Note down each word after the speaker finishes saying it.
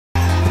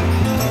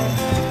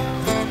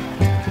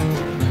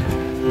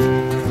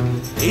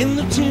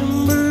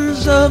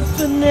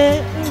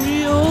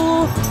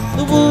scenario.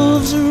 The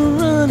wolves are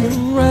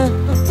running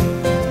round.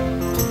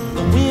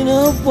 The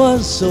winter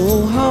was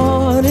so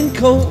hard and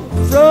cold,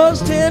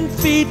 frost 10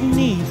 feet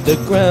beneath the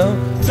ground.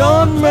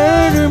 Don't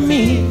murder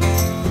me,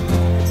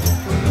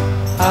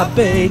 I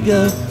beg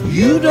of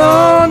you,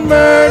 don't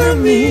murder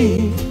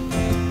me.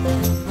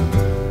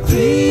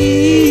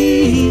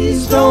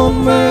 Please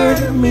don't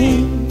murder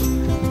me.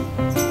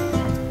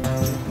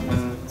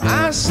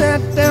 I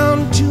sat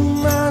down to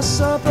my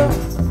supper,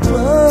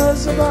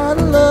 'twas a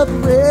bottle of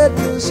Red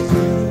Rooster.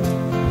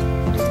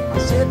 I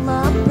said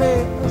my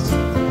prayers,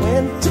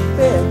 went to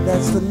bed,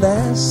 that's the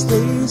last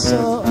they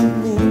saw of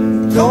me.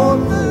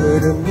 Don't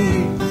murder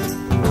me,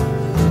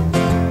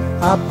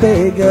 I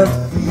beg of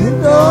you,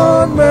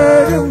 don't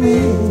murder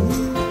me.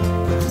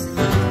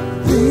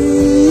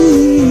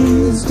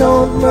 Please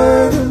don't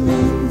murder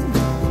me.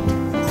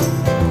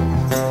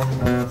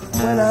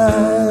 When I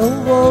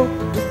awoke,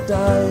 the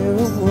dire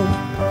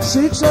awoke,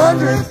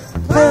 600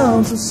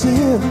 pounds of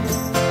sin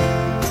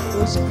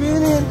was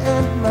grinning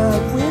at my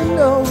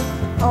window.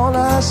 All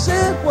I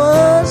said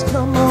was,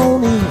 come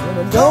on in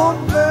and don't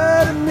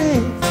murder me.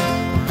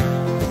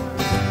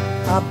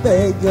 I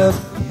beg of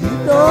you,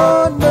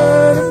 don't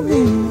murder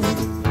me.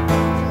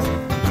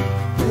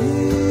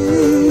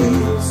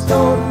 Please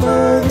don't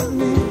murder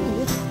me.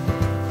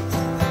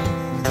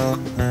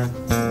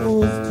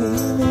 Wolf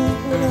came in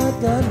when I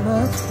got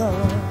my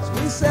cards.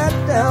 We sat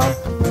down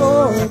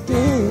for a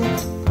game.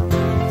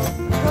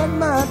 Got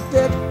my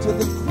debt to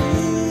the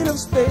queen of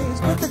spades,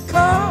 but the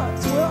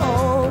cards were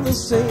all the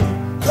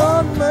same.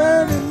 Don't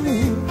murder me,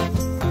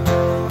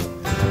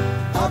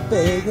 I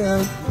beg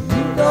of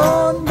you,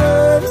 don't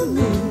murder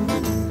me.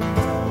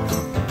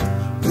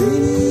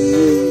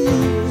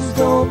 Please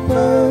don't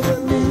murder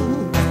me.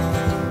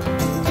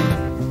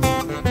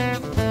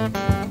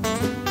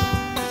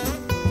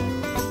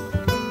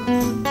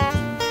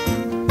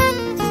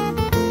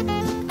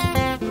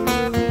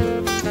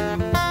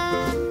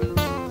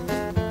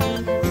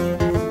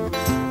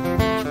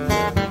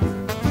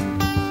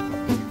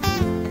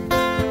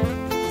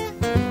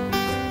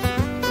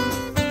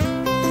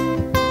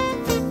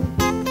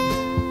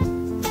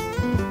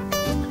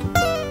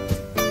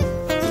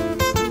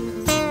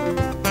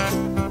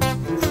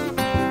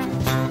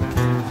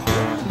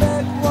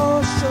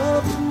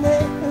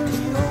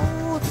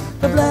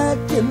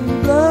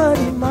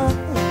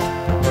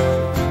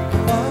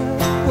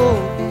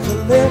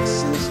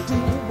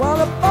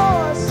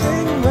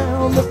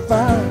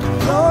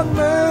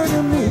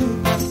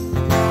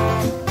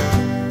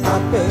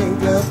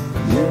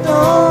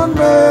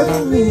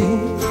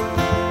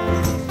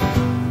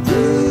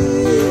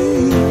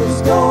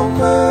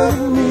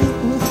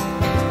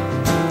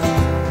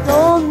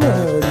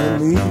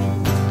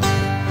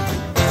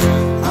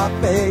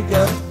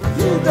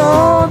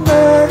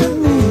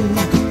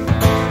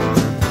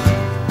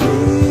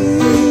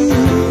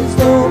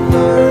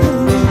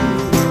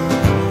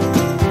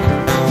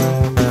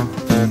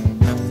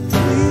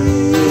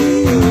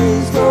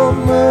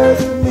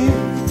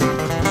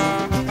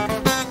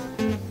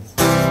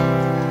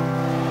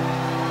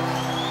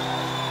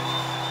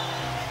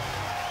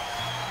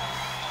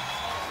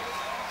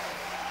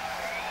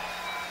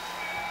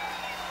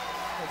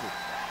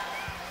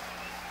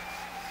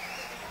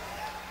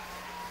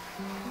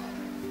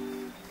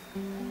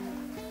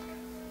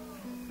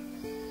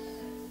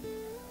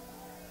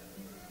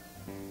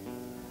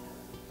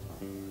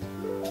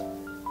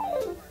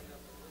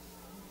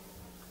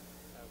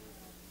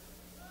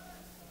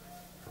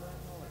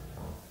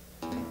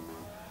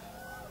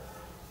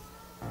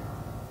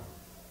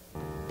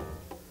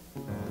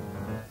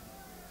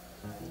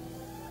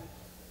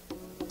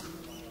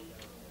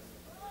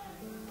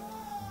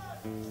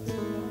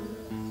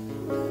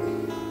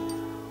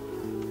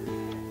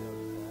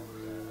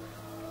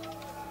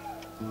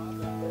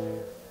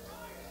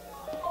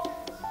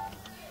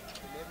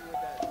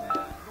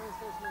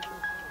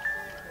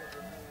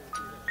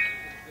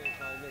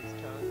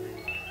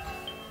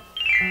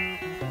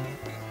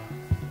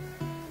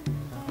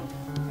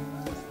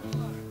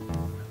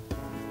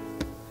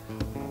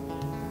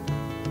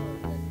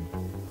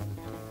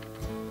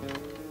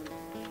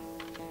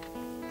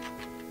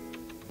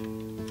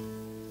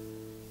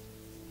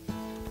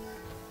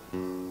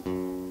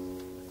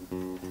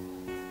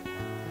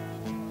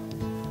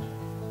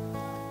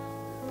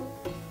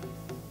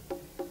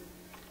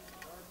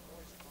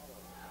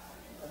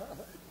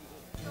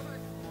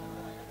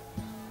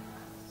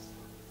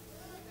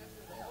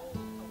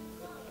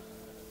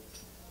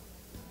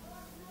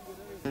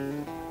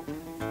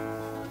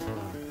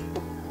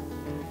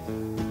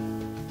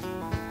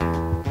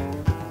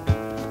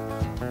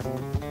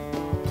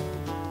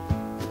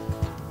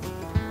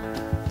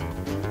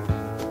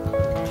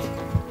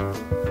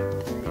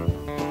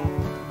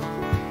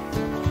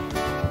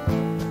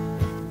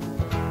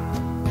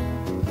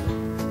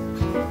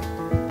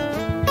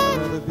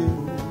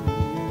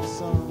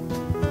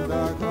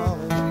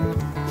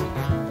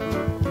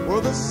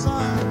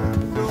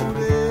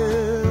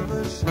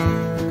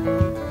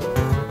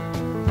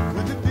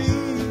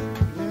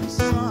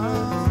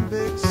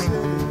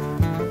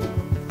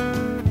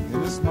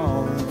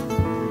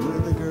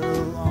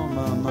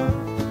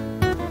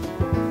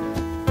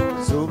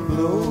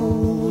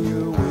 blow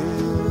your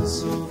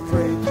whistle,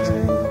 freight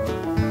train.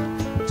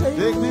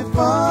 Take me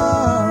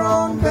far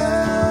on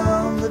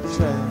down the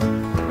track.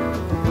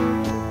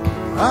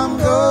 I'm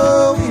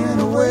going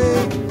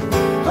away,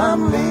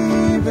 I'm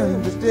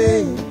leaving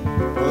today.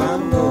 Well,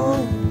 I'm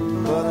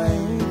going, but I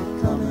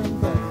ain't coming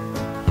back.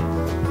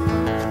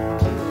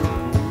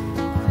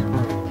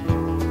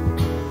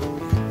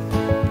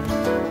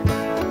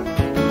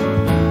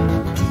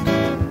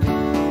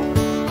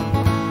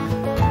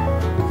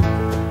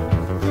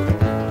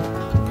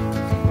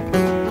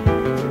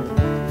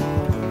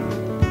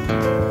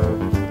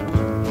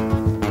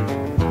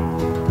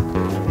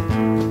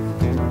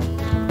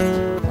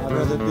 I'd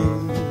rather be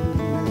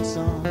in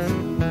some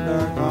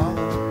dark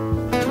hollow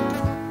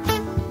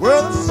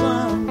where the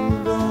sun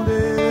don't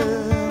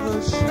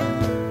ever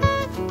shine,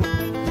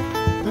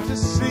 than to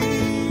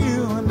see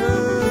you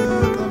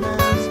another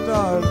man's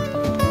darling.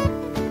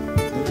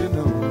 And you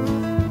know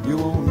you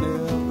won't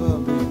never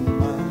be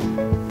mine.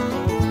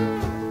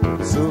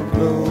 So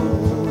blow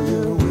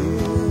your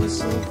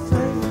whistle,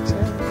 freight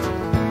train.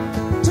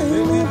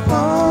 Take me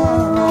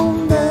far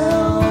on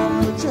down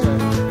the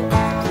track.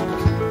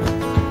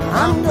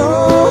 I'm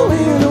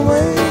going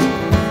away,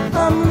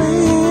 I'm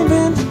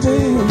leaving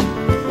today.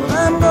 Well,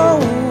 I'm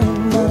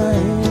going, but I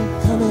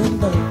ain't coming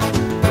back.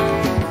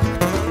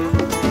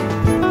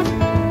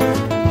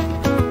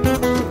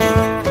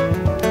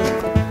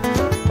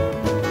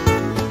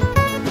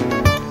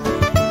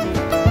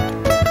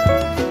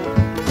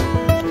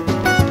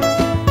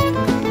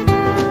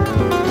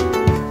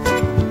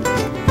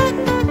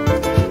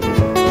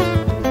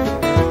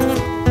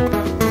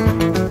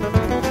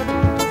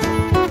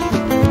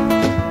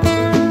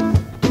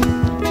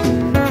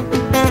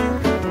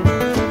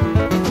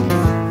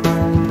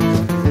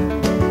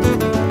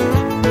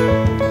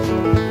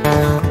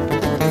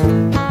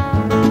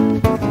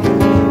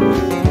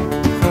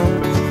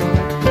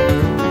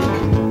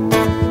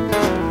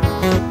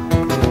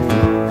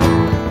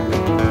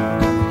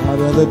 I'd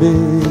rather be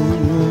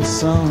in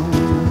some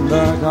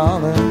dark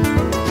hollow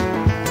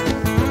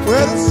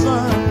where the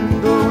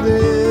sun don't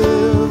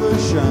ever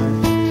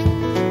shine,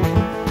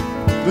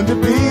 than to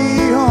be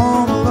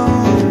home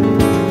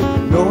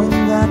alone,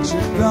 knowing that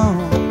you're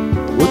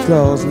gone would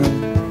cause me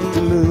to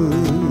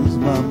lose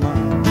my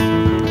mind.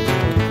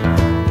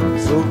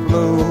 So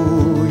blow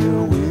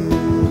your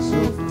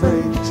whistle,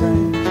 freight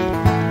train.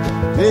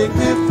 Take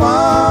me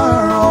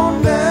far on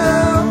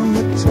down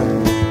the track.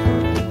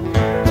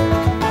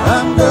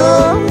 I'm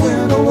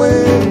going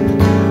away,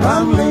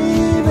 I'm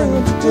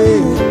leaving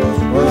today.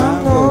 Well, I'm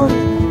going,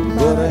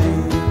 but I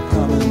ain't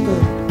coming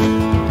back.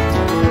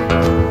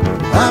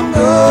 I'm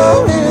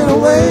going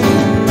away,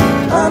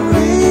 I'm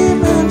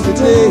leaving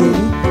today.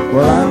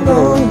 Well, I'm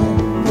going,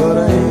 but I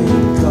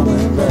ain't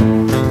coming back.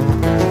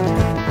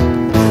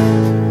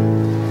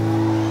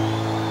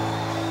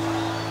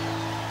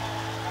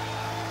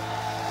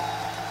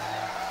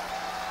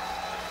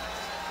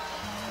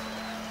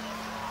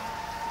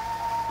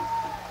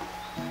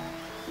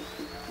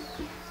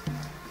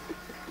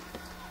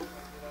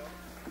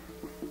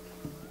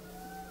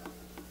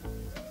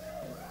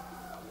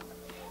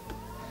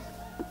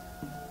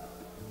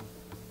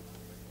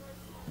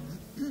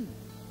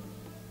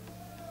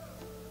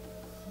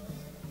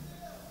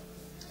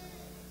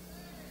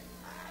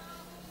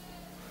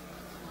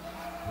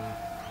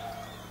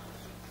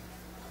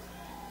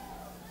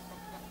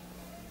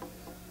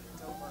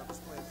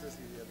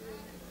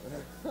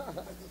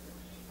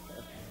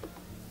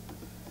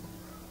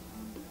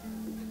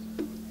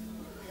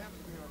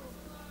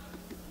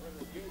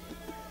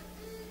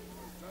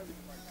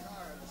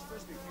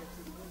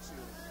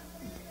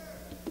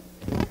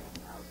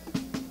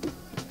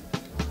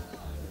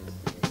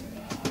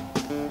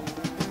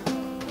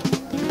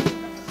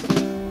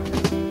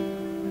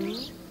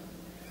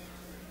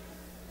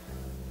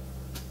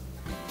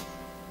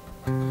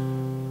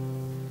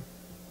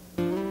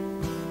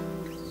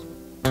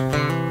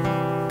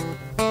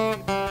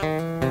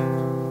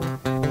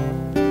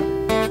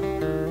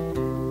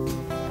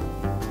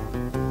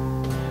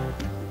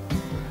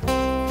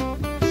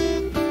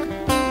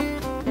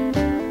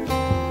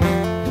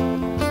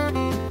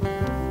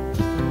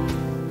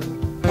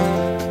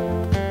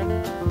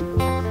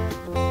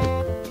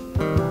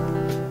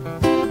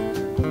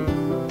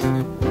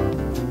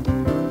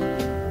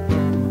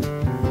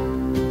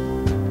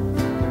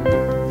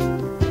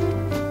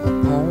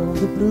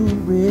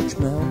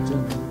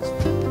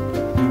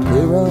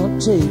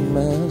 Take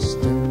my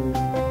stand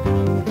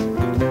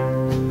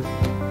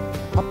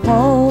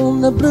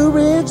upon the Blue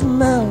Ridge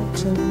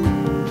Mountain.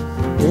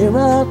 There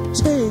I'll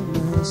take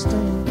my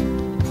stand.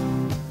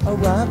 A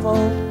rifle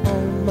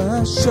on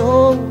my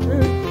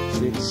shoulder,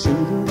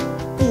 6-shooter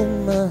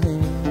in my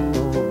hand. Oh,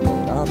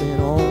 Lord, I've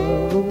been all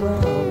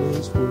around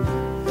this world.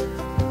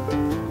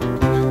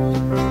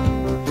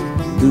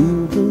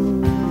 Lulu,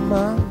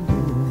 my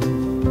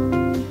Lulu,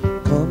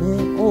 come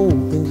and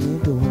open the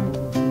door.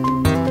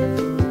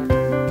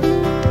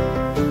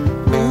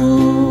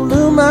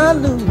 My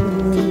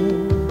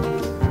Lulu,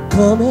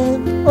 come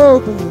and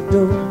open the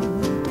door.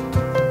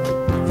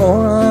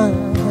 or I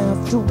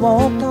have to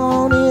walk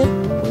on it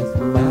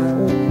with my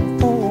old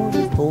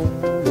 44.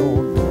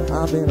 Lord, Lord,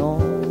 I've been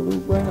all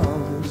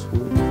around this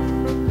world.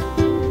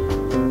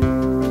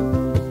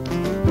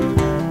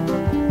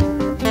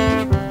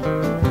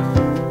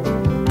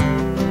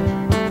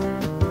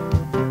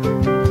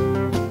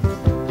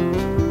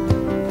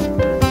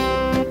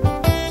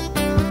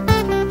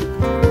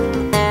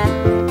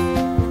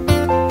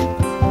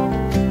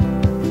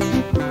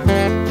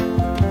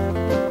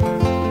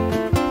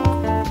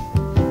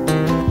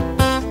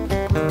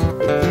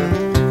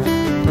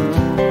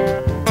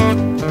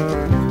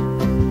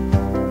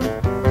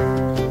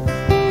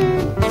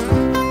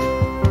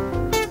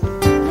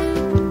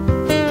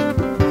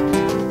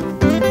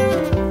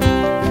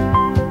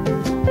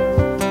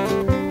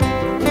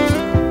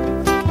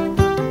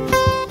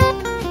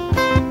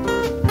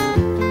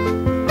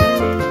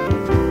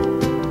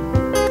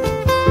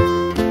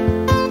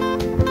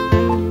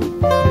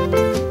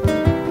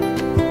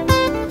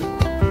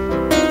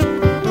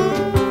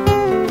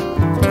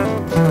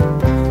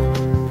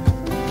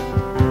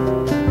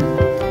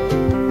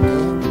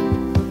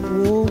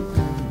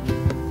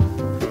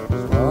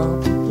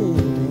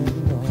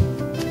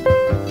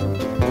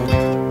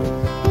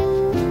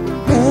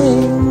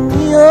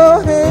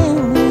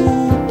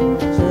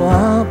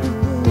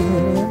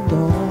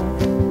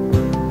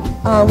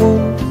 I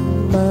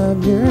won't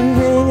mind your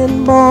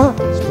hanging,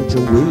 boys, but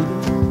you're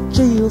waiting in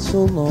jail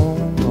so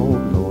long.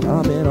 Lord, Lord,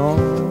 I've been all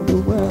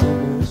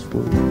around this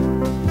world.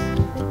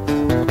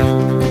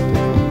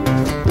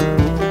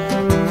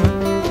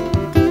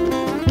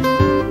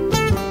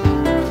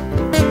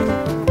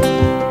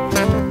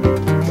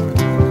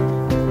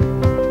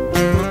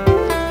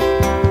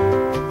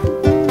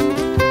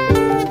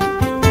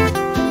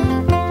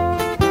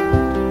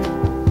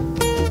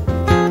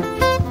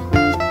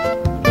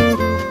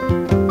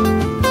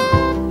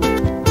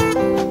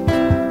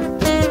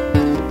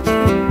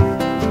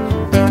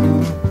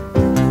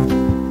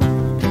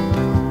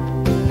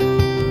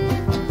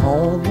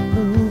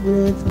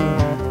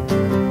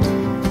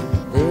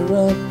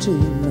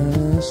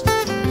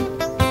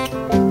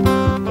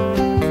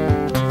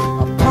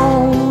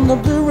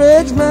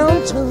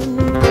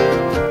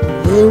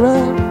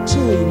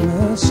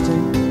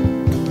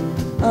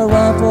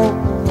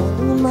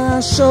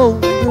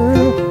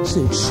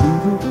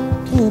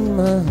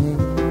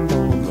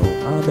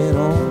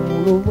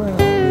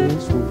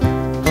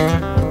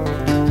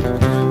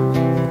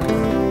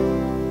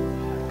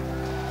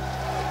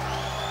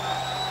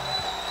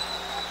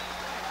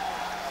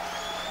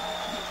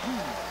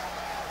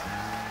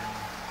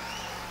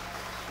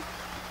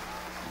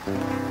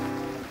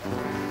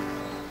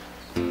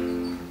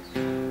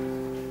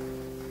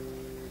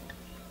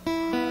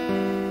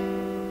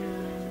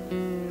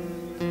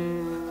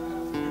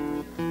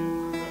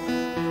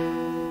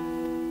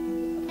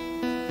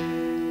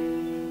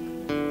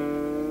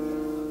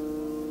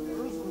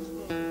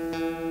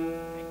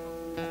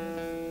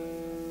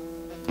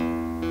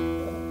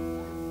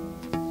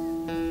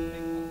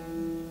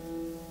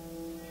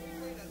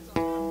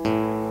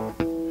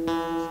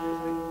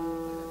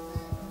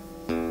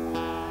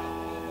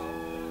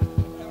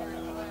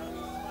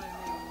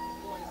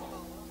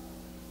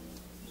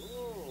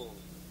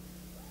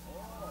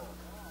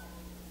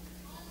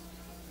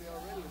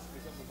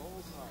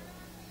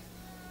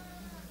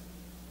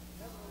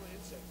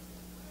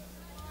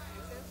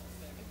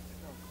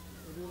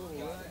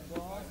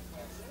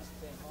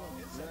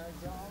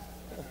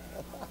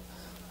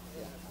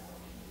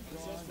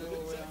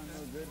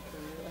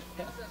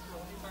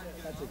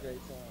 That's a great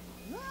song.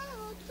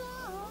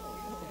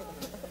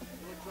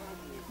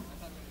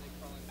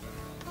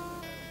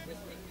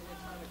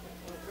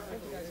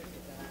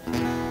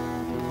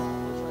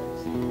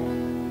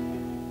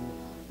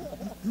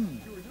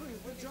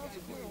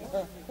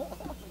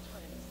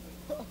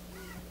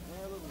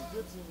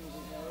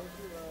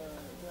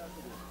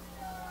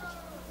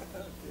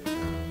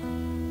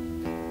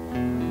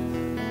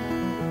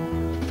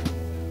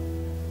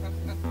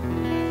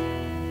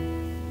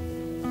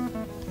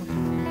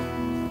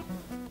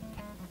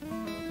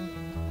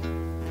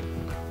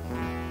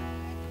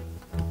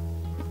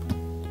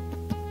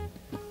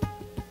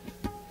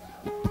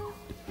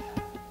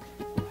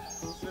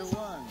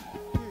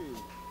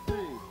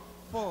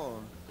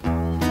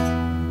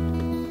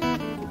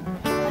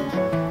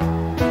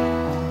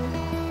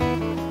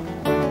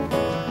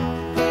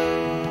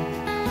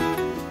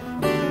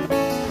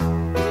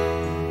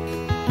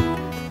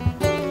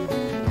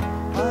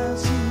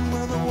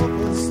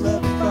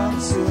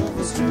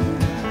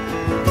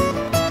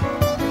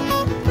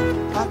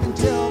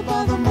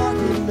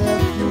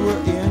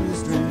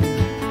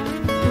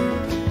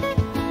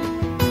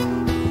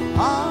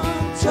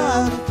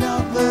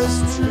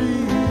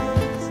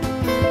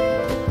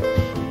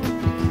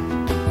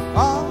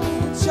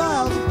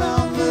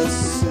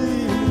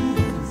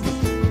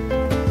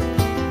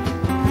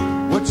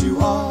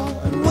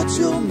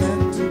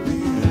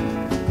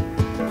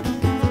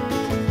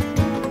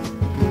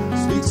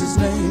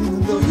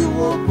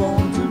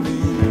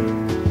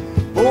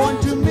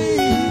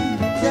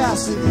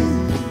 Cassidy.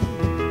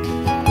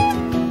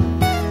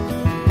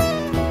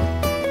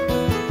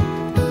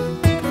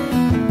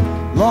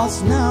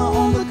 Lost now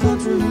on the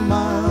country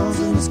miles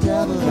in his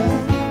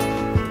Cadillac.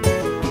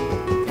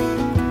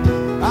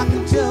 I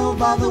can tell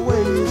by the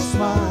way he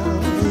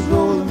smiles, he's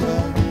rolling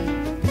back.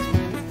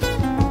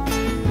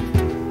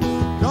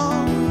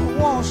 Gonna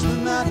wash the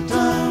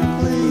nighttime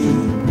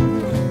clean.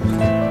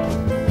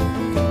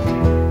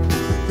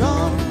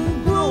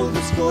 Gonna grow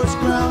the scorched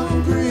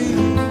ground green.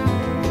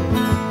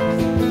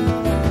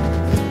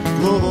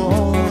 Blow the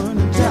horn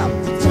and tap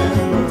the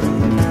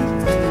tambourine.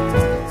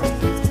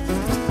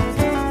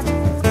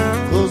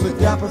 Close the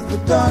gap of the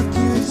dark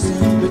years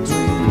in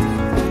between.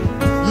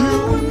 You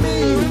and me,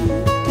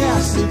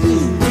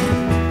 Cassidy.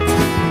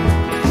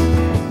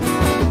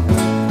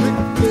 Big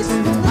kiss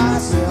in the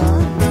icy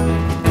eye.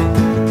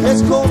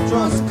 Catch cold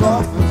drums,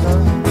 coffin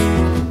cut.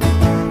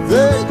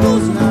 There it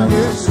goes now,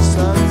 here she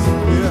starts.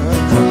 Hear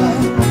her cry.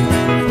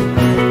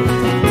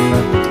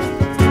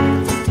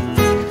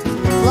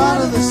 Fly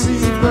to the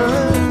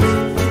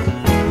seabirds,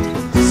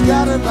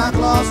 scattered like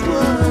lost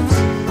words.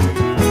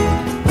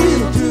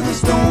 Wheel to the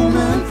storm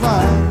and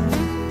fire.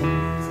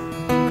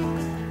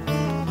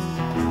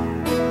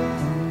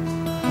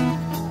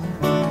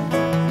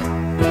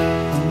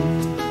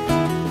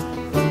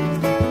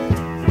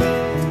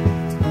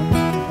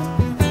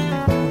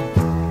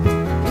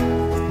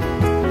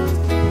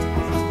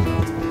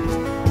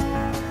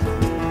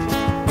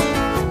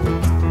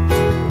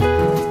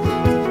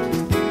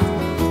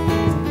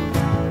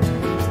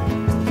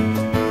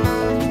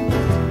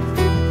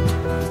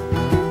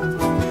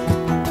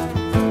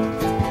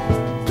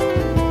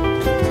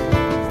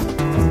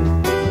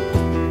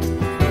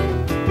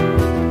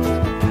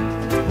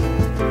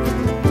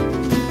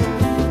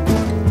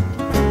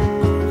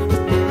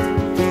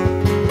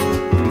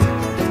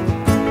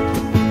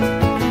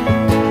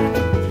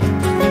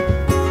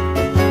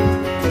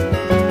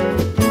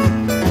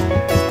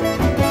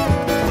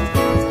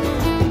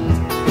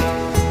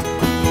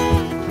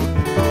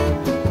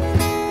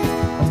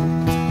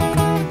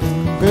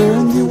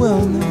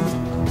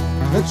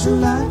 Let your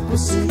life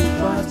proceed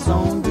by its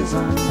own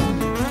design.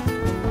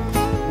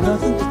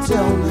 Nothing to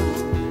tell me,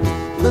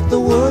 let the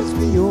words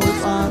be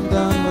yours, I'm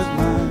done with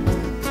mine.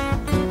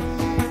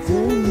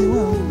 Fare you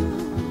well now,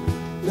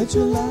 let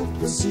your life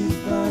proceed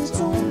by its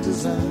own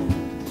design.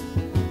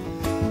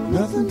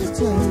 Nothing to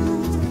tell you,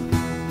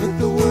 let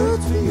the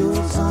words be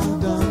yours, I'm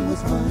done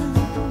with mine.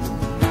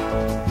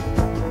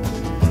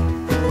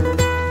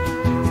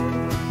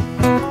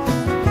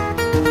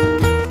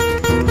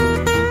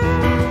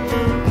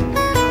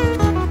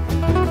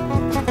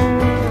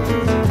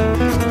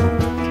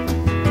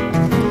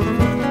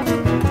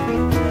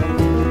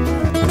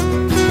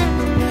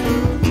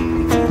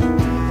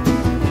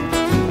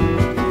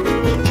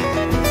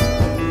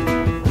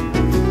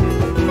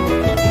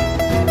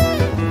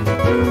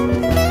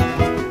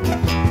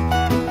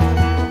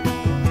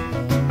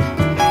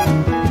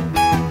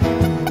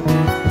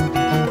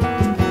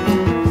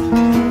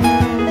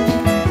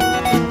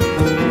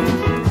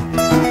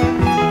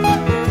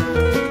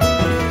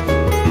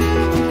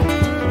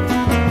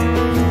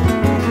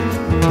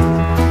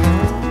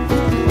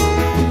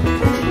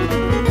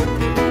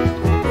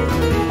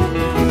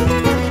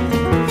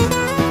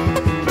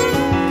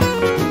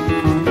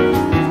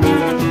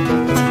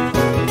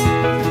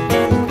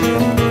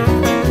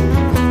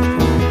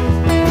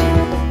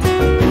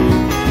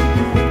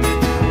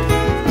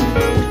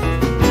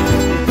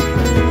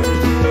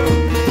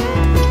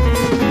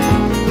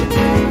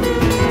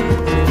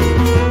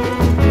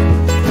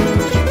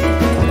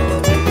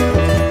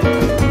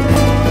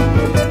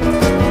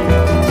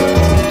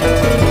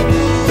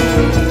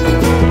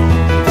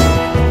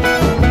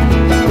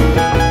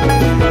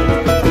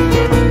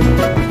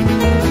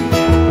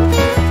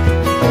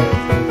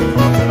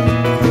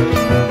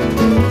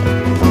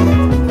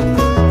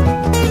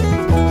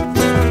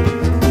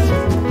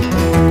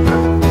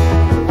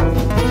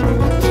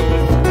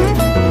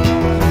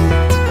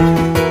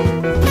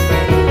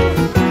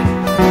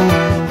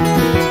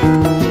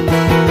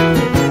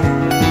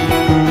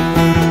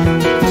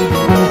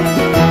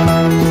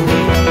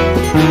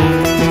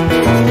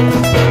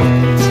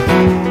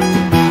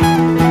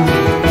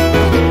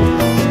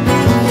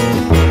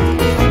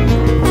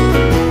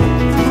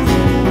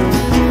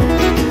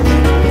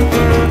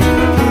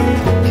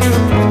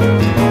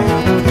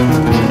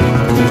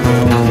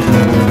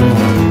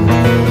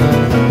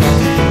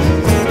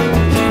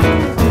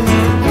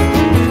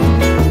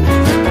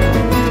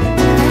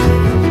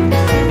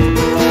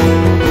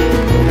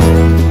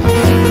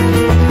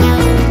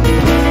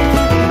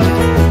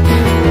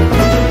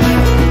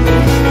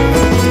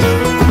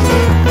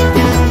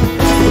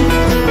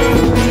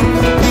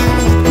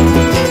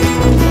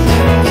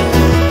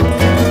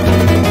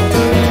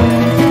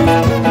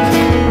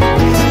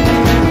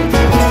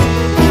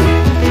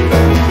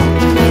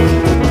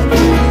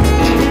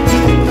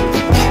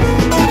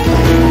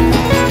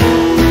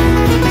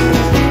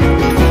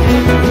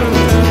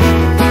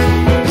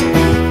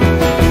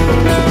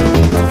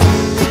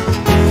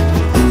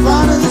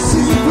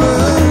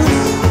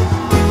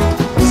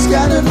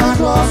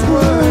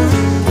 crossword,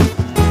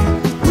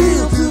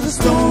 wheel to the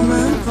storm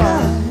and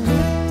cry.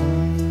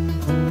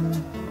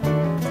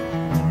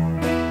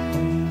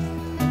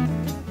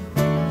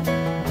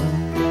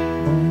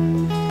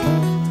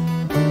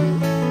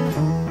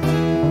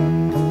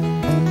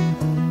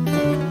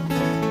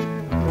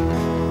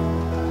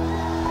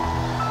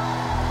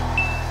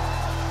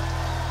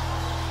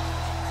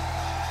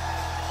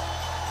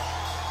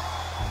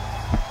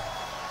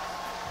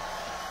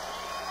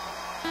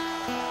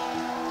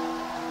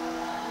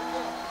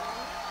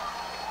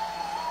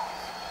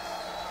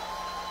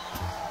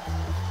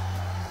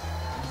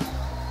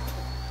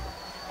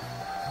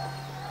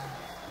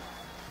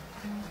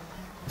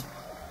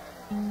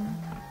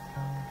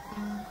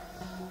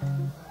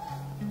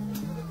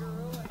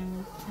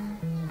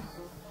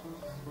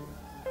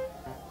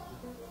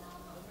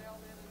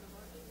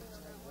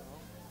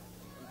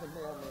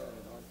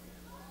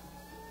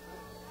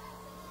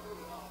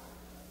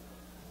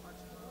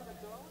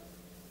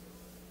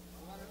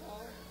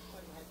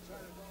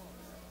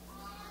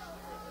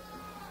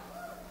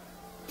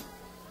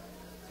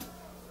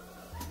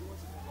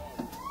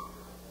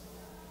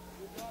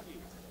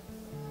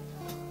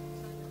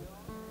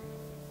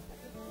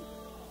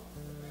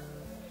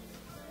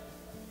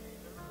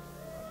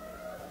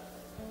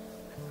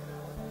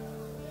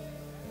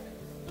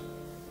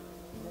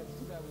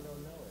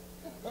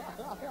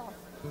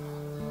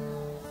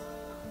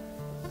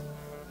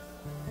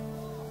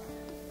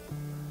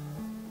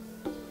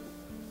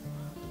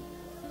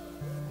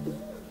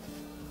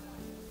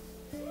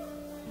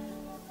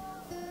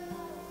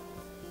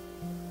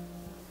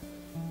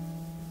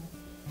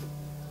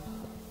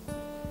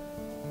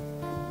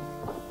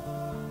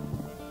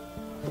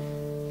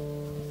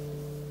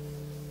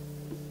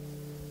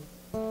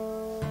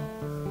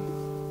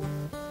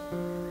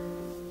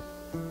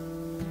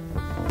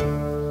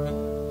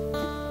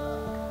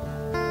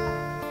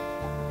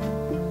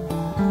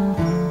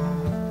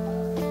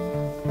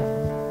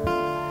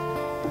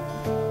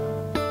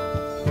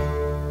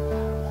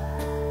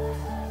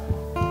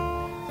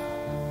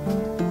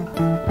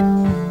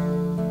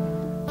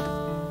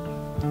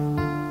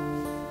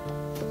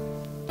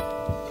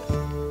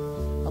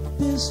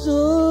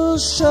 Pistol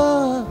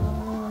shot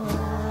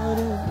at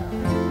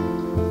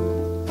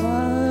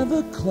 5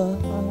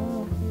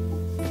 o'clock.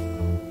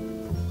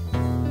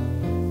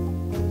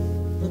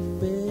 The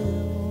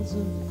bells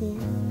of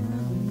heaven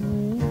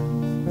ring.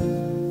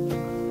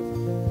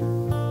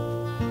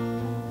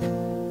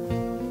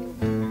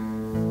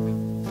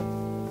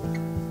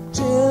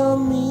 Tell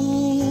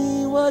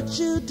me what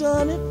you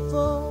done it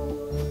for.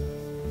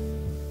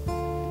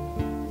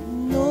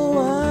 No,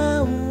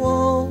 I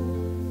won't.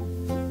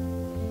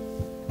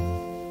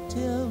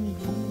 Tell me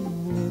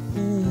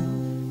anything.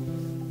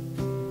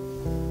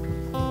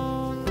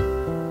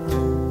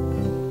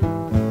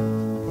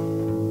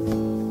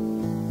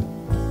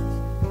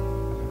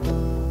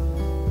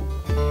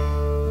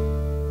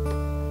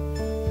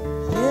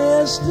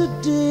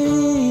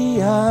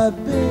 Yesterday I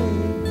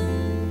begged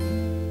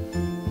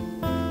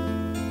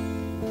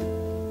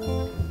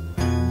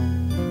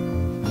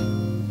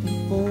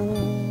before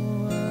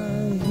I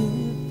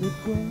hit the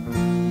ground.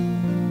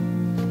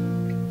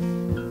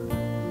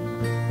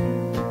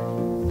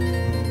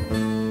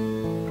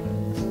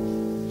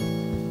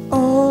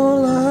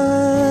 All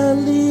I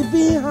leave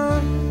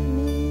behind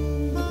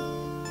me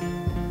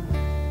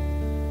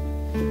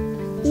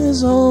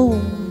is only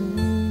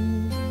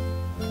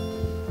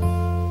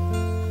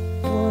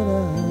what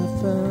I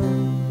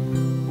found.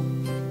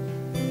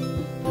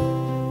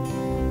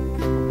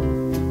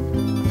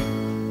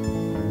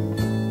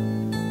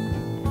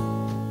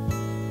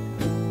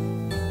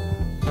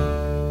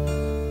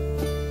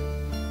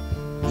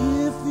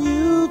 If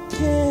you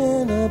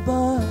can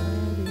abide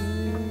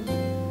it,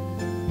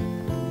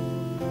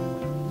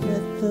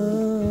 let the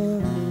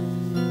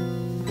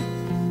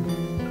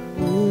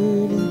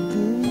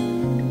hurdy-gurdy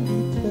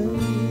play.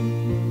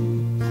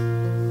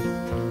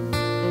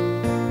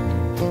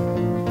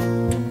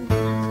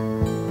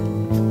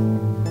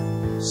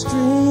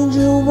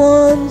 Stranger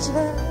ones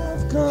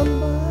have come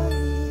by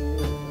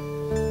here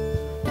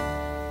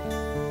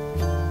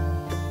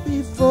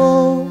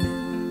before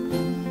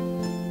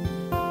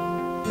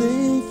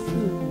they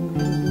flew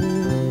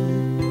away.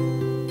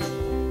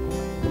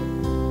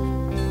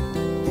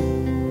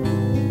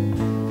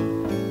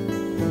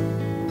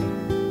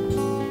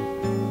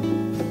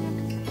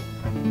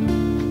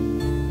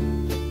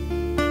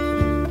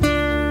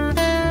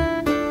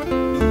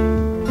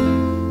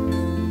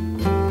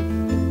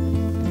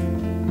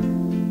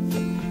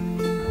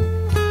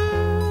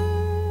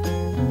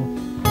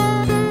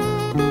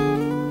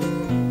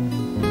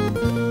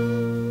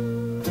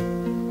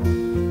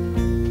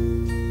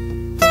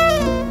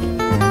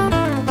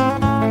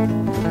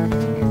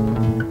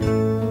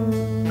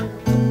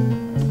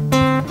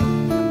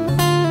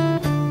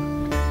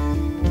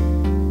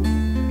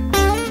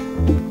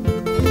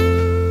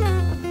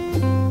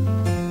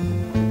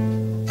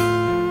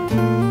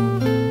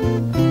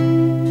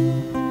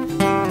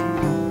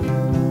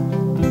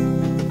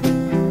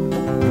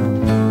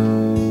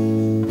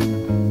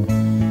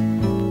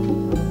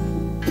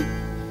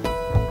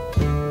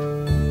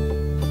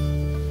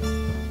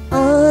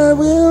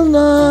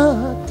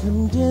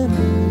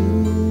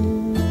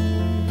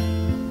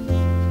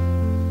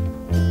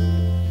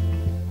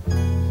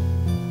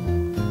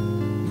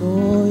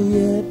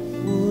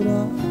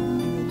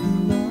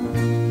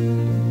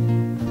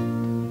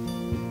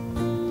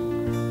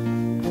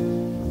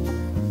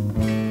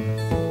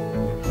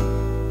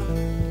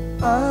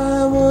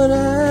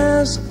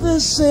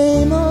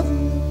 same of you,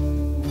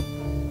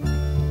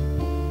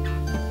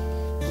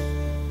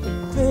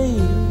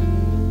 baby,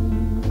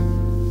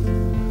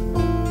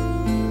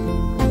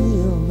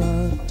 will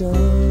not die.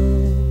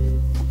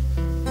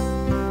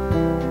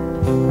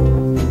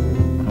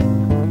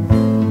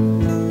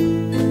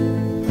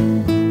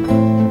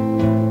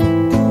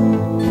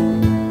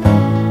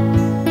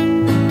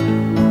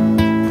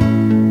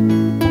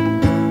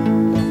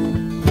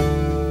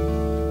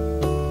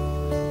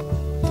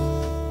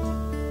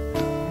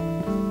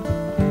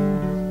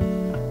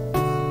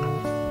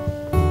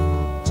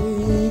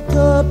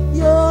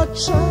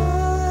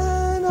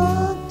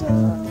 China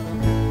down,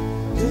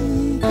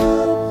 take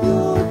up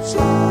your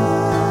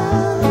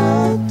China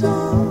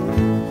down.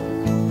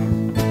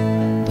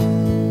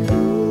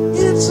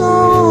 It's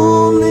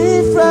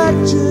only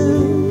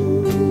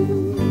fractured,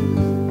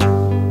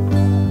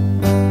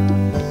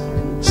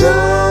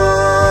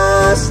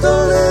 just a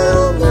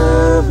little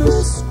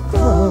nervous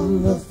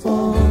from the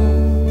fall.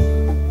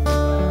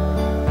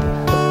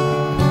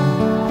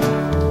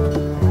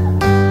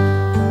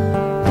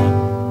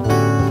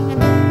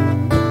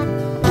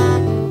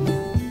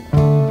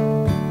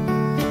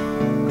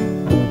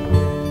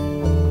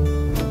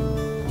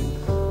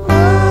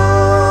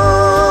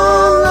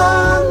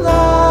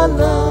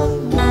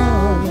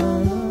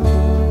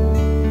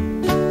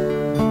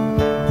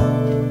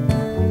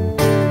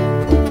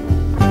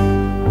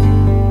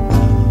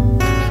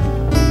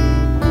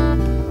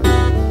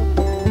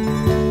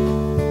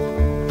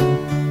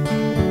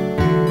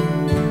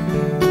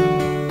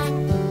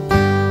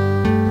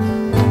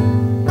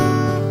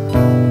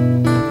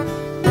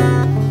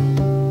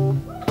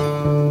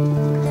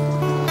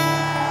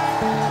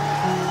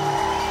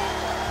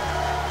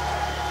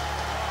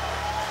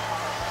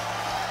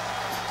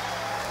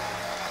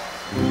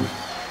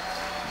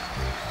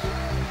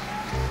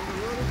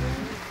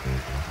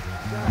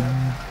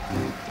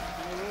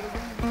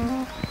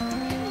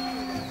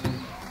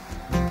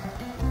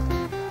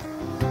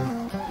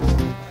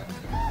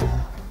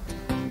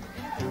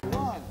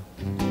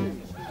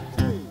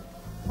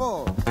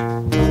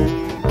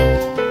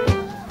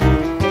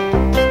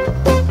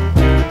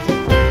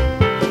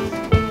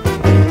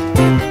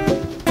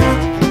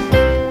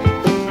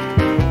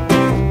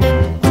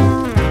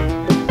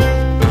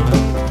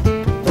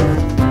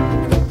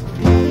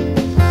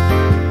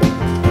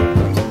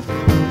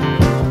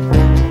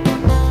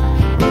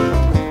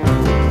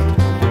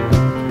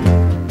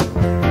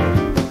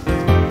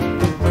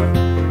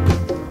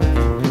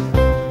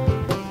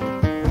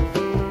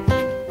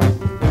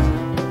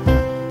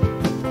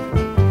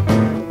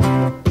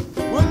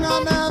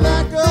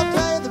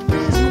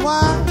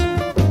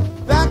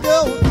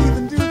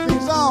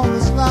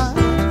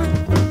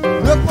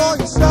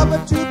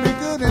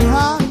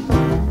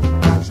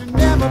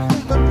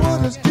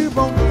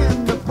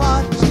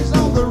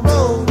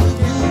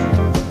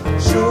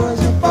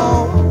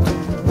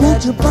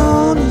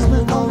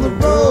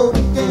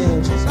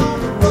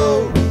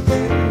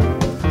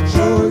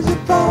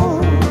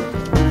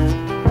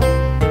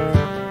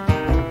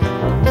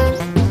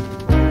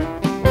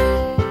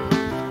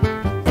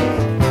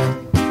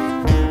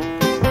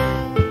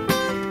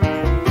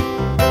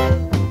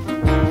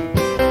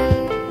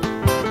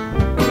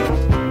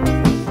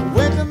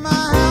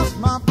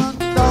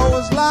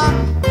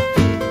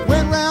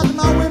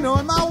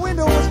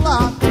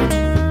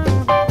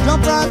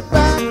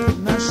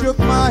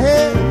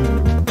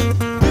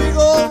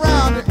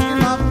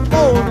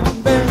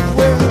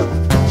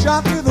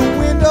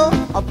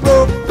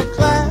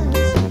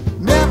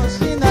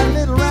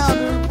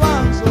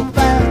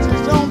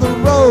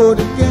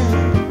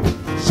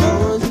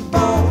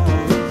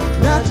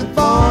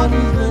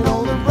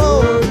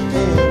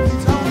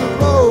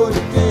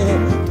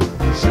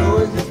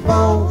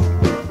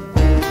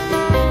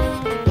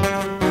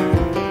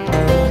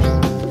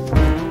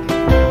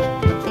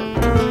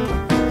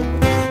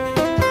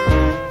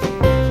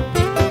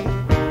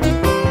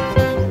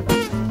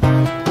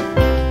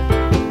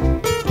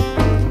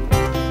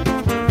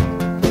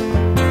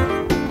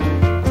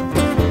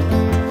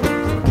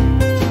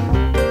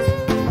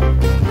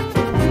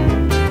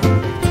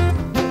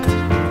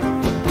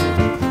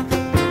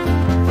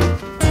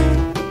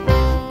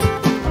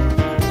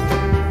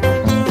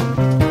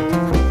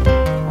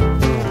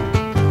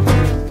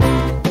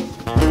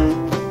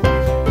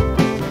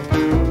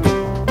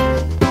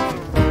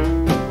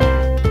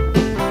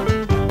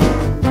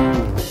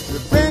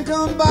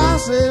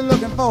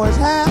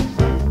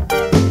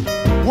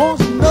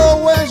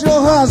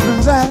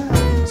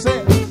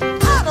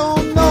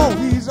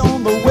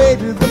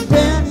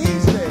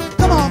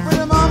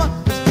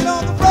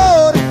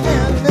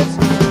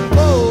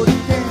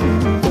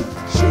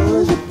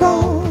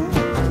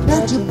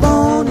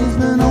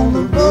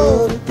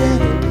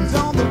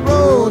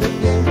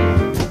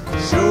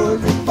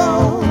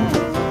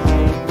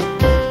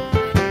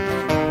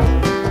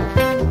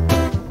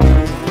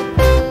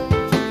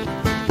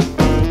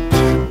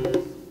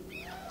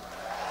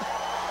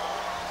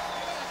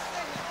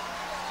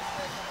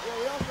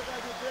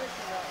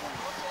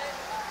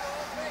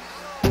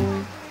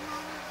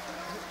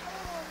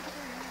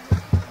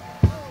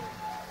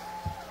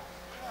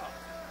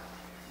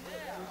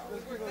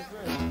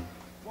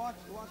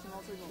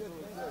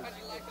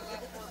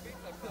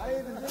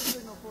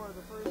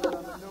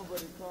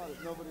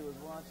 Nobody was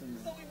watching.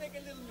 So we make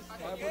a little mistake.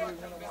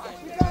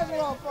 You guys are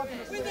all fucking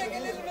We make a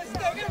little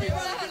mistake.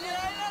 Everybody.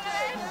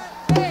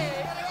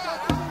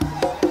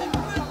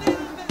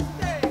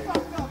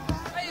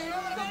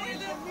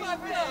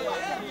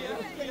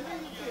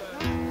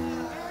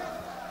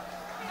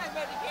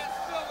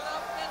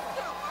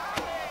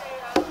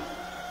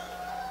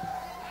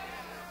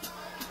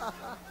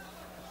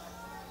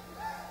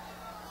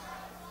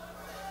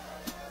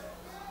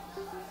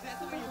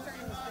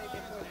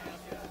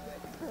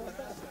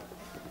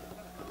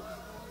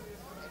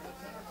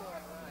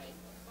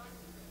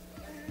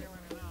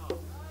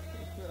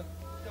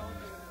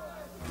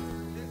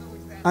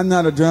 I'm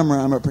not a drummer,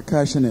 I'm a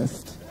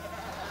percussionist.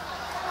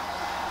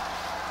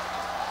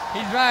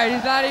 He's right,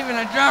 he's not even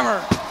a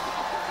drummer.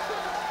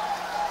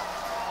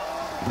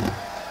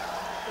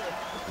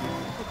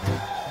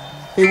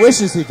 He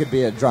wishes he could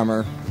be a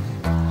drummer.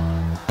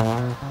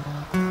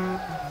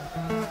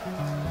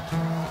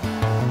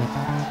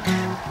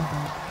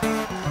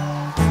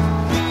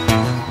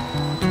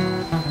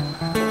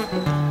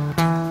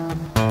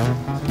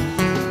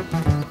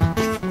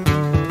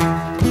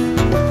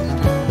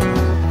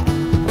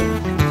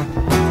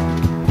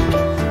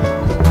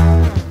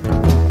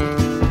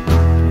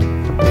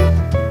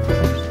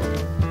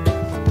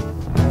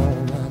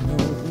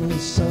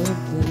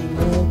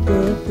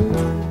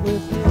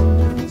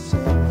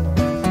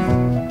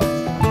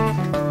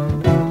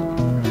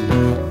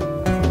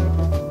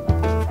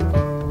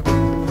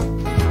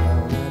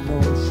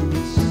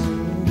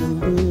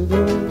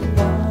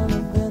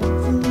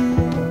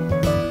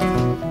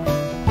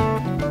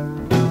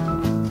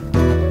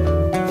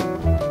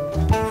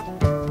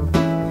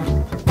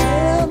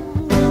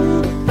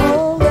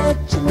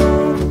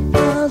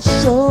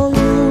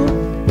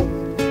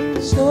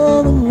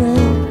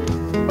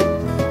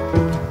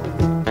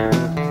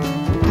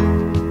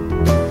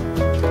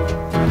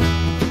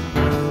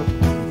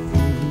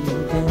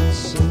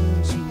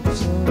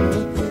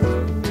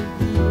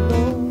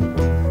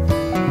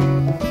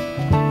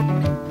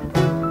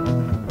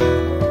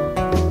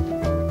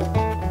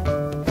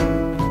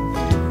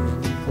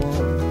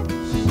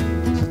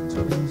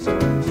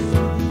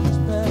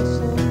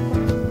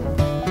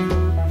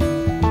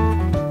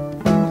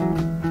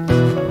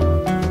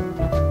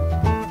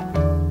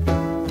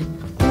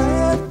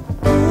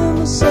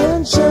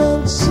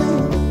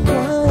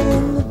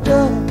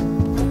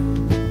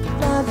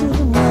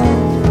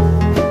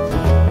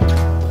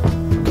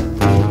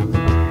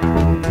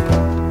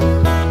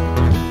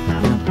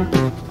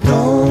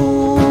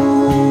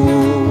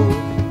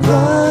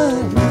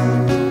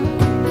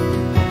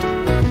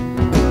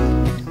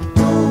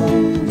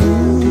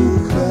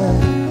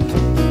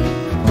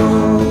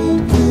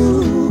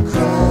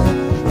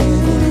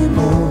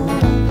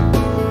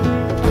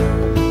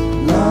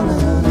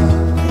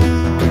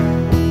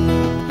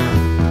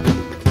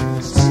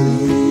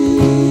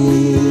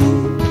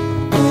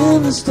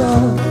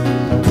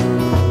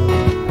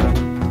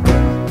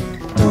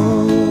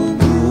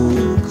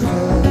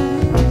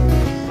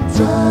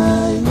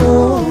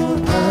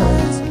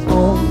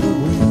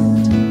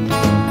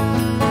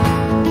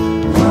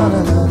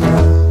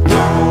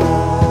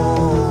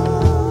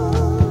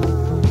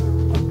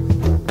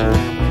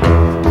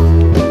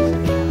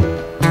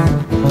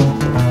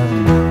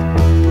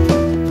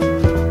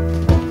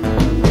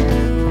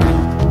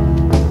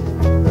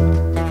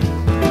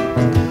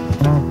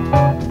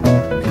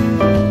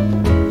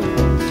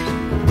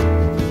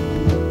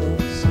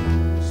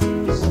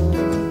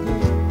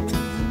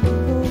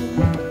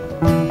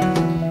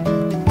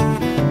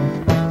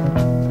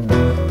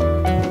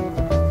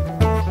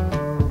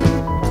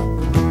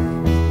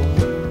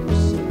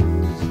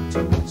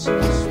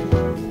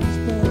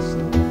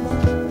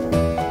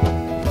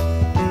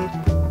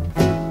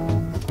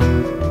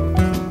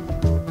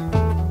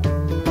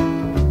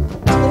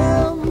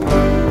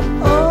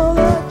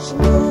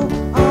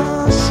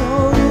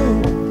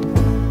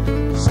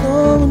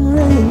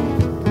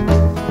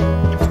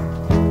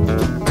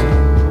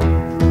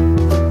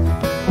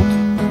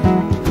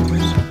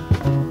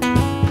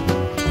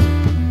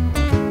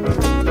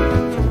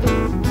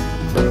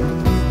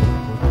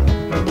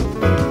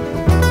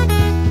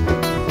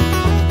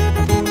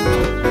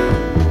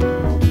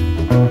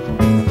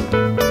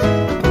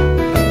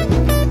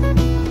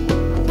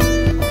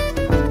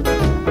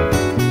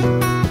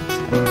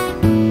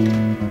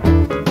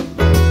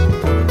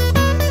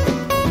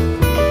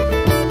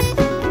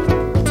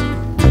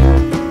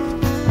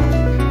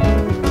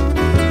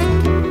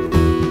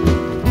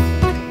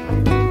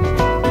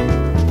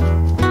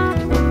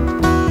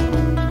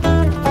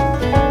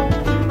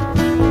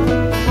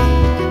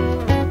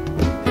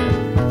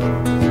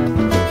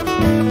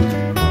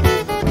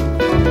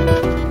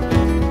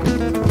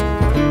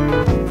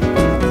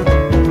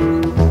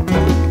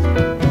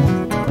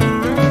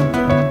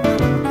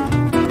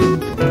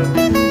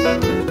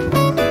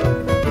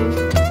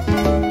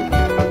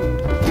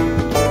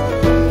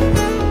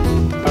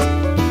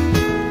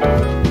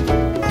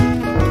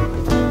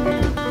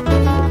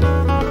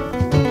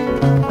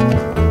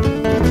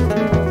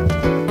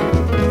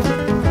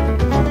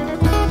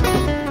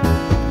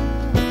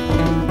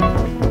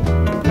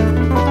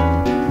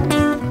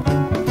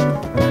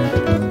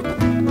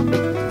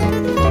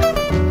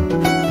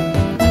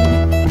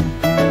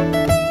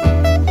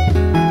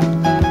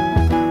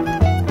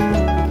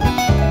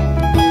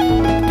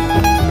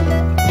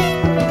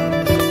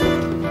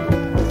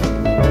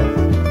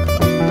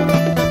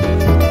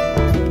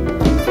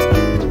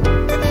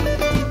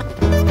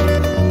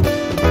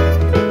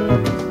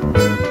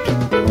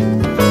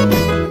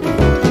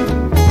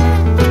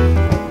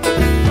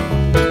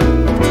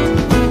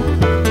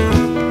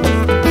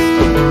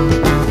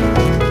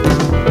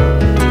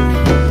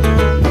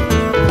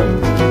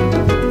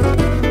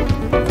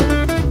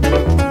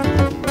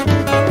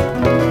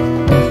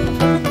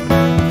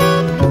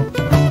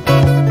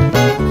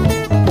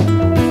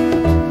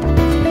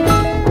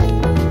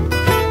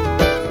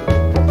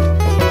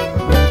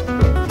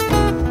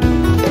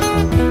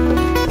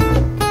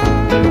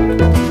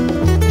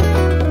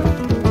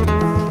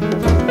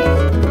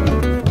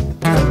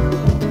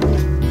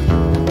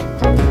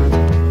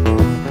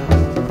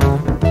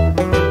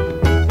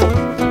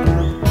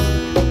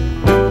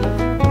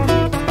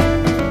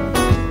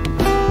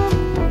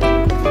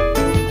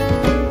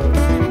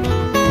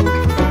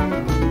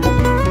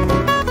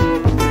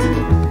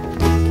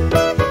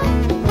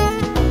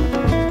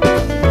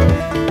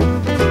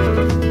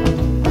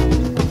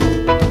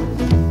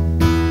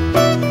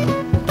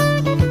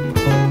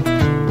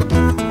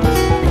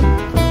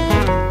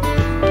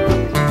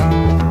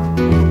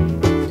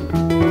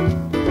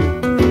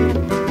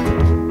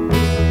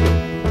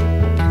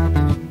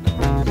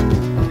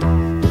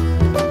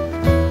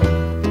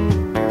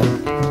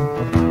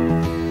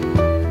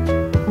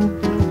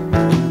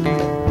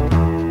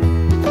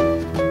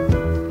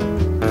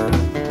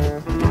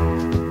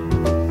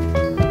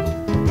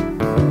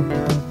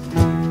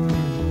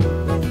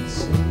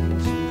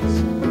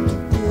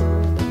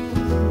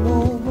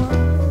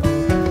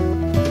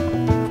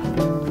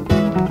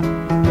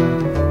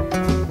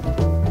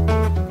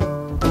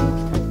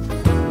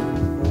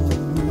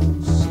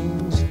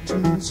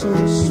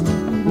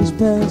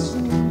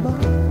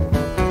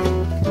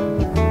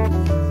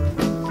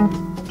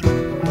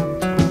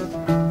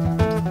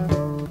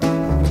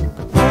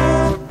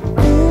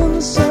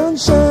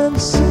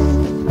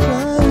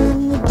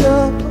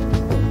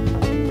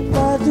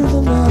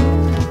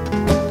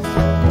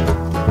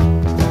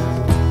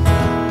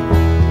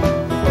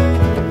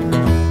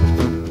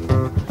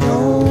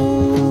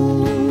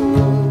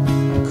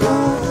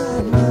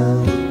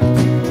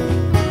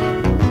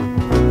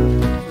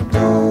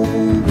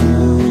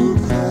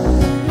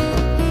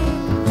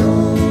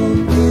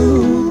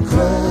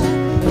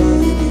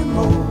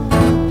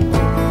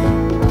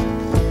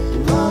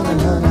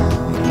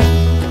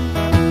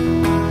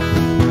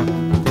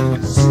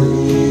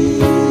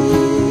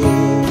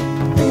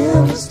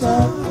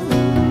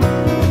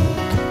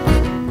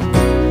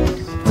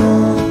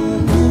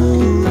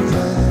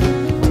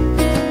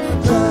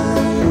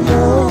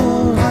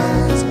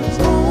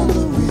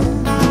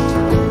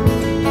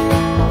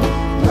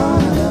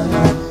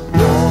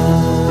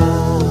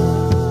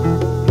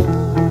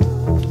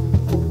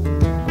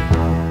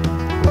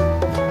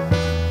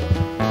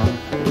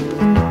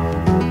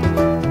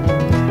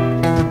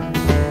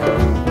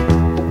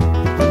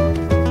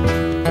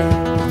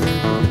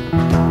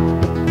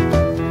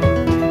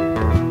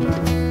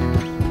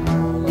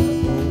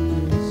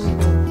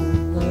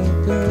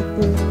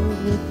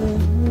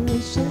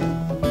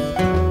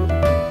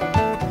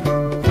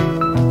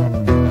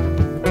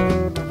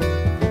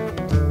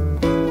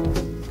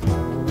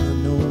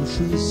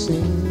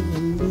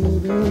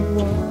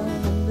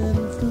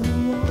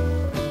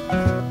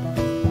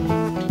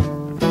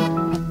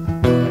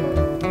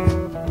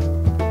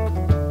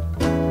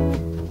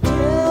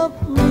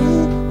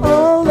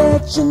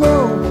 Don't you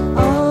know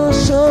I'll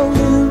show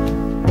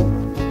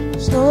you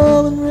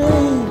snow and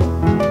rain,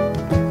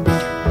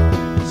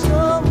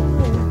 snow and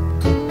rain.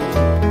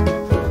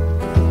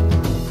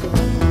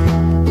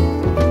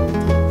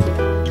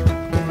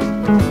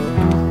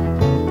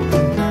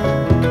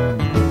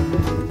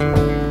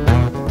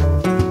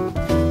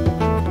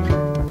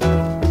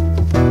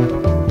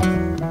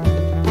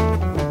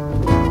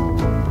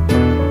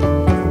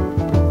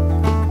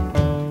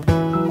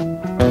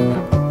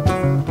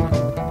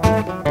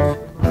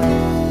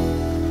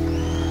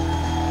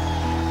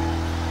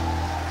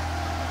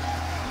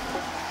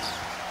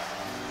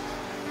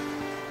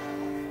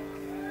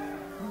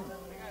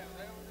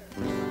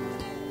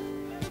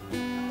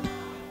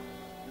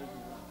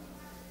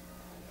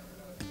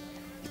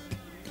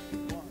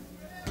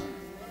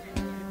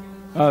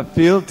 I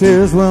feel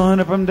tears welling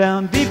up from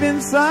down deep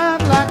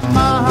inside, like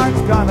my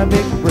heart's gonna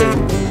be break.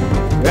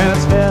 And I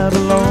smell the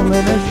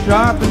loneliness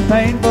sharp and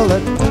painful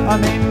that I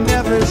may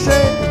never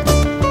shake.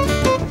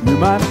 You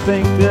might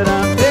think that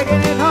I'm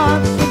taking it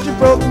hard since you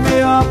broke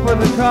me off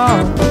with a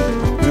car.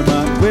 You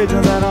might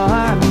wager that I'll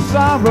hide in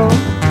sorrow,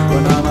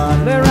 but I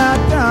might lay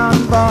right down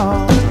and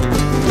fall.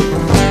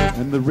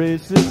 And the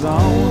race is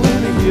on,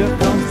 and here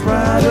comes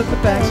right up the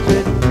back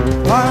straight.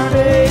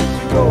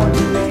 Heartaches going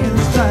to the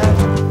inside.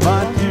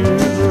 My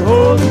tears are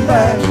holding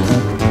back,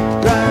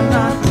 trying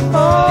not to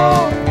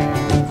fall.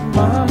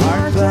 My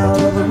heart's out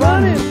of the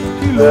running,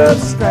 too love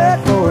to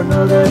scratch for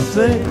another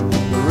sake.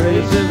 The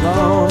race is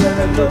on,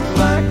 and it looks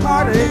like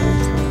heartache,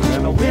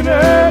 and the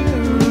winner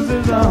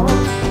loses on.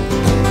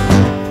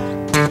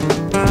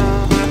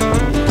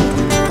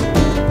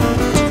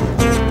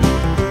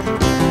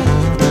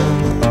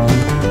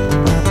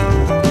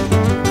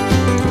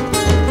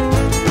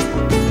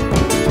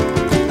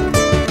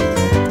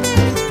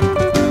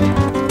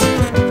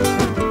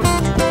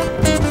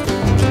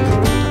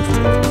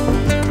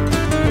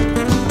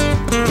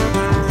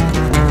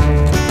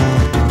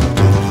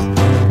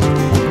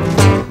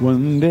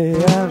 One day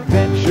I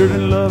ventured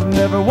in love,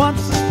 never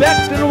once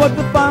suspecting what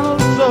the final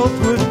result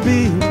would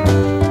be.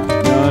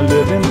 Now I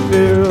live in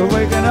fear of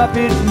waking up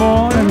each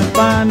morning and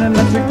finding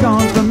that you're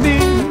gone from me.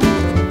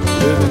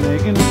 There's an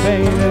aching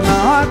pain in my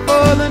heart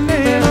for the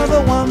name of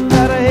the one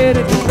that I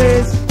hated to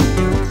face.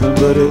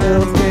 Somebody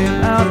else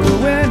came out the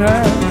winner,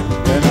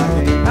 and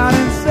I came out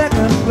in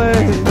second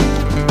place.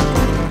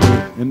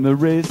 And the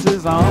race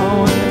is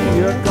on, and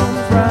here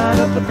comes right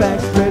up the back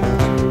straight.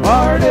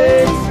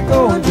 Heartaches are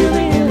going to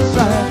the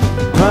inside.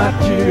 My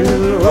tears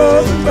are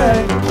holding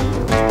back,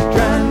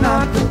 trying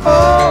not to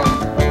fall.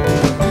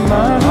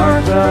 My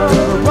heart's out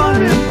of the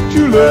running,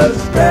 true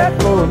love's back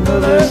for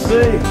another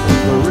sake.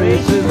 The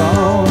race is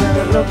on, and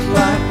it looks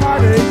like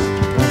heartaches,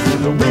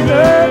 and the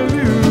winner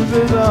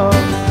loses all.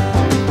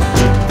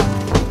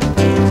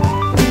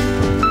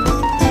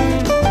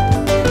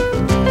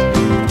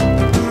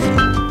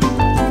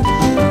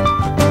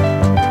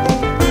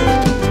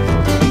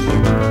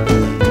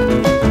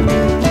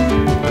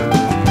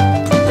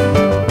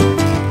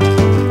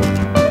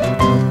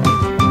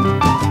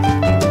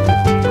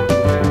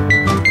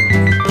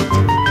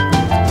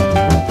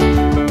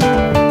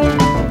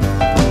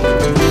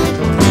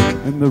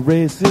 The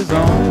race is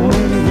on,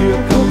 and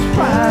here comes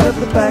pride at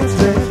the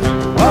backstage.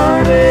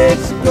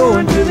 Heartaches are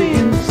going to the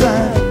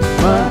inside.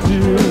 My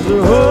tears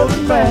are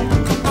holding back,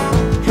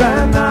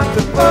 trying not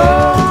to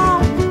fall.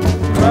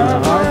 My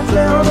heart's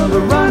out of the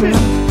running,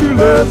 true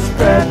love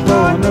scratch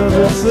for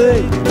another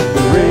sake.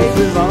 The race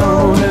is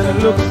on, and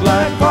it looks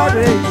like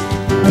heartaches,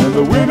 and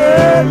the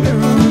winner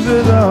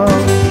loses all.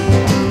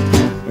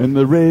 And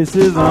the race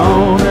is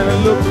on, and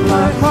it looks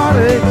like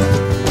heartaches,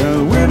 and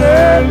the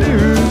winner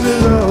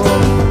loses all.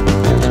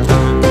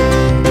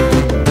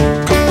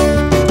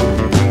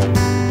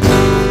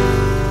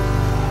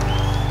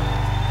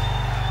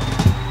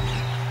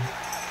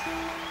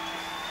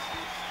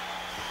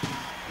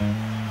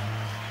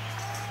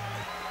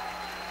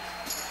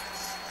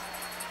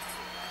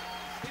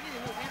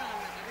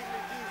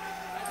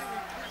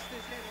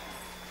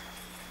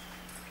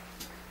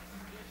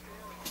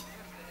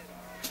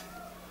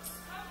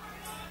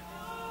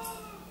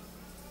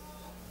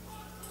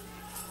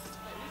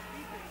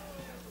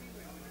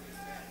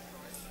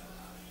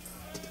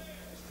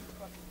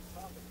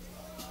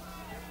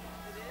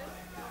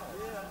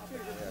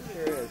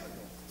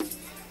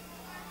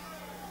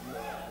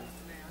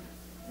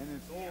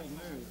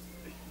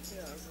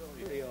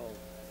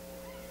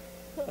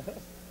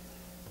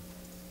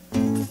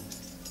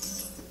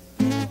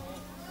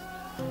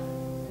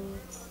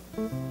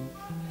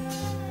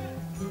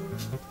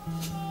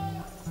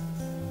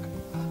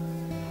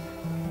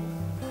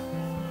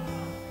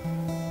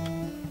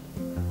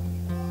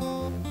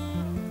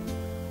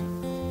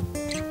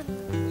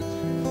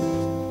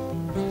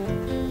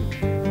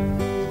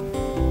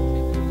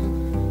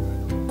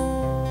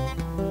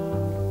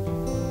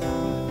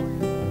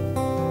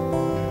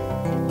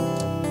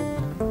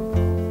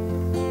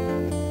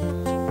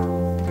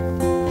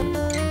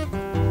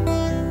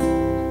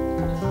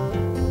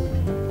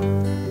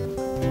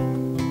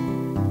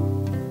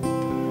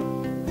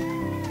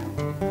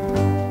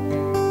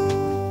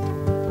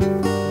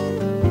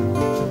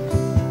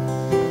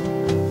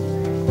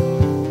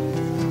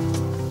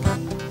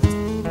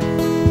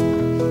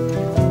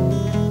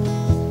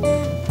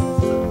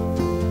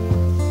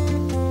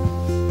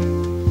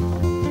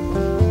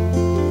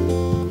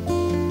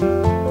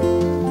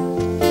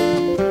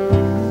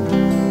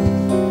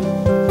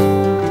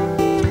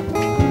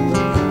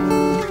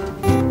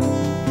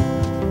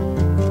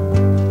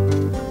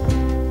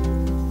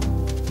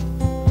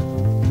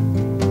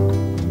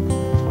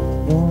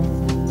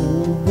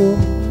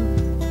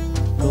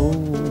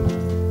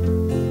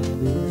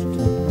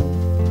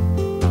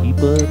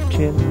 but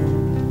kept me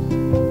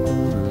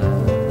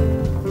alive.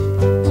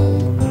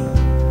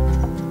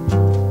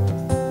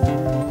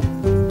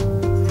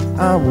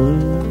 I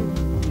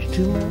wish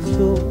to my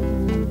soul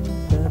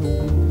that I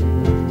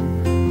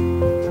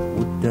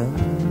would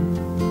die,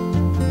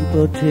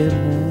 but kept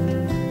me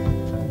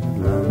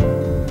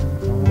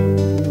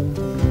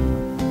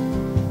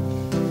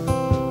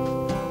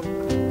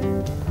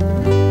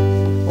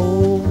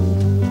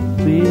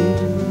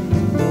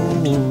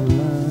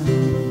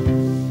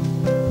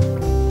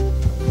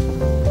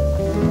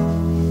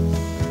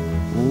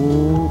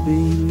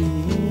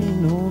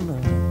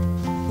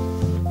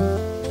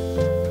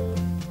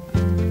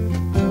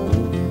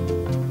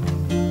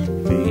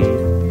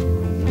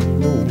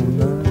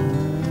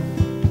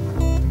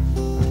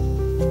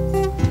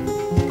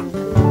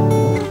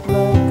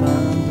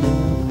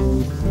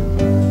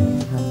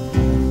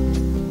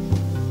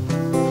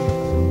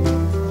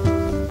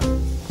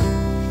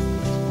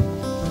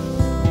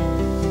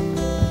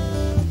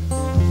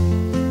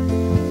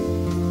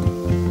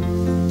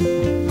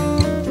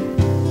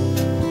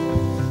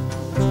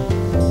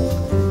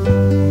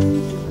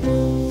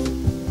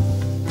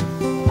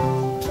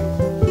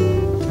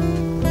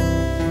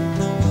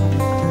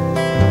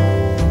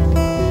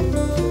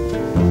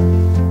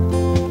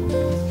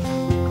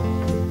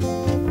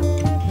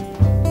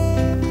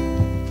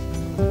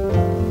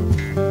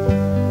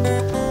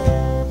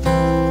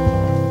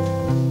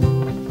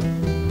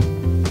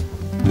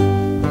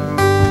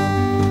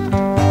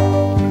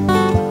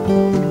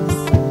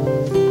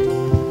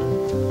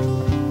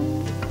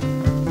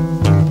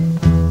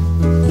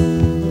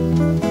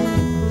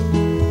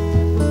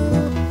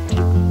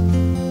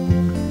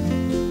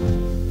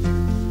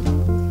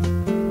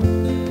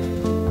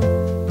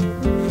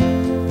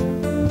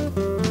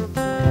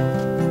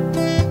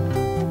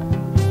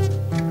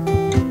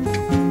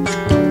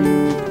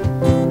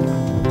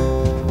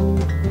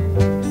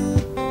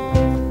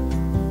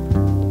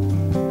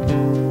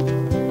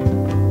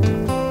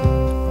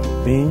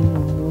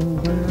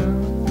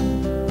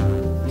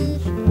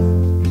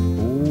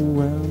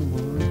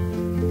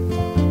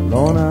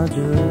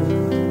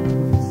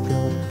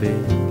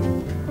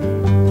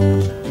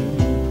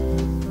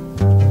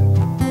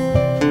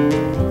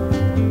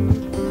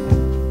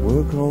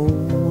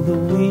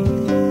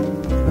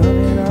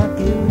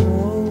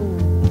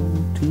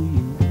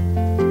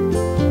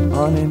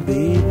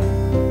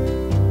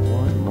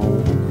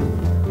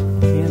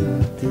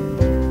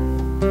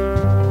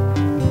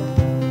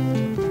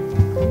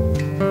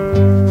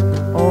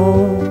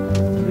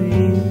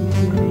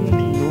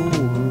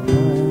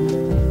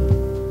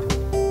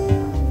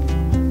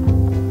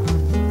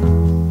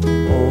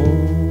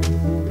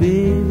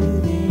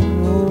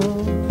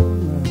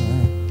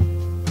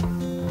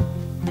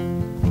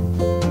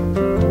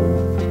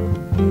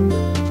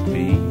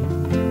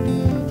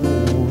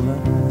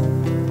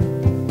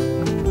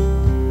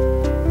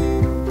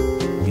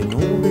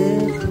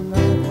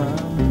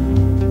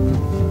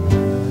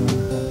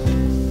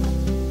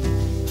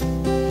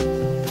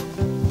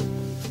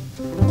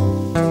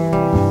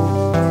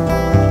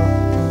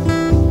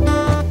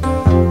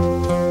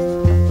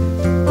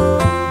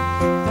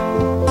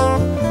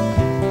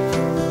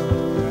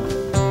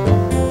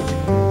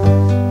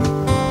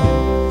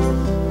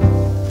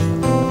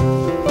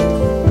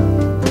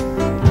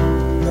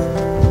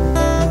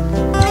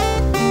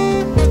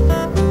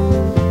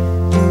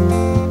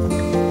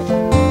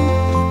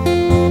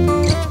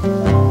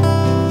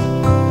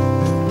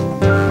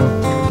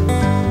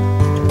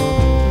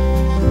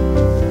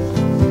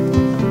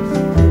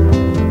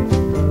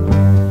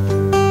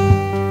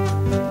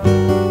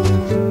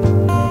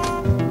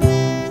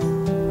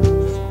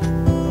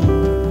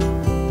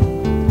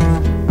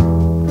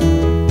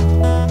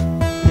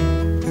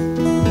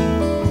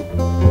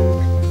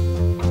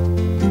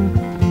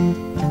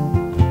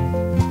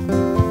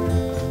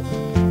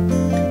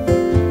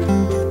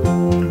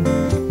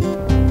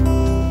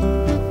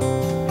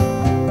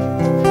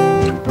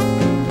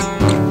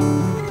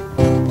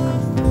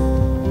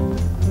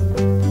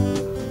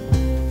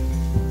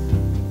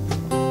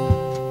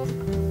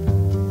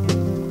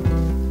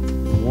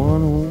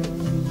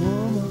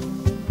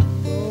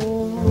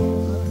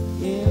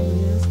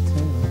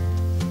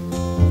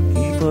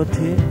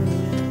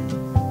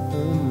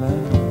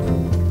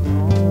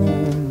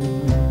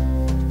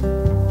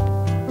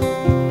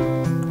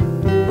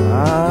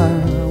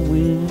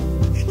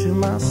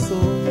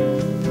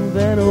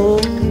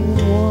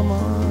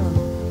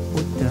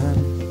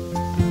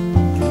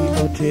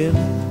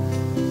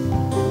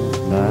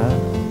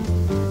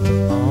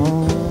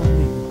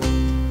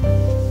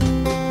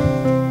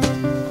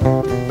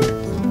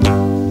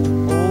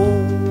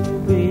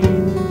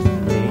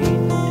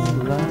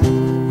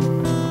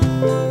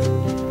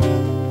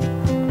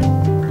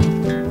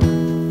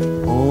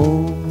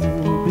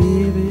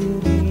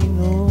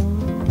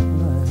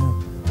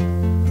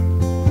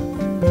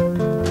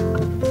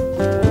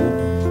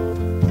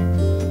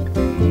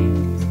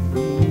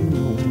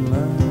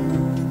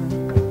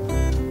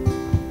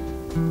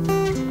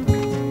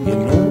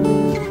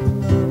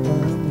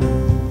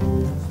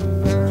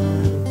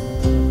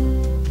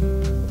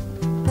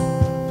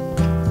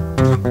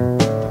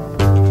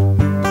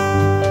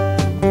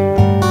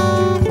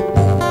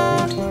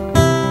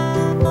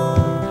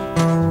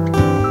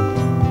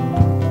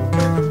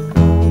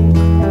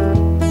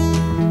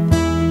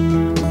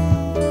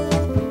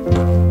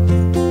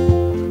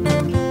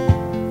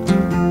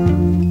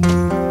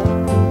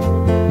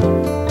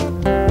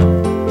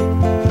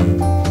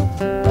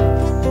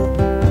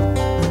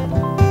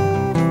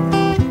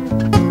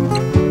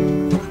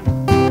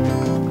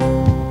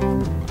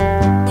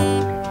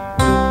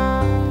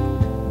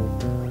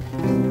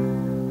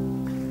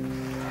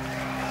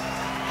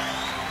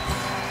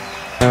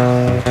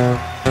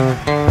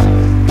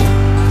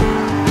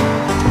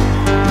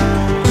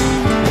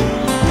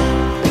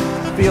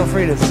feel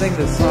free to sing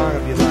this song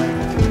if you'd like.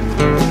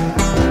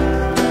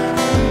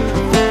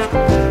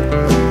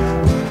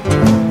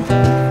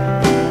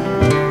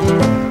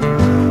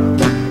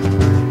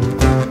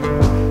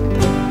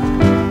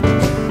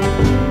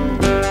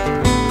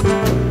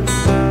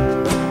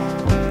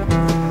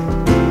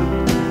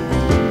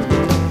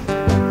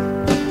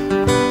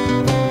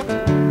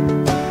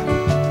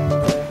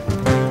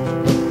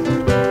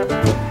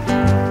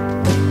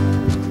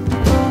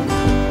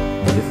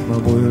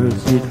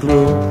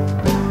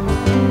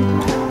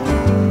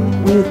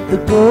 The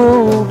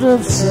gold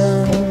of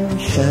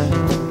sunshine,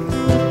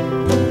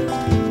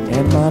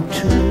 and my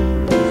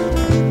tunes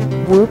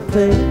were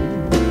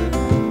played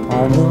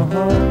on the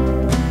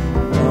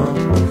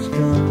harp's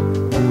drum.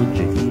 Would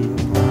you hear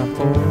my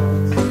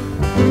voice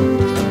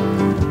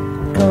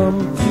come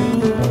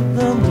through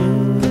the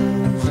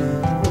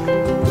music?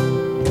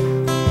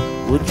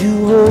 Would you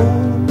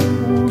hold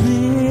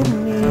it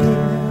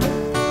near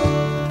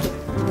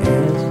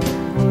as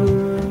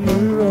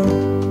you're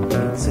up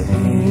and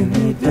say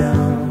me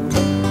down?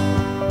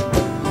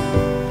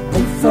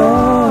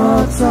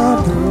 Thoughts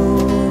are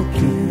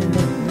broken,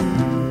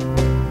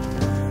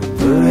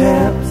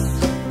 perhaps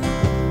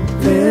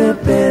they're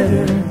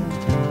better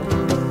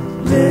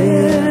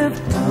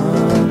left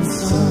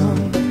unsung.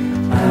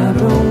 I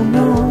don't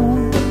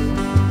know,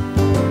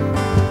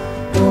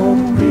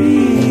 don't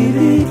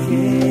really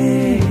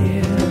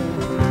care.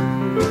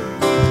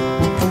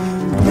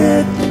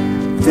 Let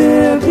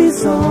there be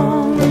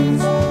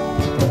songs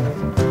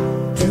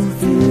to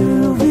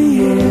fill the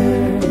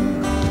air.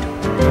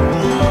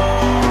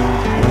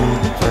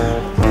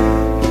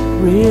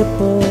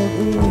 Ripple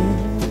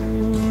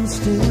in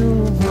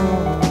still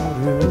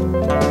water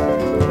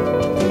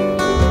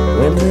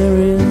when there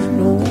is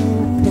no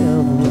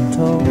pebble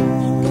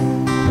toss,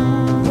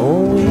 no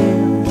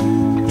wind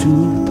to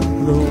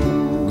blow.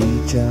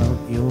 Reach out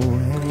your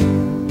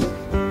hand.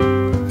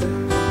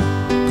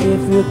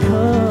 If your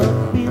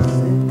cup is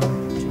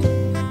empty,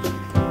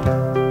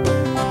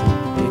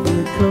 if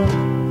your cup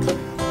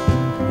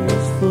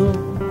is full,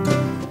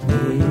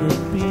 may it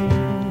be.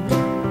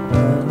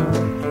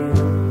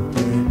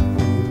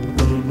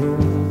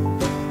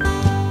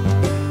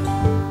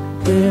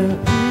 There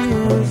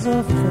is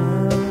a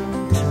fountain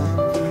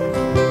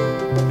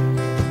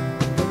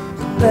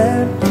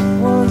that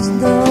was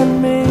done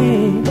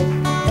made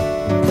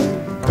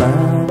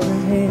by the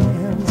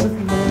hands of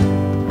men.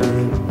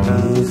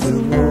 There is a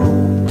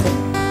road,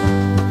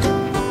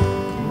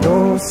 no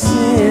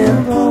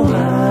simple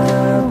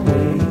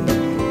highway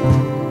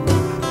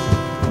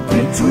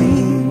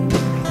between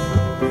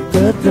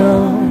the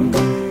dawn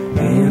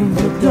and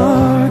the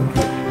dark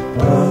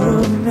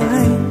of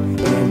night.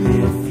 And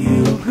if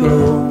you go,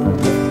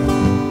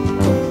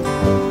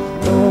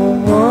 no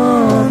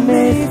one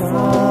may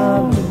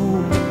follow.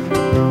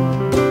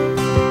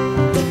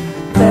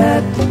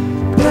 That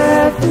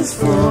path is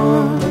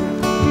for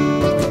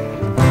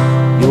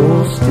your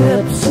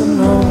steps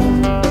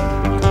alone.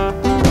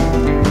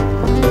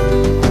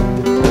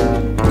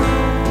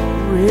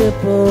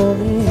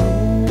 Ripple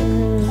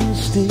in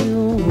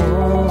still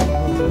water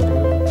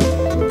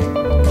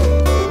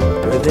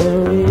where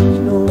there is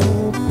no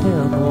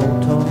pebble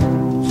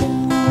toss,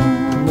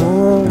 no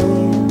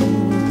wind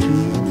to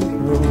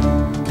blow.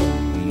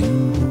 You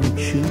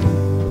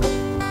choose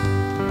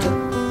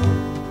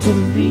to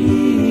be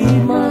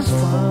must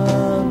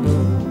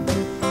follow,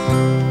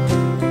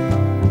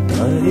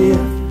 but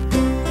if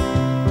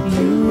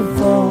you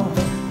fall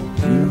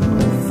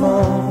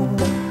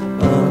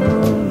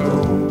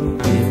alone.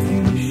 If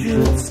you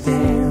should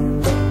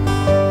stand,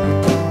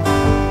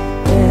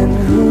 and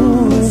who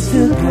is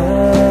to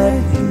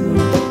guide you?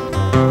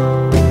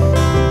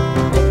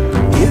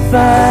 If I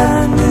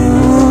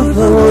knew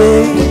the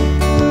way,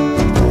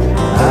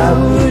 I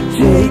would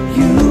take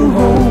you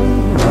home.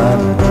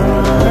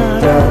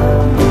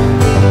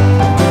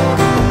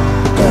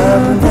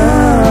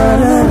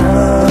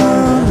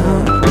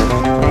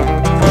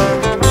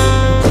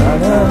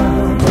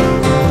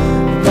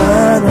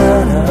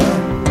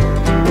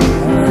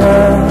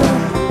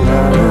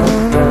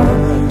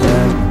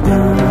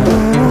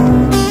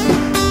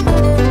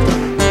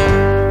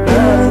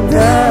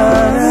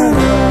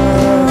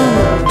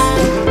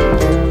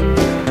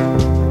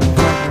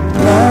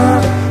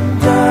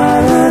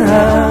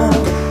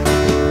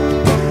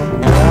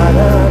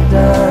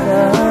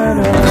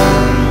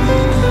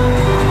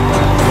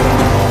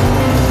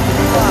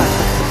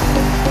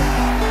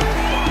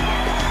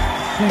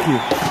 Thank you.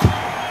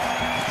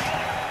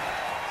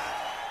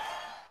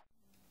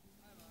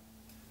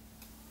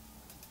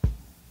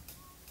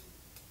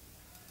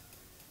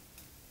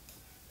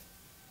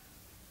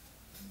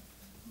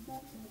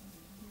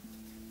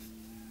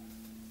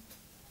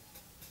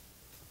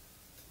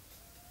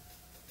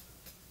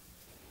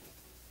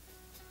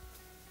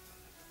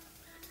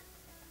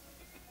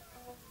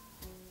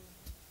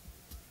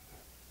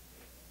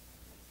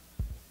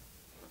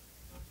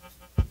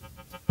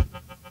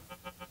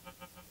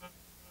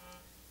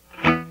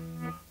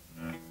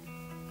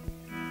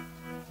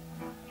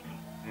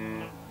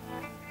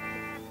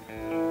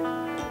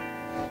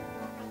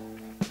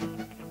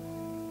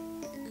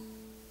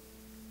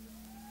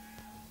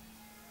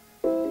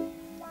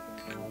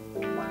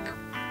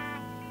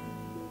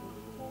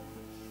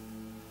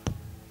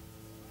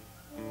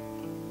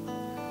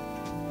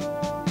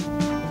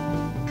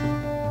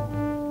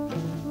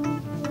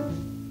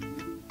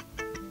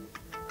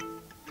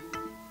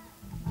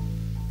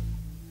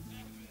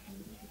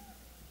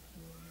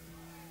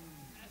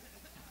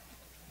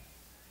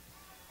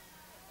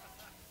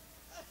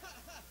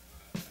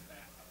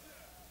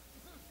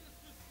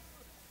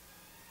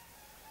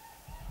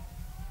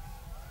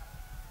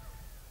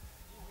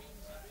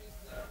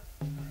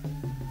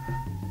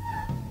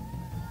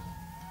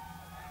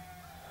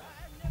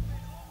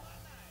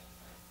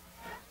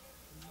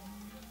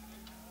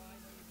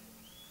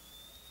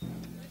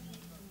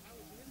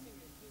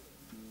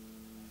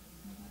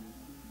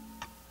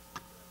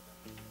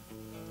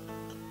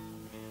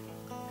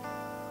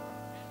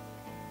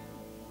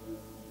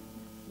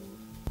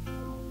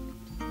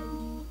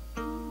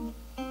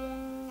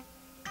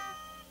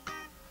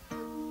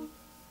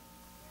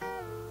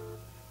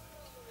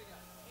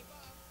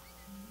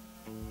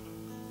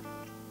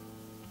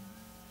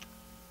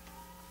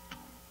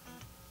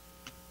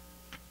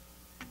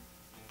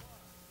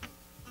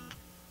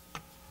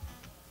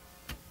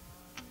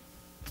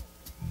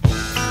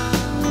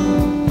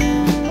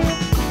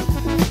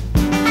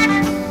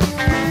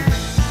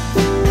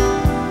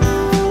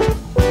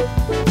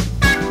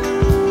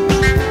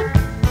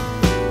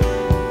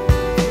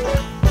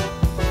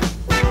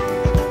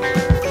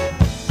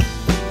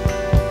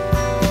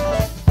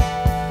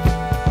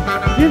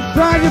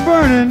 inside you're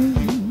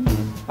burning,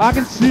 I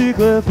can see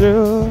clear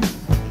through.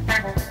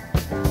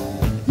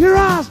 Your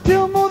eyes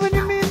tell more than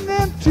you mean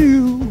them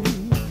to,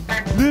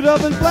 lit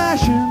up and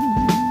flashing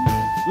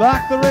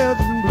like the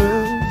reds and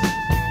blues.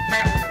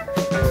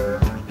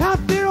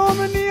 Out there on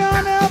the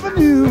neon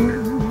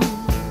avenue,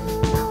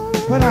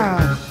 but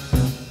I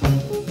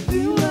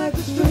feel like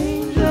a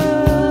stranger,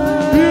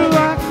 feel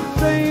like a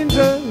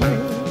stranger.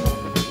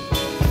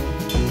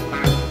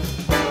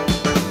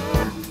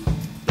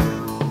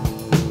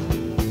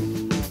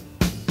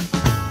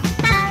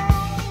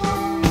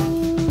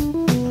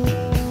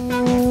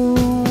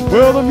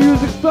 Well, the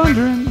music's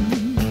thundering,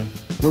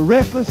 we're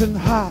restless and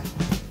hot.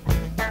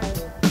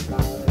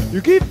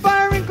 You keep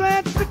firing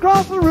glances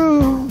across the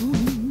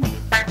room,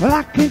 well,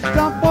 I can't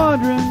stop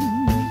wondering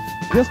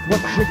just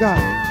what you got.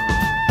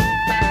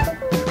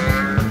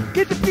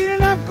 Get the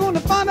feeling I'm gonna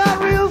find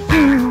out real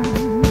soon.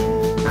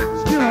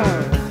 Still I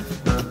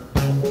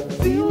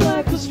feel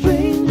like a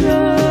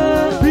stranger,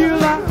 feel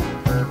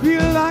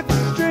like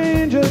a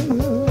stranger.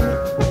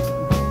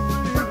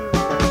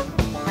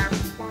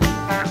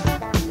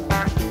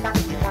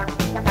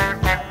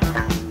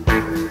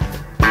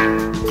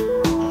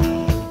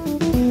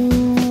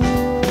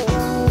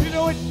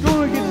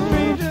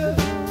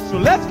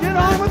 Let's get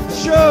on with the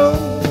show.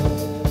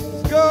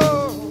 Let's go.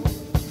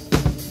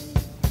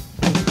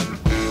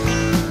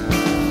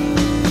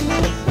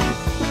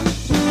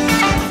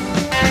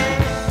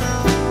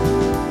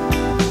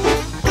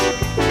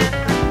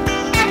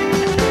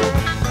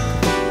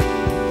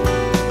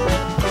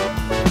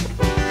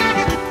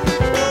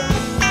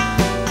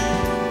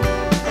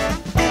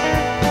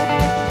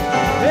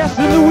 Yes,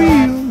 in the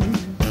wheel,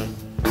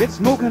 it's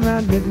smoking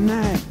around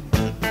midnight.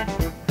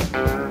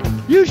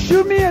 You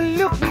shoot me a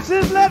look that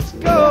says let's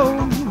go.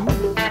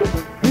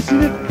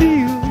 Isn't it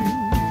feel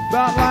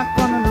about like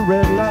running a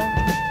red light?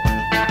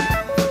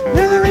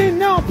 And there ain't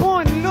no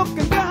point in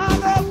looking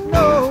behind us,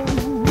 no.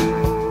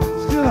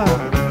 Still I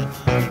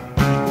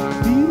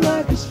feel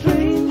like a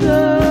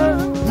stranger,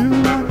 feel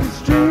like a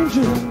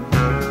stranger,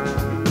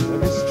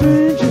 like a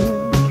stranger.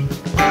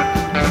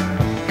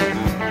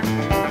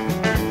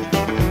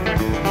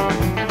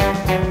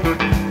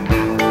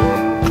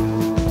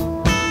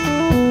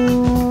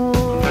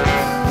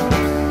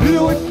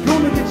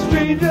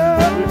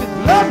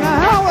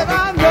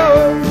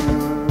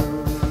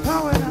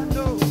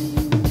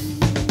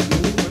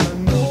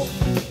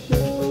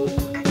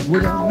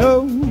 Would I know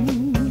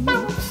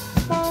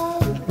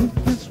if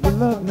this were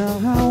love now?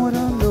 How would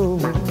I know?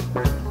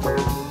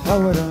 How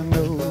would I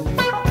know?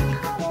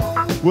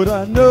 Would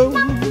I know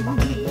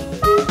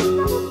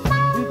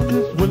if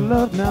this were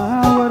love now?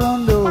 How would I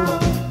know?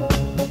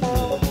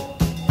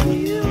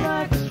 Feel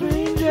like a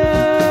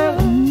stranger,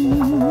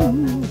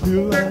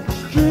 feel like a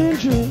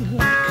stranger.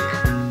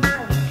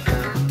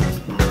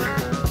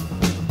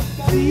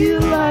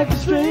 Feel like a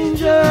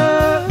stranger,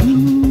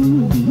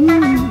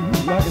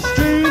 like a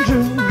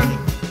stranger.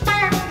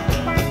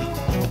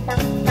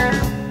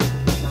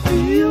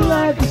 Feel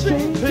like a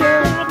stranger.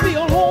 Be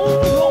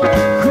alone,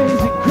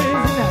 crazy,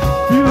 crazy night.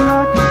 Feel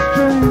like a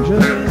stranger.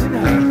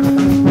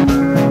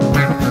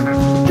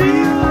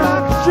 Feel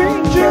like a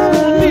stranger.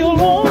 Be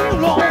alone,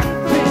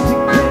 crazy,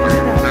 crazy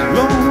night.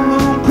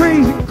 Long,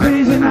 crazy,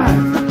 crazy night.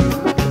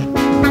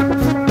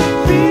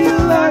 Feel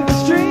like a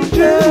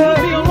stranger.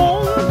 Be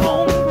alone,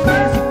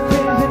 crazy,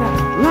 crazy night.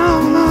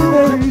 Long,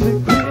 crazy,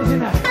 crazy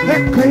night.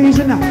 That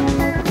crazy night.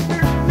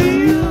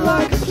 Feel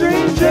like a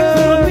stranger.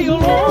 Be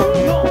alone,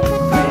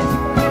 crazy,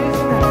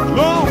 crazy night.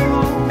 Long,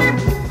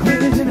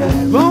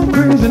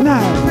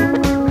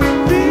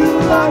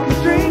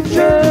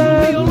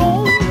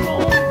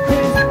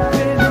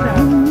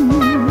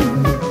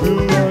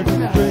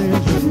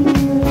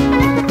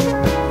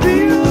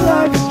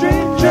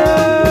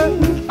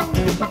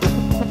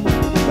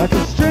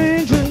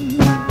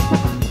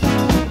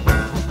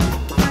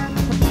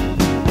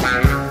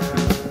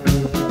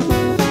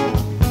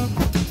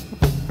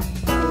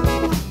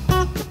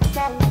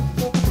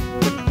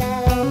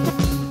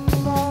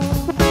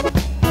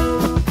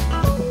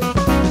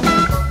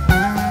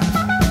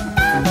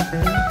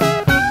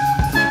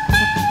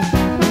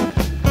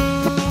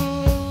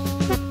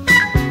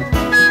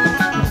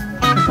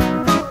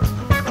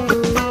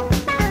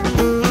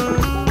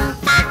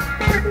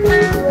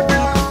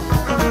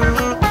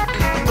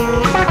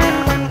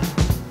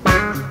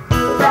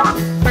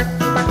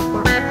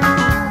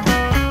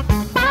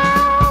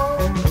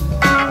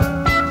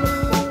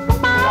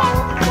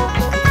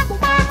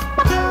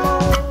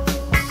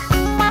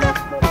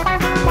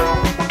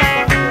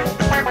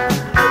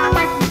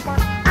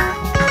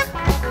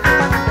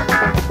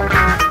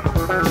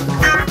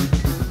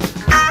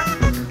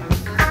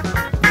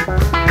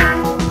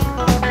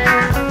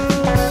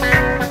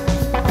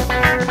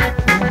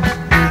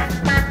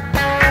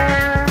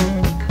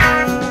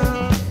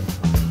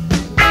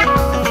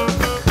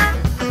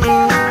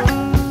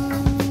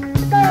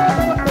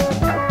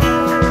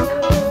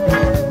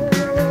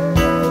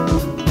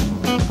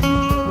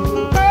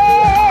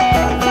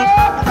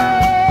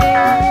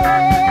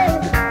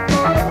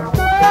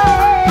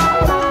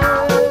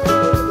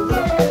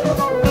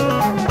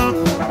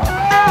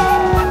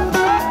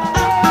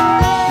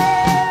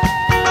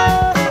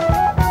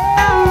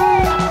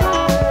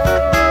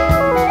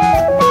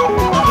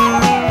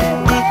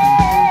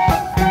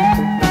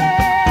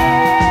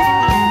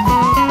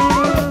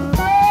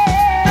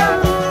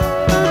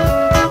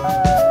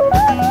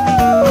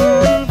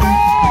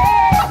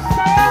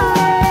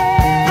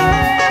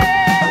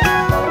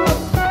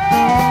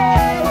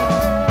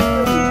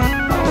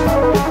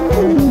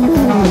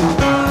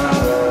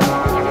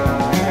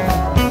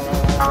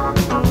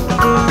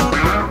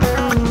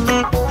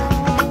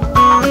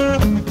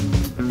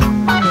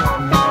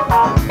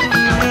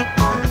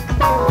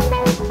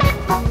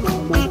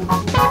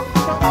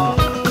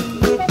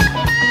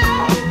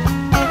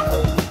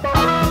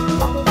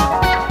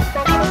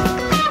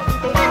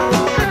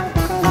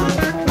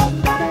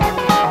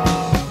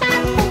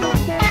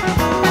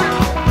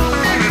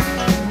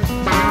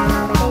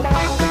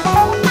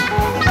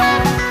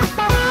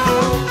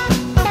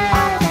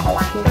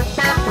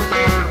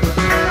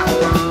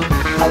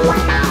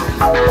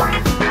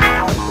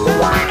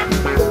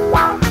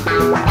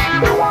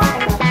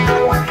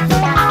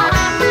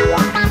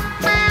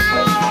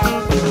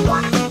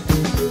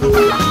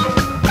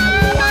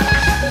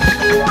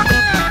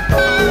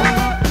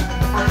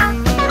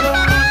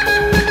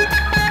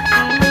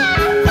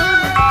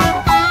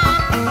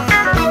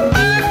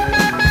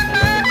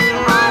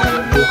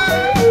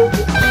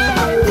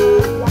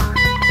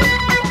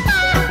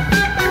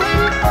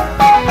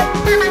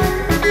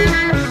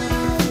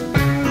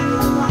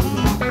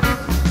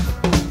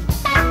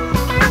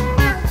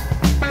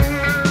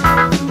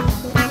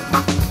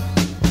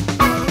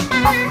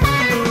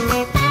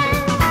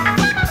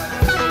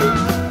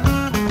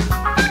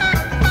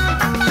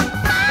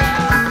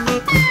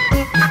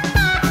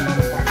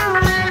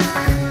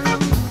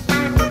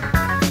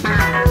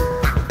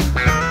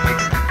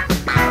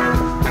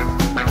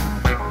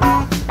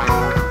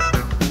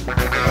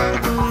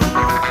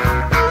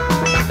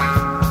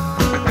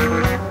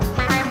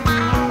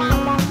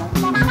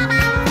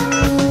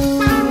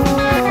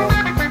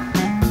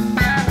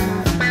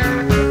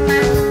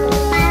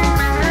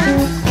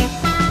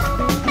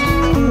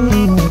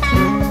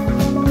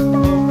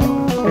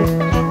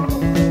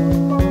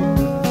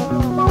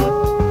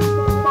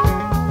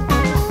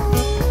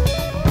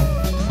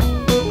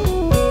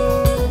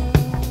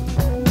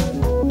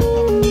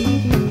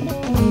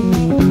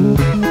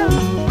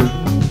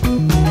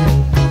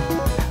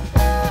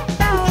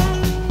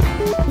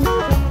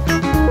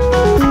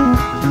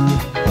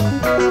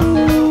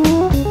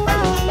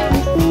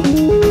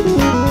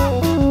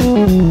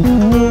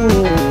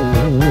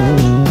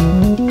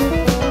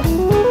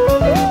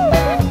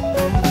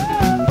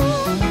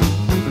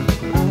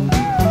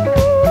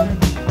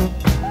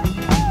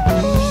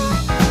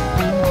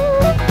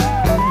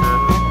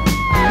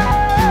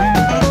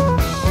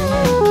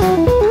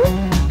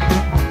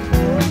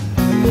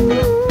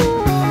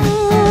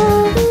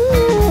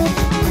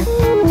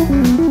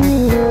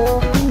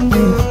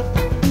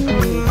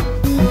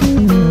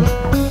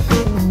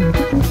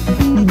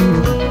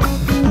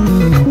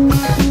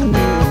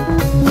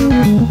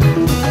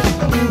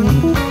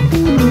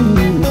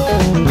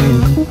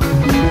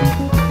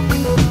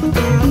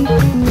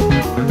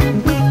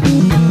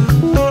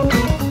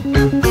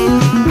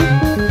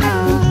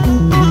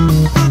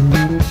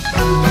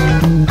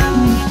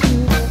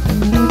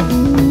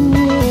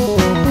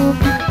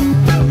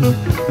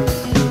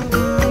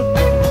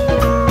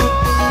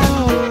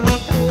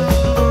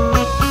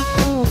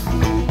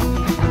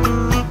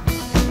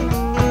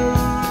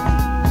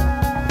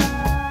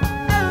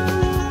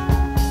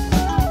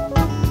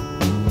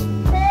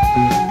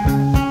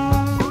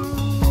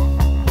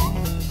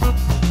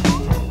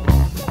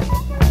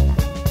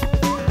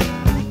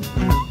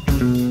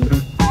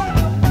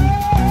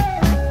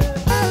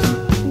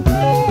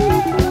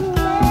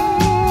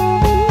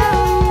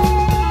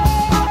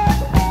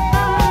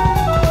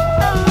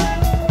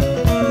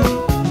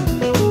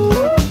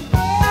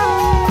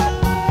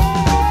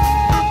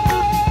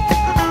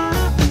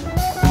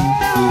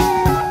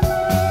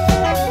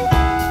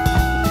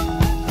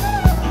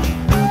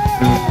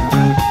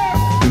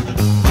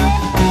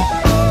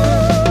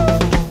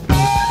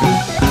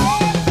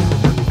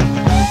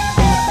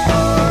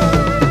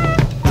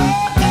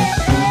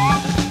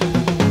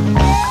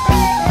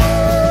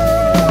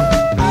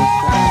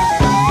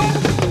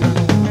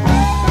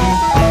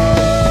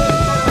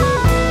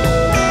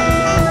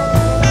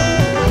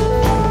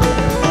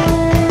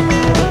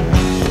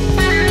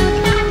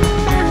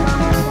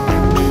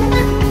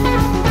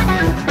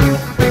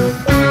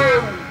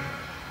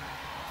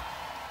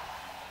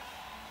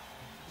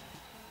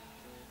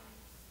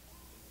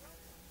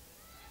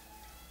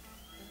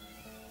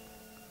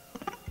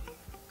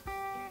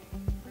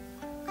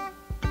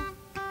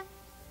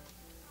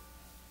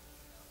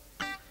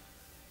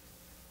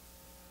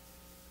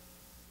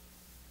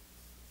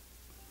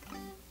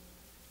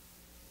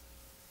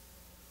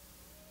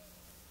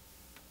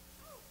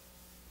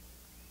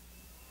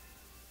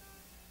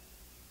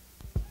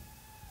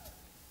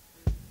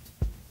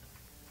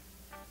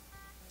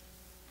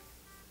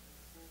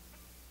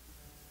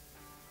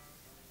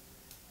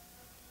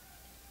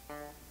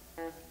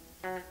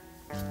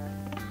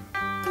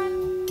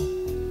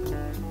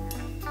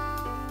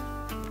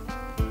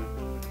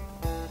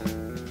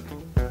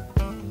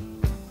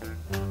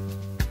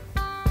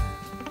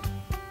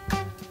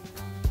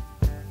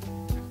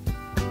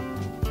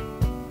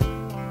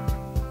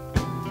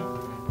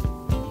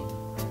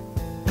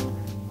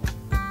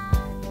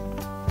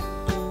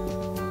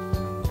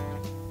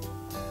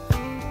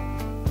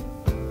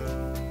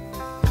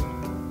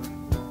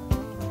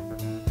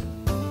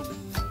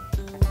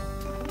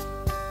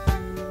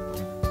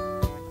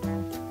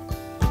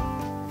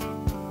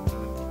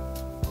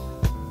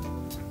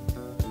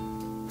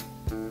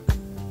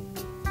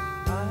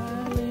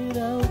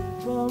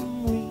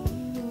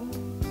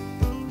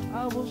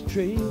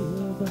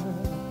 trail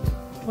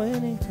about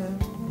 20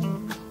 times.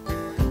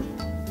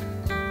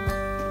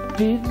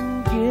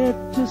 Didn't get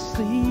to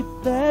sleep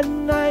that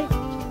night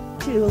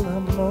till the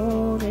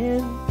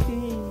morning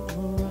came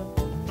around.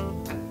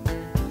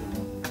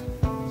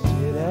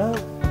 Set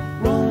out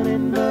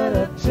running, but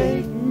I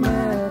take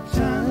my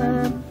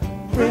time.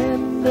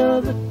 Friend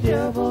of the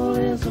devil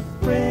is a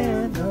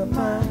friend of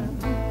mine.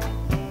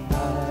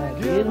 I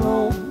get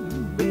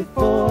home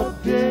before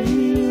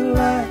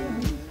daylight,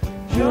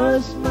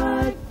 just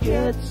might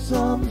get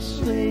some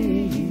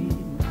sleep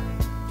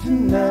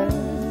tonight.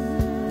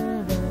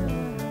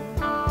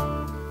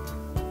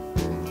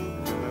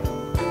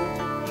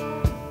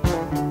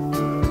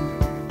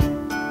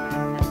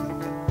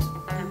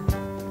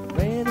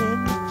 Ran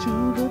into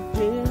the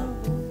devil,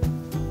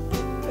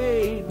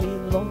 paid me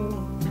long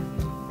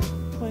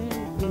 20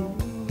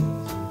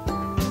 days.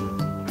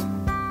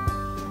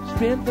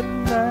 Spent the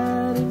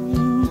night in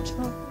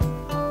Utah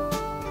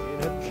in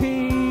a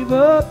cave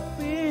up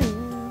in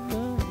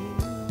the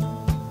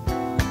hills.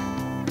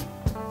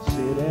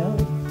 Sit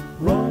out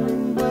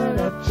running, but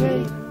I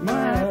take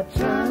my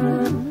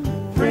time.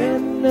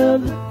 Friend of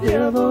the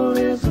devil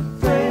is a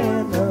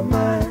friend of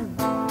mine.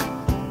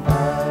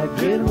 I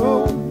get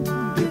home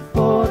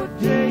before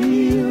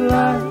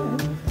daylight,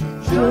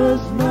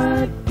 just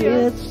might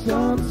get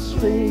some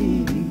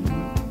sleep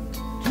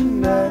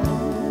tonight.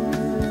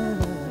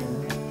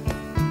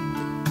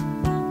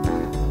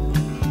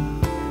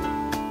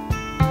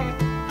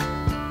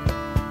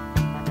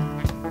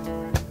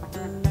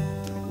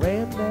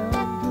 Ran down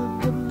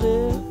to the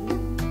left,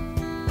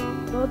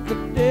 but the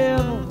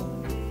devil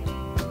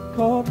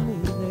caught me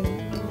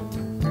there.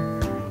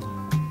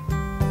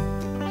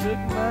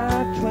 Took my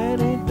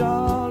 $20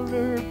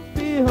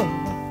 bill,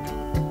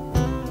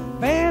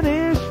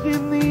 vanished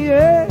in the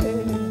air.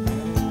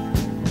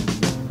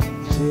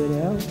 Set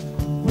out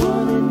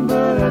running,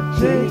 but I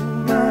take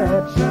my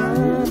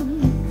time.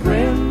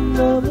 Friend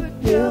of the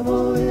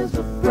devil is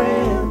a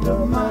friend of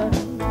mine.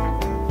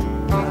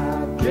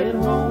 I get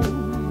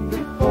home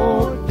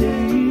before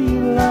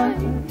daylight,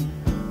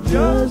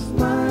 just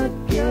might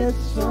get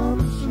some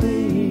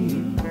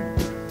sleep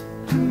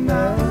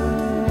tonight.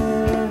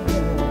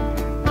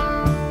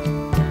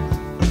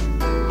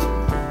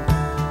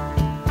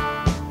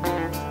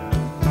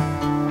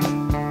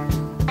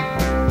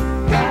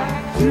 Got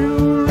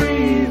two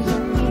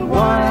reasons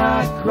why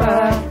I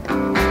cry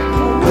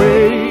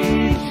away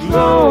each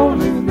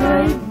lonely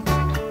night.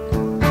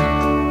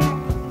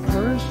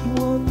 First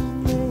one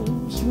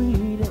named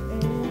Sweet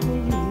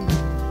Annie,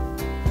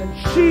 and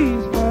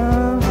she's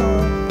my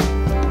heart.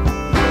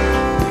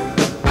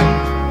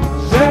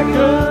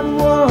 Second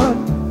one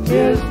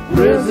is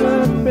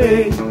Prison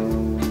Bay.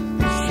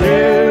 The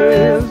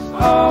sheriff's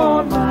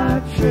on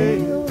my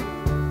trail,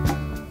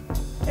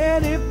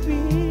 and if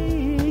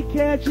he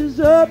catches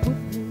up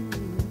with me,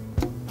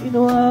 you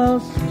know I'll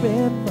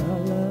spend my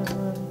life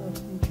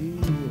in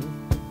jail.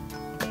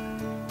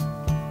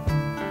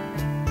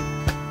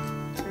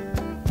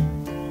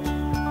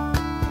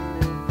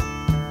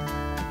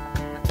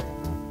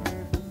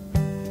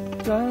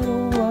 Got a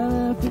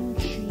wife in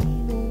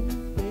Chino,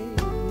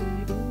 baby,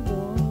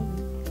 one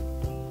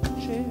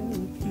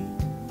Cherokee.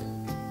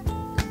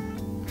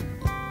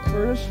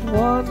 First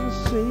one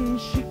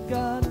says she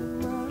got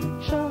my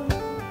child,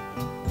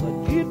 but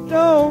you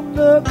don't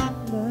look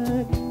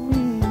like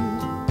me.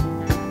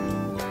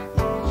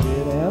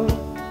 Sit out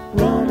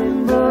running,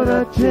 but I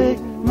take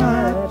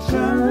my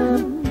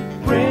time.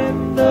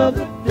 Friend of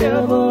the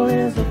devil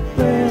is a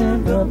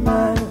friend of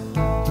mine.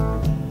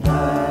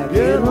 I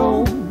get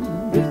home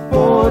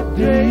before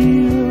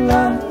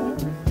daylight,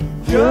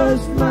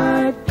 just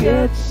might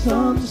get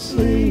some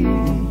sleep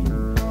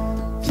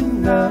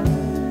tonight.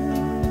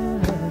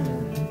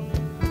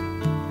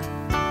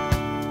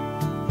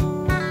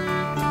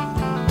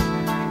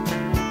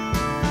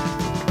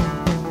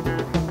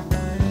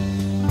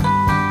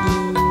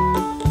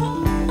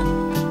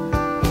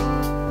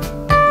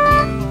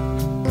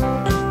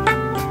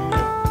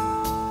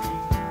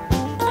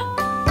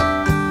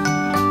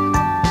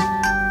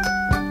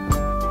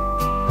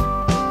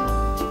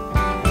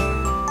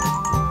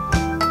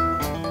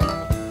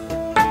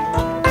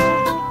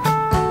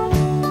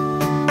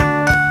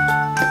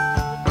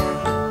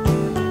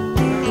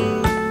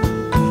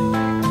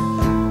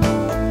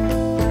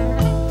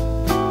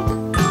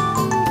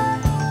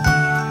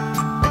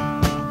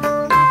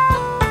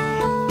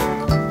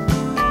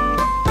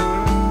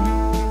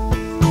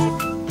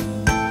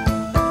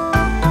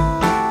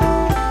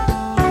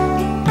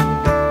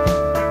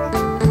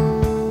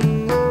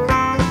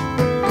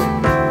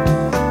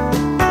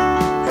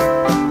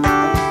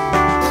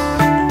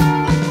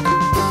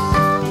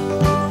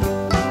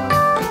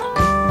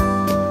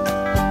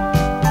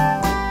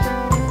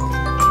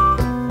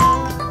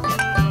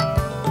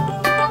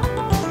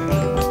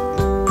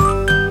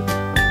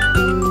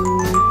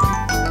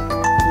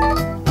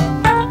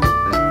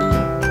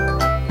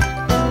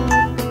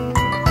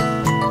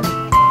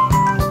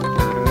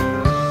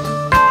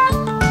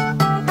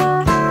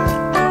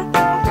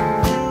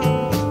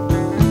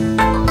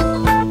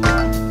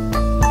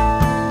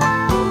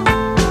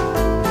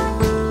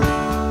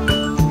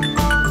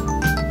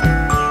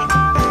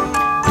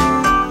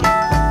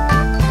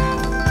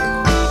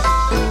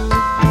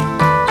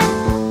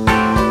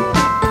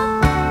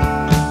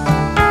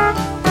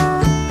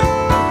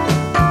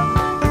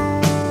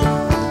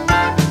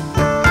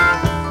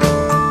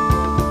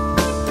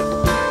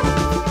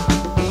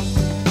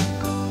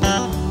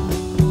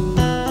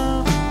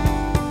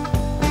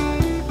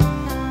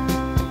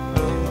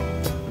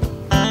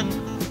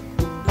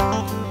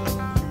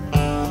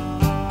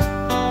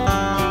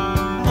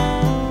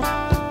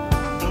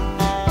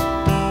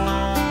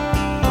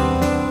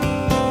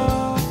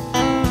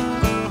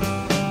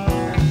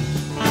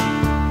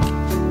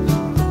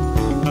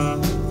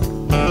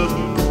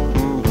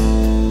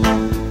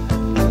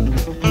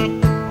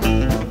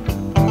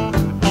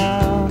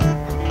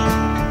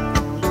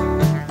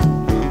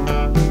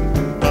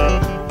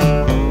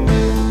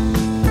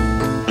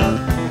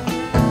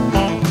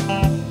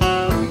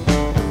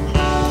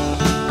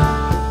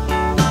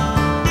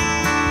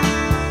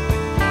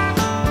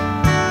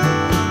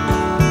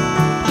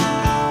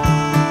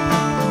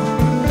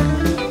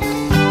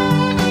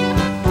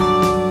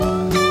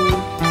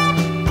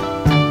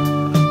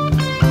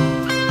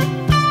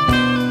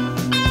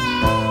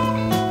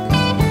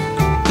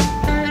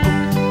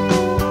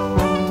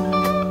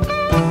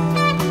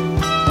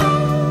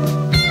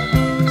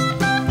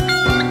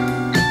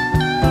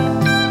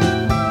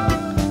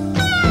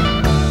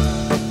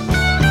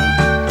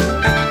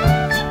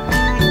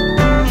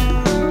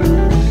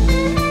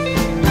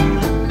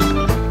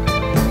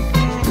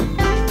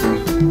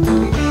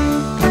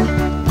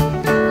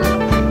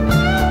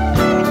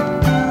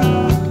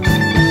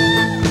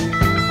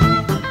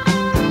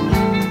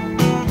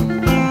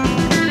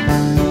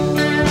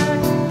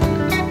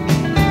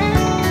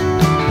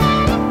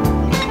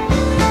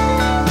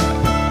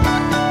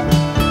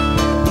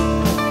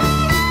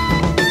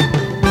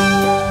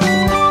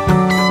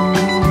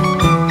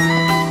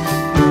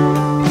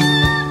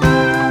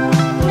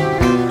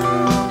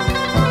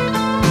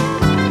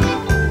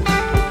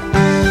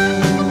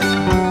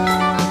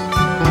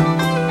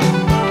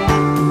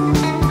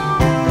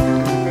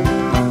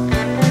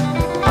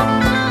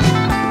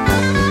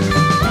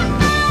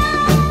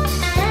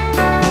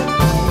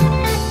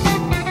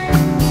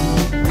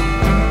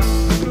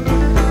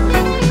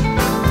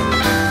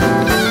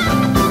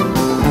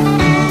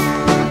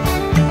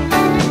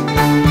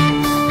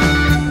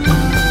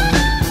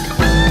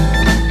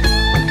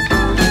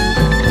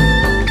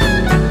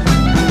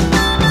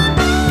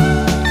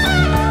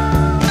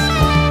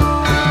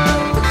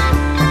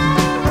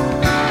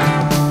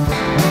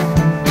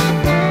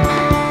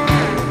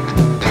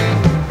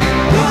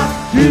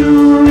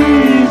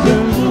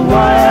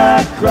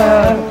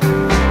 cry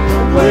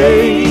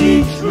away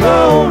each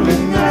lonely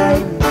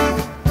night.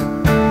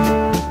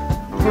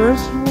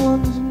 First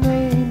one's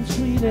named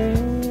Sweet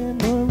Anne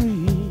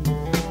Marie,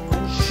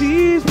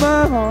 she's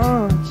my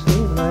heart's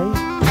delight.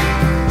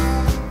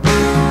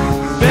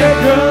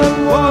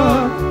 Second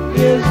one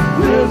is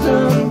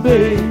prison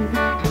babe,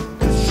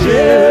 the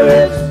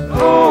sheriff's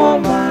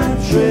on my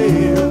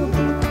trail.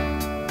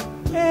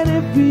 And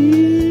if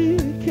he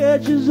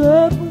catches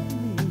up with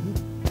me,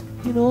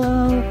 you know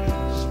I'll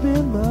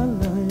spend my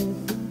life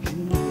in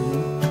jail.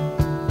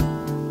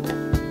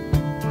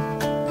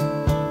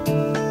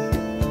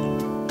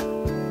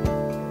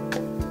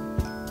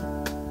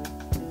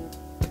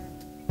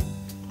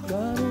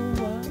 Got a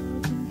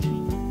wife in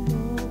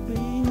Chino,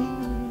 baby,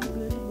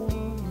 but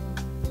one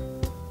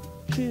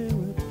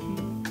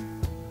Cherokee.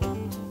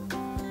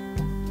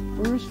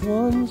 First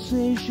one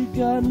says she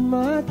got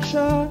my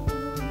child,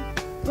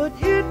 but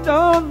it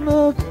don't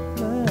look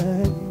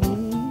like me.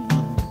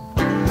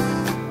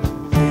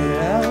 Get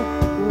out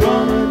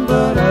running,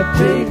 but I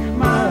take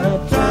my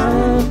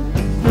time.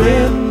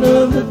 Friend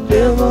of the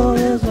devil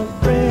is a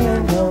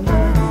friend of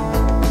mine.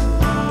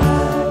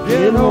 I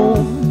get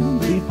home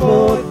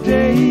before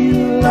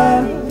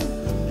daylight,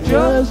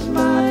 just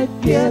might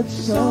get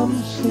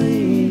some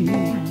sleep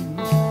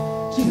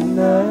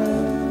tonight.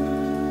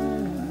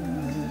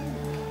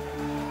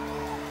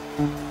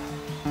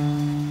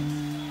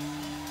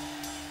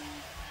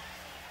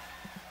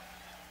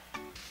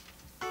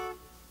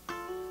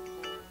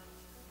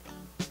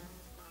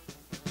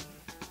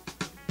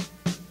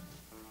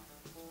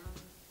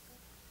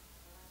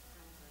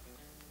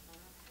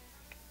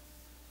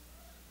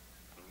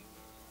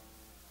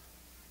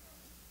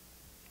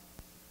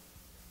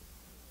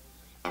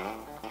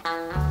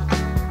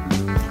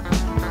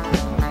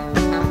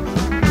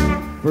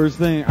 First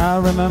thing I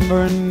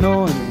remember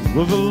knowing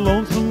was a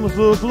lonesome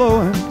whistle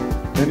blowing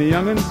and a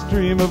youngin's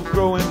dream of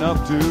growing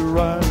up to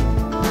ride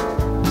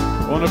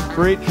on a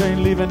freight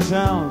train leaving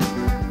town,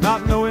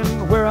 not knowing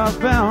where I was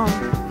bound.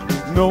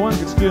 No one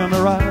could steer me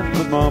right,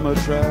 but Mama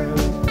tried.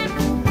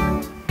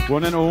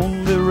 When an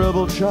only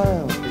rebel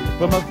child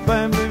from a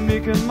family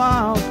meek and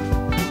mild,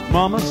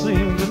 Mama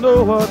seemed to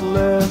know what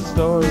lay in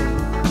store.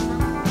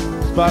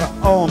 In spite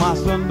of all my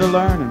Sunday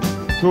learning,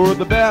 toward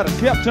the bad I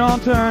kept on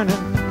turning,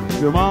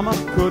 till Mama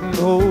couldn't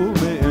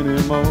hold me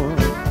anymore.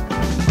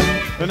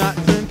 And I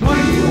turned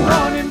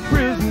 21 in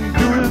prison,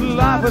 doing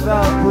life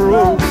without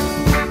parole.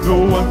 No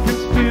one can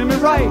steer me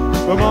right,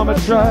 but Mama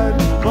tried,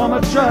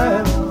 Mama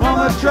tried,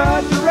 Mama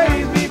tried to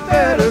raise me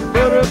better,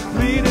 but her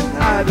pleading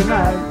I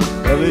denied.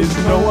 At least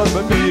no one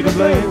but me to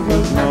blame,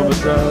 'cause Mama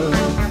tried.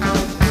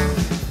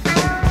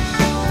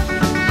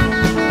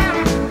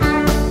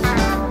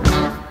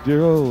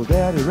 Dear old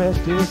Daddy, rest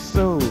his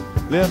soul,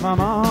 left my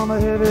mom a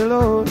heavy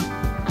load.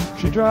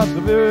 She tried so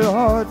very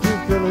hard to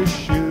fill his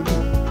shoes,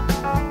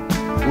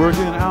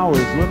 working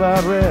hours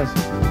without rest,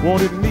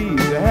 wanted me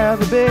to have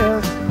the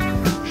best.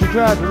 She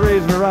tried to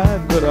raise me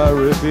right, but I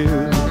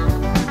refused.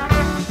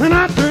 And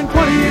I turned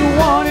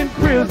 21 in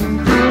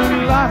prison,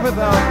 doing life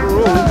without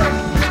parole.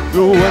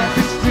 No one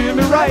could steer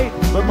me right,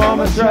 but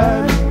Mama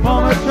tried,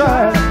 Mama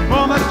tried,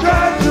 Mama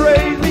tried to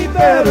raise me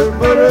better,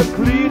 but her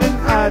pleading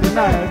I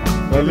denied.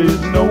 At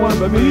least no one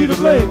but me to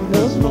blame,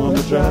 'cause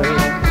Mama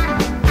tried.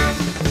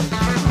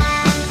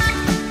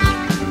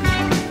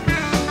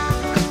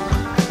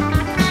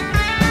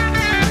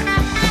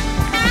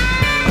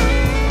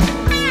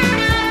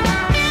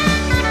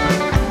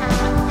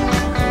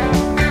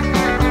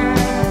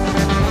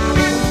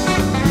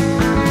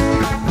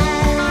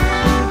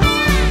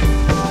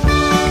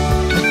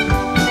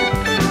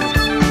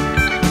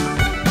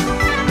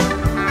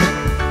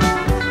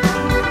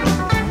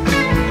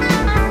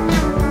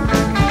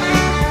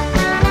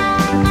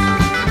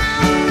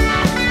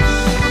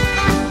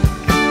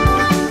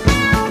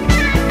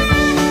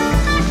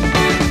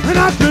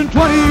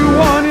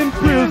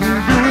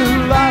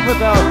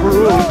 Without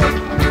parole,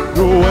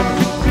 no one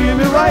could see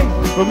me right,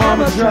 but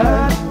Mama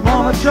tried,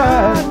 Mama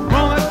tried,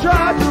 Mama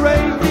tried to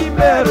raise me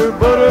better,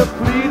 but her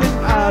pleading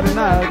I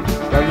denied.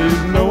 That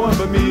leaves no one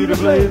but me to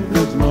blame,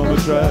 'cause Mama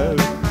tried.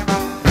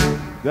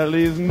 That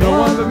leaves no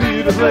one but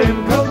me to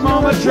blame, 'cause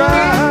Mama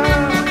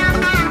tried.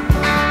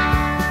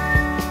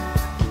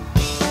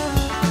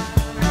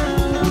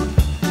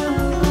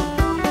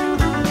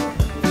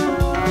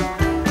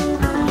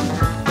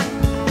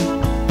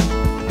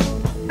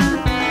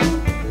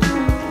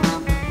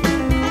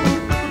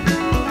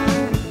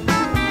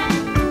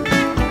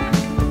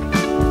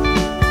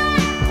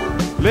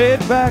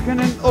 Laid back in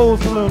an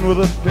old saloon with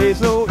a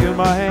peso in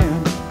my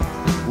hand,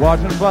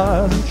 watching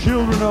wives and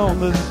children on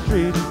the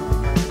street.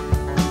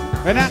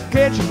 And I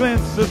catch a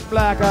glimpse of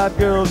black-eyed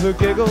girls who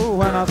giggle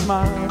when I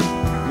smile,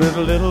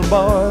 little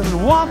boys who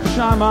want to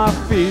shine my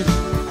feet.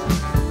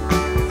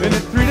 Been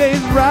it 3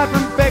 days ride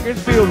from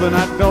Bakersfield, and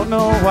I don't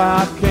know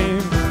why I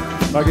came.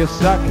 I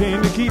guess I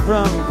came to keep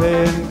from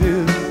paying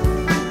dues.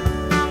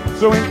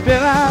 So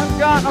instead I've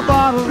got a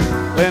bottle,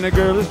 and a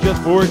girl is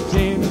just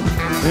 14,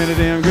 and a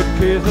damn good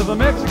case of the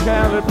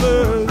Mexicali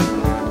Blues.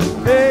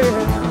 Hey,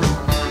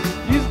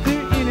 you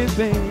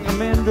anything a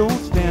man don't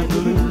stand to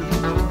lose.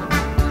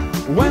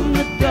 When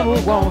the devil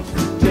wants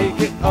to take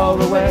it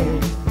all away,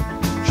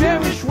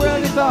 cherish well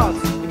your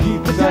thoughts and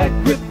keep a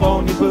tight grip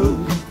on your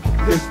booze.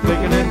 This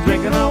thinking and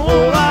drinking are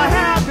all I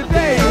have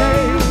today.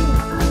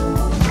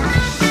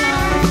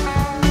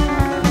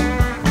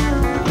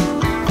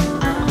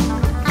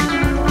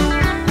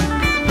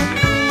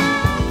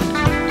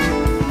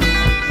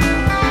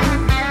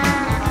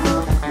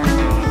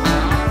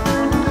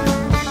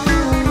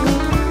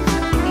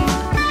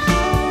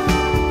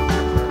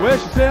 Well,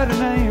 she said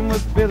her name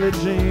was Billie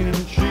Jean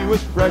and she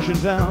was fresh in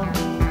town.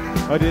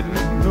 I didn't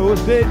know a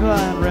stage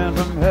line ran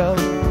from hell.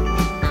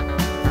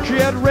 She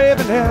had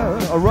raven hair,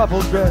 a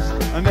ruffled dress,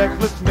 a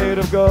necklace made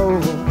of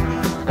gold.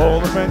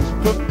 All the French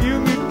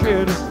perfume you'd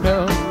care to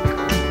smell.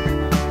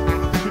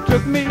 She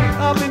took me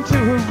up into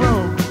her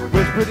room,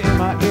 whispered in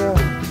my ear,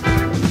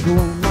 "Go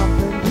on, my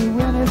friend, do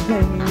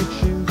anything you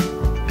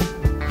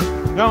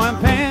choose." Now I'm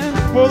paying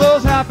for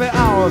those happy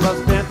hours I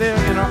spent there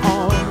in her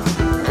arms,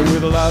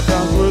 with a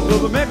lifetime's worth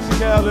of the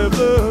Mexicali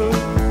Blues.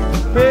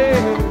 Hey,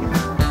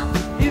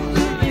 is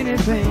there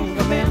anything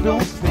a man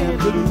don't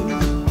stand to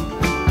lose?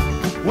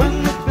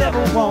 When the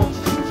devil wants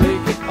to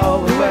take it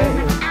all away,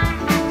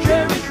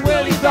 cherish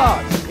well your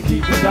thoughts and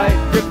keep a tight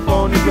grip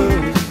on your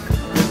blues.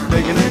 Just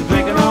thinking and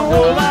drinking on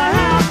all I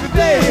have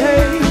today.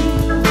 Hey.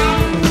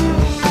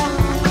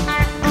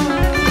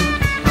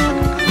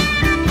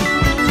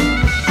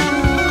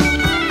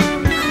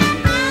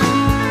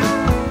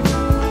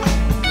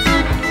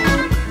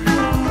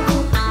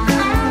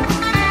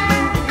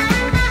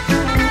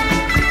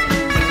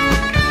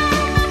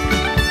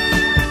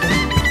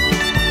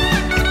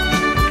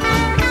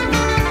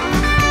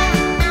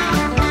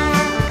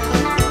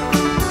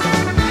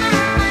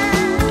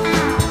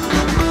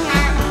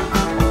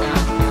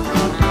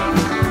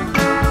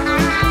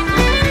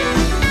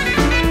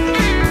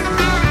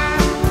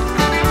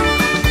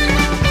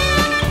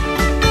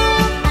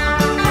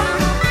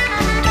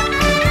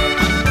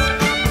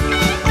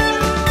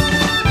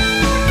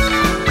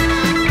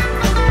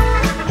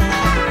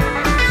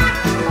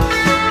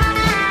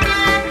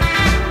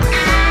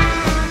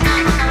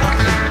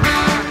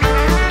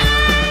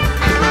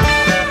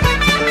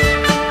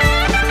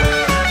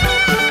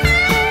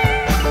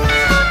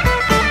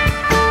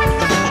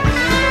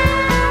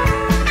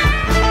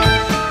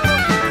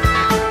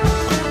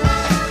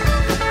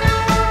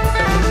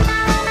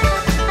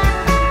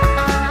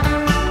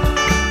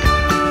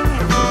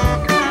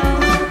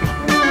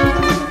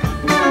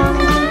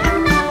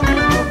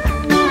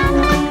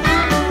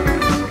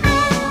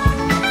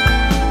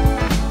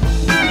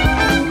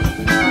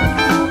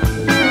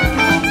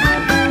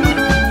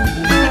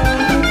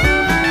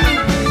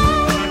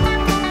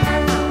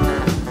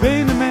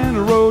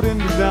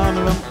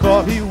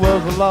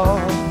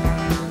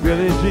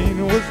 Billie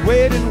Jean was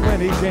waiting when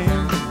he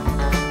came.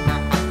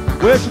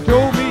 Well, she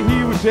told me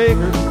he would take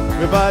her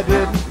if I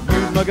didn't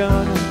use my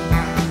gun.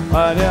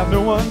 I'd have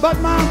no one but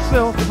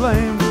myself to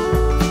blame.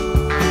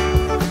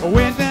 I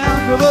went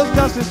down to those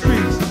dusty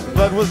streets,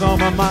 blood was on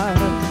my mind.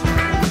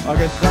 I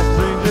guess that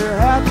stranger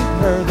hadn't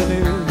heard the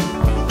news,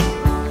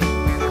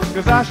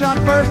 'cause I shot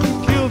first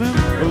and killed him,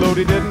 although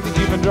he didn't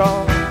even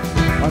draw.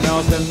 I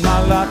now spend my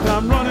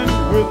lifetime running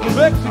with the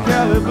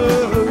Mexicali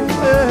Blues.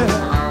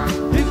 Yeah.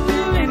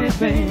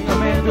 A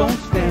man don't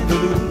stand to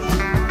lose.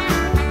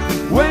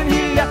 When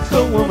he gets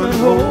a woman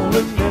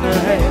holding in her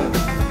hand,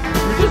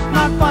 you just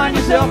might find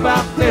yourself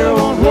out there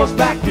on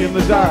horseback in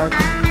the dark,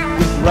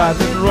 just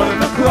rising,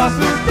 running across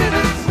the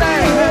didn't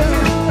stand.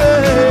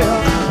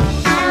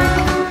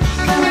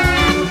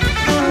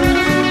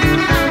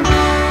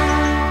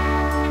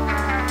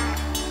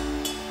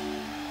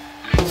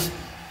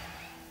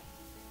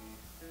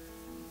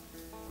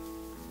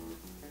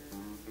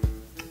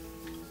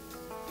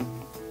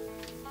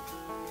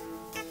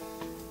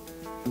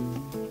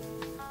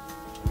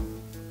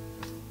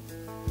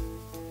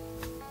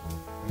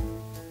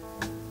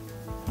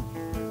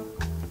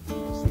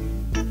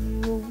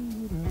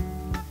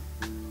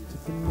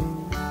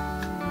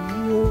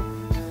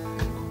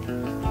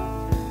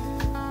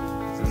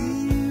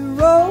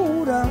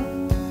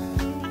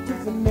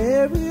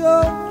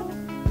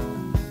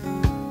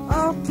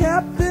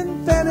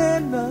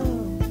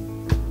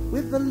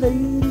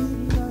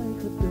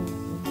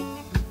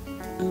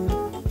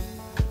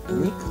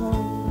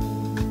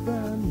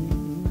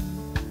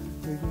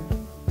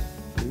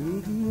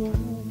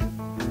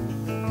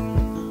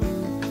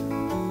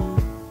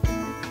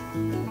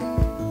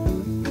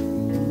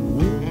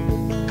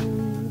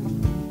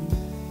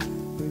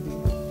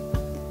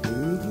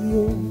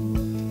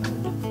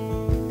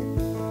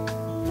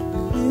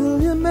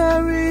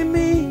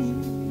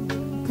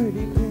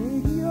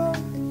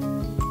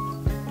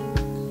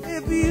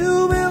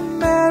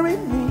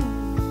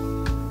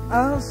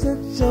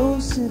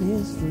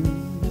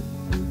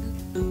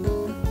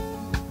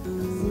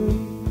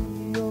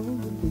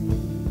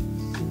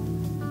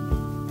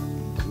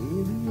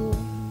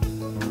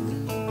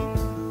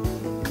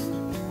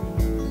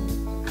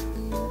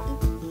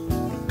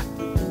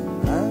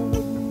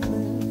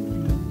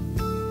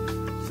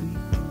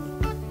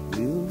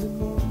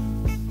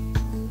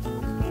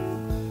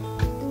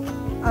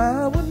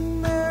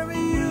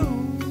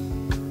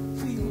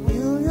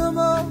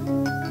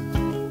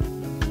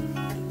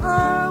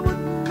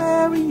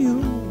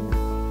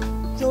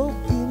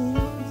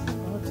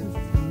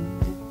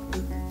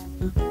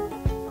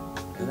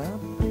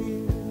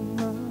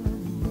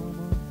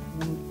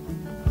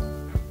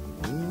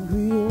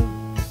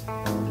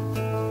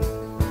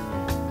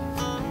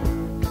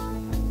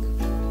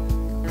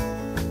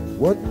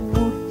 What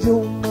would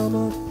your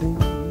mama think,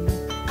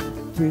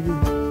 pretty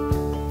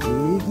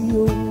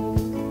Peggy-O?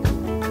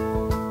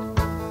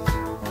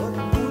 What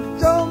would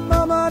your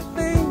mama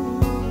think,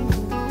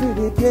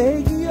 pretty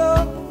Peggy-O?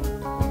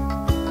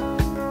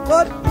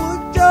 What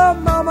would your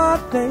mama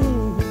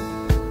think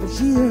if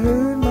she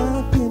heard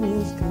my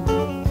pennies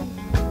come?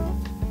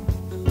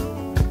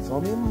 Saw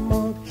me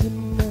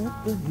marching at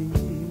the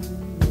head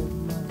of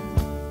my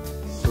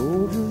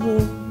soldiers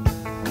row.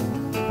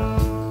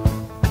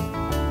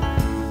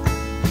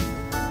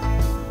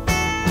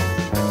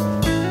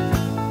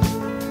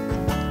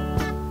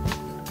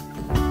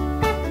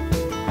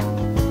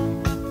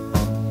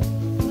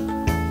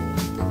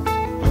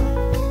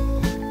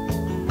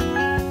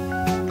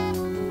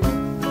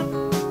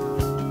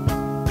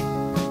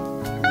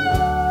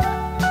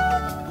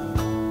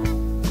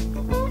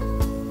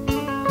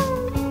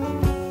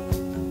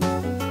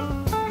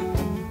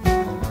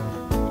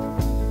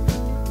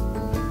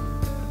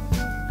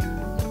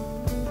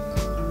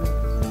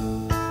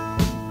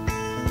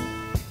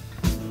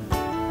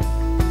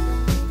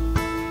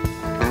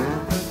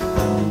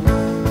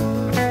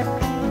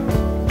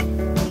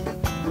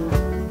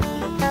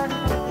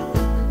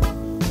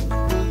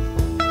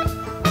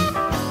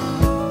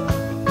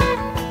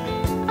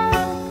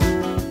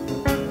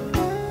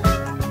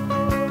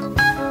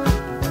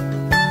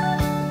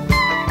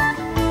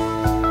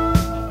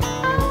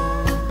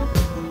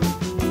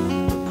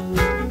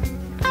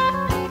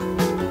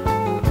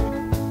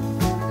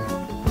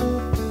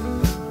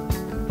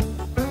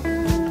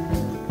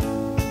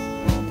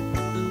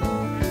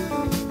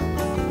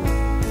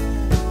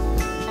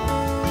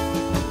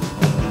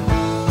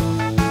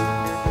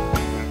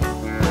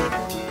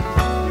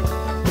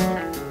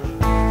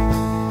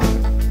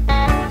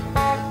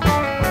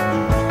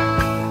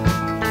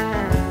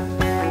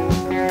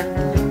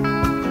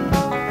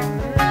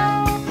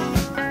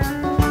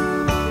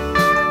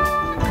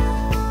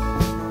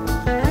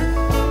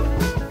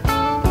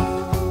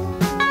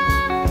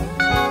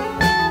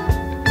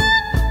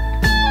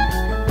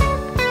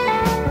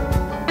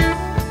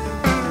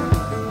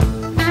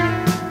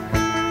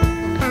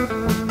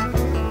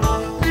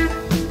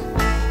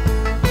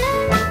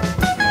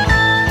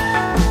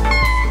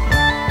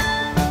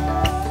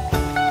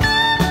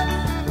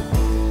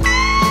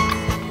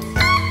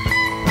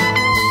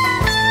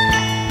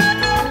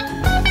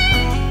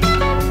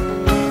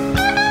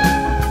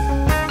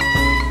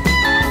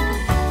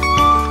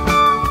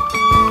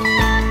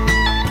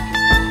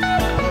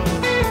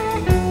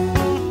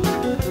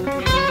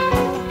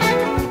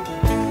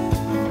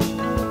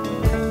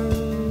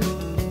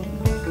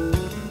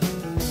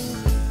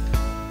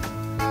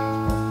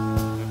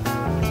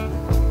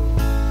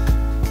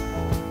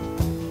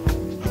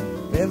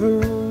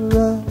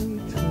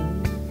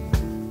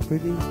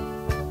 Pretty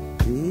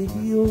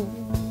Peggy-O.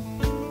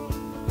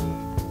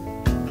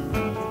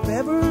 If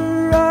ever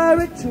I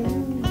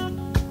return,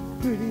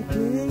 pretty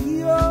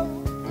Peggy-O.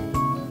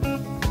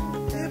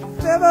 If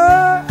ever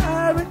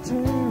I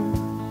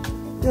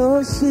return,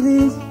 your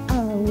cities I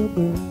will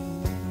burn.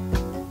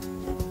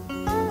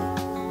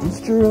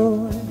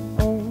 Destroy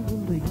all the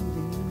ladies.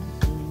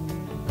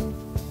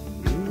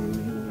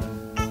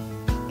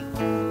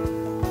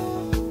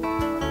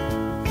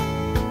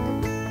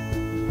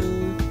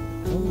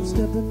 I'm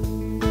stepping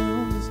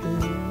down the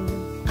stairs,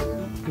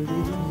 pretty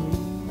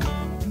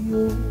Peggy-O.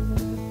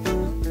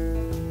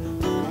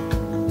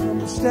 I'm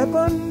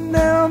stepping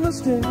down the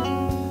stairs,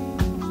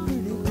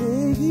 pretty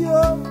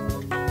Peggy-O.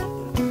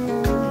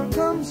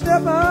 Come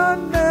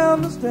stepping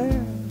down the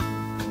stairs,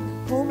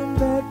 holding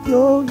back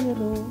your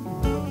yellow.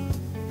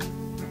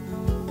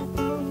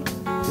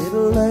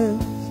 It'll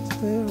last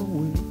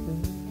fareway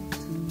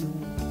to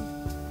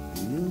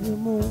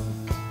William O.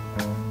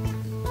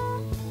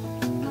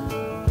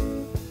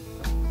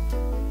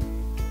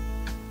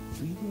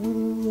 Sweet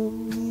William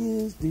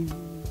is dead,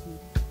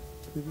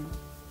 pretty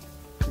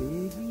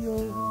Peggy-O.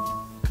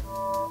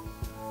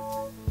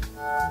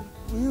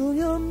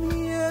 William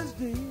is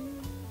dead,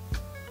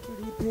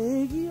 pretty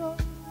Peggy-O.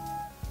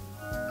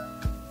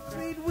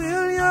 Sweet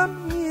William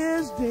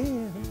is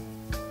dead,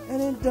 and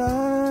he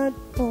died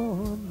for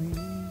me.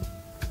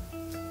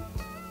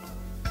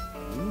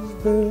 He's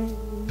buried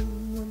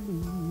in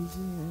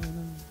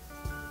Louisiana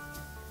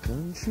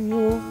country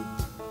road.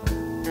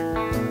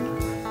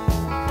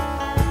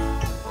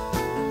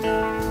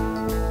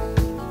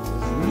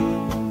 As we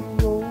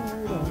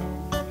rode on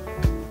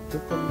to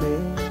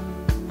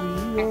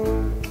Peggy-O.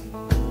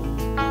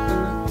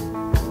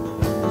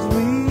 As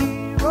we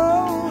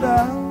rode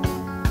out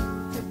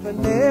to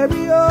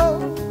Peggy-O,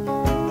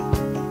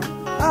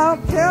 our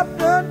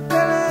captain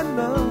fell in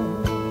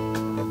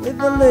love with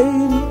the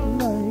lady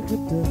like a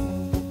dove.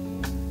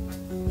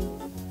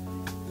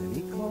 And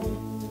he called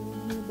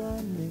me by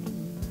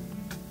name,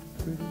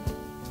 pretty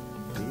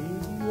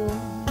Peggy-O.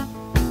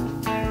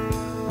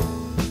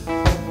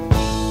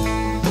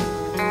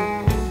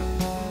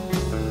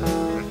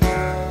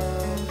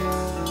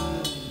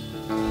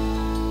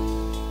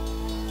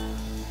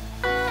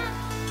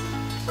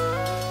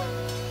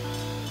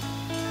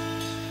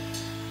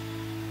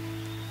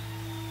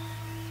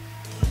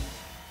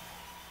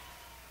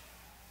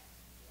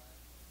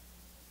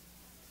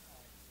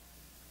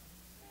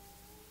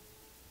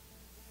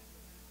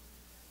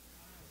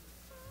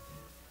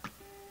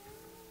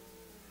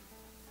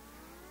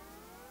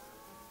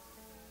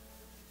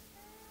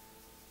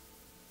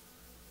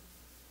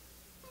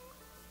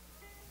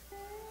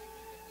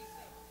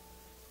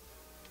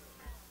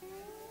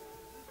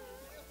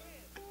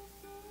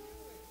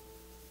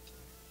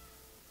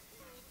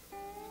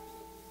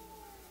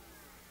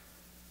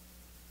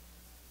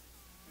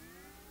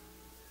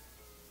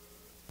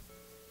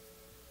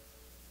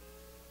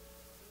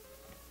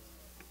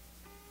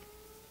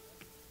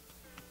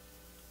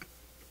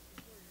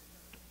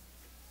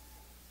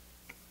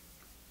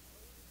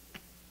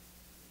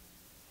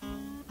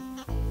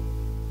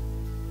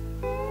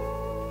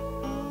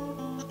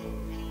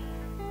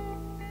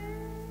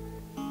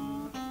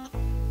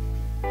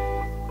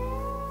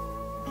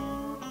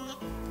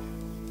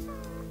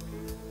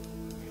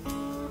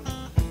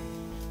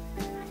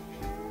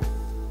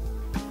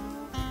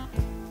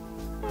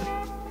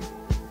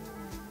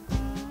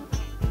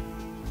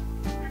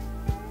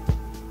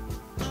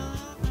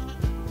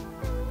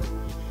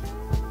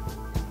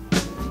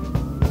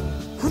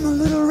 I'm a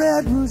little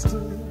red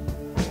rooster,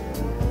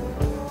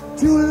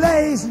 too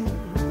lazy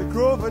to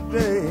crow for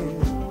day.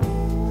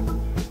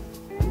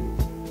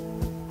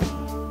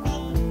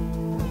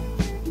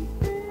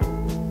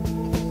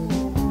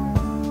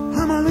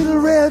 I'm a little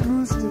red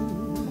rooster,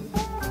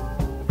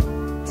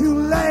 too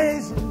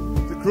lazy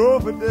to crow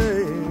for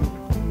day.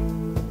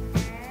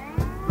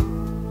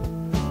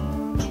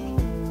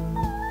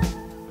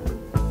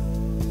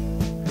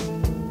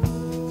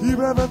 Keep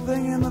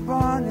everything in the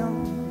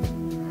barnyard,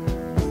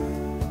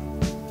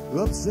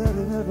 upset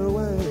in every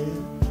way.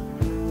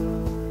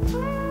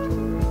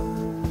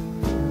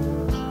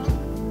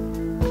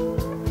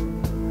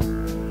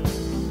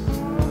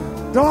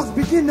 Dogs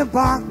begin to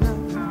bark now,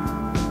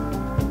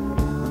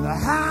 and the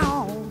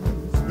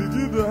hounds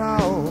begin to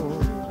howl.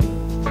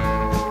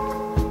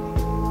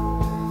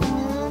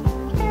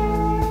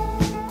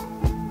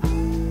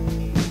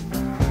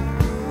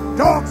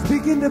 Dogs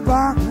begin to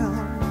bark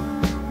now,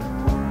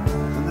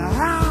 and the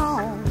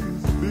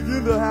hounds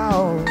begin to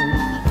howl.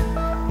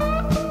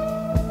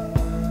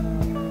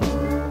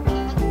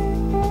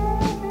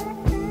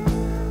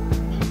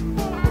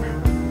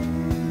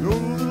 Your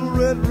little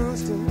red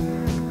rooster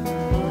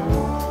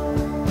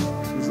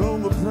is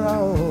on the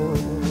prowl.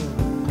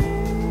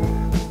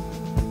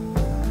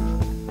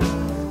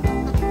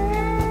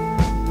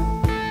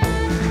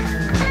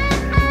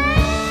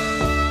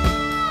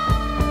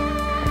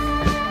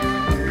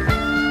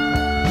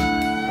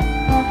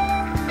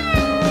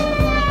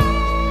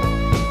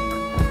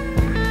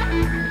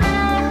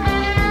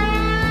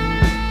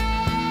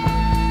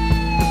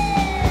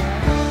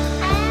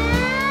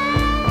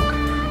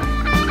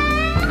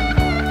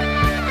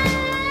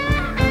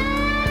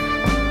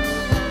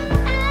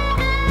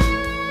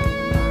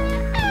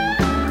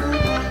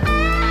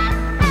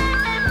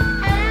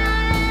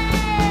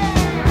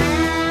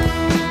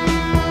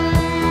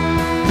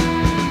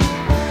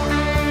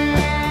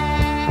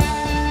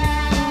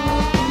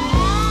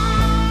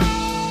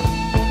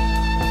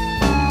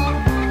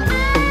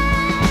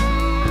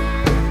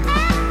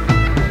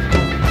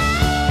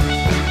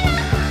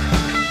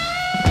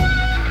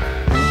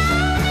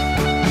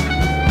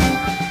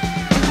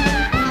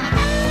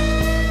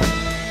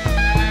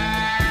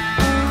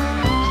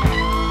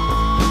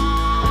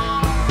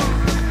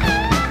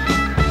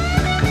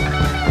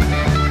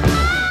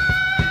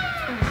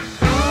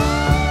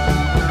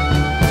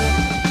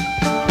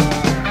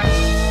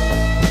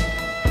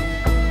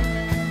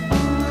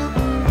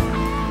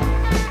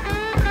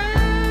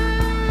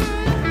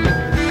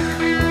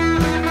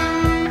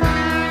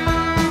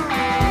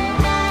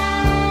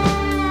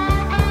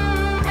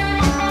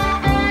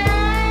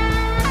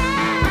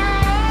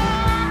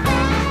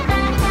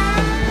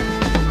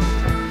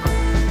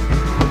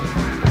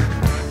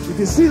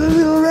 You see the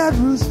little red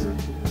rooster,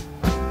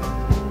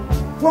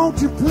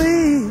 won't you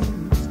please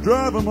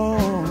drive him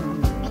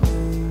on?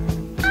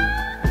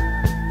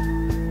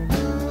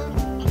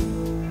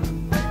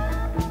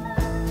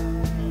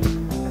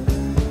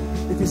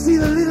 If you see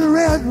the little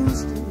red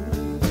rooster,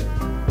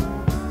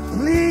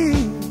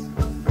 please,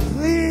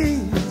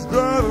 please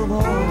drive him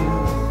on.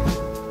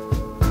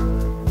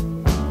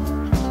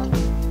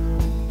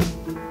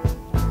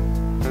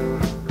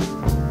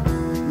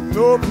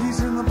 No peace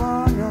in the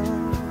barnyard.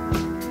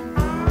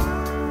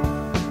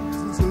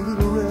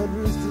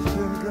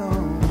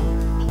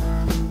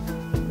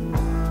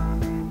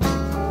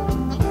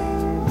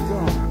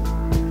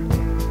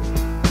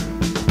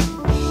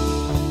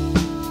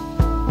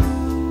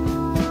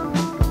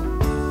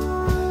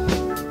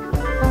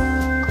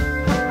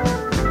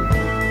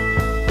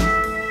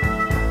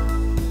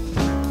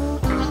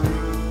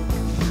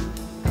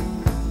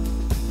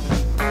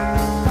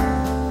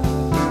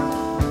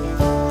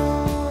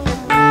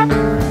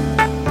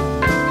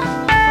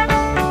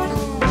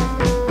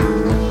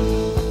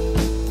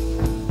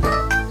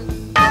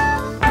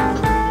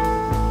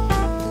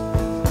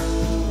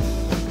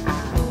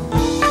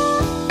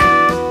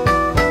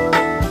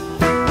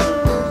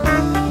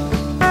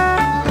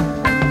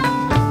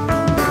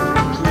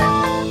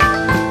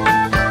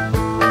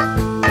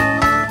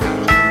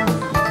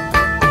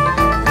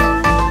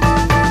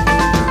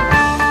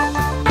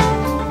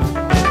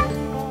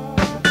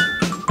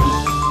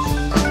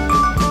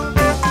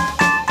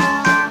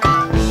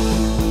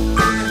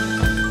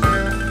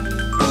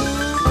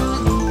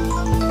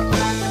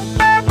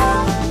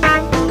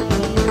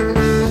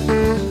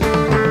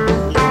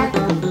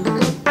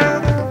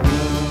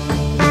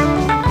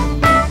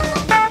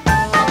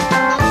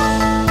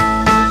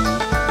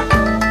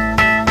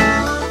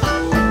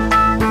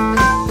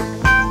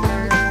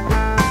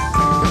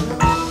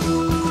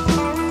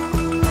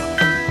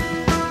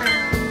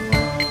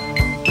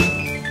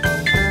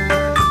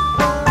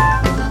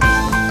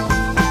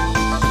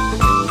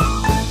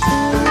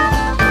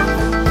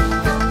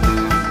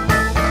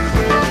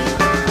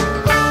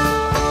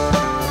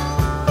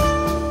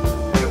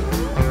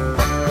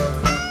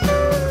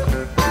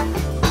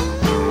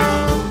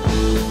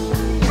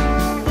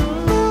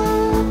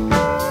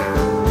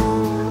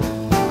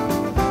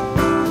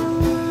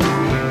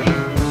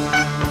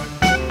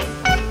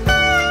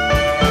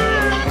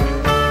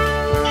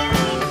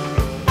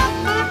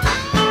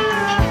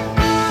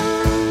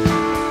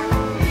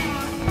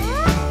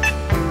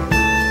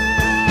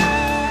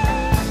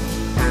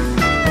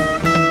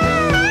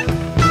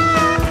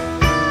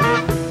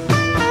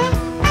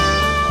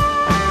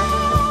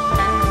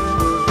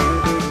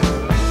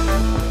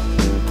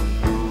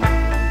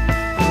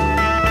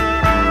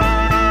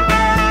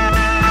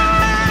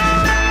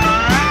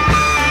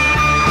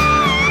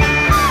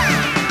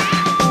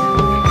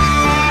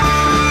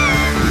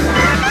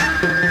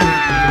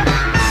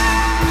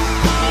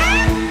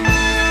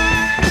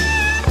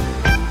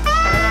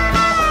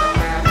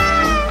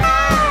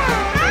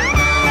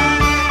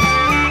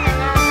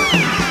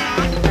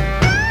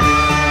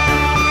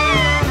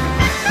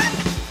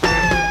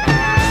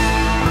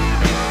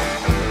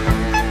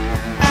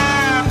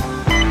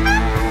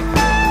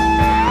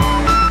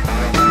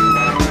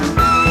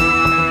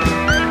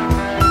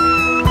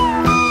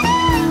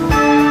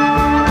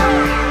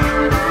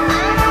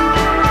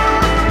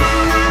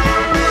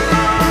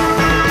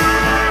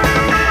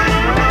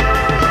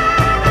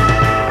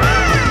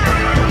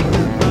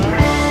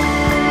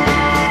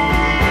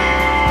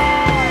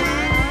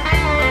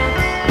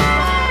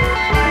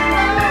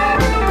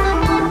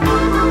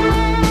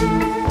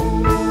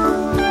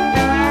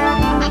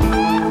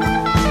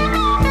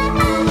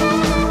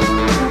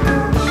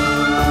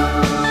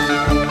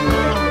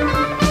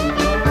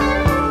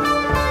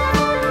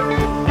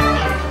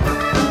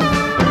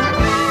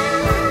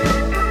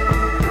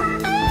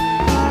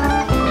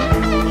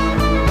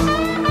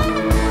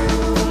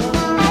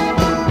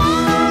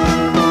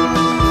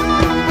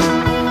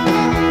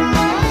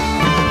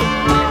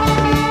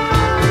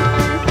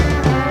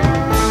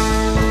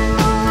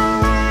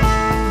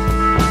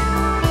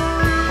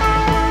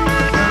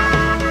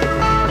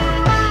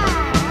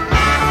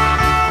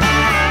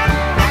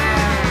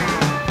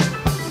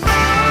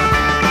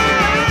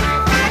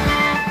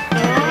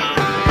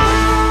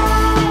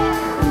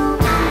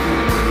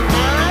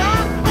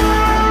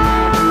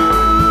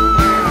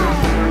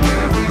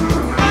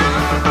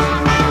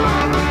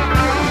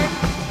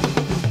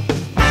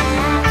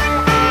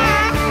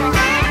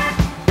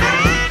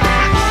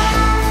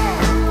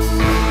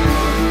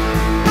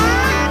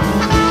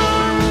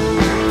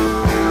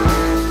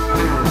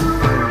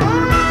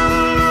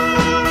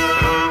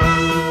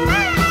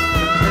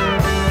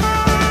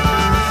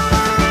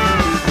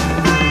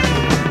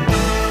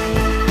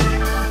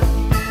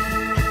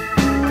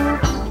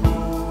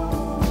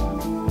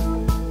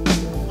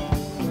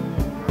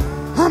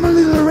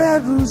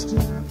 red rooster,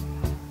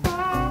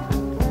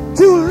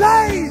 too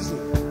lazy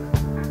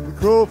to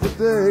crow for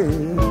day.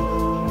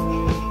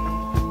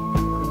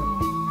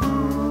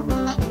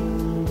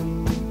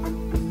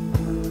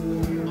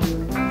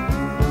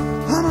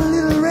 I'm a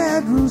little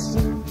red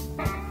rooster,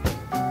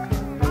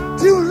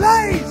 too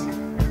lazy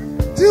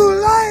to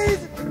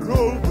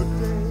crow for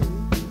day.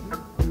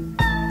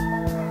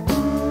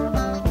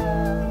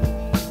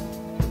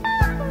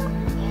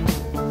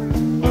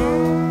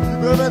 You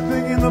build that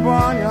thing in the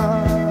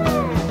barnyard,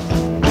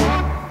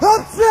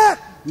 upset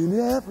in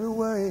every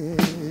way.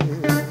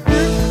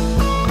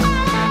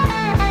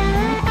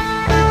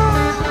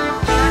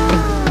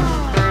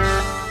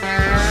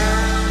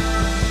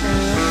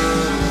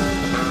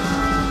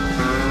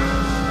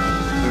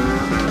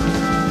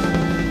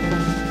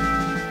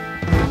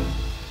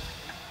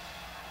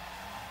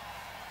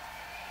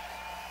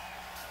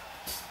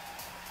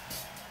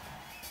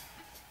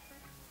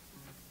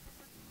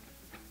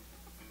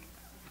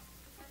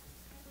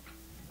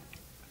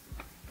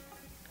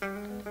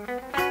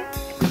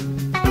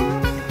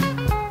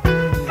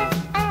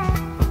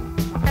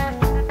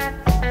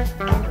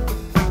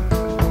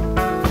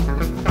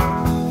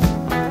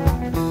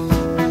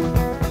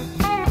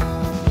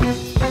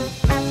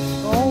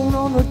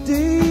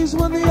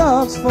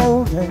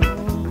 Fall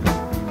down,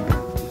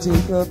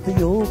 take up the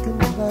yoke and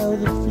plow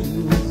the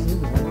fields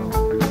around.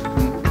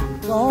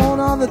 Gone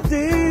are the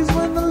days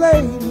when the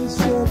ladies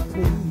said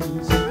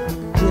please,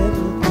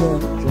 gently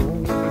Jack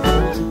Jones,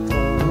 won't you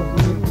come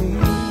with me?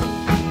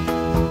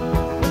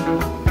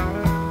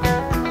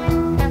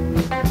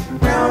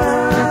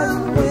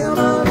 Brown-eyed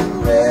women and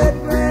red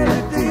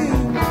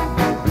grenadine,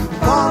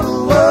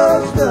 bottle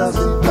was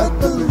dusty, but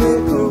the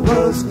liquor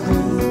was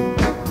clean.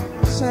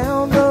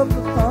 Sound of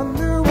the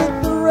thunder with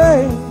the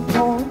rain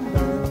pouring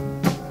down,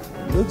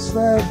 looks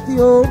like the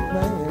old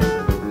man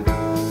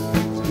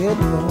is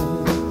getting on.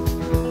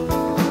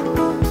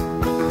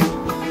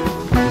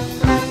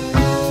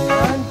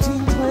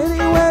 1920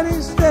 when he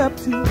stepped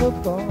to the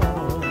bar,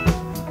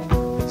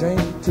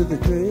 drank to the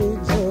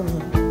dregs of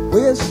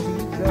whiskey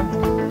jar.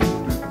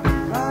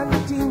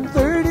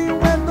 1930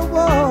 when the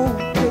wall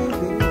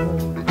caved in,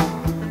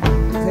 he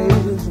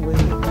paid his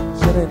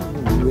wages and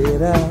then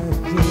red out again.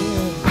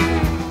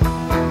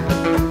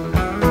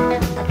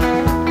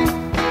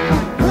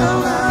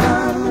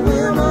 Brown-eyed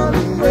women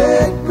and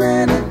red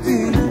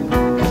grenadine,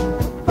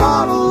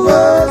 bottle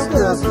was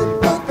dusty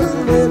but the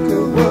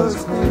liquor was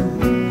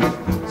clean.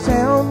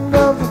 Sound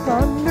of the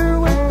thunder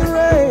with the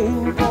rain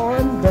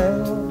pouring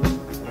down,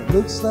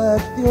 looks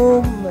like the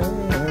old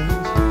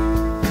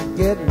man's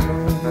getting on.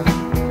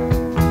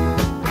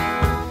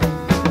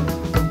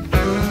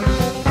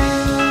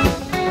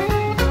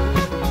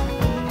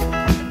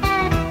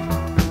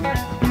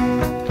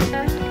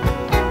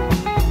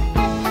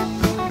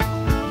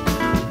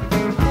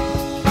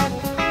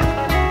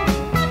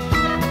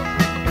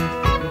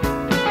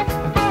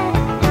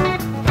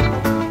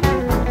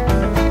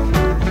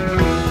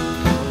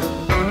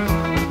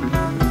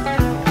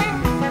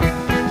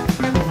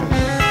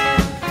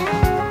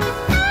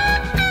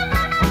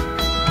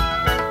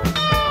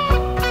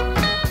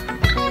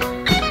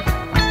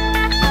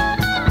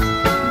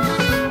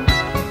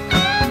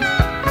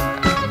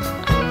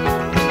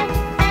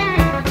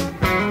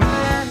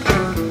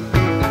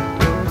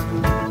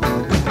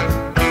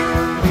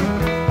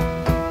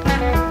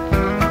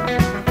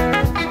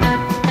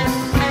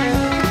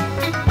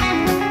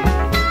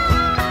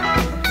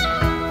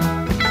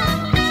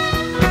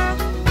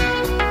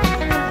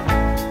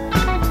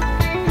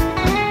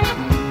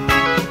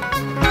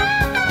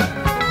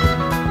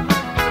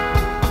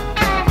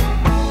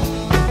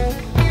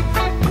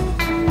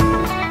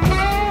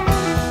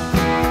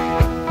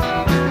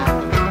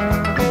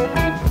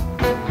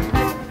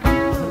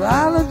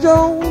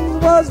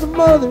 Jones was the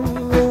mother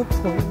of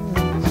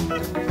twins,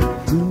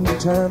 2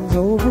 times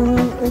over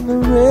and the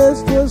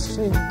rest was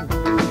sin.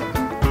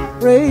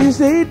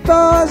 Raised 8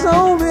 boys,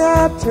 only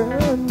I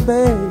turned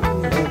bad.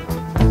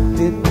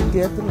 Didn't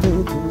get the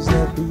liquors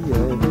that the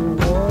other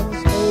ones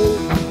made.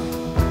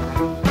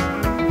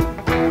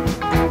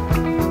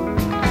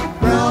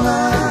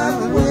 Brown-eyed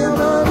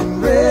women and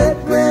red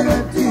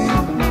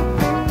grenadine,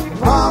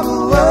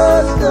 bottle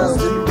was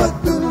dusty but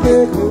the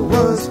liquor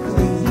was clean.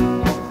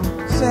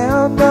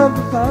 Sound of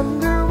the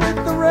thunder with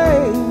the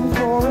rain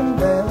pouring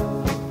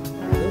down,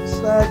 looks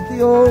like the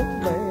old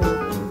man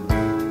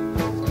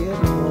is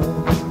getting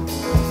on.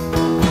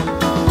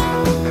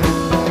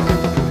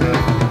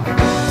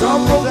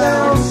 Tumble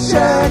down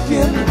shack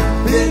in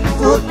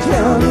Bigfoot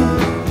County,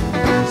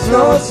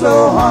 snowed so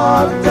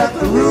hard that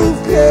the roof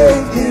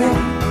caved in.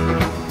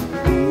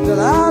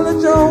 Delilah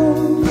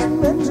Jones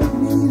meant to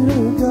meet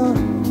her gun,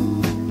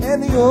 and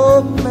the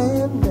old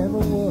man never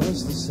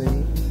was the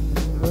same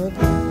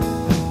again.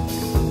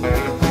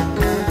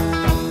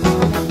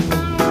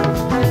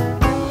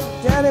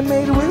 Daddy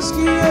made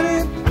whiskey and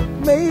it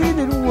made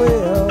it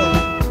well,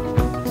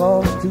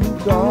 cost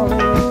 $2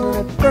 and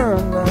it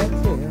burned like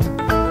hell.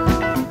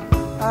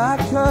 I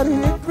cut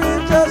hickory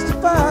just to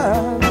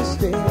find the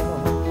stale,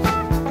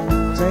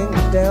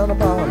 drank down a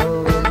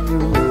bottle and you're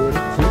ready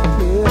to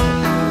kill.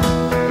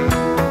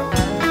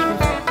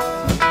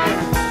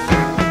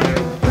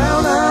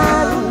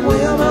 Brown-eyed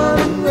women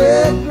and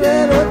red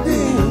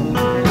grenadine.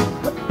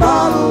 The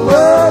bottle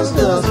was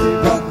dusty,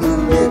 but the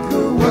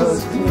liquor was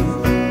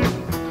clean.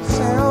 The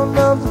sound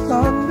of the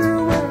thunder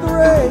with the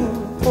rain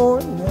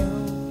pouring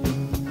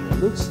down.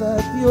 Looks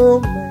like the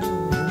old man.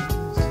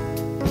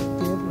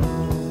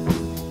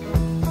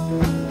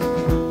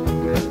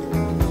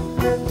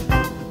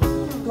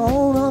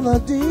 The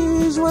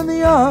days when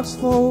the ox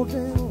fall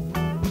down,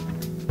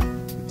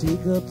 you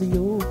take up the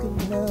yoke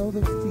and now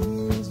the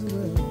fields are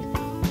round.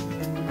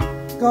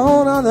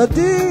 Gone are the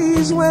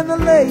days when the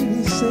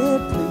lady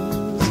said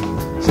please,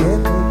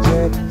 gently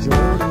Jack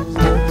Jones,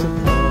 won't you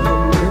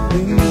come with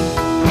me?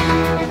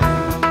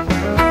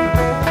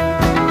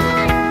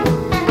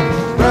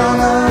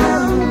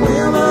 Brown-eyed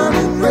women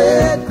and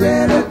red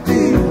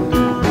grenadine.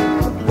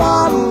 The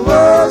bottle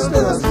was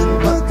dusty,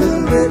 but the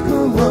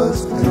liquor was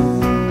clean.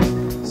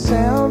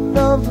 Sound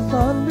of the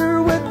thunder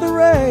with the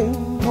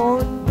rain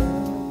pouring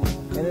down,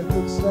 and it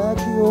looks like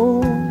the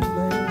old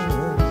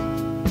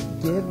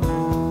man's getting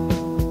old.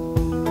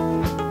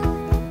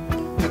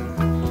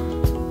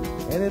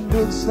 And it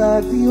looks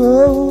like the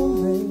old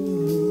man's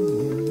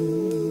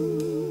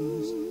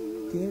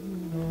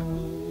getting old.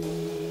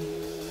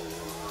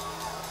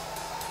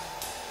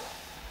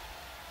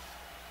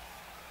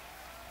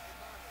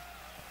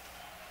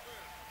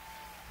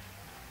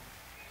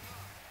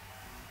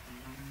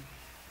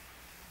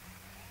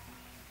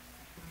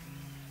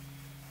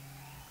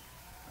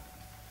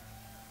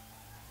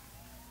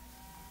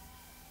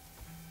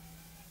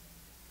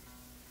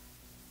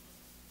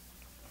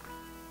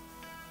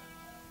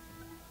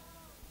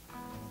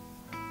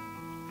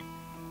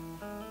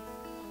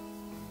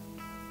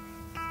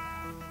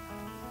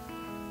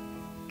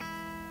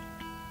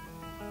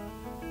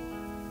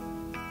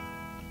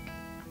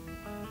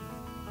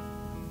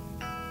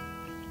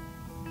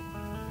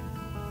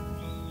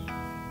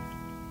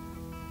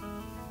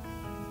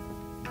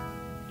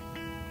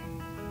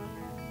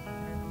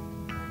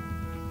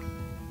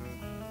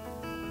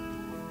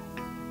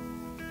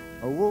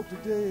 I woke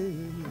today,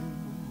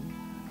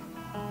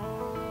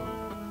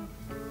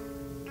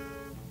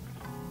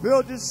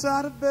 built this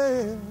side of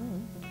bed.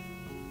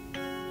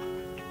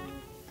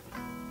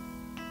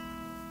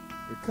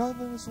 The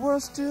covers were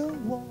still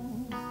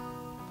warm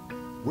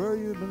where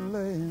you've been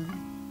laying.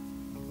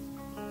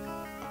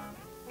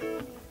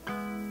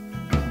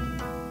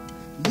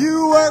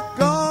 You were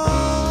gone.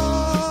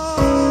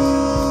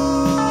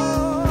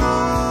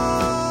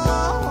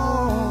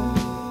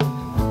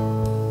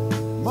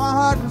 My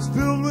heart was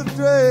filled with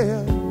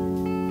dread.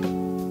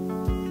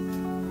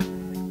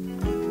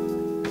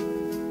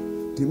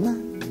 You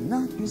might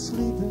not be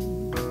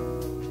sleeping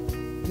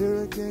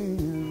here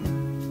again.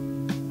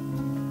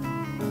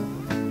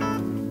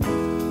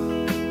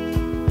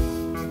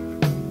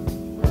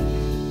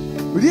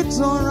 But it's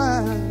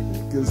alright,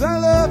 'cause I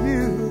love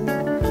you,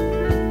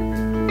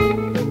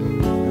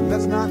 and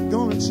that's not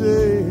gonna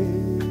change.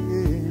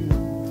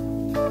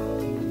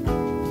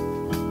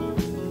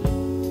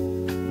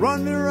 Run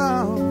me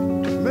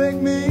around, make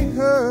me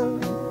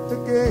hurt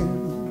again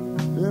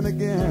and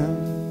again.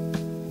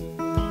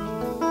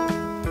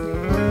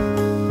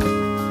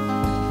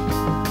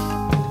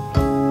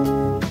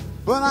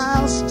 But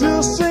I'll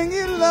still sing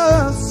you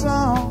love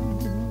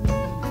songs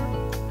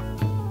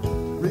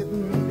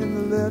written in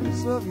the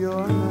letters of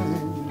your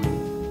name.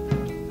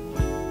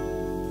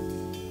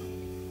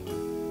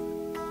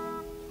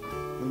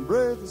 And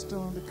brave the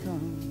storm to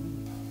come,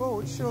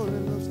 oh, it surely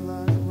looks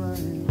like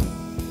rain.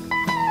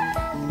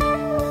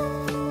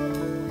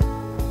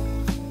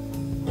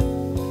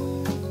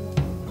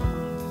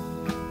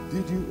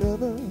 Did you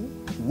ever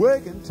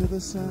waken to the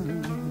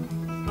sound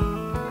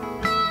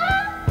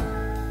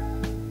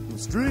of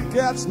street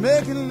cats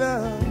making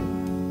love?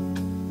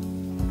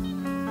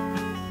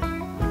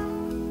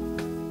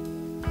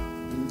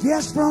 And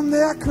guess from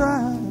their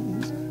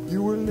cries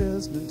you were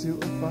listening to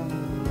a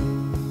fire.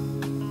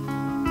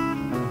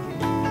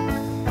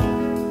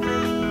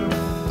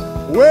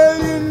 Well,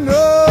 you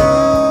know,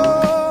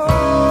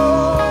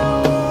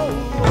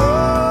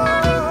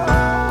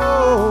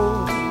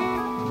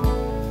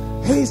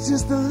 it's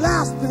just the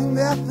last thing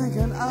they're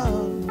thinking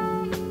of.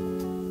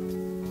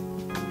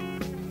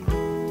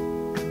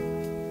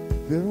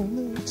 They're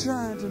only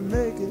trying to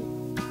make it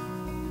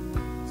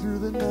through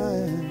the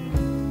night.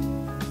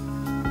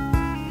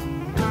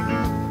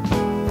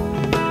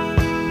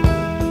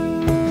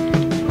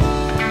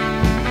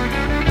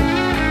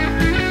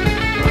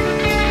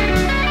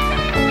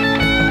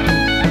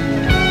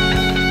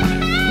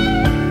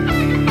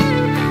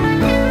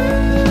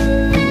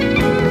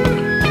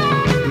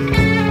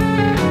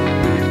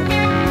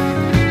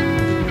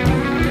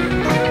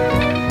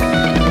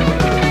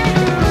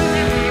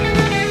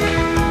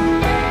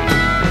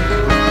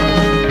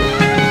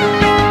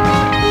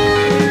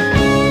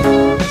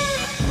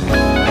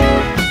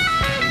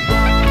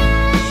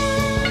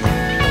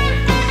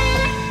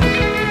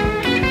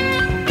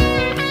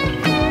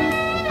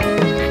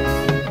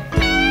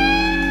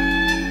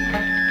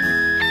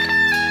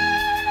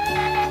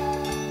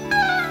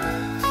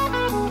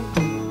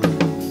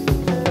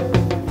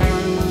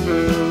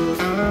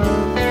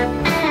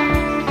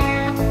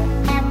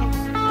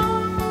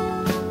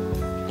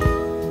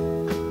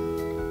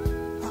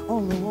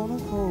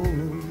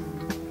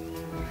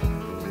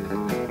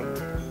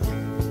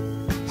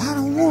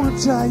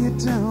 gonna tie you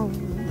down,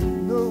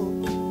 no.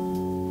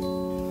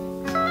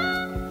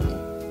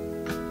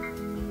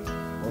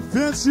 Or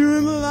fence you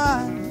in the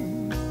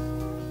line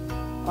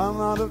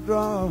I'm out of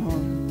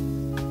drawn.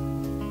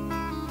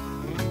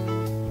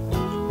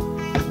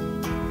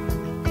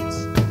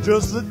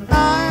 Just that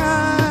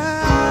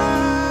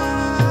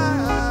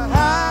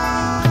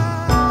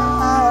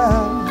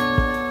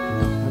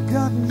I've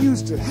gotten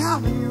used to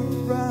having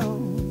you around.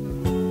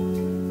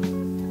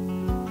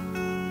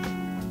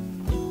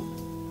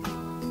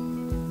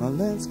 My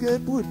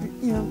landscape would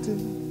be empty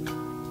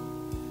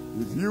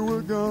if you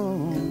were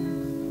gone.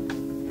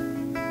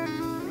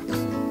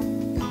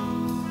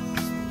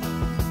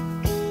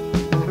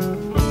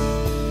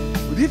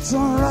 But it's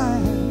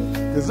alright,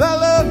 'cause I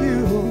love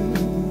you,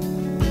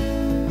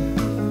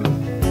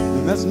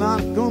 and that's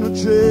not gonna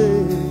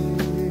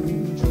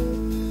change.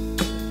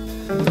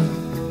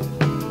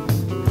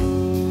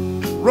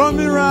 Run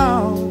me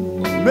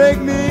round, make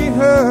me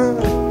hurt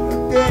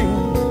again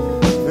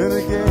and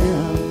again.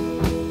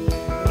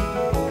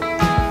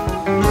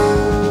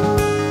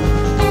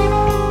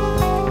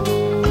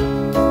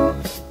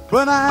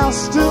 But I'll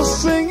still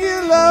sing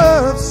your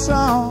love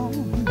song,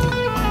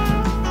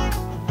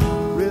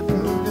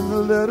 written in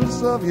the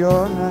letters of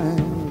your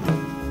name.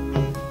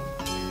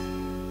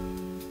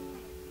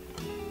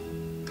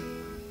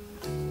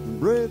 The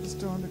bread is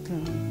starting to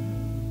come,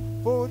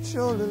 for it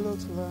surely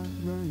looks like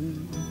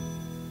rain.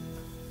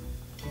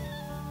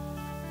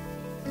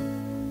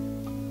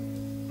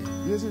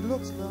 Yes, it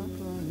looks like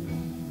rain.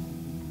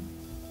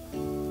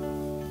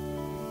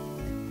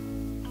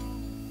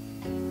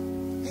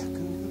 Here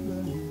comes the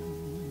rain.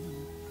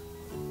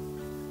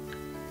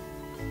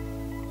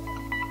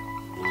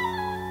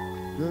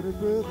 Dirty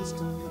bread is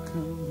starting to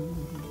come,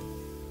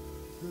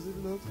 'cause it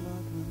looks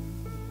like rain.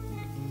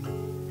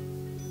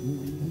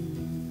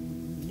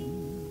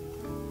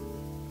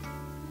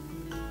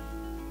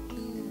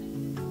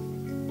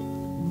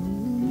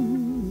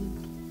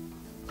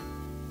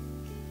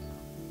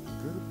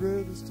 Dirty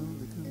bread is starting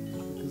to come,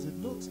 because it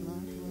looks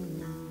like rain.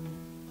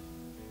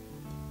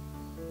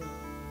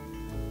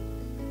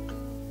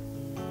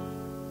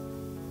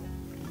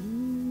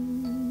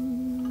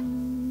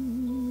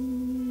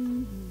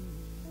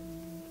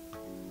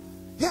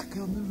 Here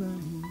comes the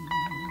rain.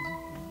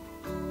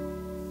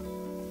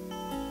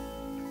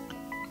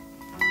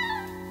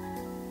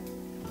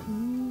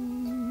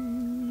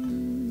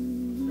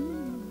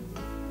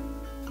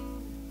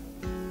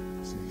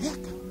 So here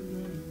comes the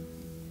rain.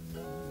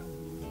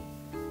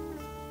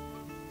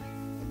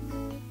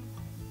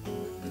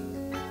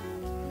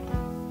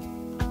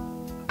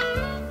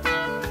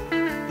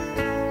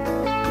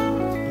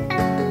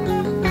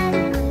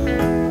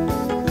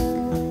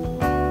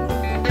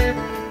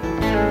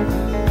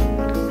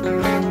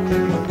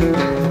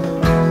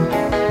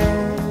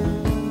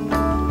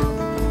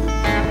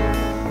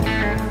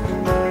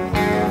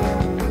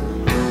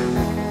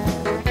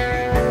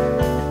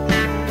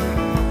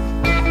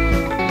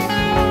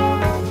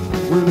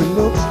 Well, it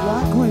looks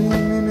like rain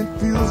and it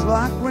feels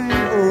like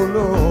rain, oh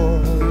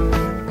Lord.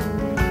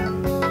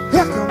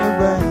 Here comes the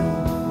rain.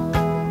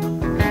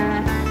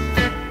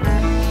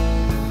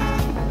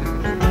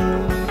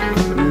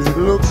 Yes, it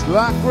looks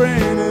like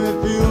rain and it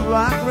feels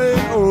like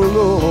rain, oh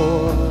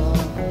Lord.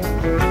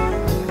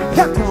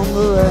 Here comes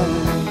the rain.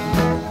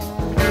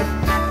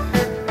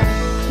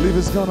 Believe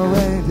it's gonna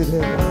rain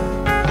today.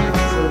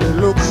 So it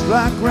looks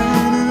like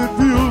rain and it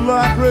feels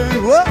like rain,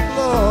 oh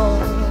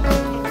Lord.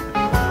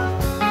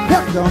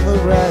 Here comes the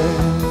rain.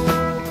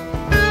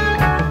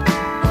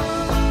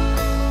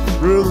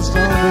 Real the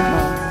storm to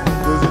come,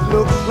 'cause it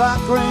looks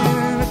like rain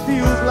and it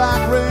feels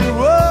like rain.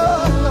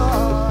 Whoa,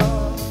 Lord.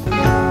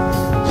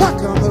 Here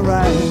comes the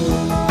rain.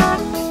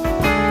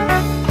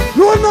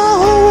 Lord, my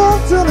whole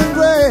world turning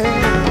gray.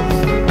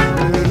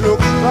 It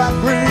looks like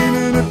rain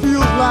and it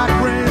feels like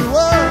rain.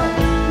 Whoa,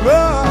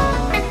 Lord.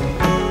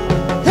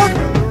 Here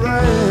comes the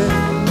rain.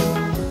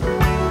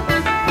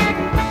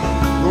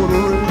 Gonna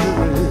rain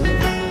today.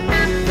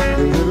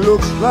 It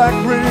looks like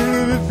rain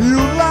and it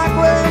feels like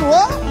rain.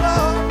 Whoa,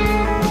 Lord.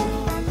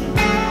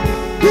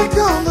 Here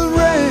comes the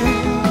rain.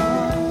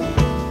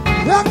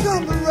 Here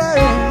comes the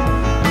rain.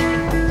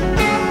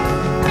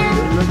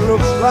 It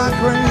looks like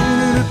rain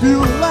and it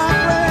feels like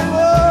rain.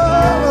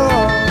 Whoa,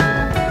 Lord.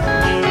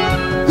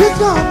 Here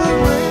comes the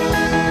rain.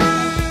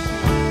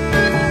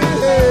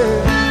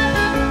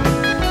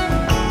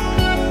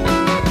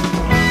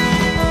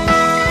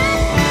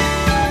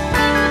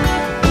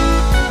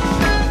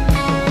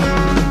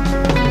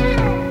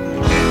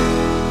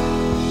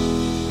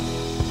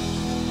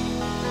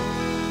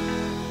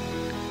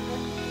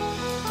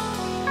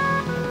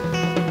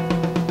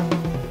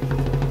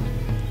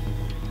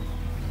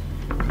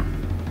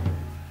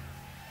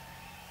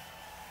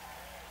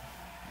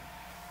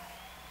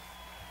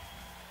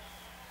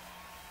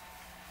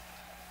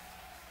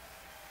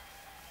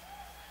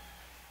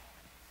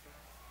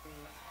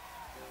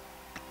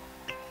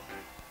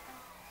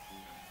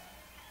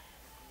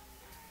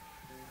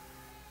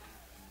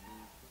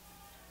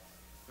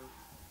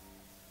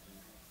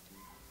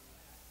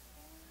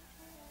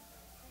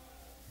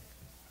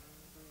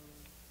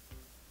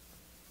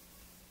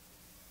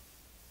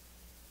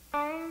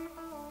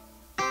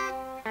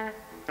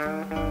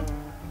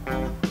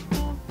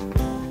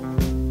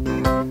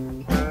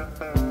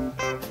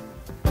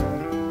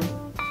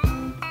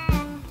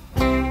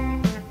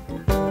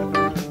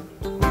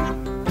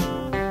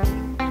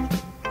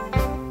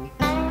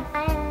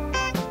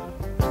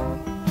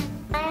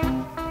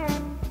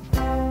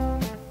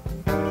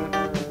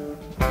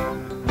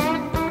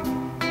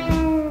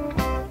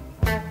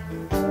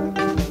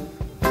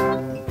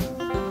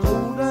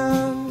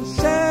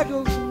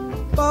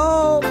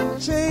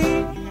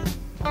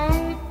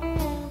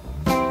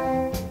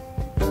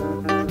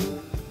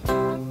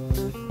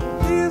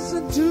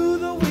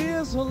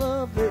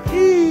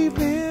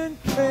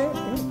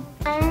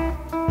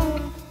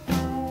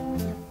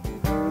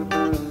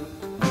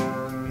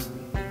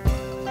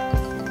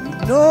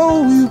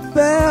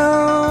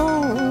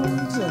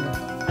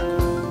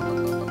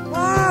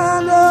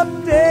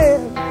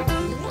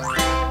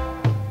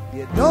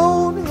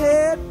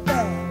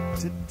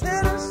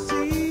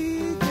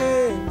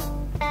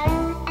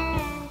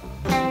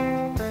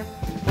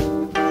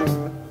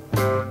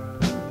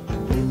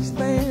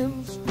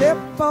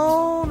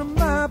 on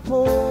my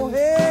poor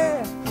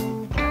head.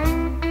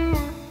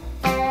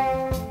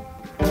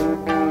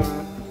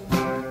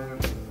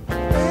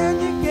 When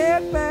you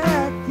get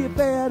back, you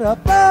better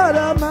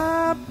butter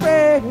my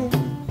bread.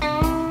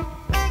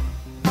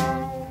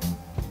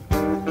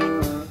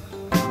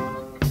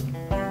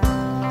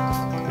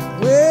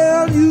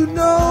 Well, you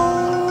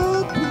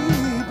know,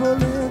 people,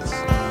 it's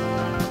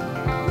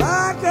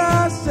like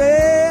I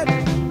said,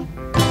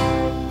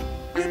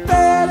 you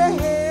better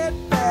head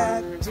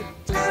back to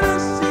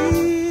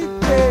Tennessee.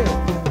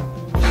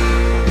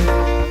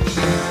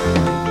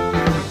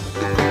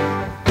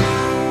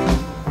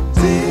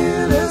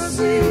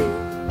 Tennessee,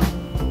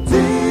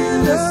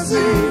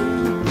 Tennessee,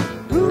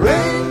 there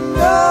ain't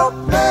no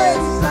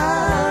place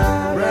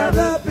I'd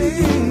rather be.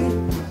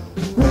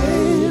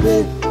 Baby,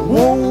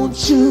 won't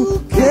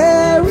you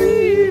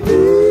carry me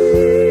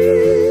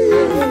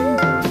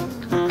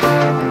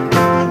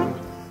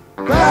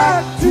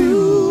back to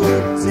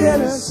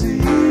Tennessee?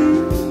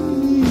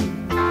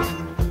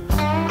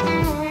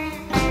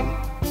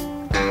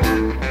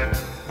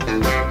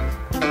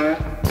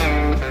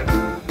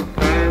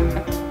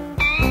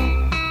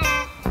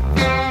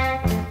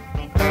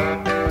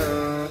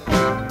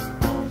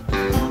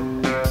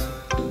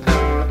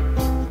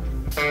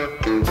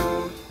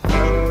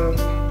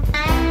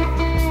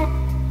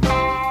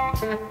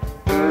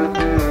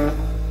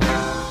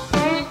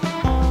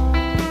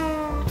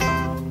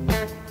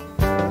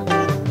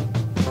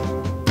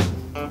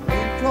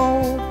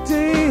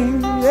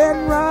 Cocaine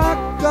and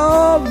rock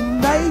all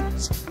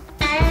night.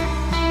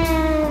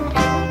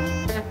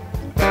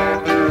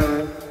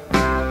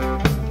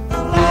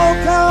 I'll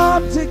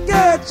come to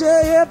get you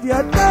if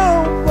you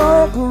don't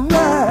walk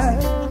right.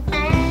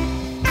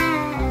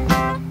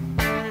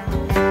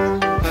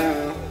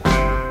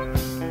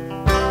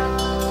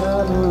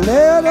 Got a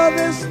letter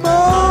this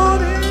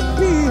morning,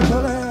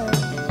 people, and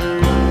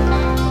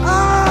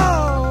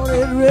all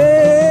it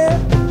read.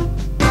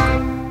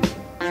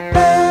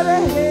 Better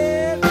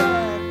head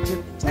back to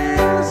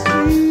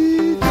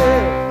Tennessee,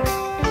 yeah.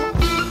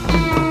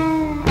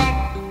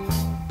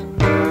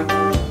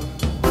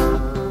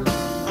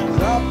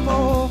 Drop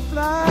more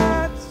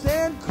flights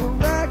and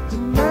correct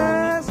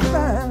my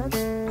spine.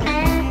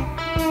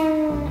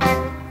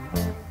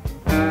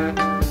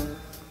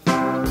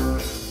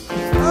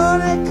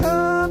 Honey,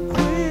 come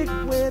quick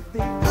with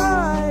the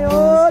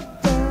iodine.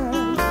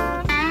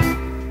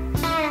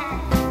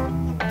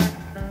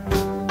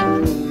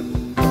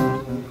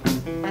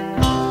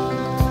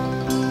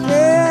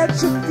 Catch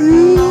a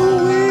few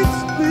weeks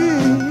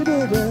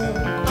bleeding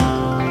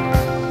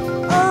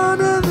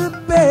under the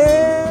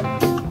bed,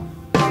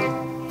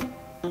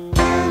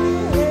 and you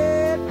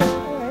head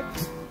back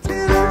to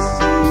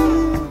Tennessee.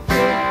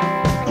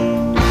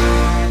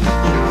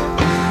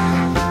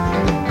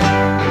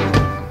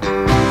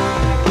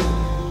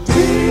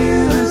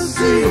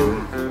 Tennessee,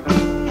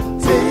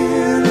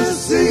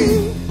 Tennessee,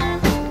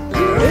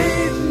 there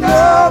ain't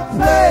no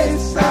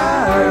place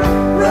I'd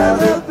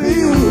rather be.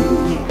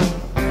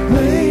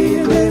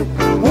 Baby,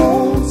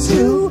 won't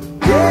you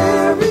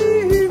carry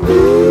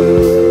me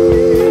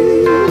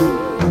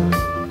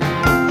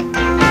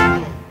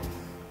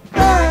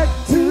back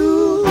to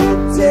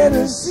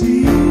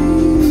Tennessee?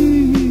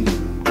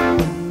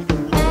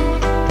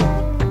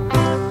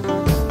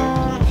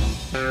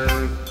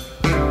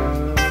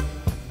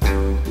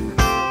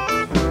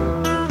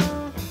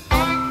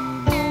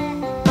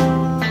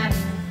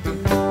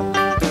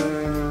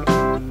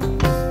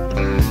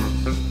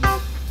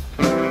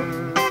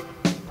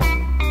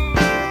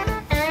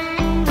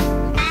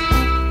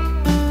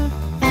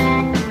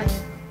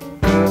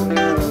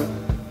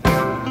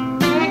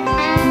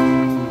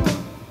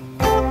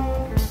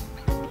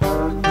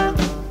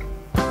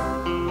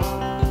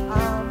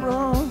 I'm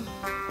run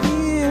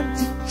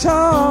into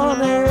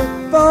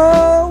Charlie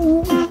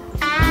Bow.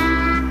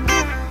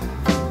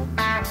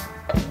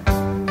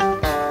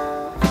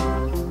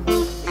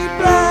 He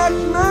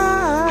blacked my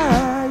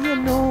eye, you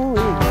know,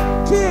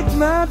 he kicked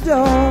my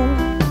dog.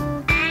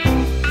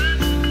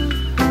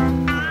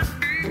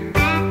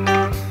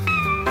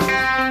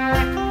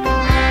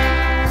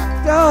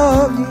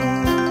 Doggy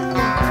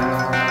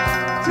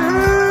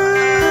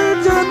turned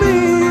to me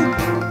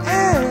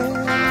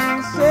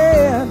and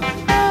said,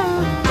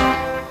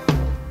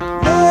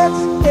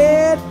 let's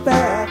head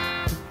back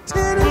to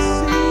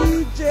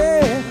Tennessee,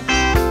 yeah.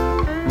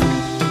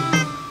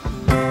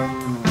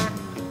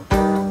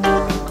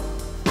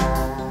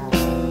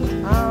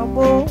 I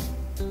woke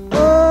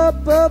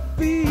up a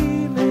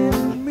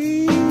feeling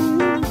mean.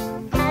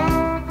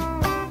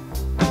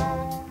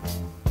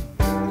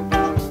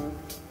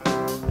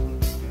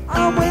 I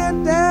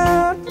went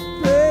down to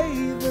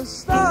play the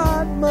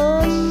slot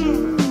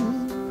machine.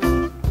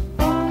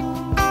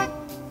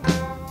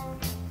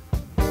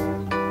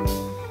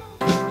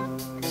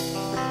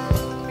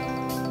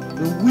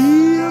 The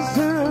wheels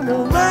turn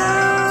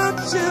around,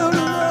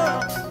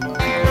 children.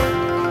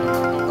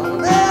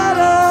 Let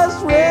us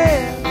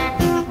rest.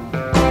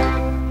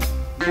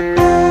 You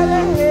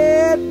better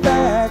head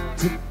back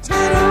to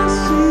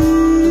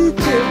Tennessee,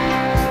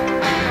 yeah.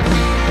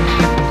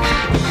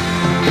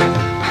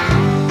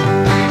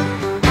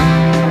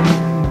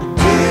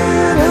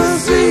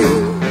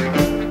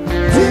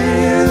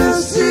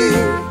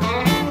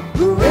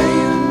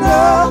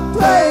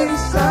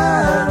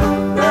 I'd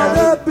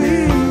rather be.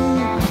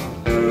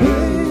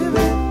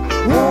 Baby,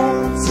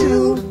 won't you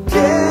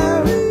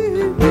carry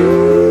me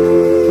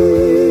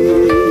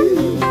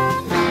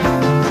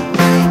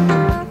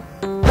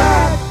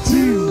back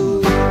to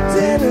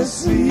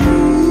Tennessee?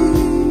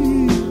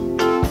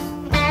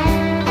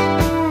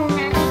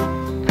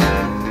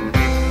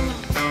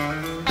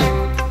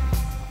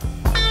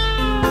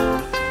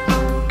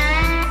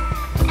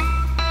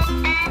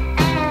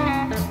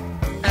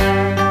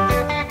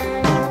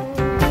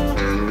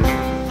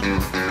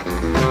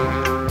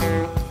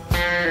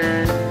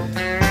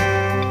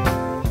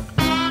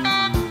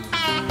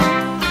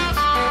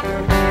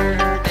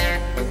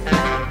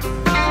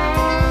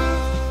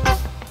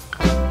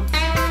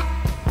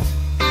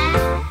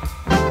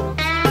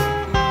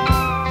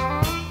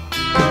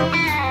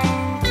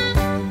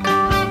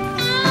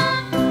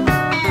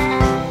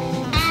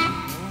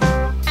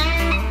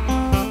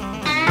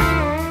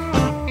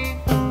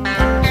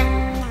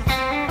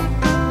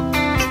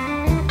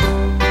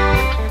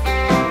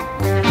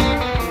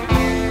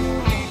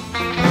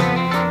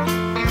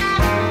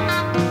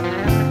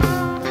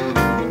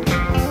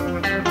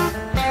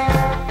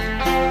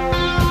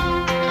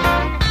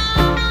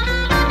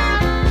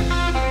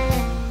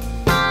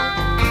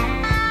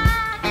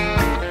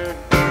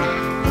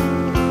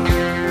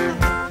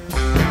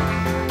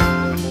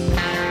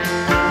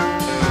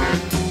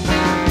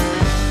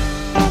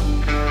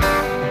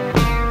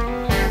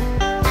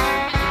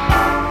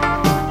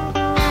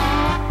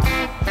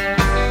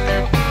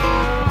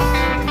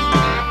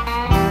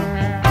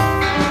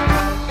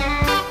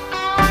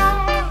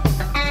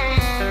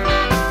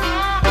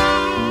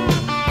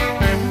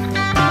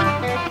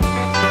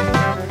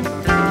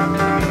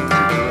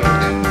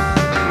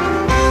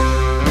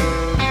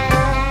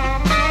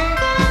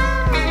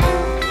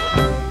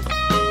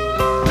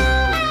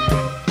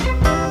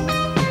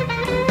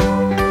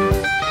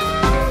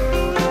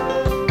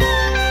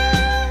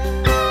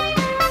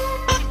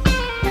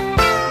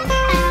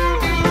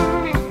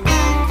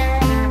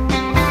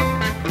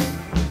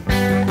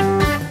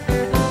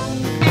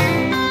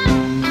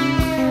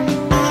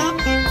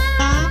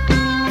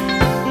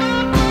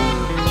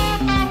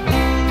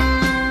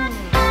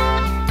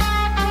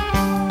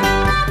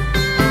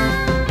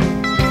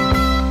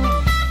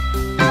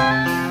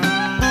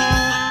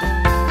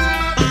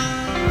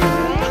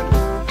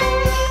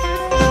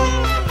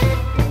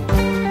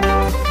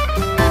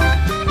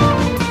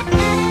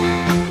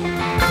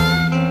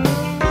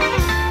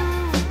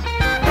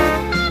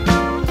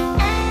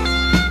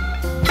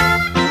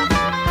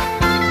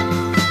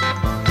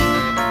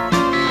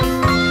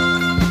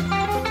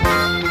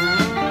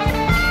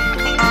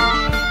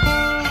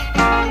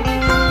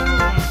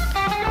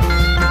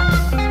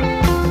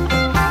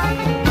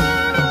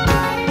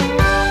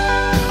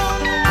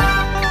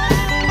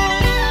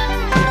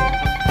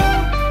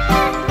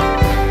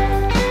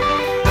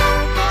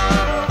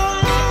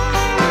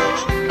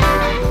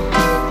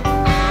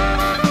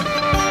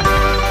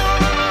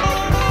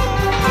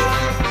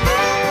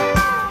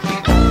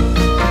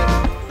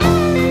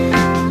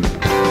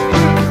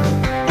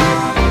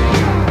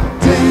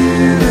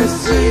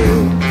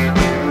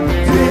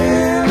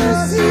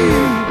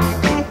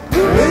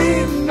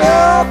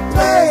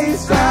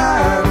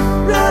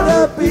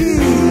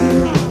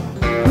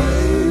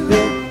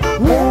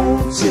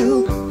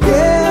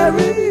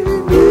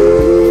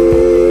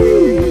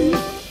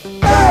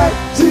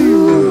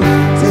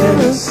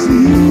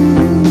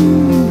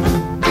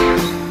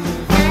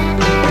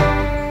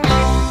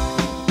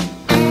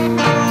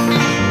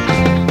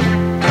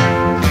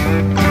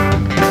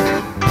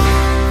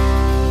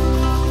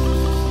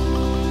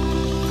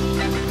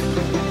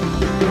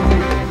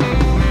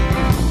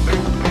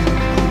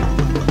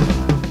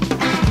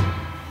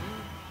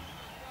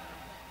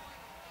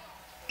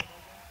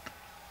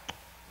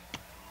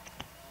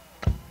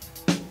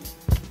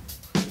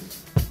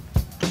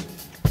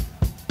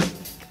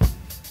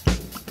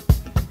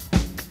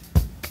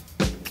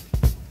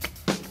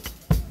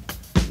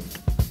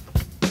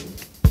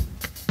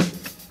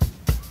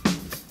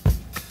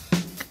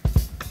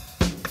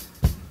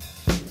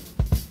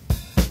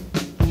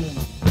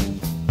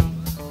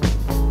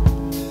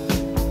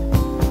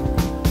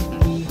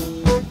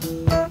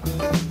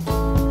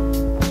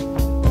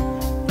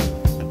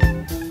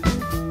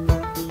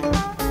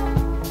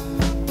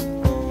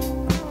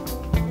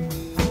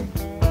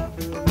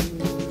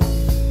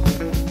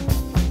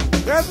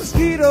 There's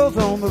mosquitoes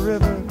on the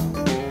river,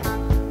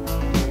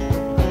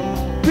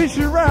 fish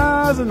are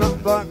rising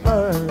up like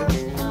birds.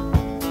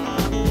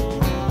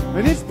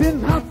 And it's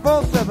been hot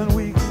for 7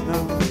 weeks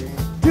now,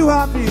 too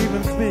hot to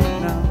even speak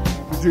now.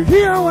 Did you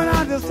hear what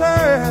I just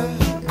heard?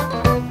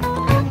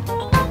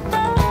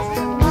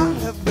 It might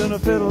have been a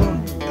fiddle,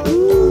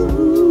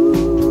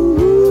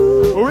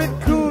 or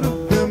it could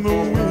have been the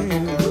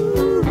wind.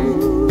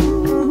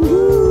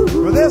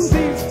 But there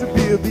seems to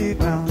be a beat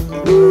now,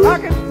 I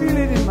can feel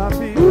it in my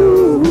feet.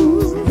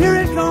 So here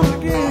it comes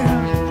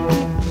again.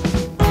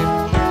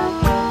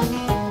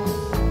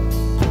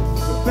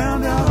 So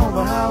bound out on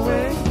the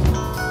highway,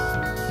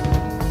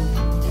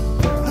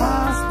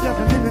 high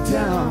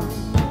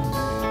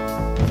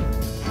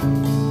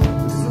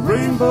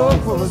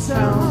boat full of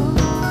sound,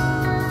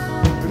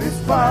 and its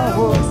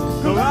fireworks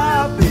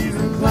collide these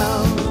and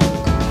clowns.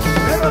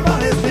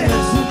 Everybody's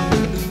dancing.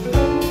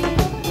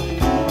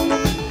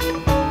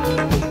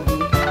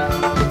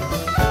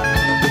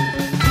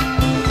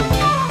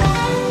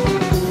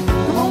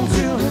 Come on,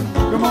 children,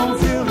 come on,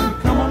 children,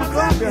 come on and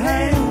clap your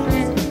hands.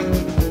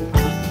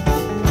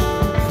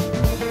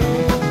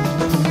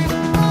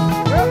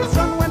 Well, the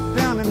sun went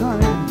down and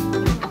honey,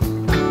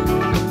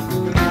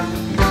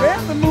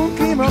 and the moon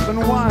came up and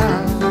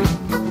whined,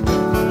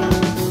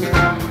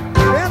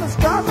 and the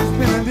stars were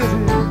spinning dizzy.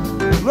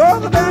 Lord,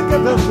 the band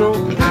kept us so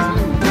busy.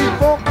 We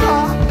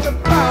forgot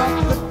about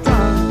the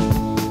time.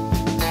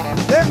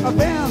 Then a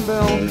band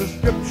on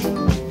description,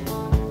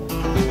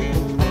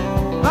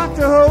 like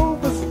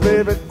Jehovah's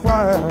favorite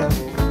choir.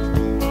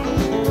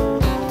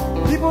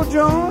 People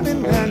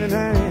joining hand in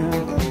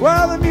hand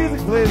while the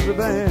music plays the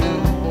band.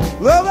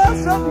 Love us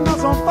setting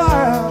us on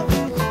fire.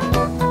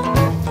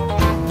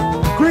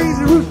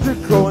 Crazy rooster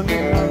crowing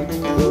midnight.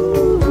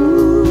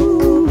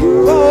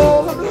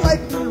 Oh, the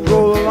lightning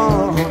roll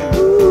along.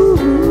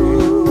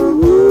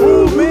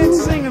 Old men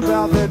sing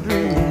about their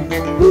dreams.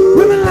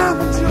 Women laugh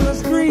until they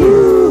scream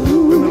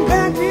when the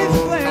band keeps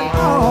playing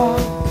on.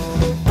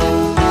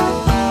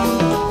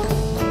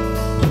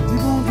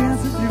 Keep on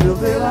dancing till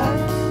daylight.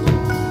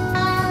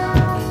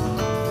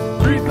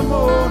 Breathe the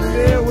morning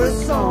air with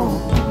song.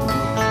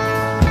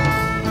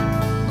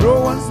 No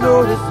one's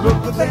noticed, look,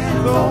 the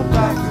band's all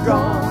back and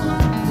gone.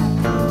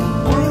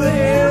 Will they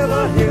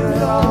ever hear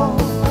it all?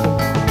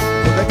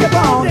 They keep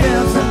on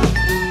dancing.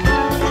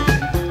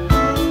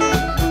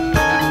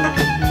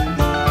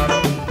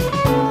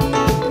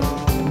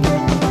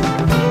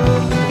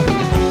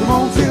 Come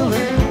on,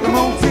 children,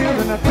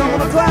 now come on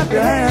and clap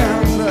your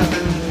hands.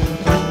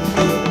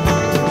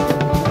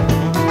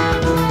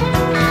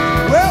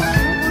 Well,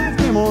 it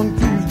came on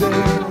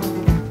Tuesday,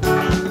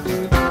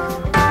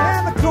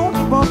 and the coach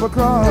bump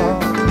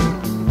across,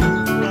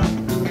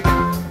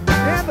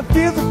 and the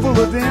fields are full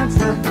of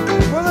dancing,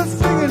 well, they're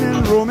singing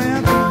in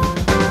romance.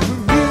 The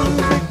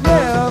music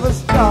never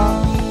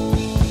stops.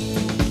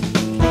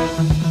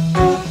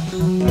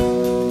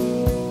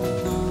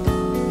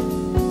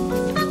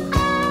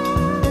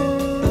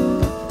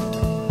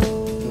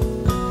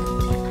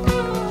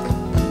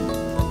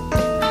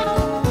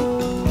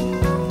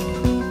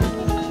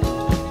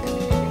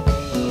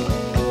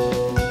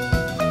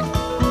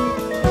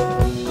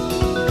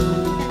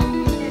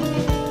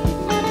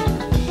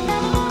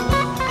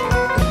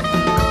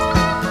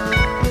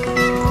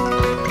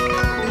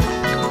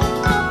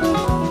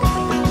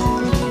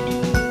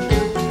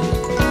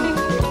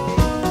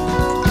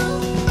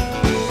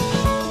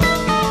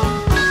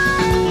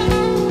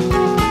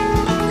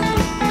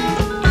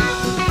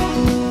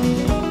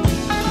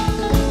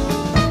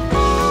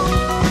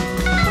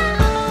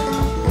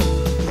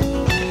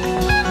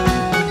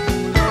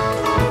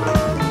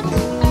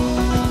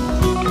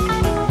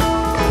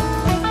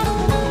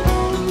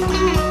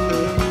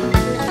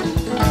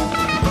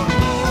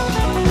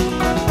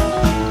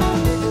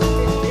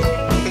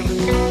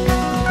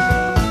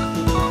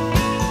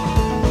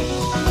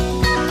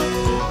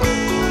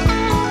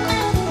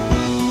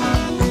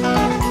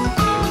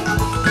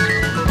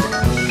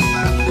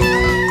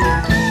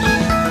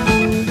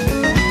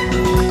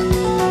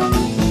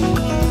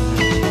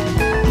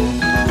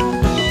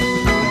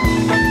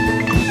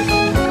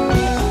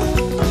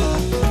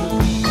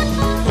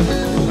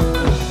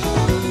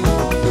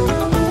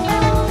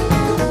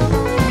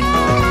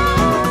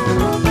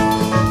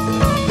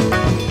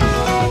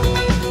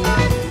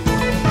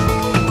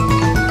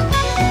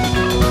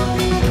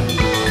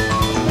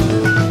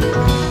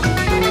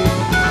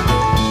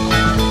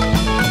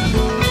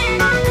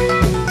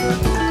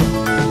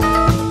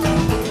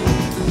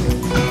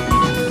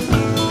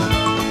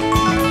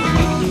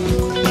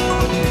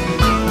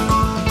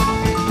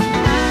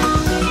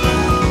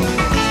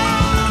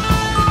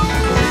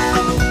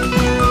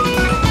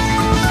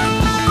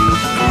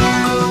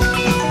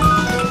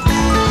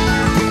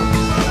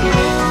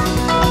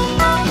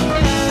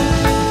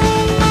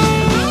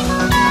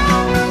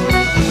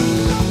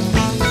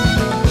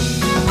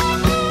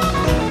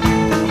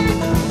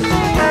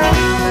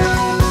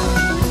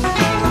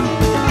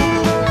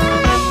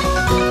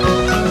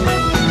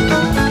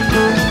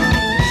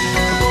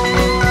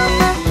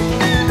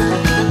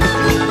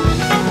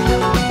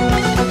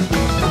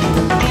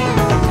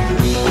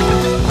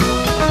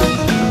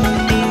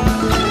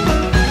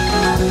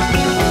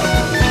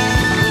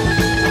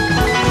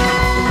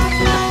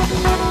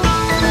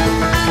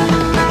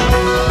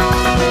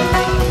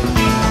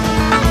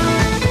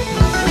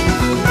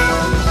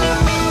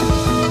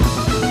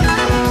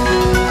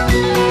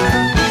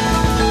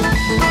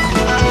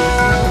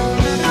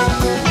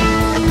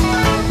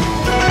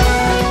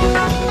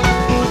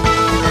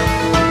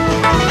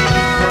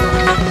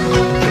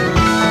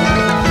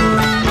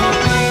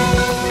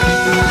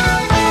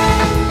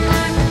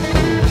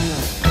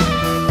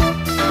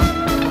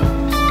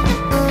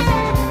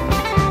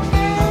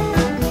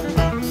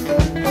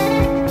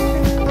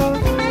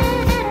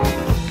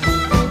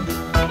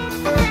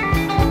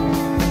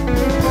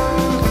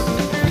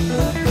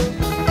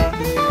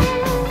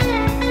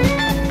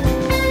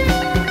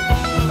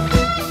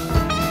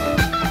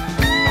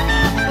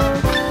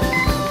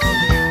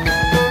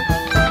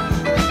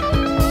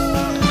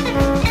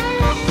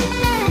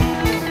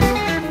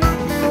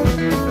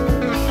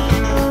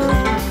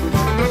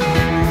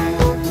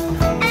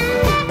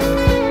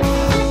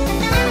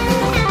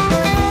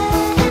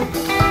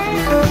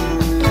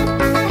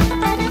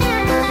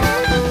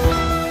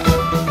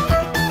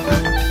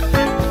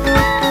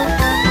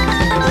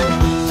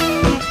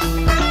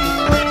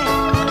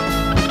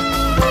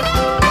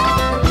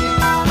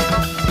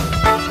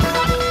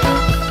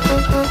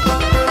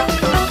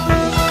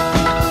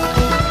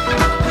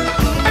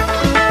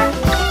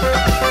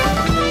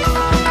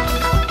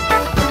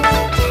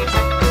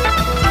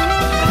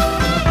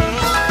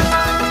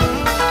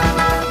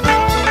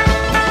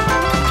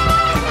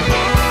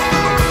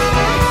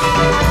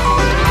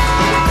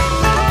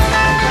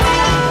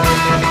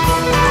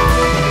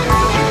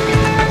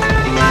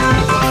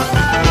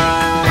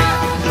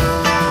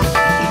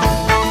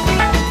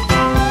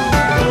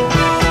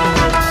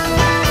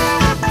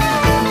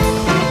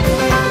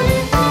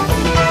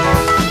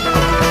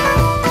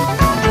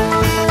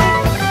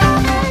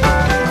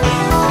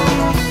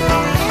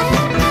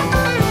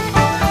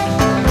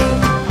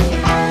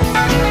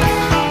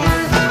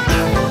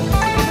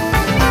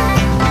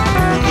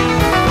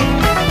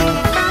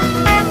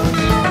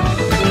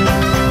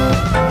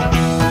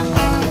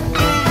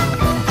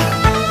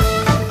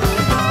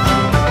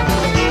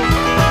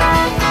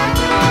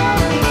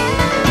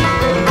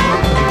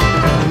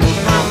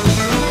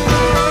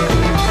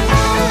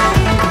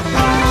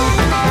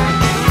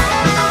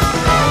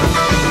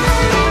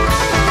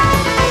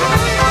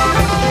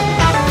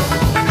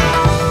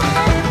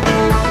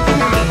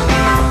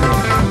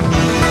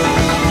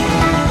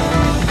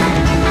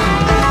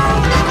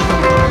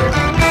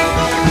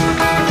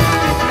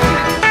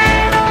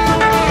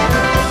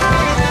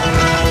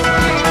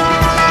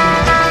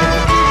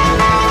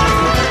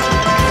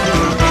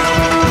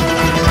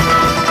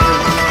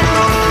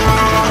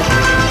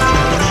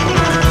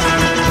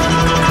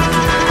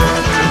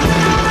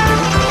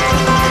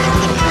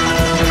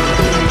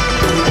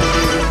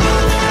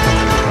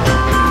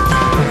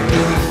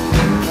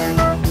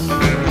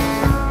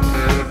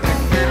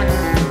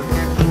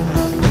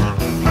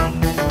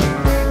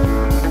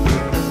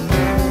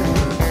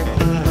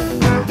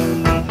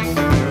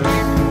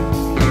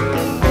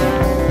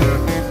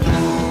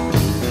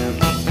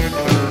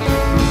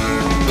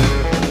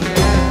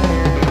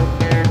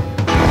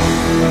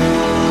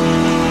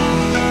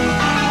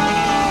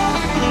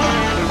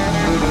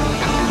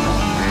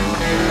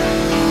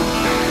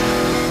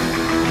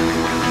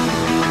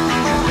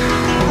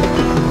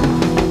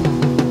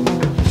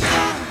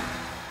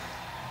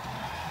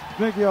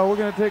 Thank you all. We're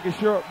going to take a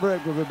short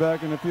break. We'll be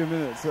back in a few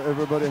minutes, so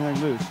everybody hang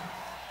loose.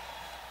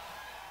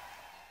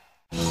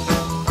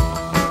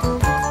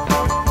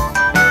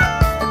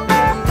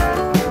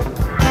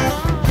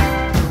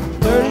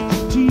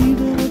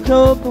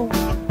 Trouble,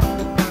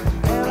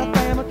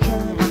 Alabama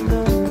trying to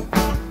love.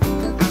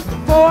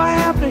 Before I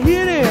have to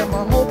hit him,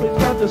 I hope he's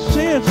got the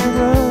sense to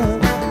run.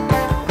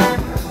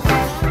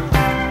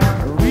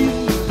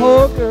 Reason the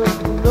poker,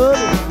 love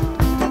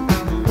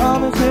him,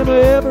 promise him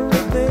everything.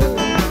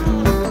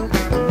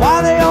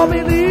 Why they all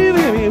believe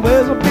him, he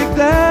wears a big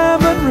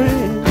diamond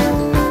ring.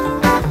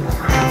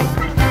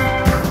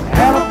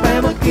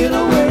 Alabama, get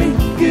away,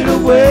 get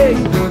away.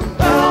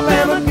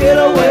 Alabama, get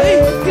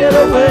away, get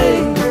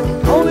away.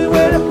 Only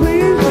way to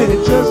please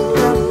me, just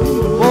got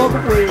to walk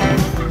away.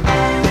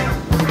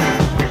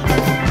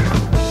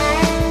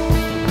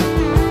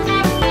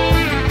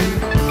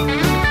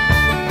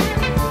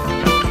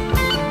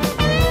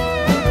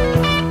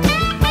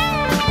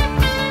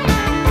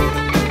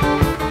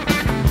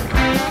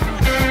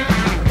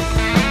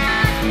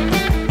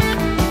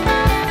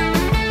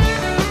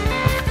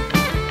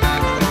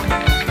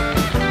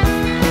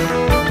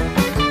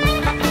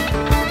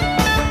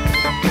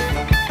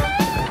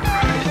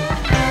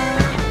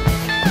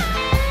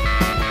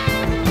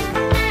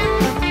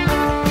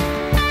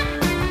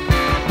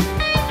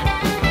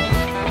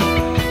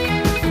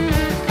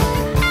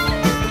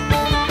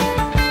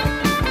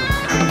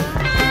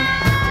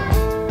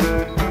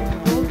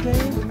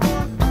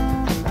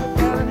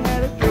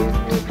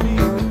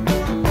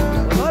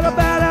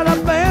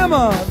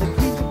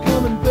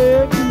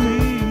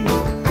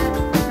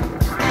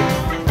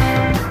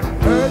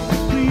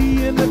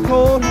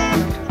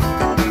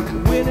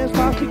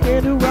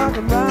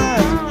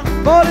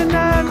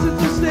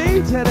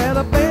 Had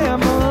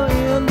Alabama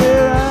in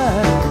their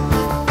eyes.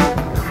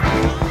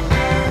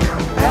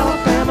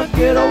 Alabama,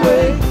 get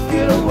away,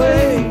 get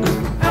away.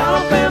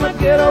 Alabama,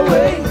 get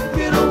away,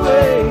 get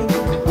away.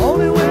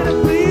 Only way to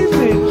please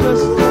me,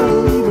 just gotta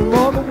leave and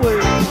walk away.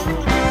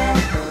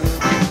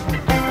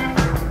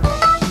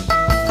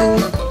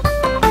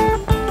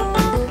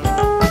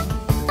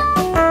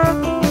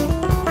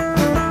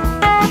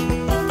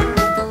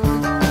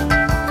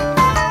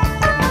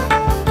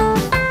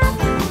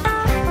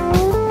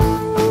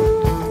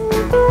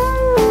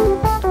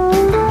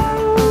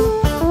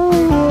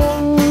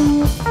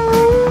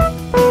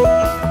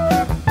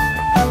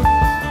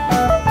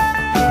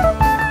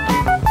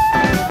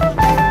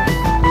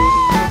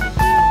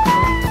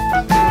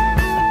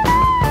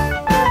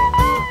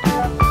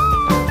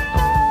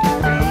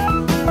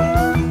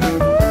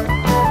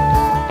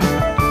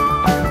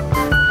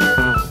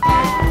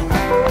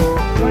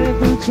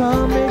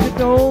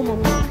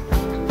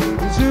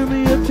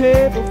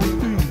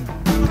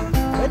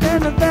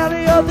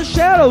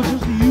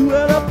 Just you,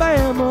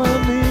 Alabama,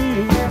 and me.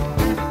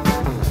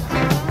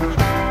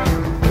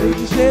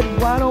 Lady said,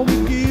 why don't we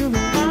give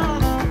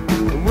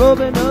him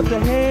rubbing up to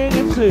hang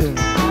himself?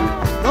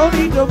 No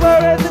need to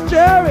worry the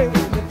jury,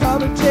 they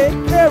probably take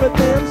care of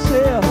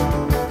themselves.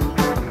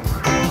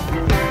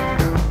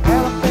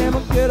 Alabama,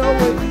 get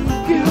away,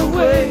 get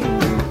away.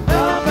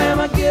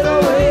 Alabama, get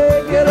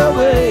away, get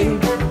away.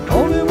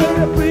 Only way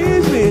to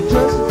please me,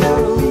 just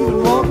gotta leave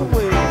and walk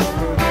away.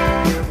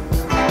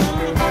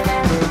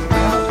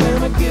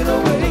 Alabama, get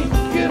away,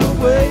 get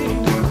away.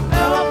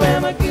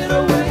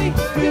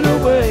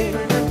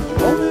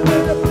 Only way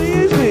to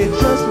please me,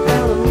 just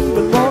gotta leave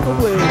and walk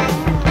away.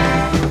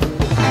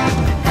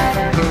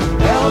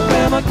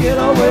 Alabama, get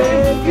away,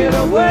 get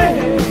away.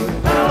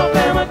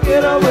 Alabama,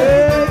 get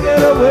away,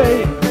 get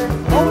away.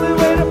 Only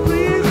way to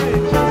please me,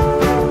 just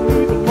gotta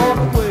leave and walk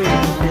away.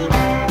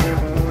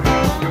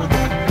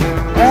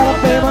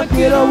 Alabama,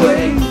 get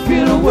away,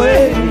 get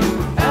away.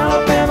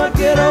 Alabama,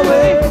 get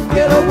away,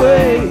 get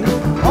away.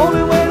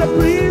 Only way to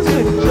please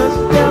me, just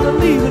gotta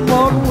leave and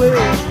walk away.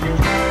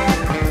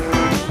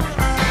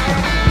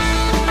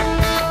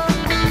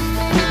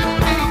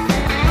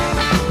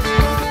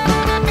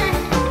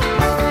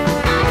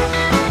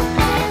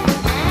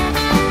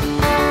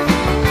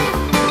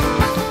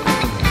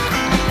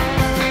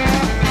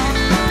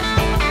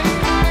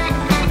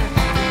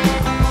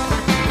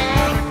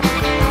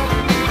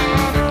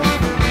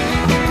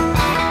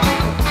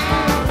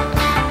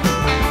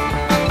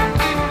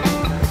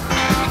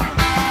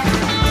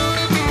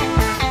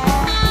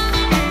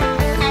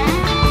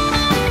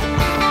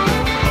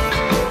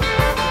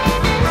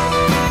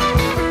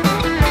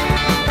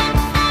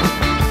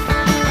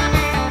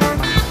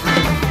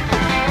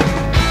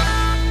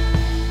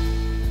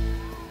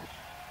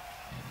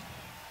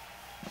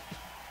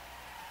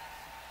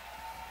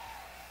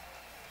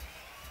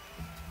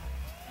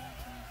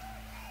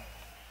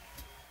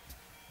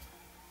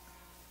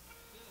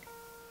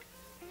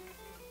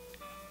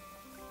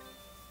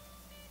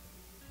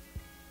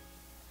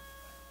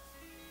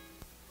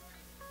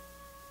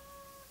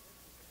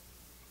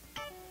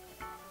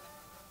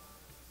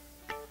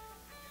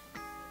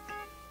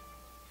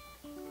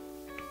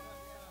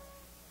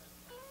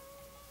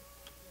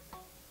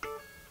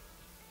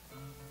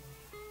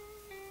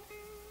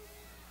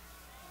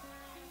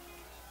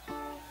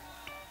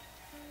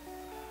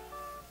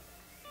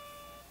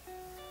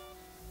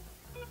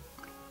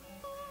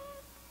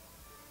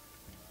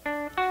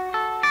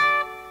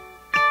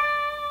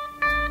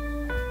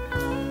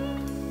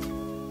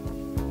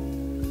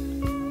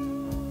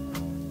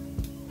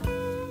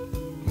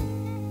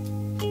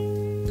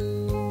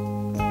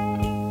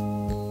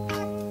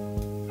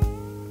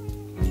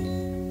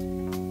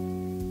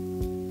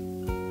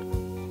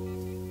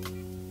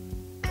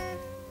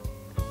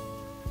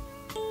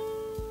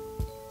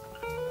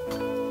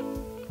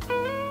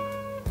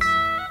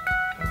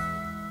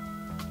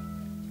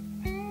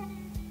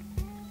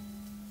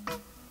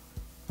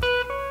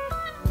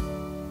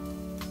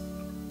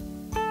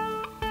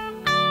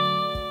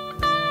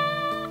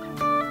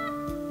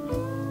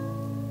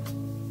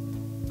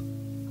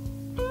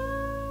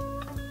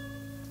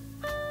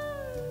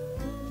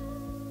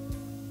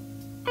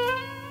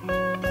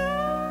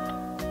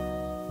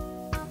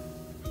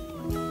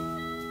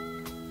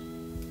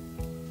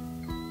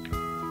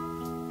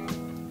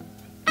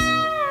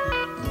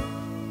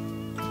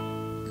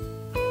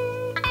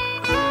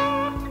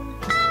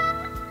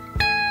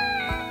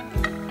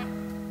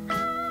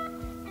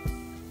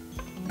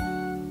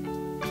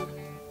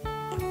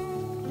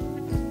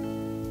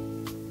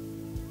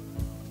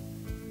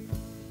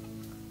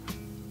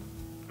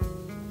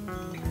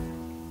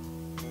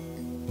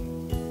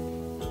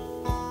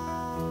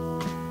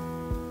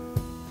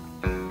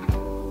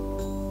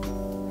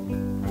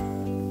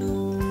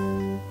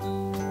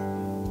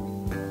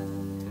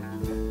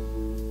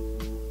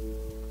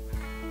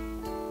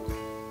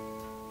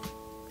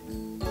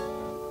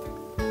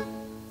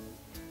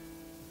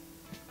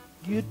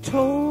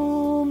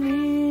 told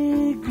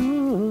me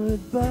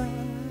goodbye.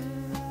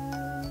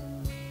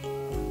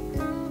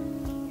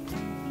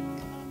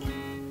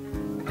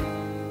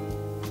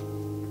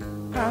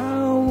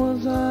 How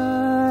was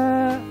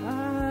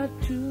I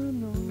to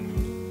know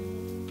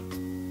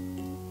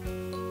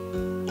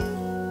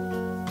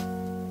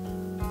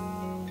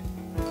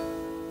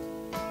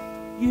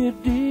you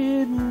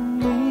didn't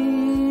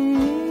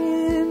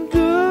mean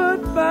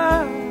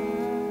goodbye?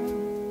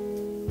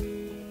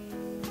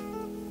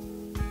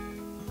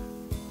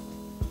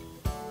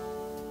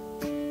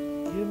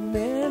 You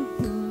meant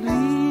believe.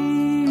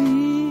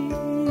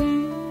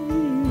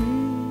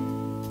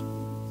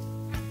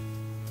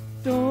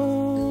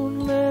 Don't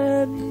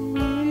let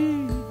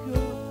me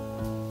go.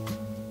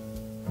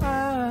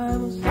 I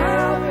was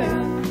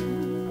having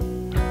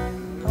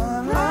a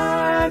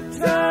hard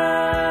time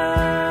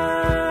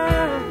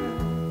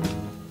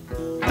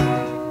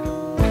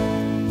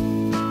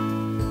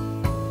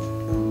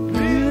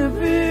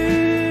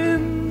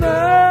living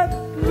that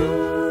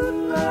good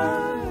life.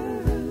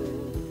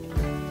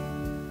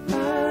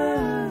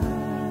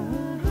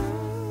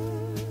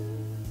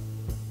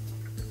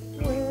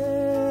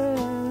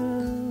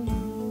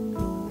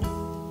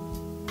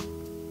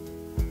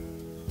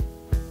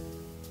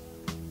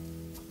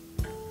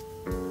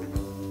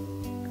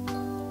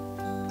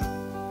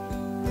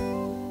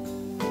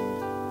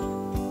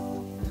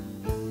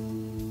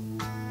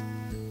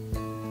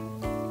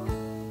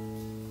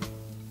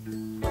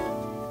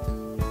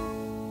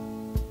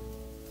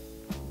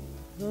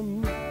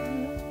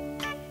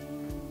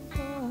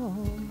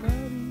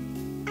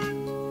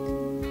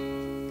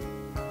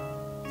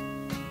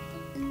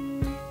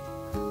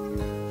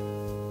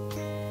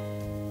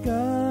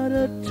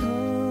 Gotta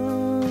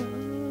turn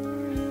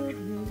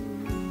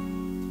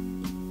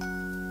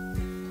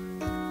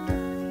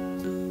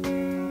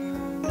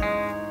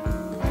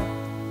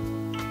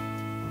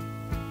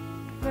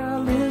now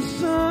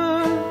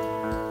listen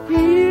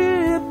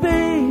here,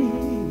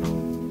 babe.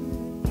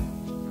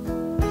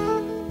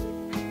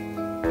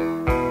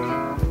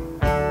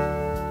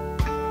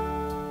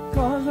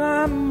 'Cause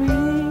I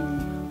mean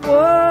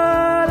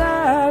what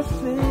I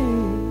say.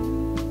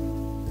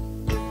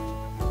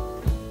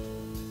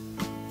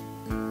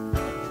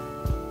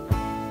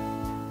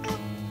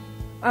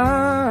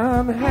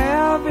 I'm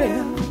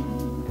having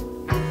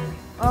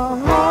a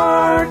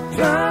hard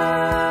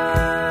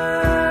time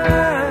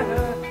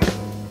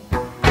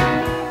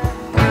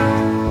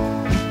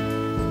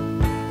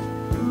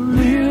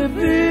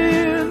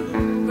living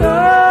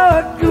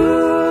the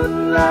good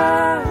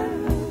life.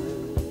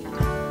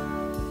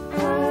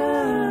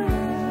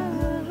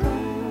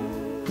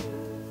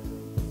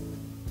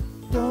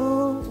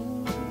 Don't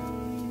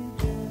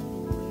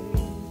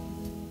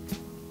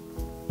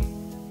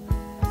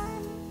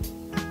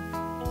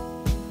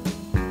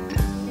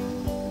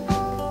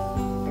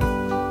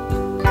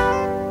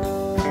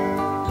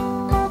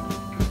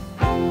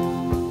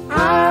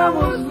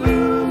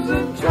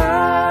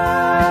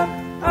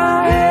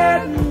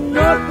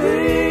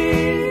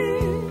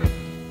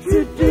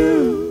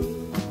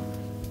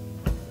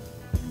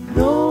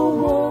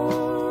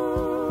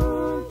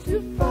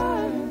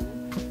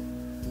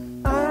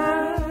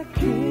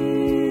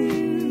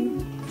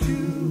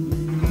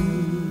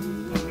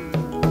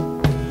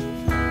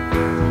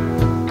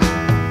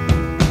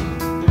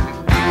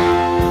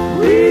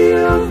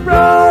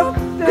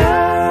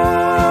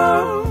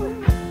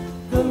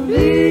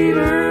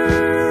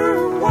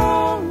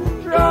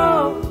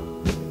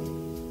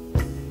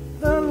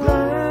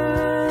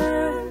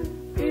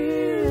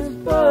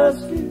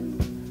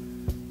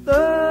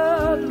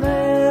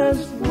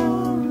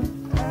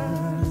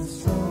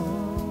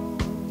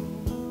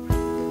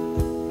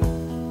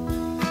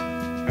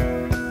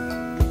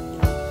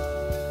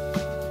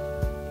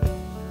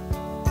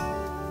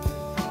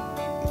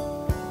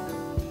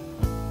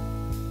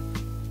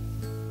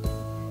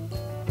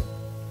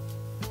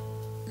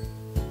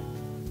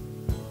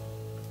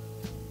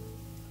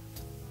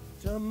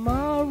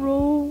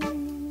tomorrow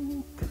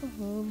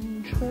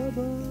come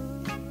trouble.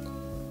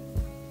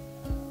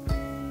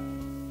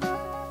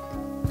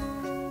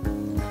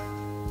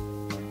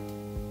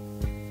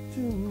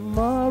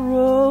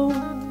 Tomorrow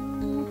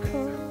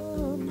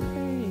come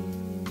pain.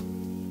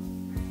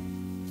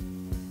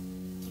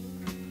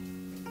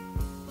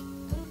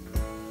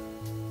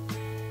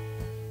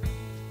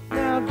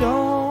 Now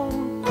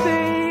don't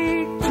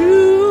think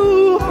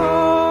too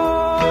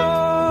hard,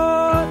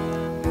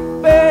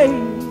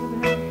 babe.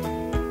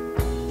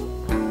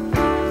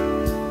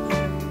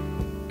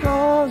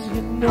 'Cause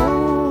you know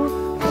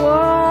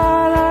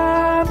what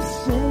I'm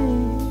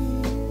saying.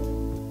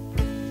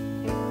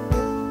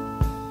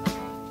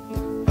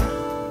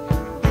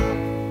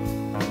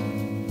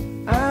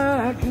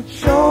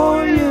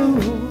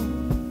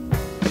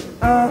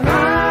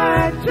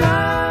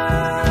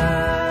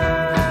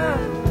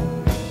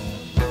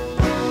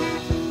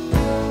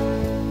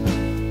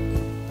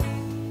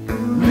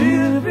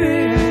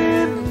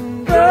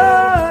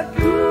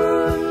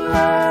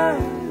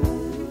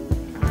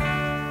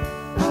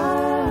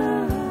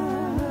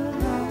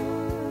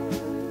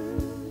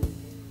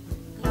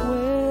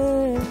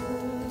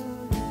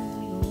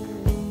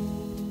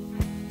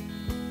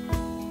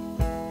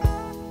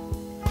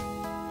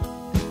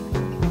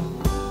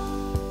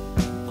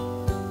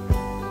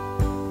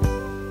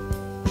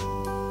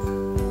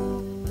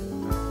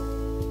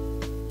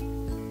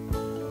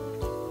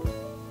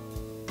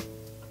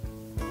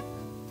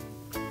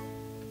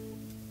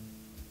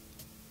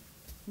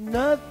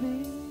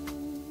 nothing's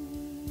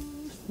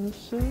for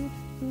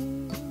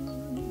certain.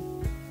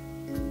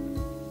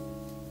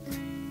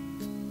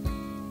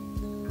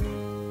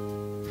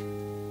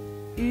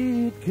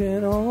 It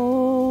can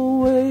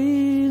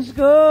always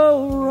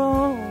go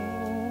wrong.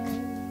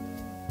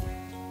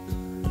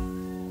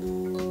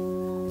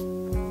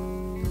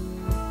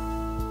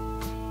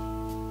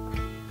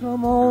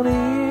 Come on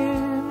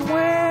in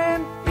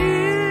when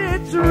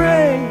it's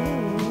rain.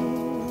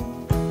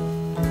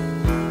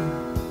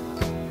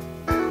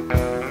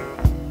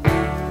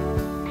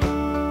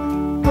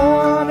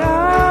 Pour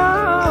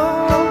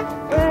out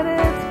when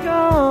it's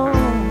gone.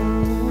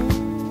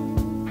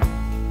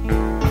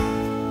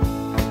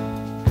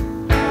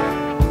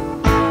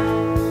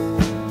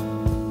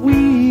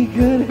 We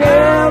could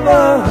have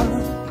a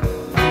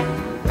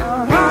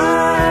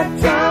high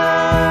time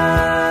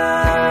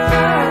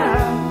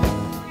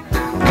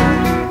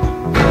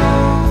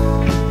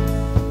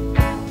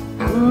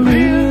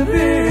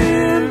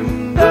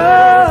living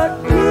the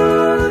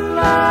good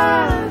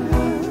life.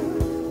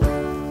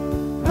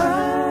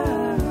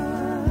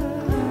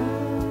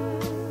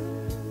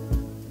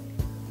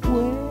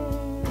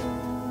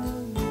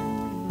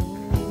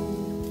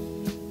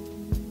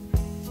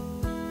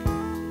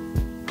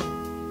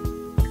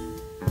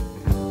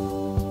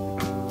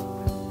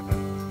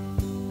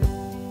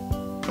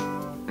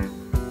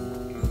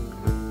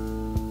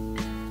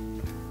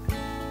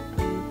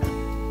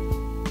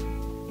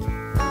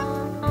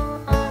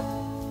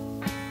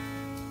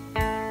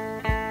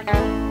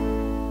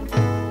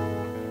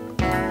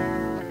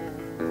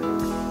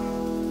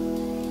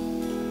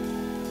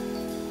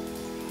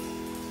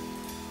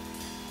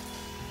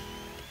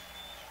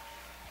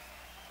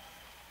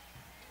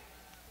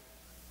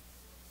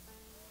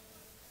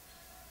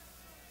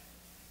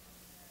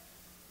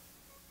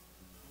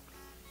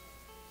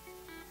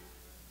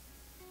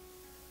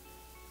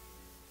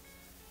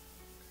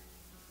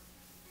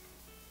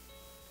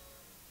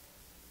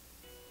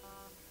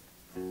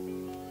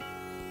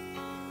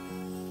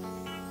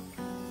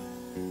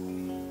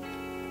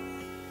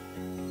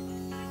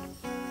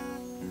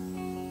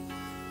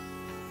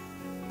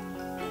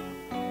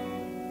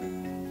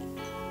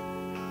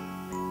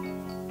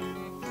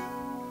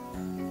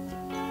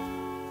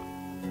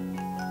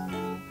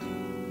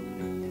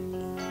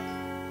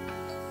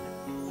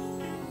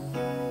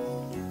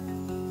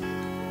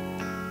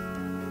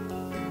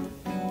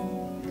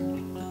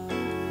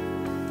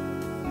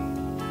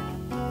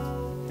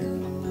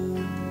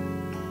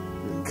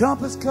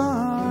 Compass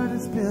card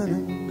is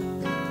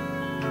spinning.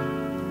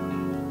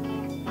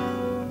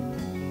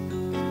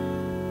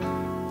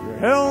 Your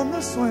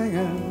helmet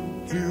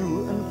swinging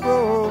to and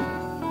fro.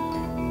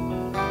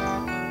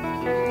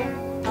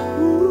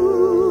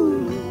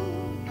 Ooh,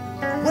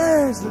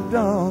 where's the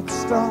dog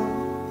star?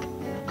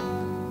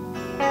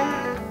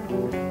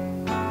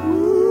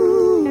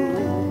 Ooh,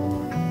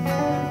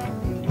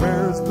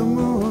 where's the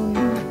moon?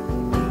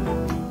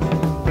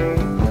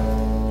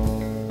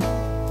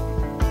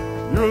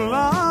 You're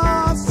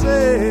lost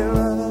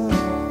sailor,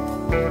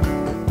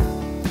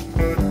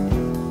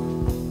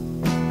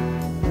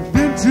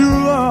 been too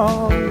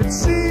long at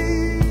sea.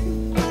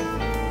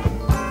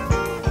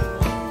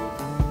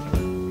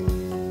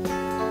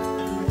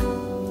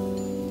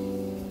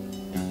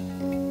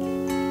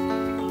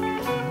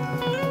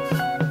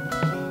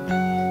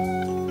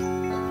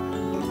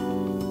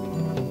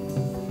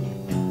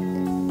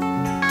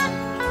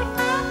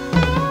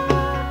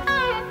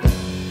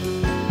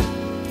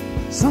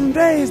 Some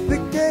days the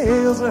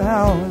gales are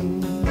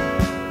howling,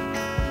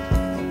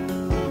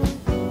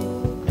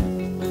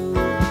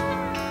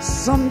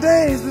 some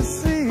days the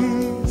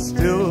sea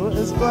still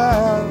as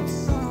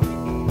glass.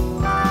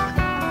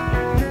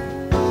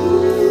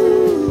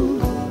 Ooh,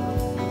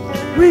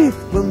 reef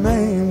the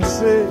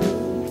mainsail,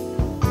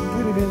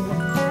 get it in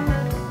there.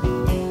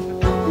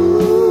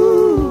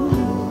 Ooh,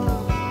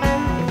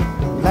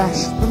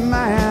 lash the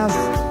mast.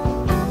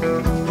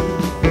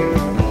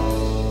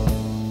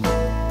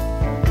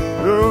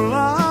 You're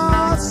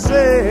lost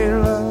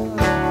sailor,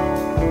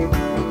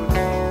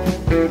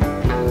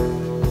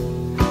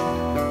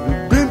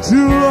 you've been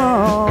too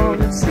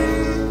long at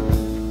sea.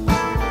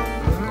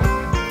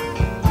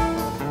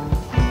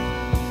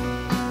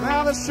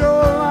 Now the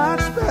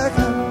shoreline's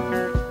beckon,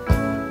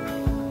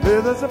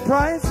 there's a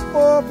price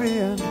for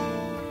being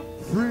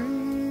free.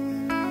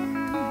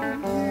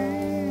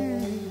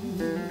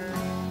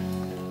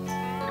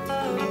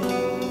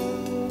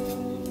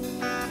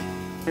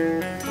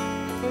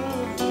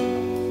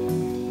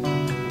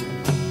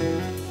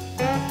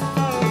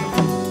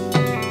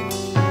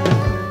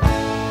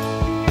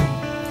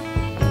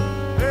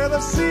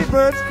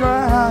 Seabirds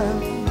crying,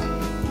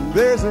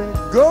 there's a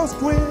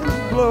ghost wind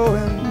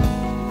blowing,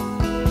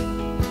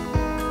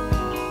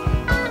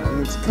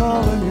 and it's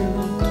calling you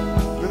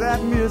with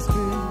that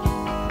misty,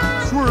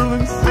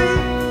 swirling sea.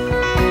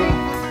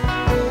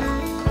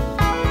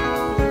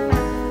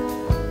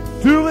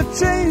 Till the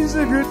chains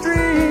of your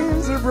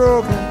dreams are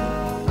broken,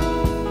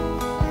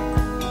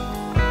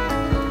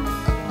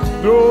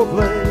 no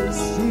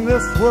place in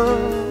this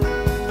world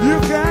you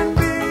can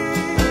be.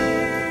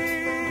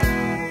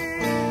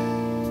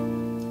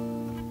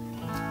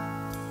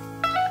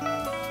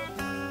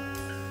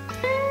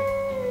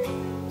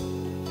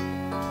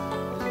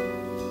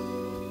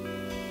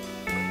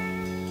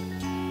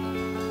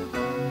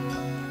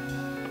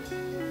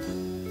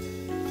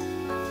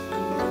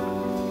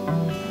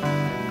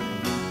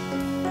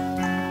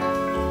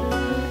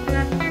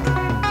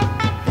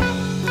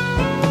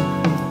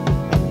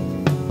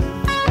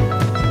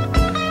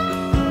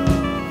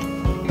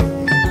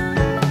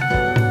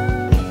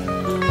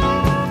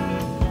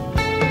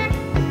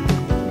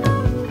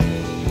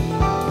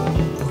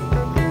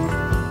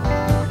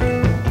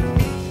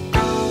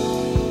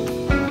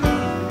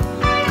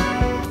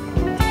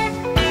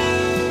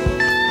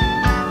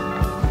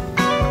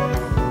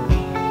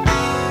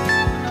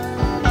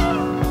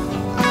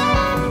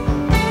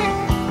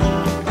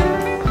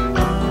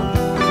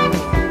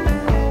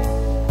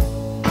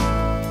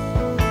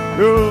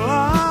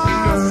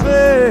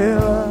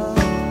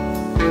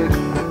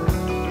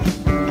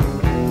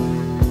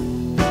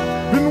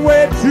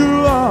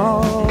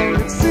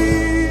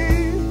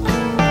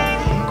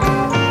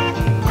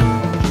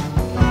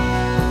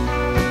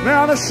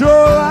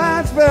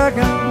 Shoreline's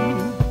beckon.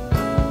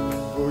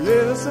 Oh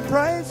yeah, that's the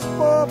price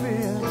for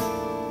being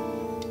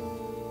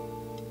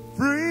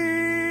free.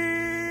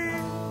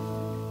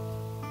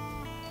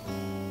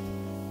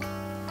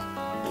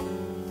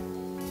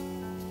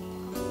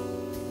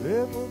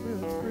 Yeah, for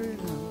being free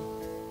now.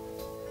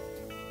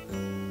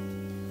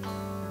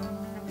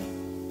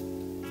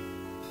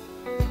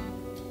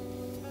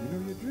 You know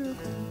you're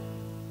drifting.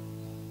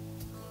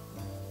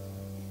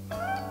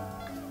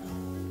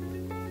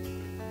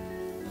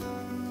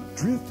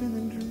 Drifting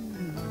and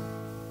dreaming,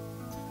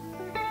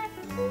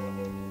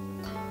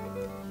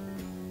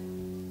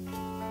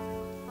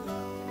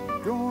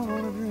 going on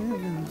a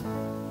dream now.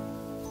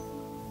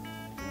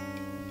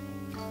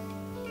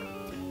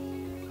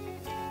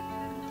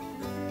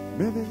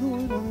 Maybe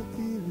going on a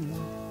feeling.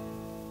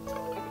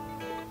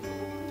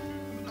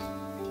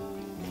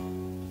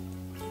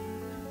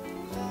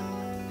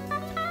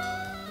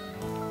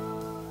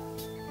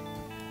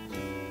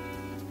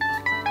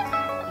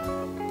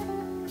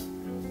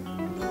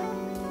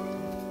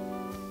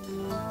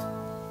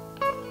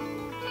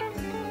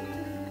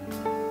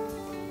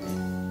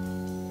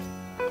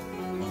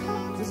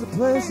 It's a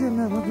place you'll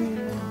never be.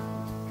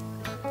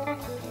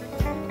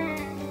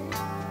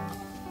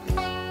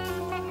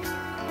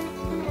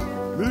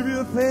 Maybe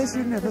a place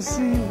you've never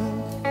seen.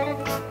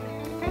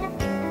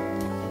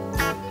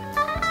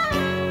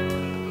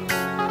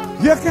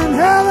 You can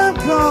hear them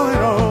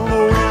calling all the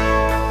way.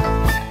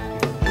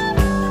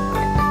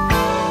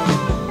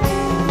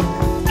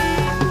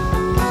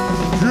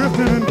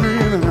 Drifting and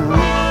dreaming.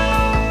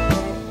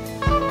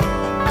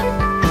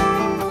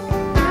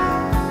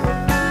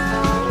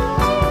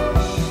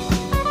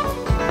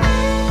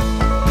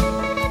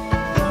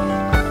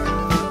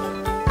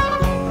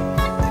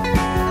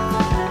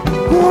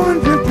 Woman,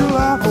 drift your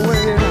life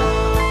away.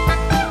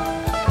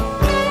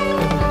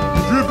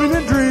 Drifting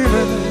and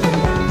dreaming.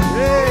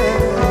 Yeah.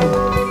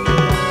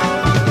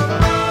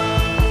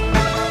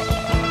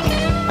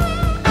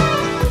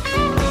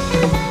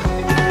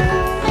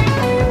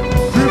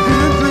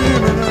 Drifting and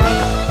dreaming.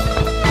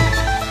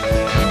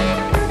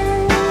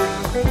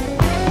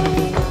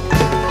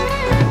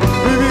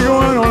 Baby,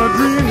 going on a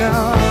dream now.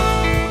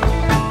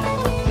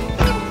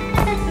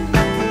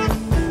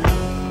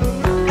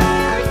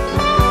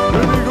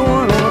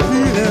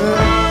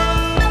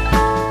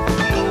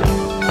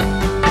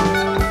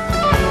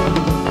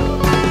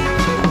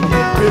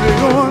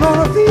 Going on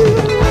a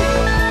field.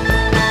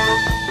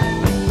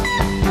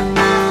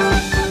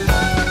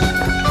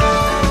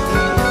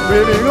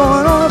 Baby,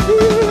 going on a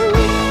field.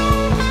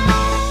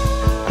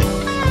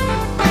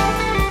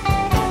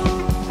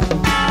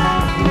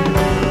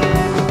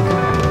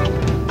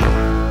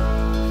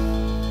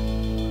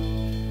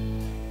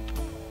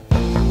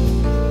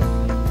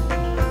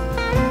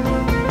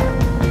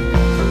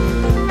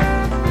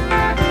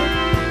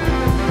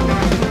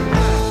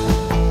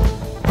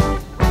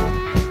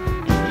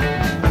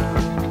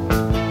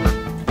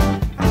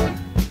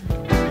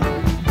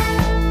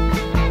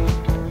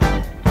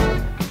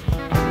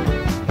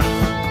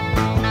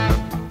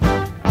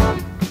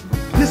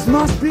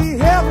 Must be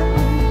heaven.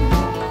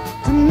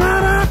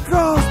 Tonight I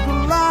crossed the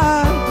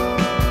line.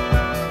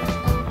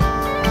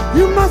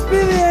 You must be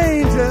the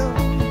angel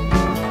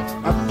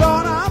I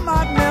thought I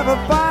might never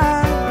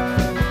find.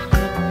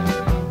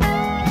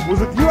 Was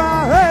it you I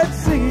heard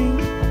singing?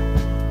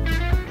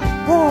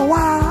 For a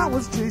while I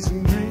was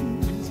chasing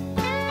dreams,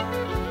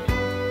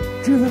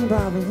 driven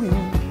by the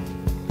wind,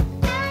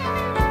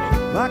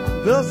 like the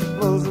dust that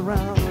blows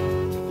around,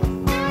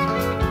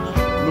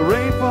 the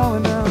rain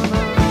falling down.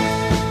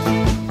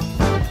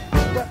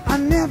 I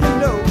never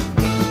know,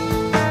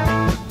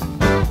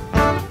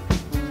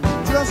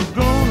 just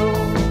don't know.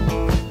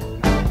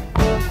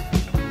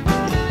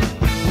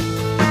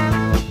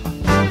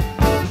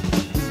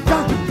 It's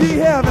got to be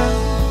heaven,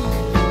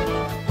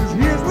 'cause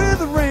here's where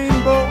the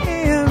rainbow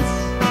ends.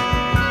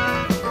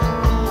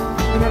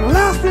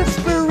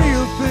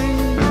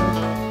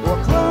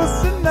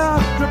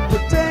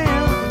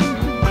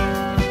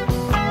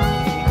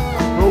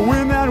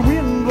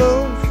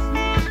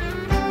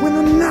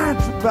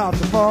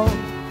 about to fall.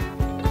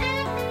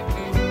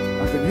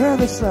 I can hear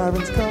the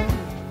sirens call.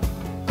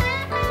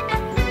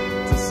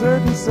 It's a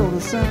certain sort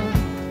of sound.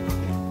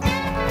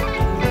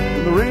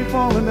 And the rain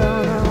falling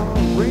down now,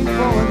 rain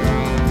falling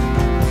down,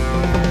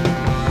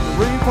 the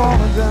rain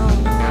falling down.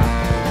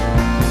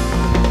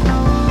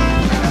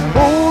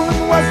 Only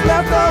what's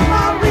left of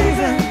my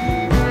reason,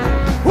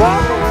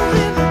 what was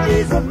in the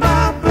knees of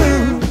my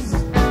blues.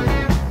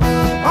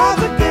 All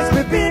that gets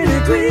me Benny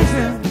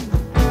greasing,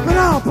 and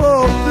I'll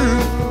pull through.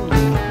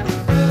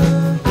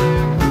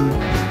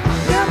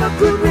 Never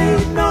could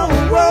read no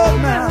road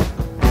map.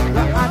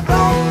 I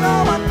don't know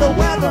what the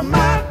weather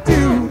might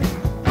do.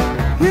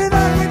 Hear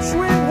that witch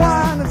wind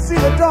whine and see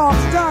the dark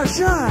stars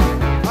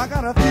shine. I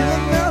got a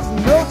feeling there's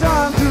no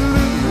time to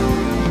lose.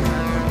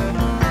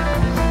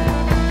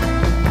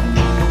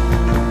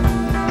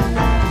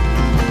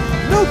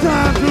 No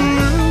time to lose.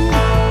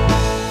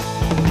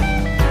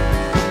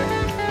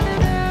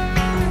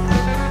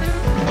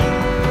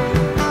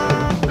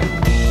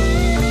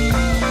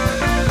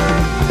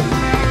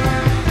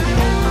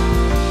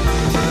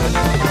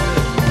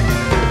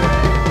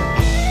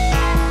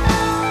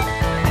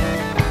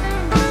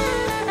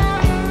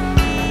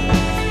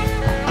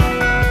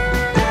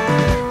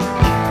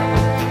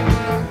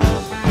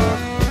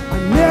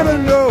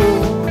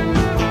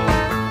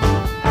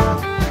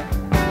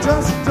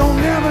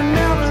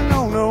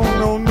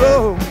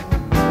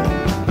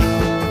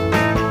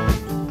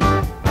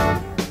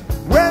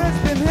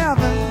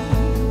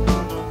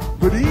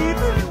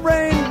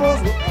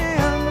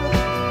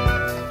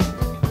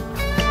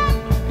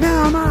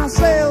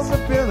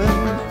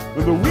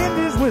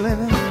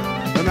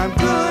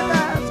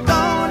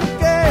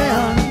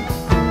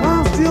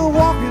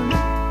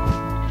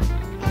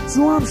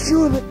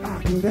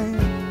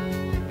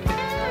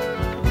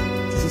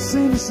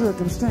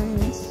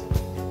 Circumstance,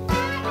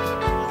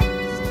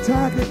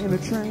 tiger in a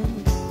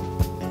trance,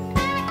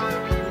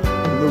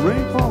 and the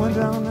rain falling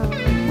down now,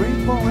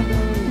 rain falling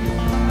down,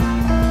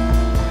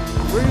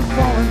 rain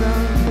falling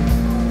down,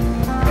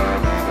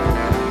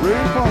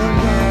 rain falling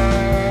down,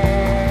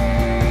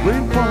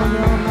 rain falling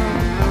down now,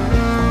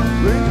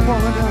 rain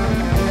falling down.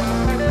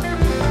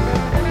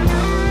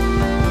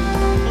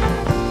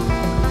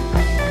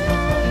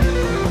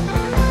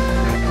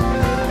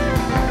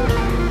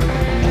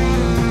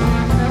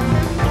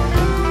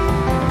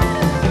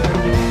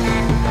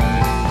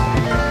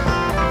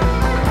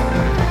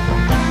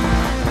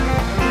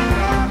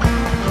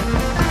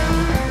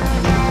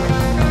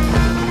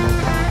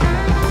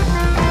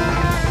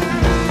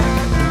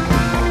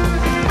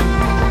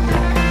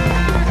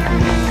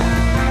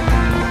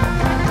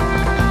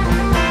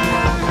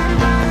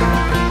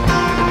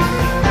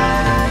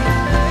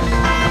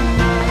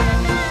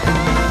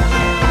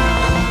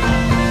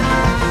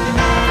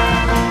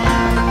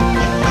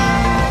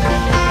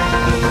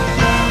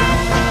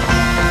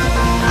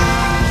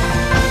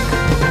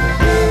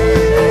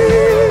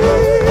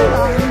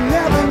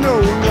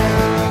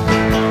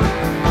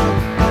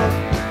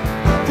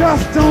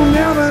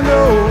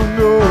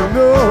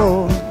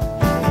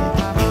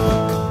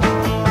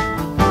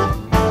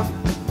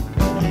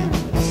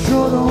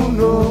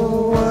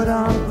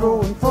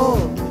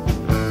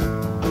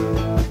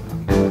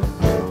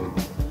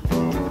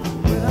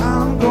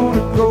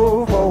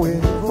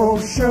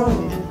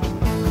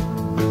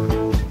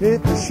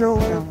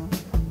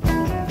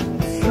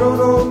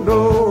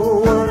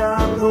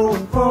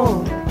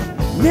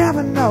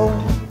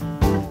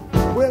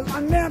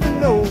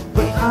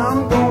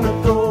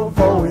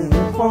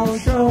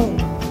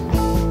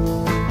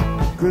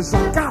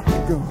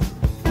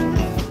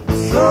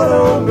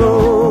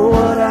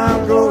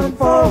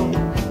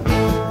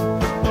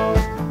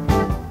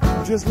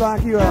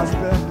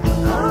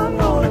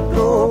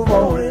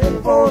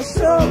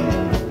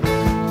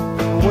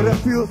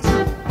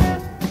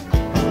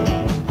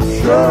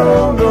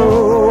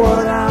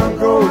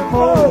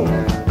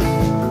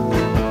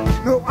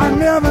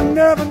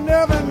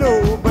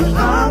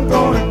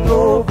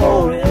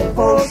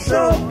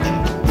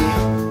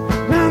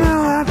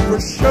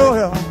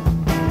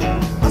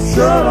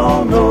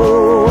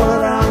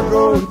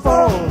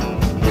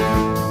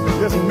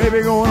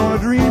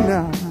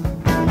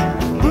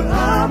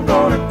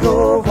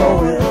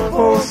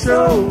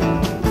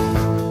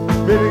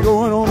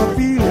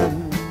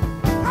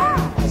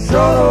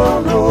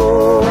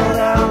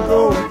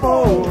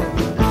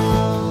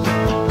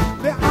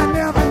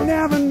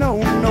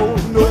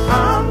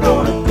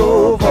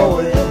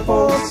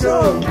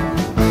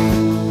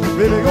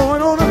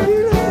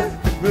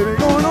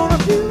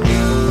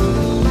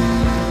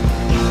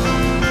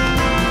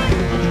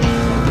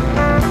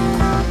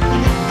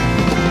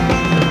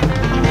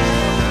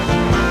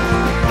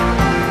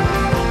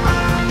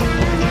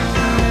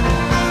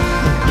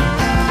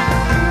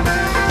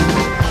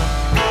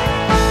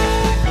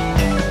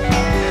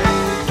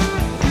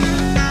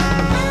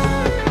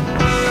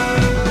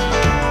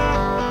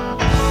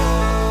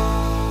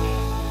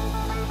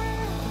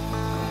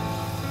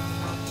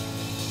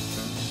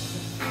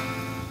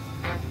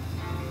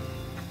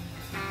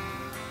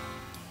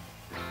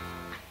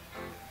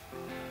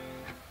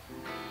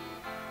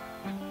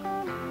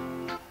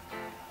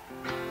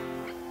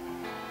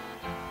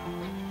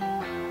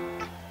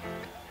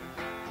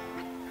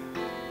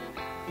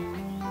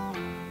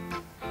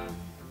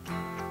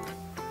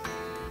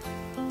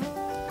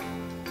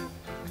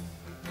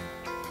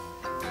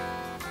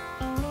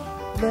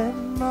 let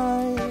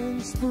my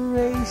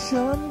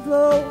inspiration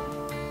flow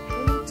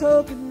in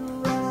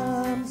token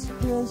rhymes,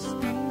 just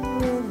a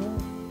rhythm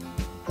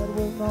that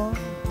will not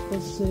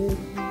forsake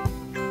me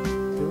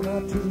till my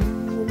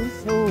tool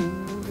is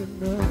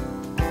holding up.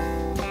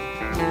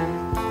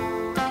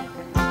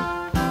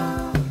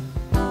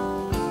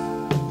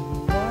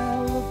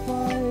 While the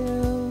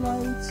fire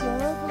lights a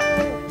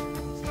glow,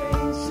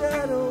 strange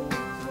shadows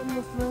from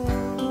the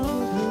flame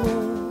of the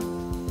world,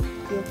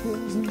 till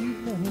things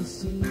we've never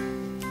seen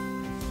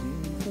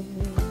from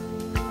me.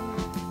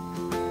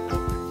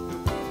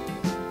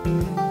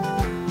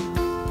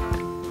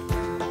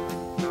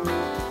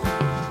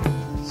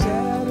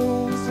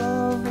 Shadows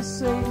of a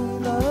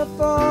sailor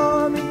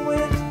forming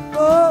wind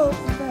blows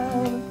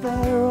down in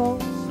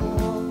Pharaoh's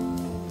swamp,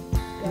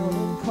 down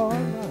in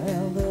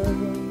Carlisle there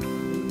were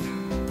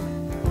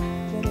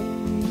many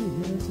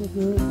years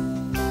ago.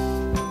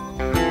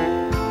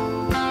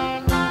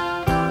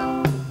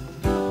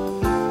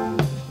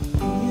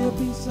 Here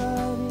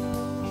beside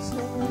him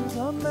stands a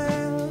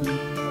man,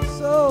 a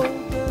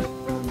soldier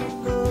from the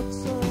looks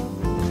of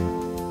him,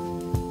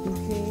 who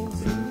came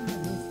through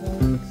the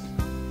fights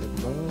that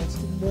lost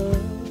him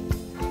love.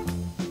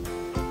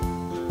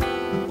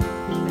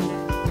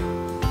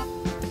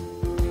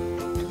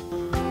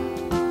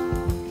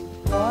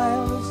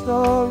 While the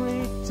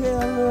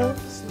storyteller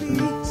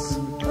speaks,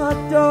 a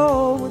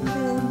door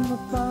within the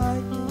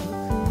fight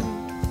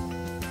creaks.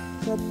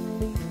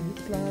 Suddenly it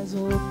flies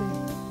open,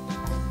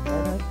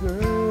 and a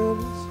girl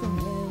is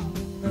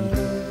standing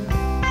there.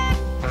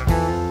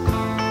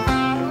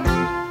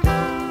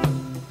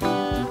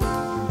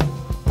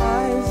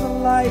 Eyes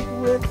alight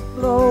with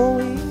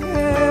glowing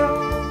hair,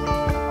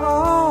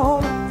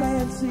 all the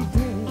fancy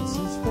dress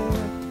is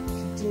fair.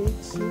 She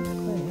takes her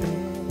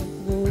fan and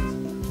floats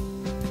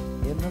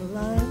in the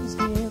lion's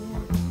den.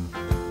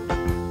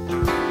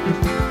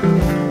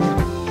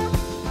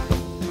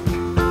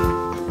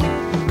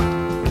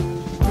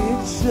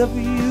 Which of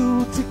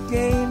you to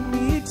gain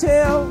me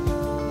tell,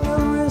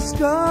 will risk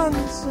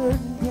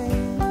uncertain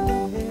pain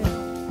and hell.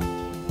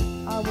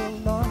 I will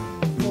not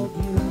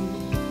forgive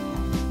you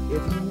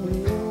if you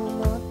will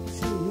not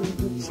choose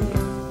the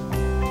chain.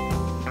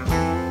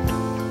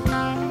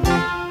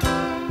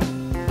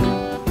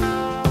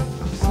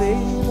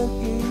 Sailor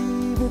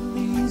gave at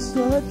least a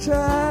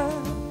try,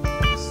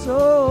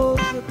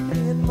 soldier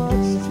been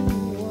much too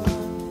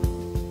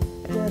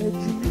wide. That a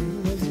dream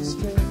was a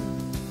strength,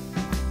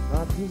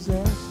 not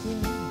disaster.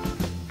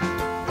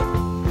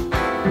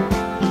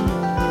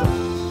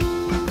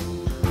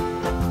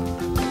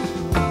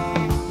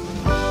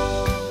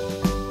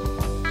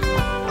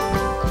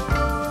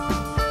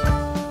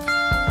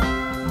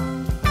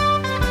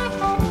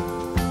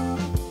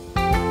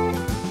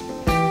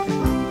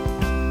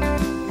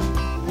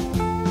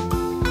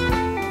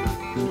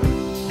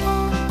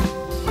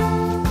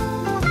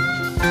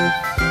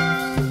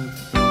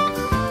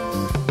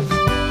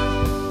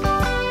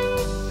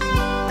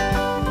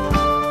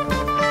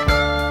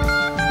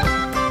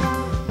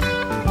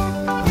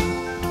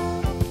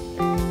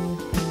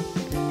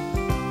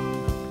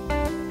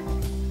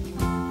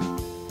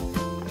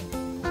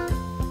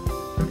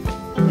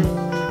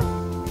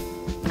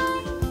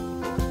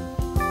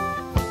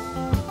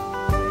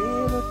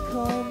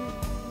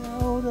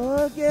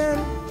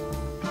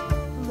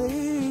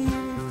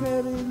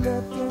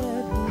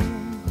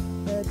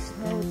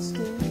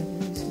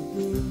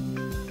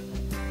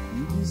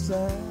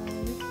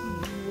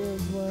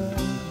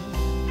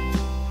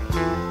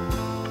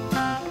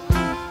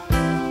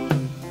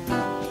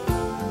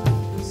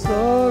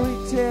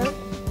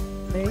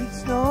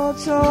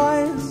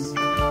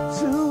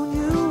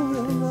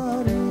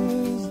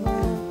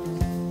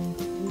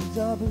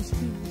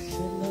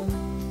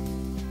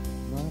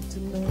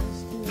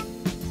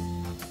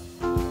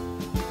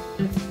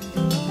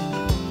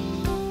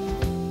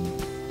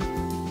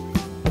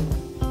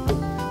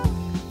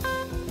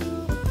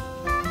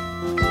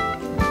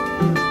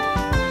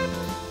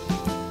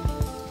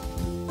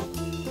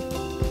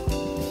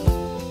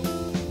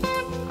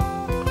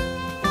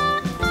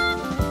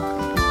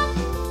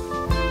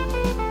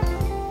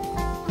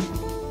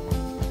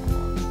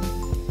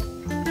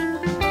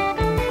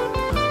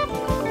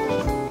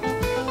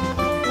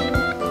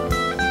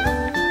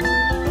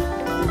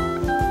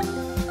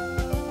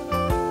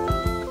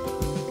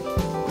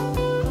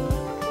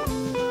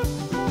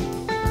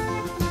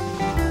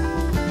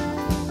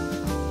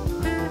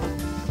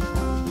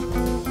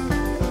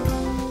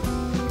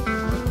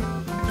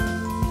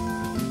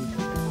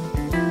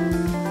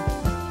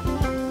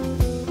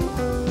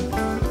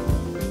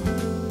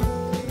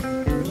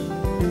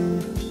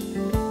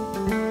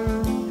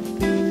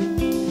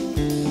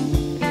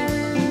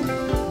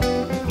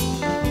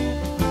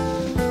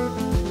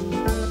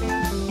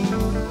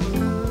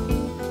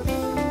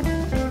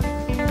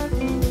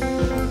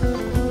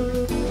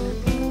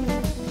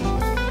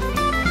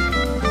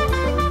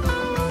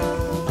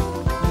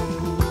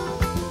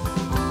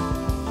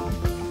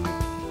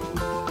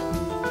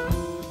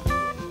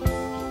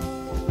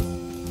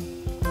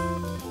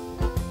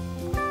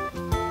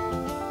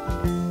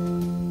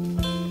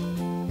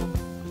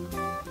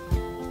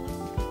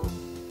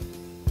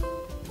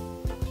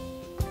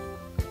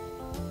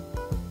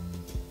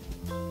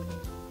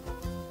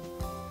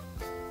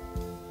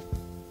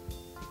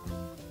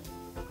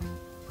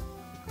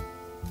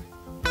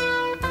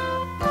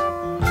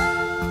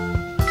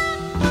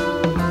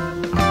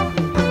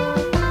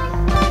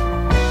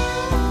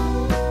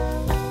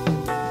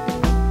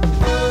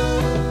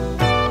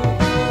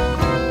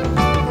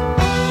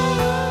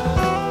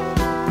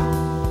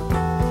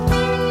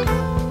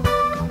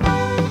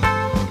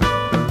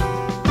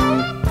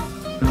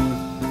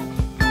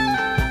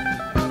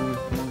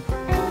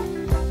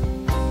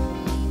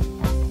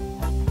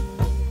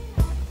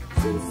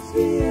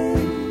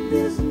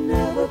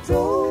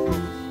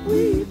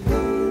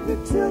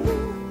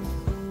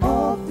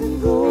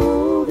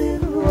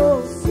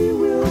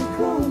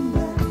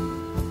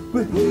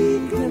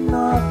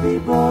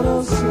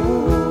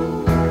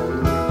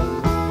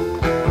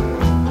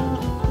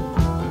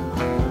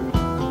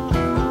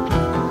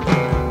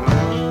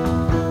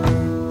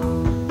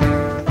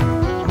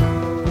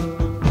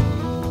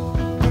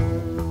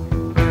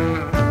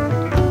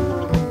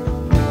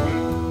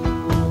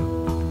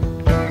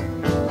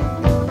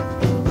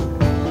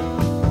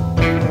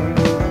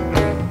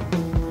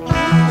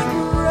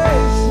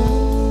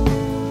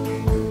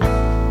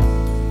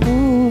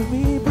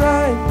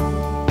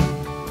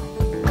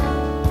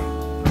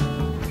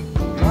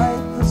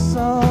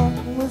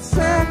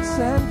 nights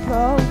and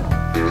cold,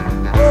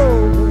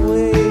 roll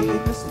away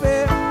in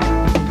despair.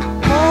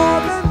 More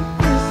than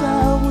this I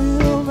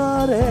will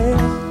not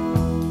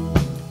ask.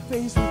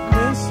 Faced with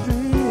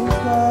mysteries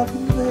dark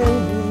and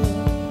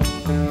vague,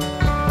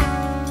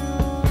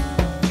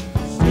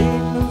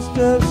 statements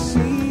just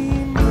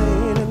seem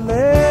plain and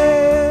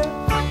late.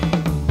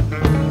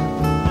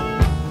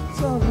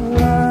 It's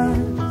alright,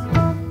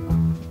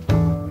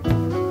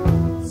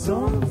 it's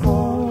on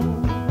fall,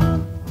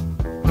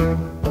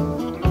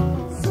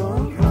 it's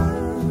on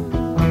fire.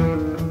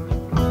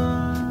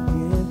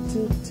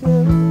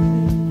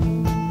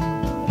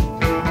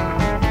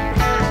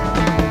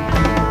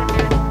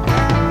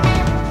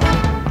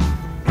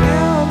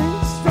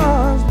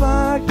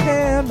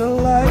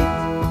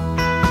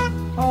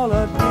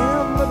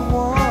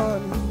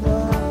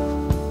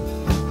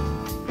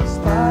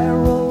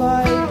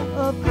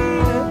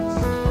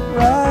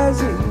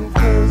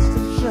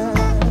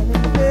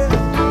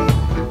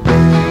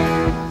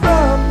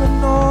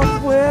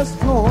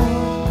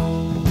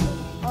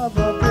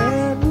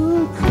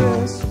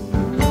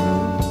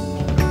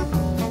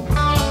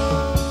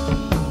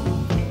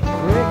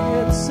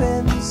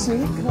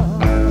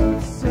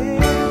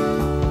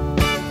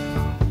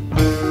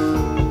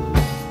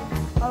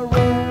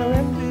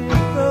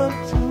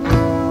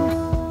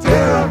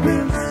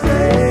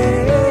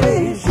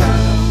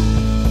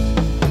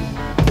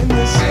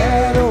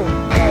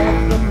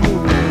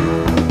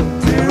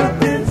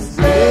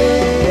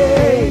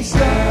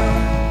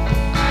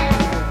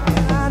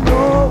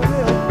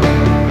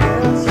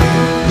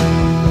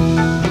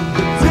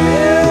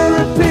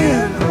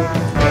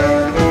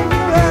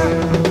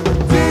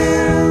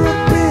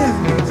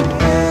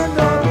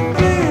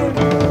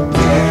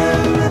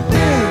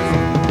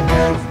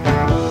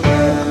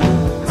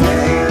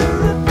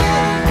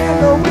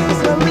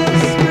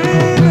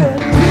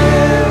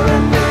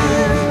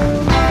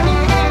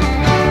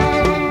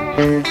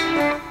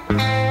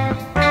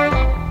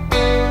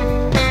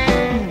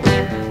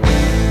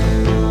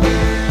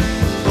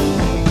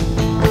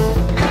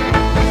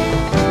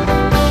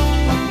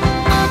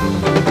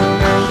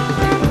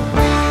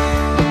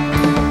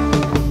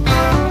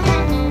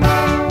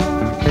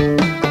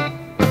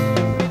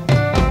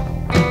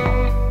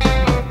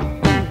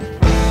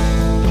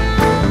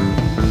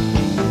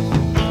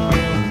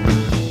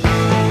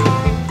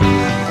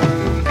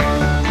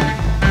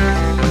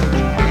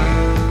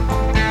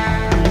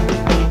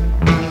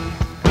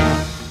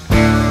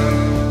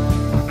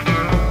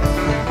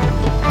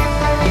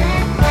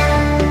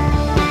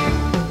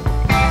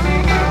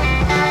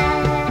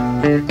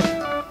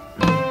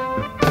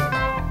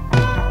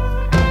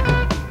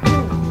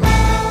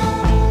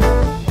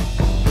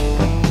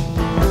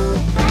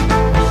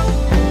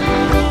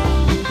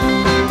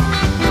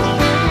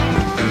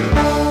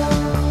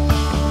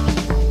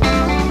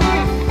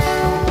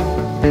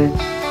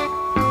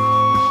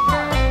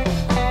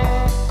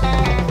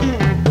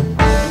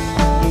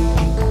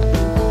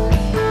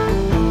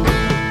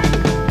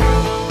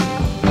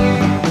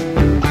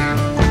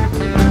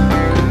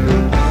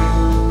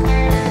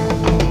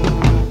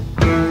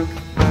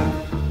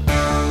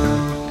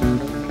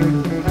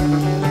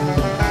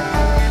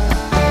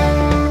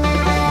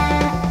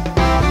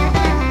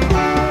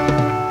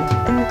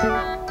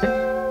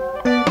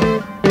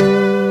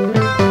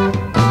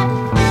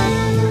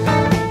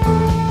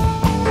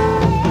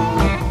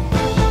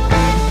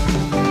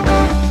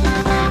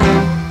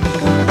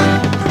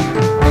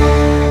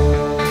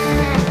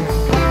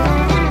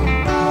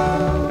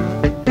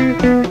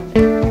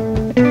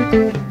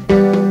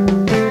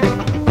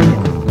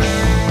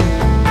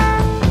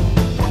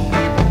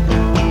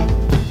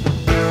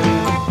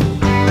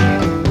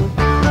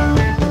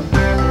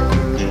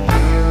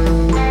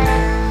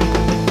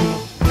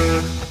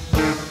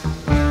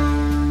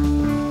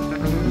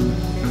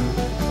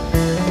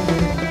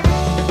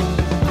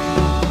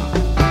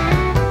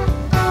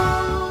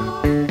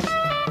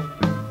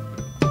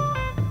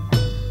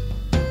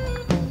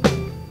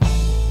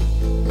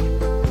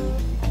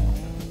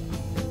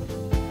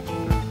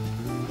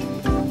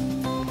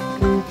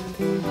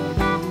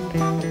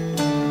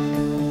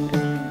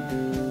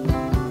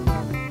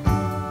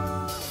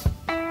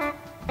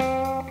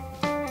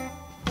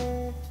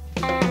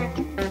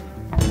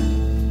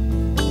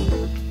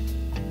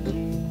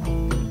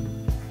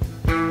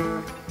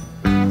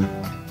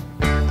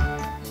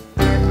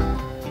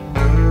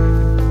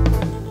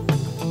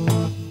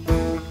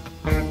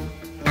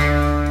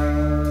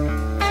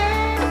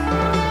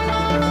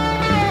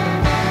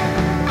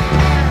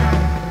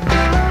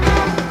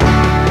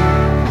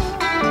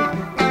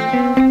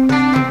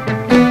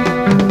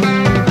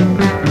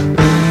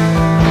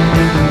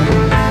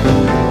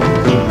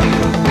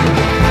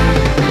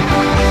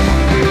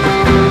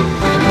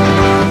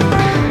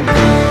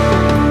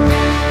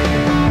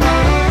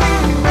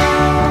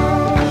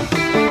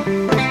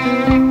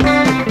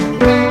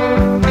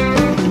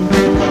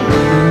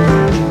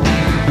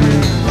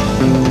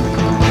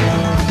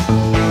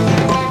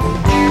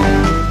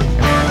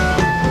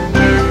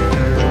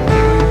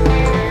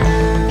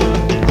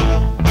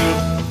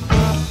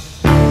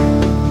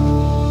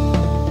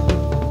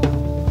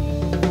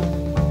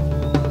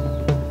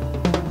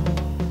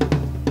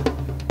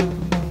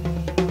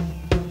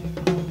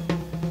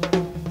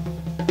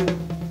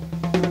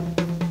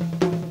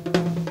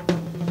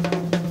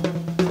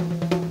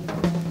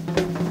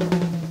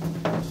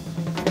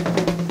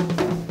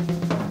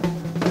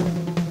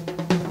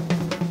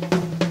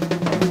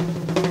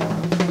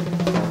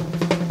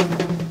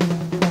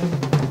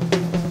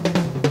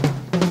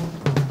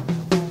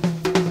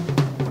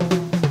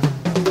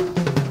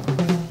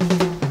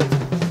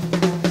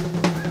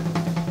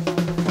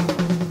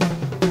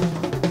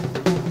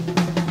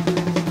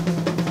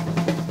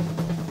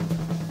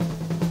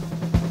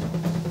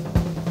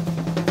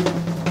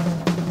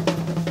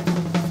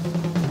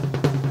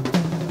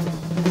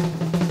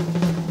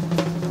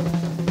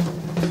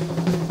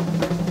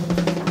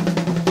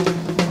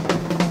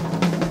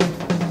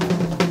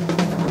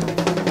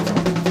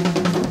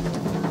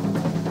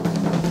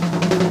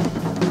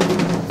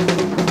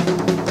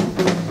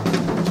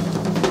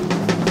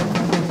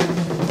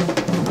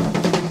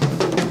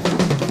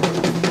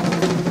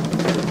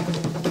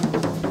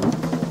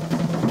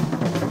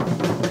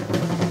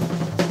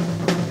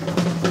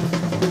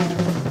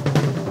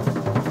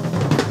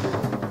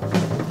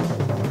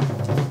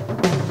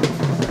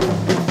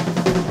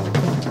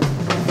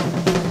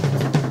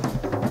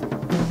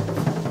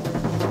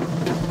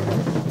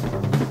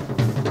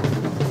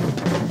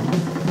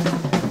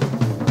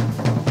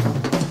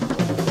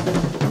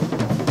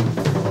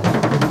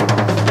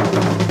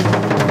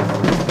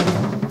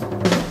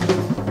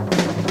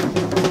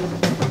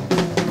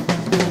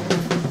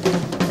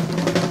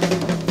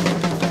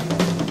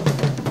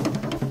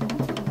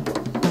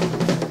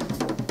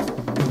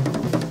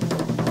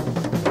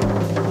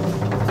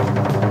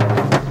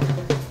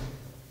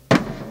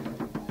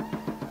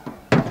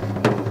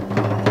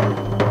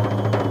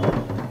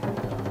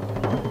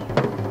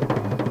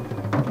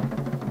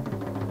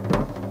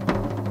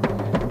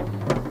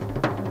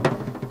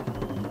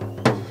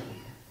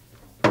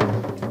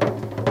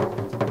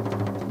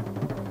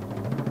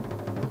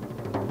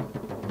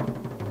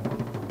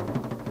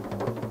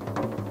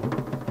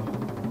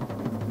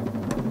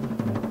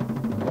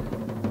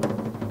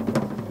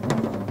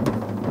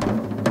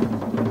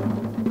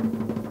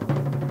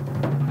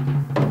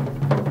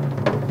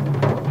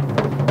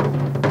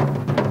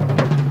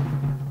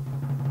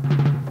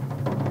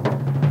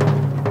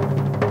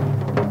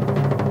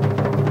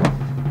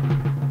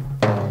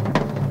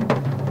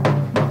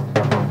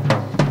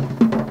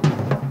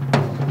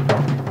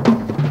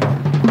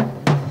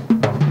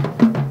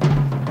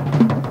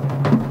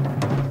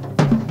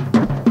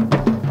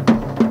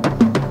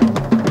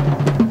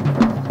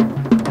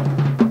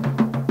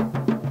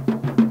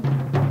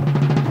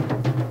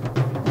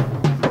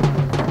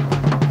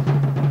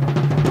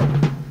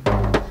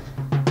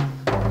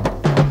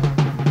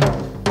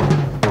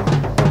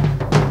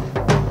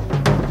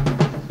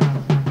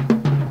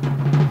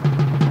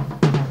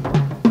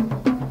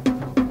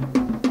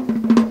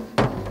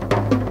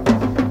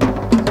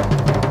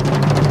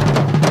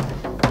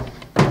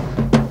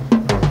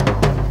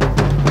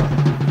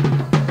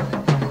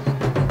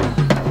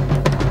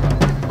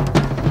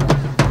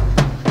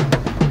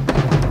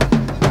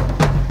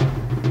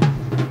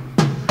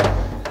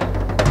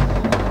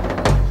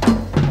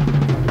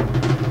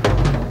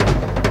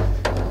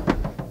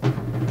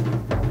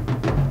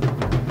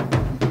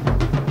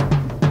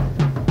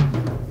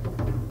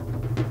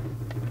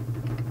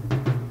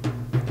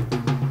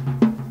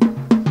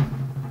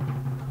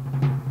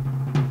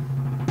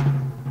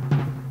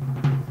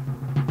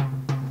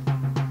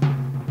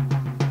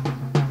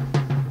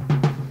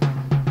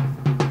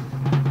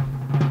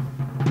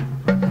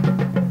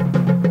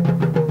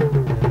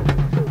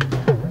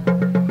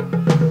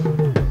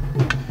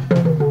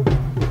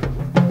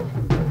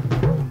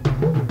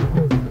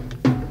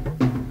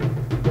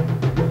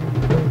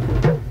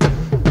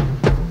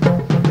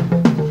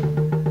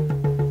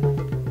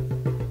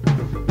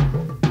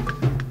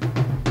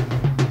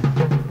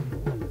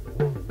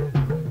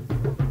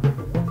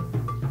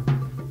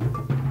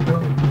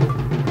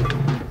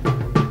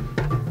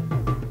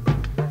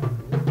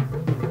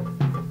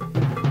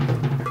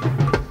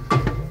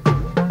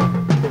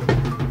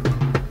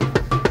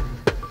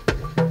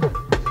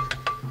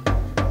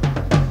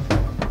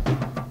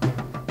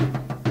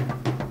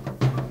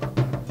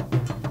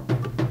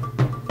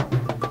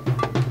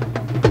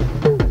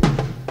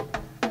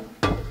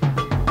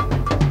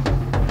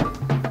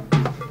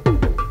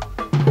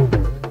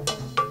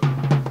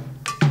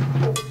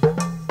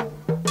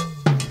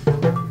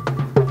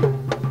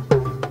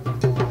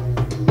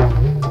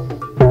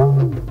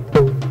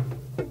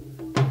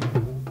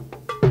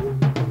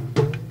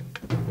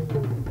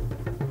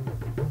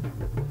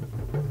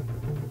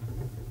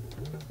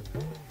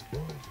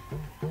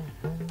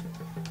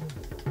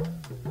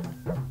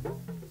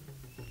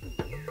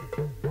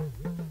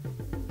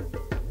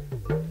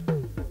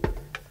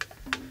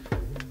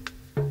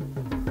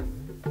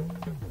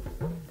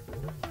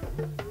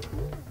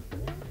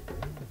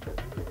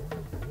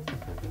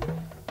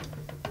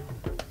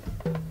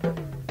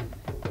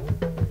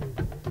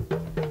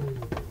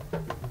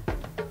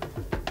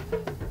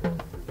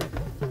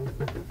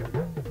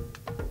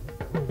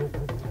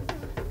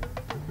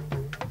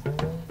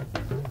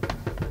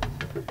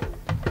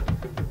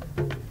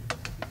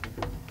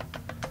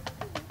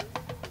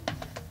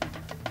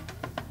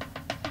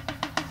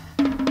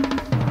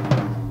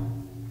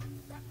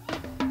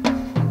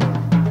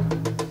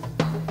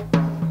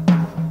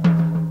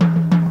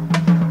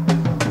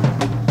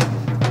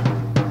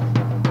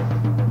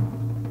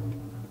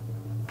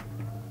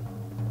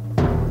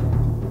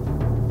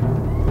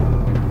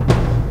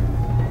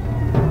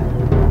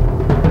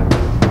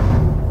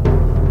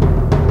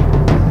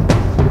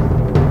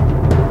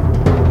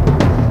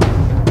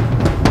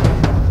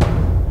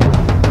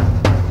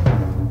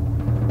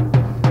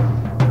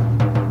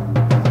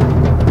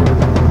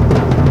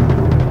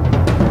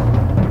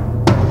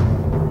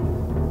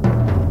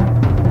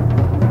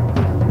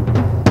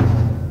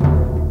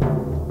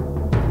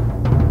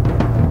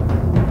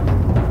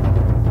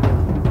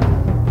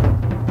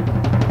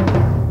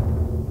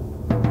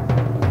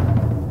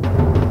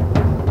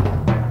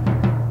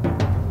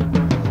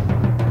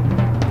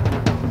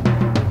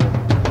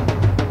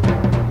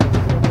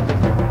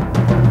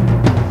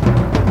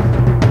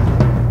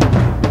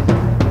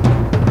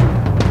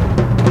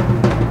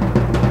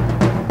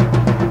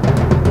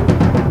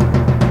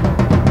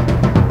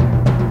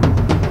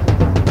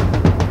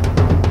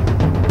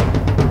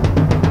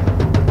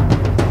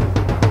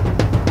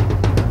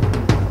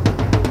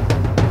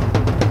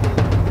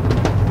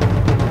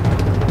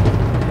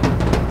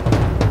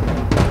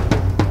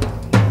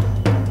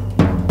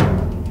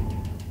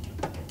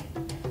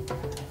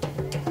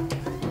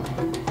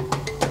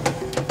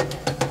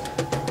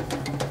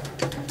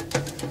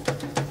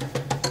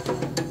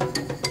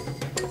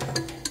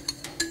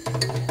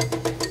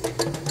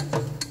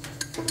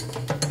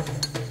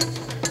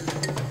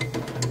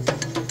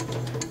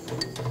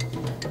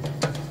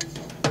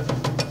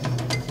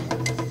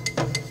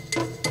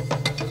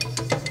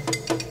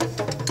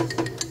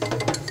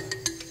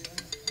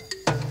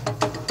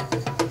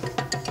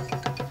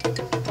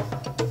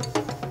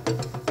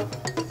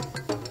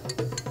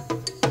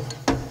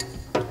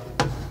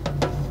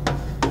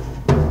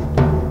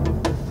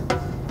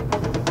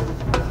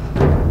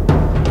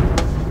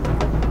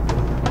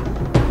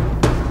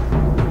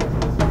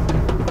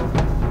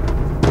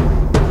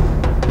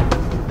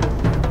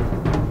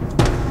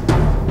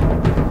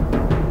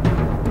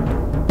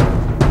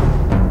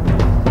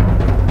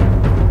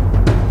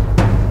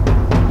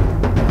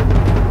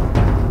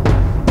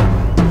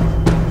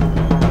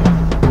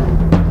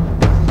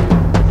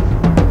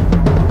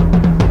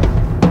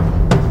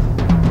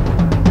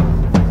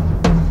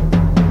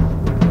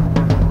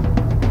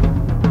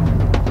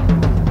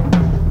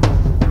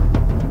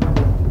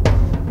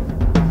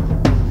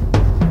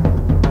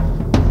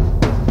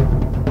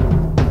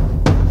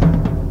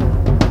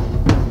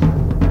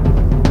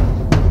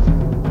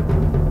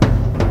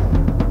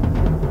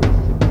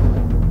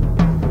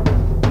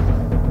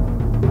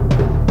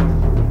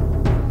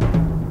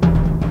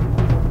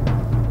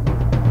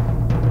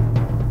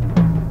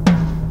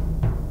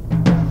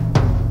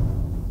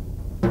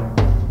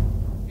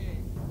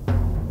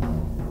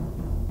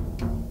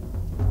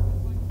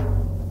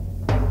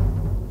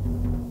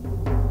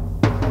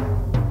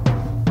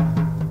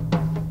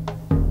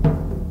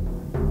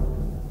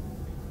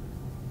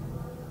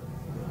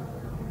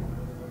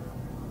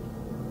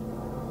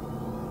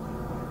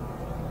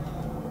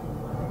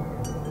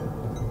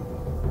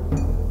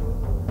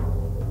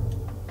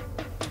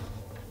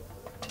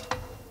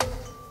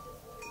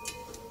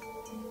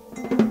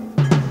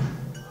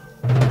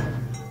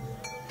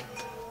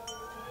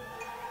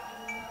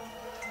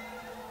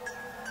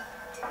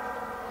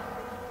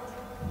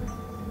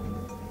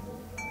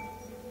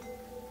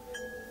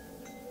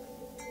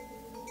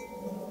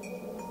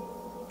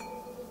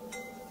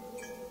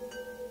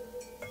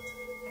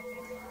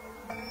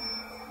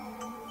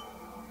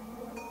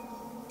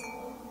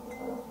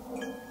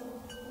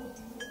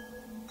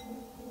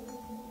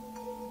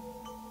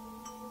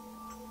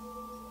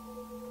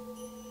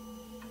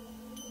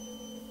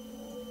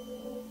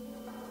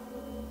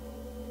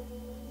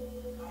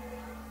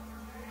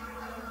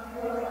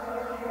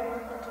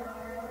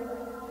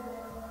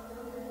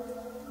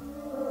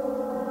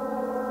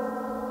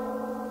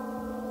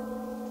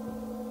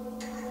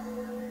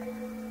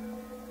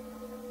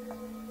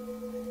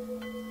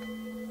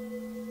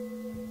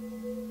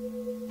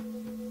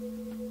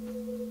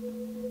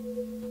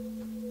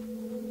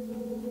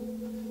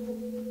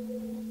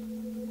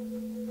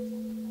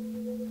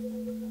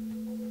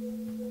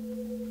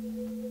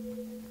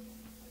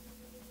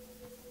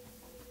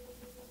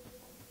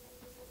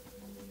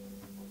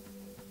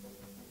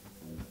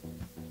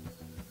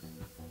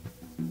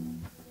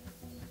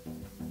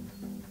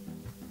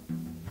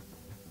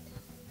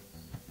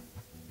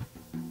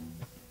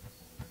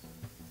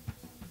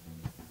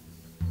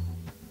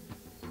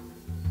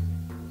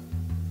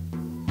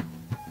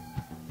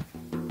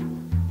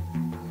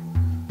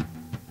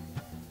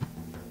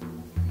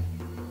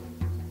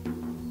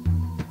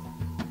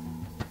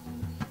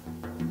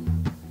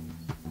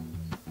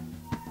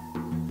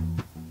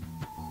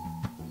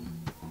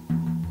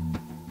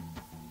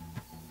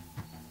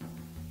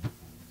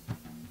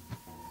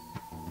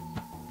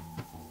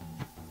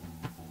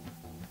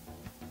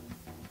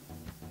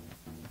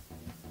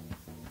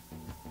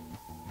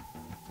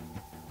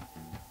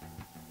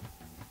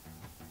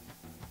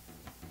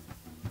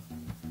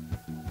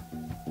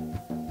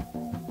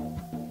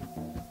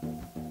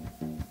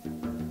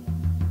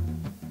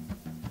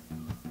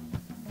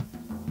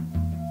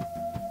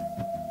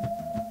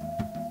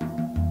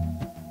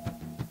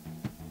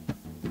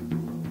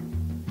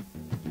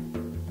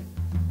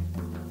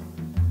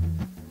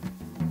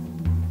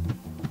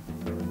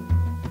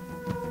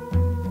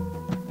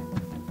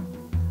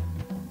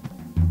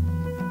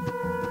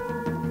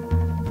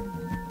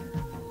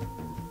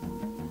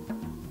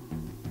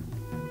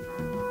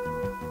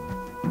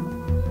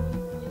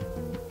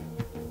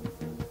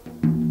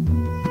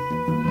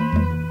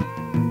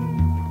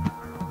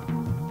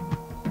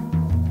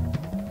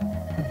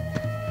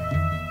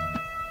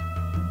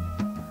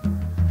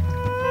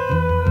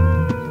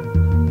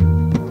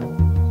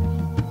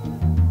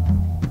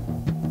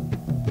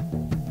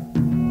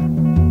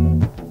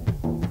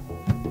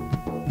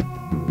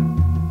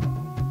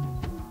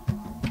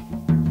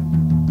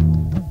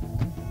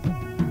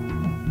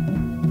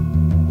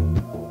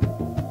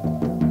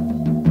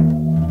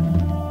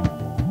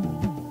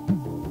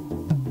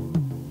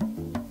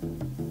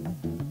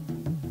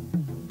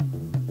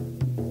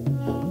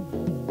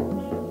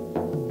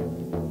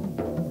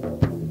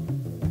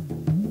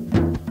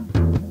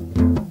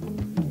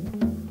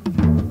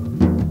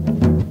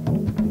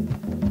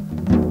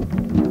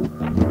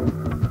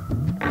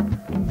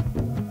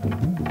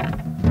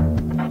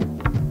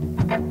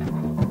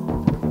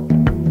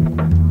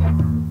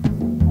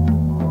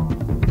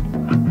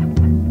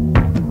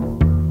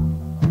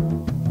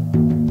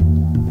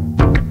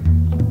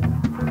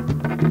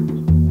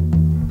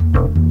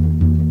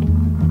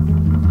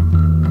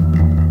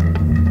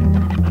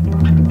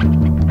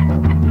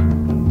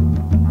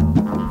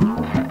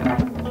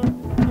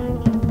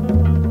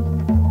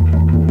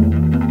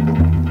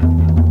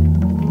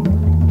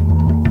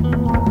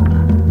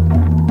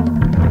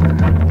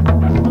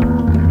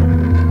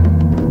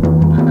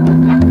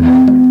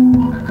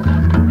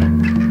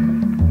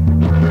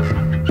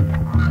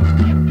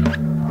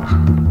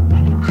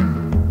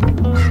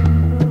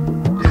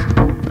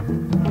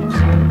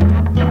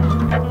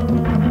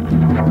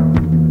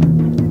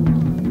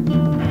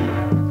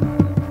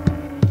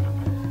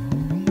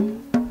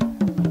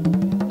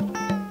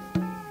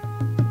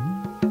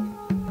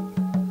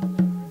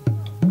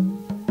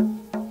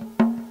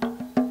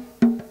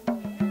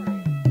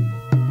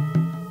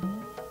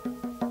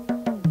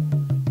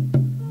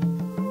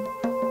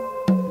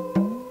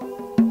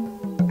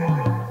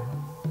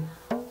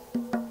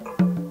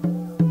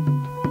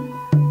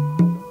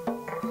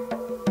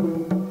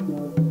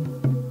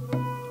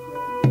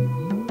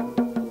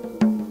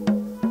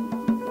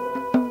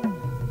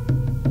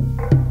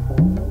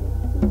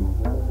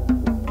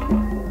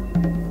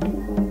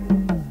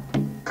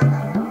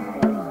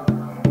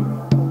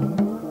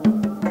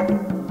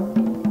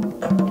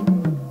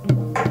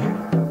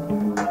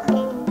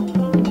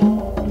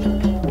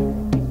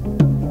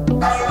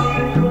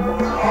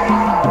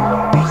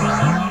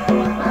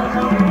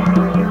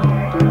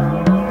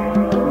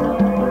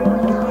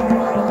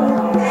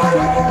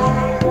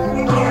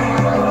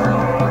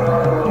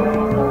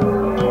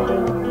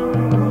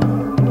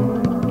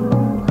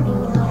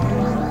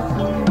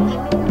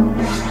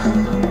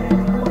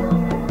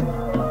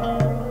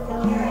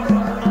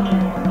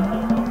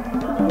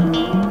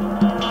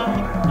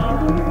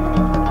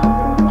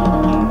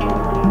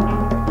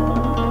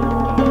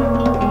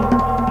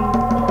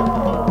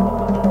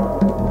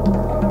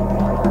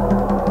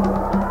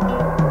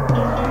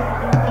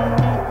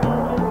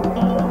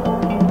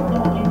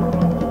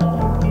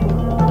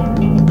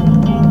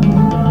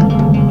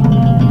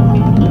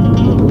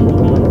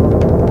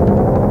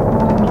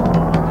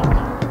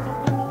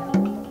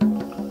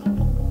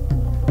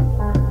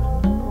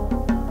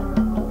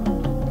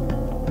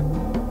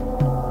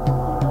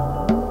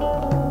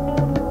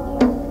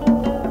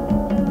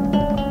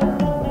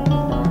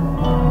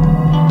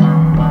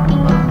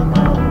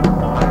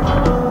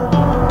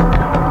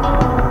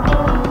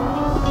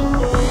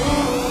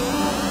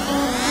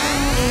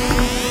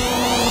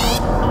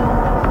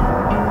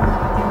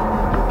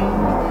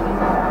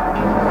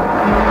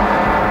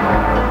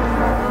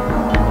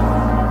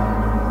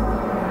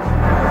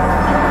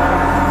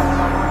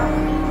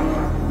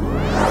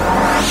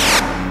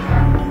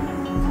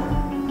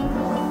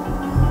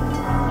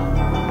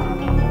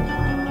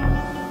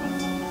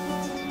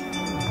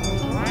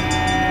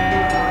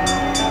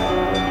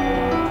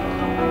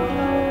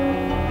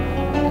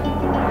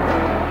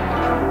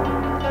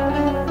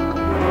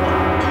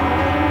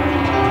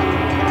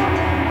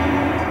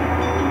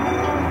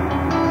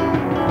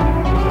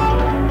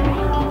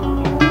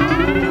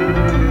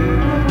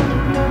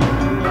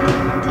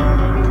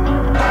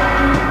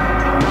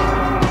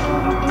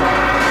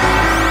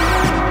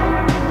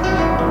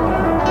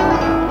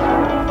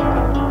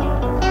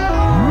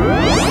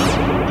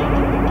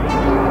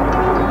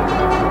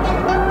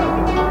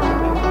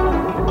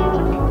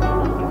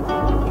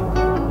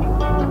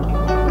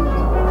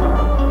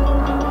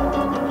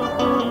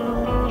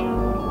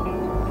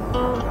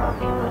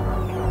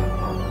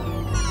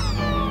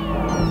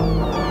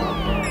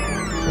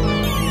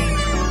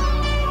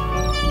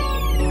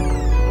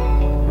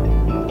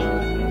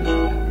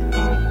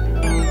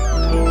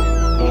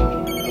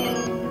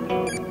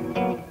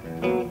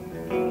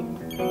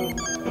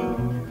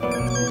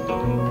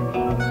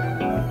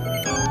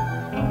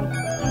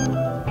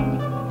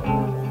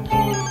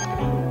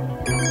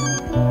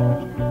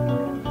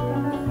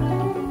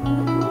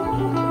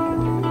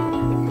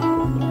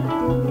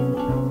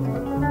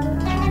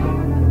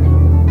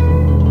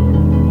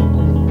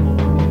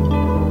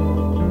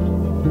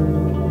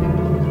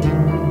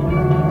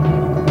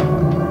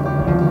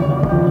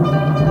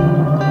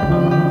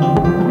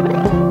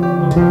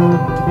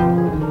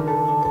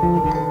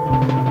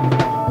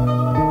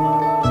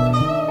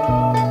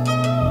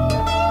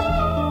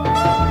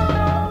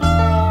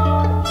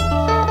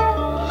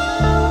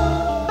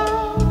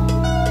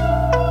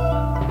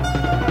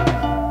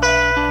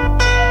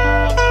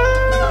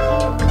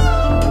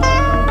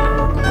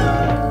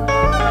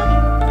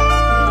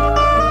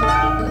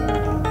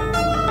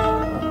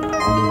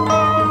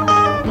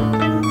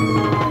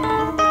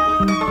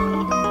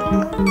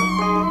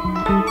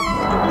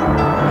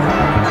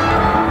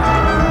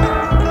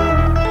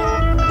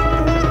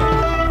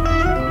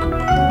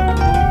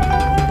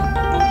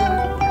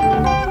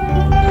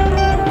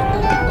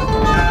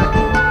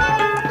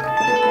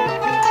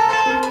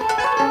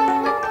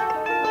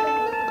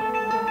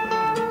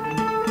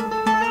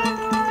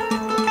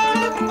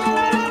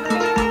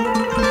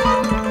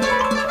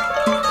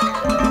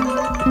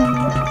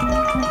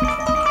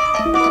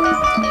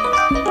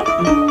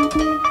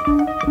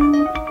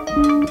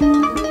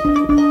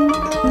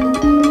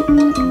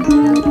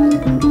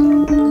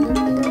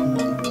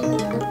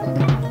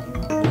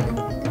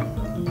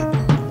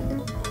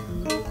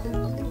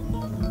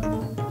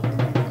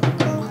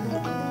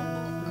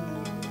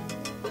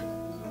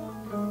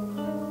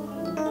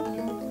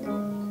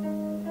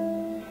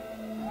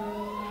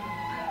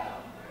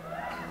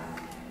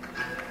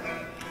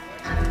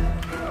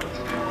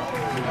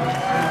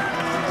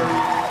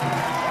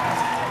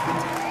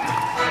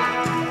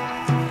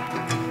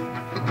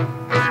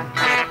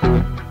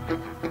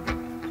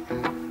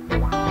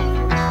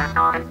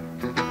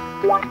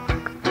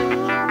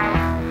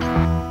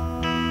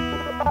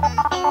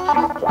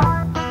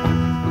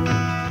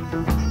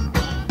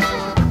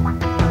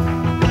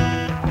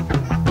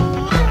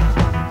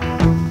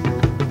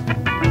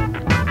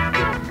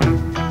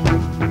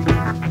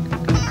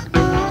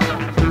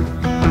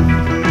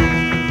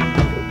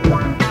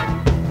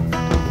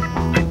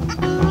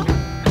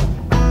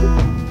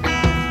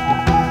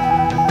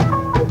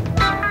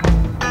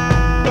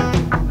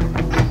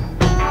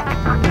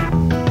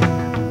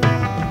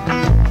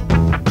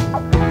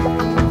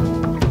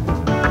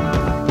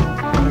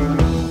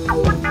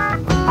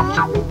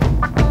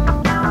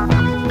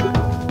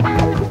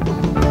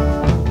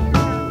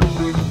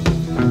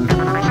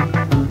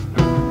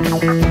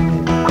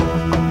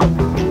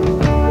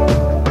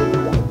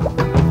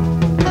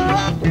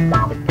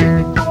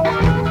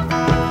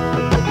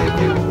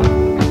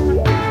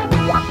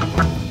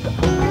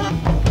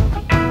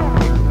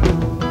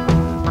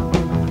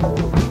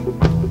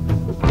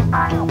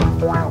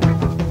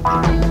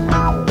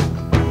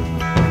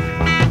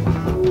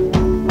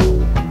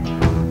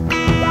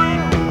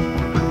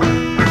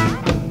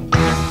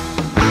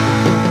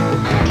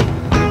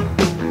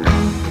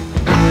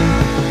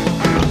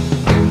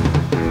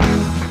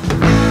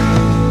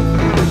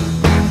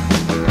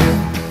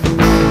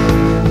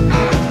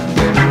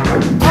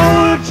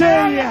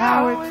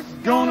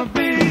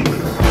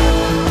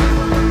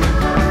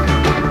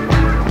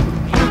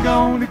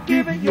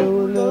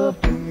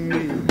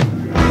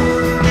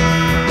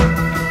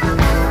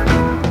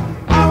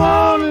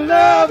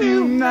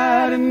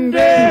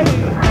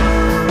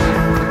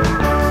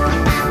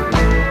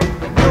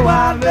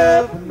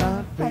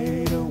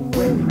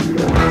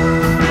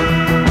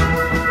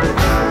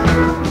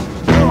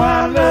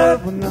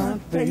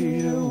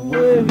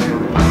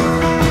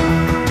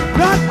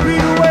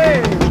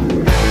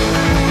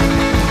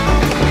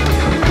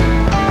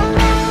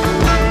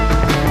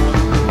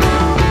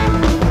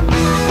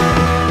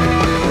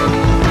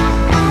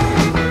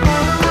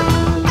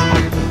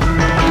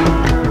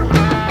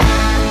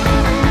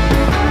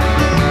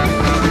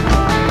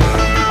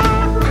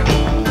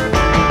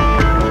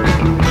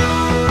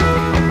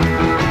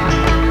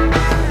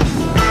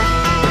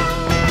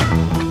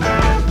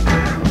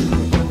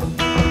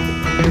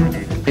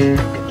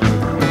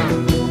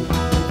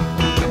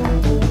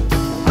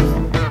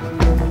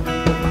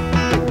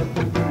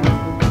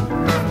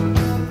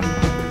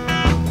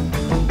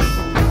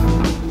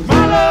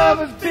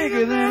 love is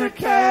bigger than a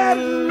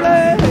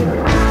Cadillac.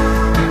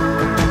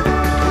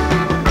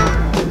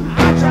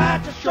 I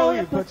tried to show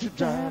you, but you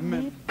drive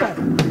me back.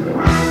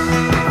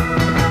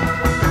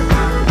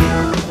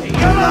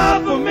 Your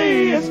love for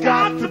me has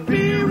got to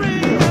be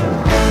real.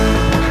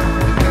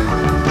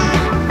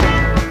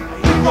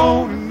 You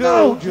won't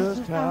know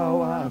just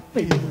how I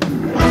feel.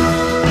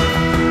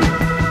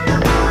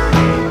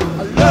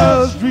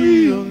 Love's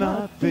real,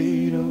 not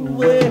fade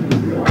away.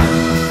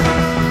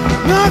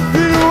 Not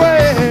fade away.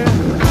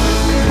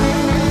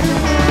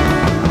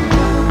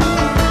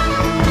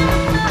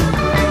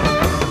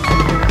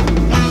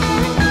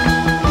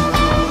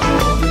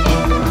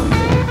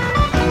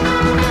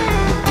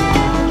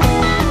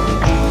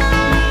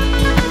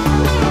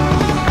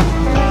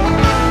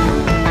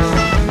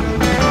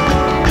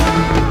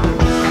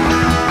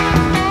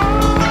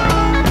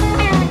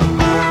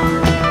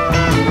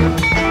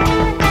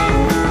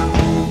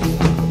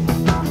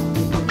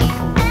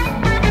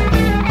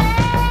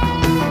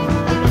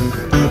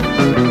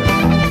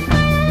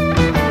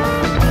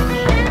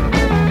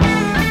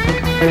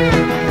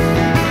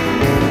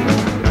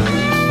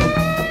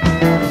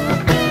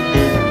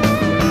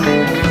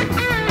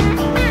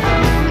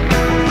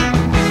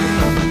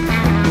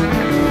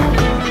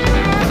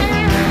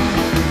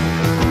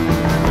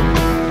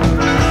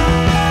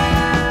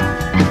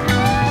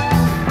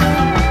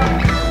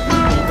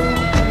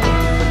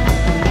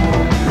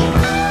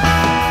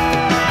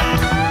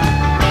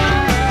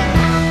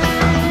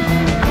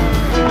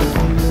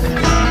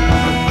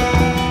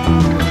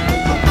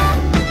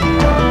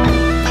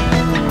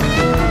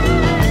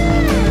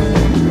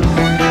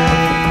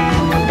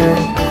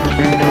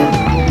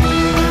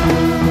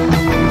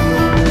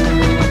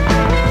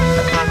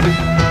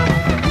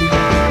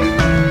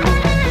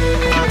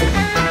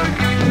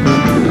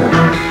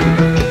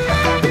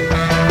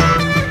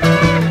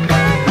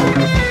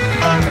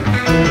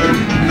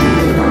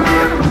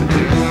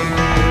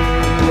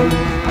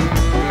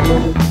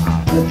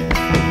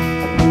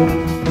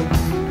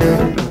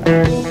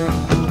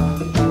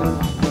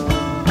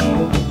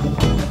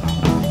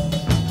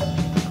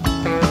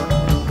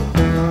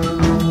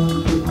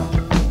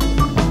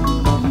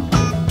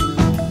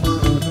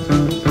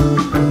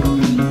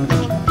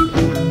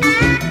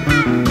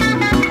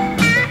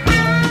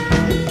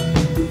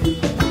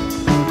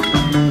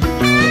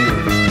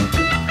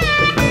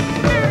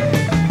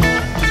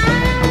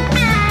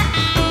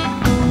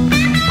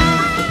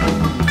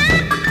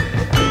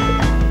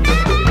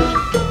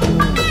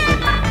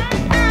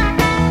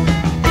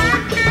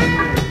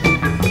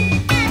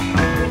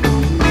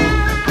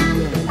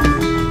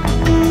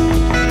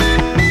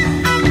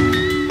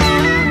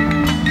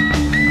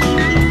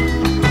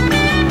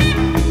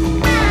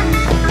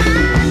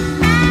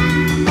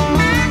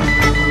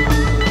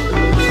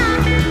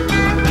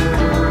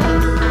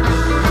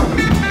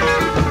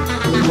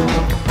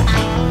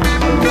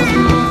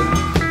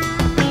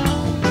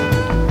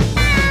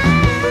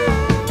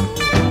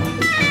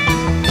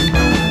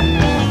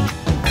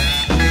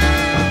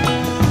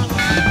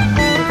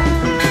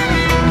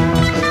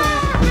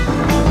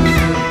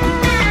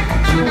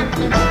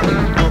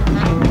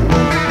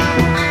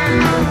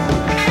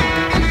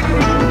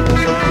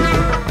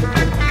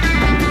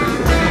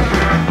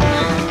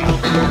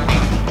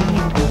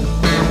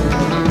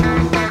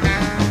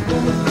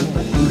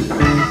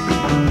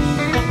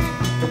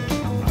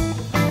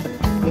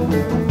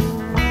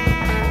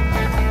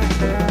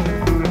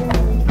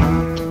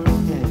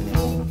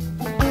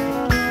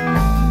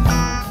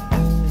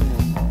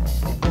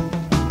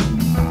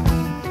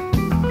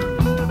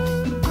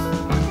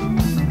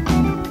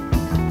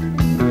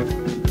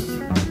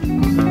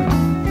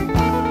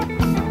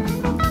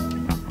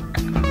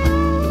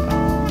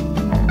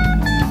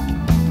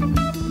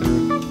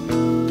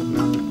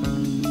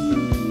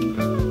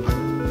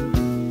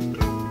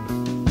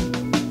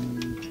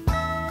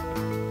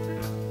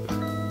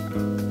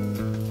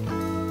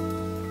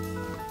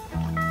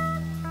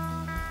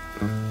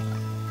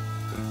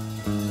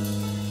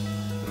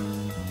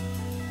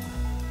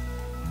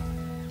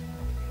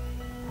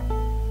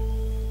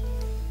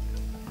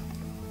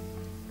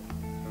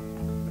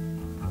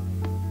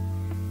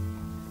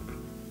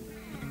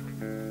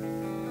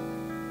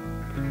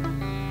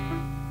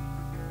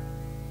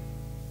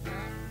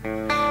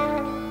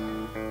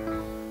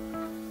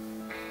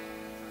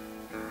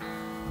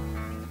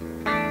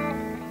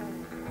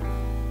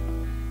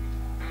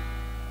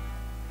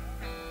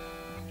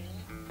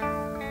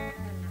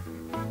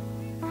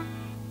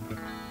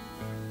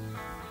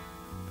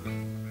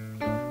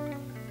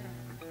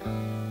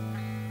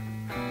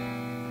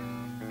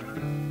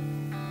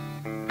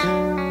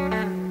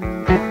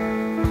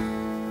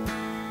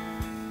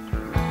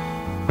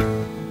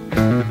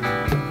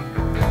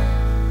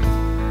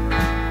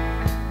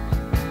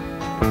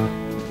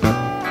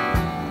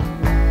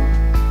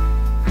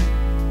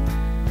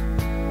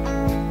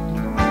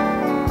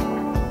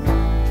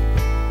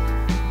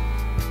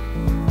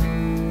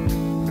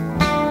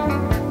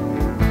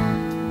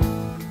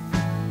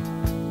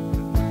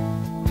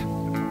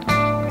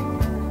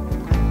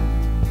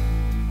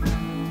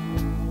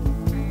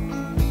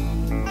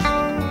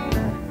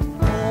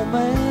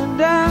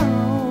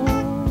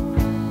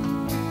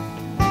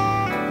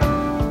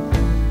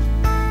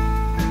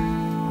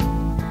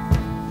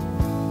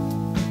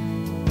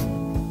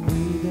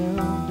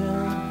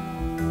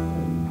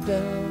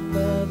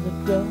 the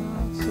dark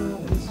of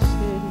the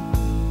city.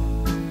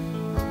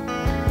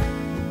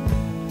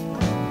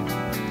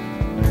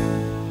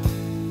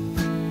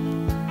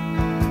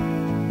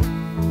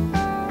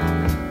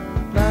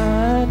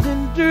 Blind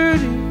and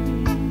dirty,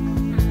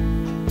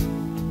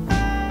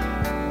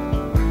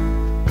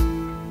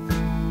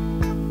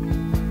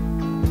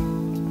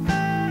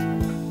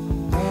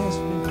 ask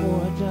me for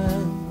a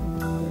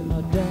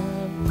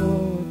dime for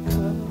a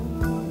cup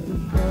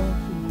of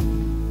coffee.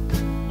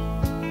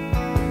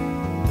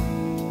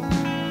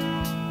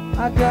 I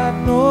got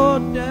no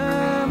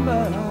dime,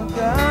 but I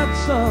got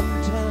some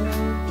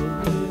time to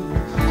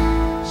use.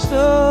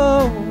 So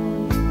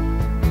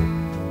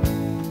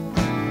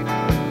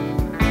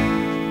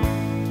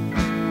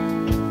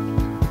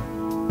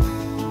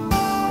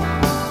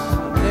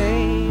my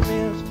name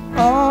is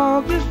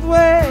August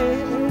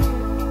West,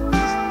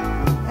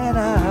 and I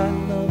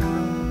love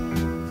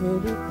you for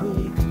the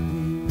baby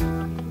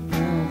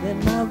more than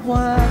my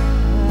wife.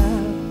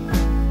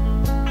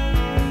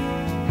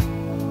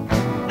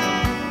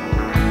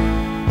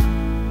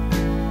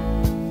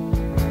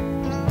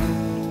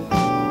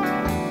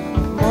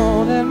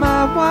 More than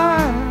my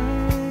wife.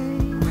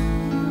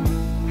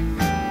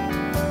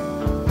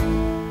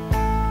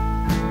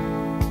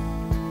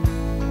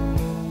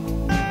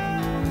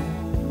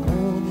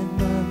 More than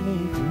my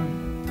maker.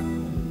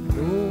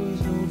 Always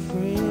no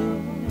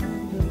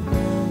friend of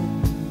mine.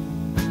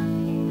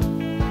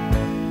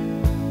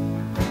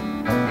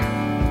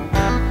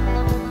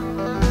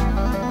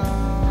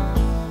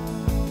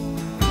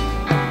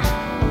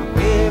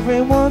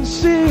 Everyone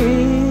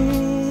sees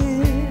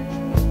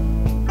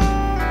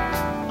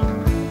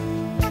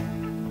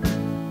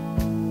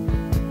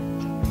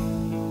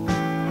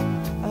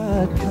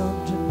I'd come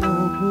to no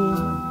good.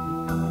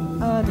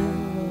 I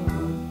didn't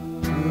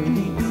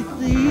really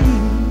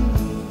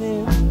believe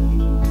it.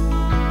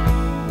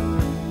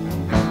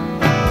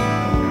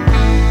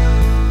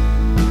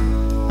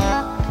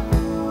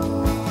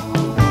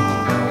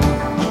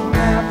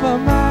 Half of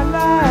my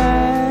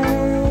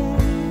life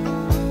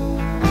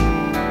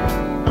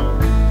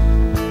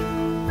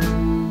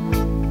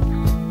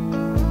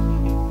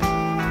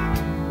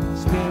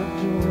spent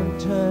doing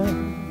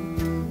time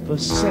for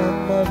some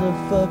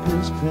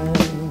motherfucker's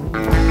crime.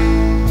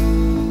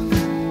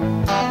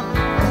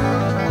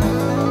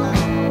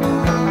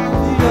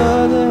 The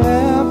other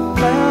half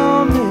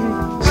found me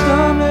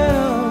stumbling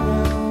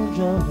around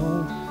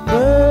John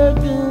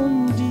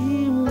Burgundy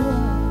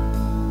wine.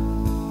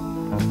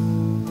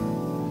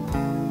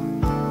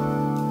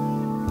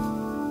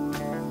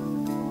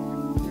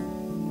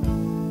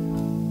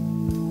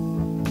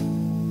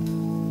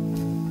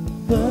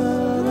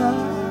 But I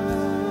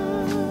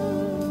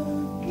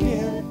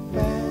get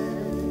back.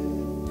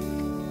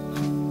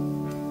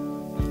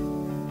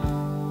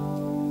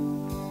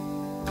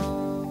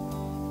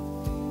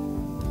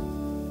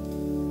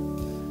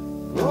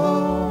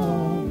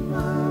 On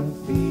my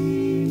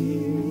feet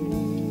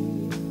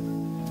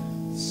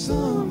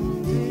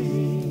someday.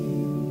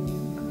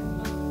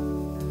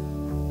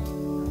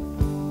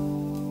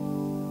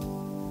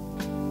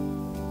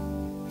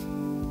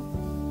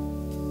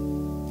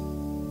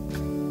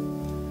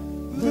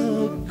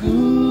 The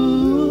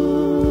good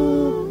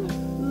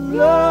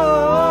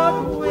Lord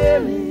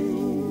willing,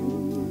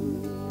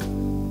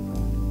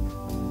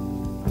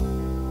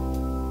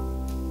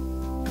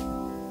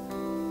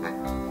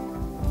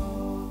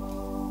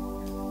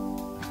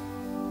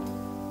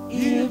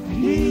 if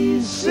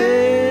he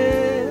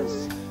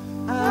says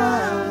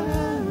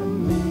I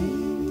may.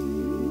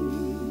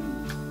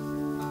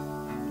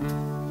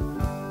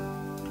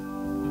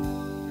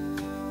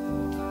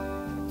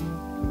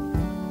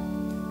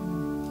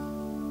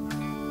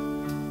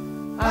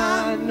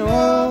 I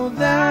know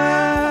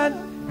that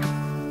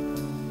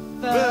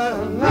the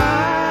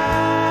line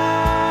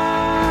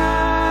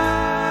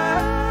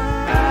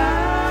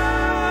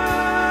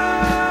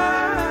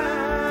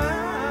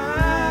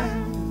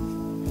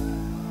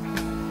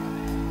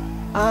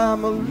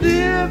I'm a living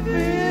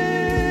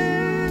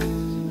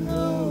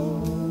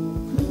no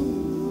good.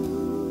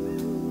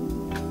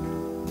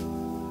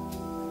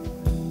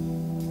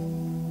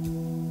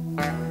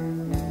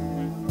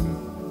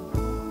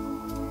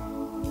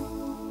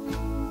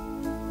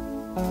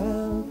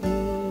 I'll get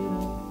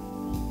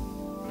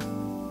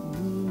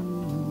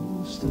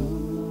used to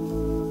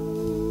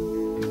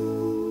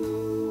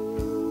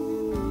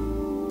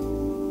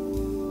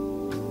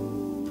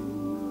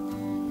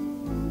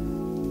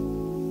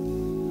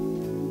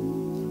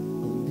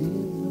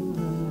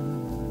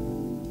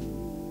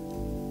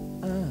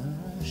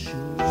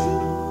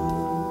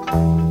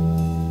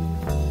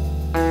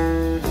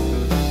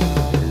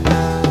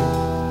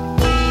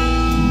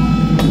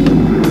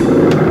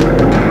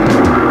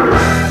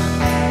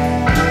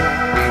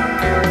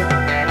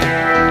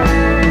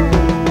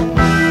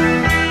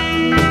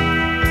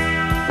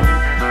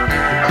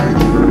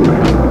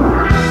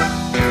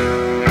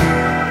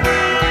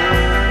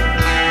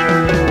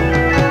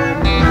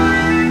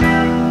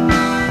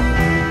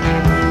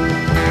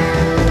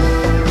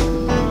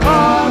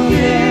I'll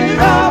get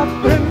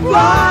up and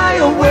fly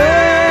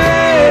away.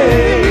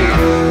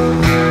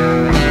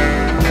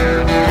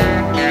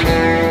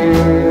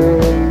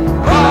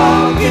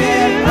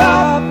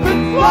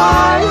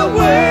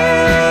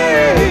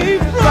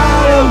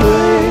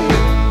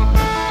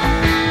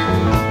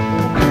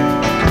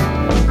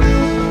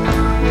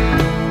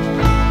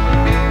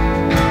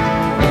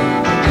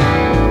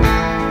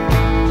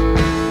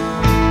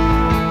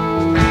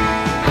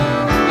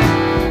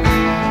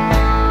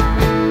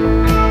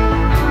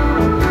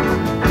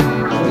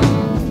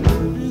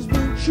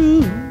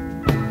 true.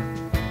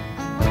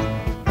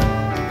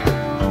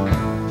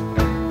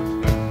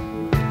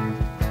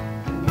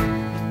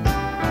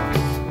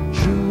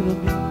 True to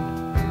me,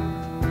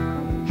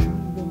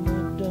 true to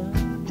my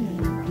dying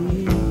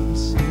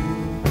days.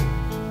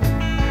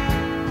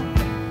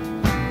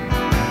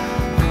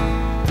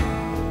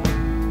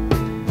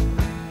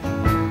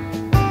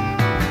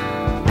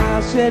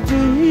 I said to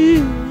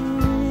him,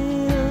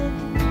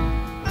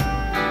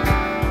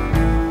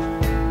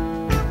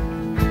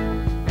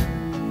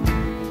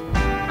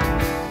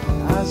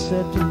 I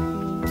said to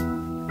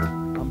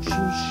him, I'm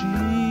sure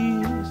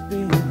she's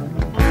been.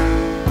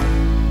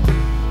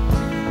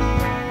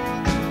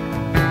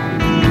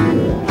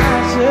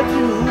 I said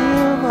to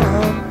him,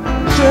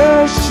 I'm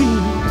sure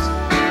she's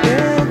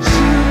been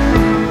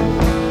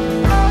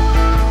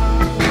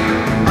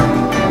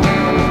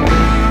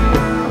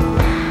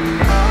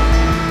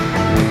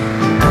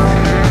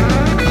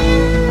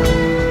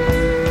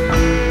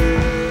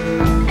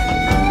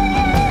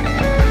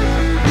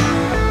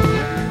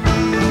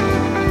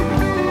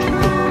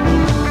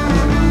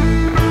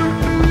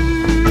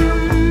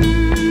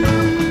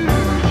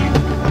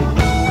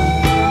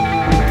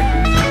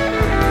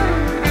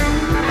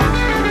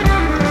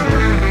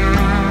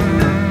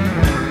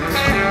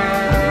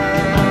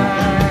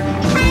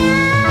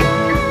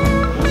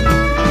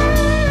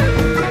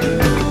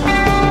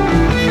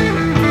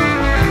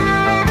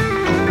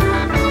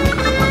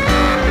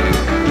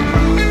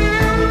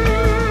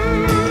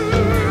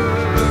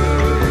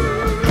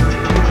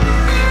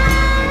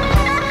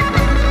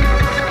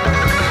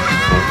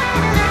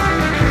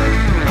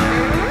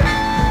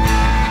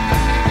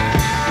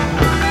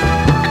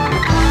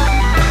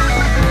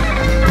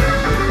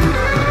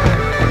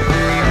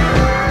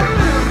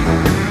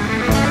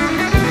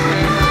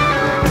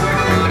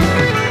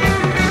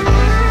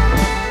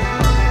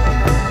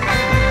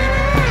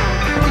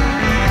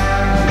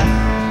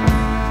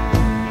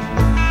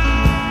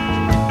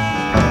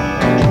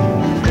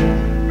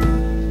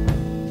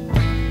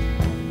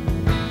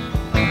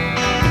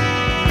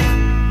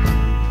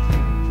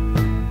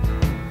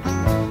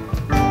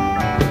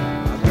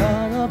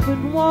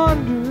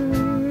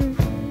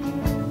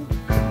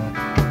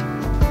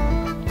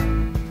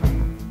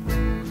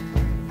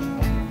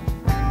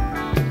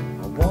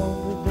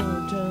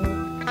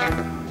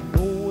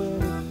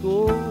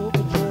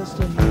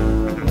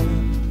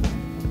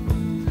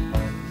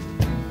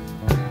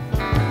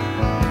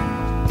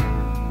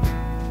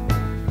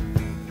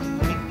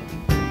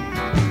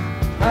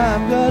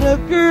I've got a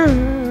girl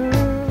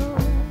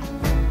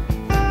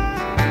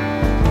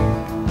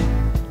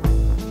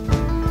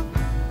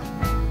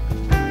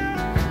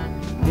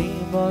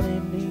name on her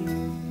knee.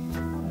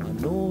 I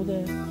know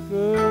that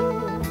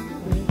girl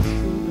is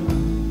sure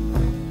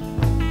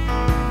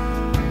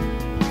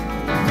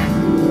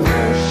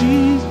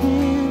she's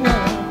been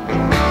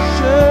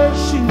sure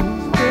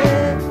she's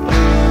been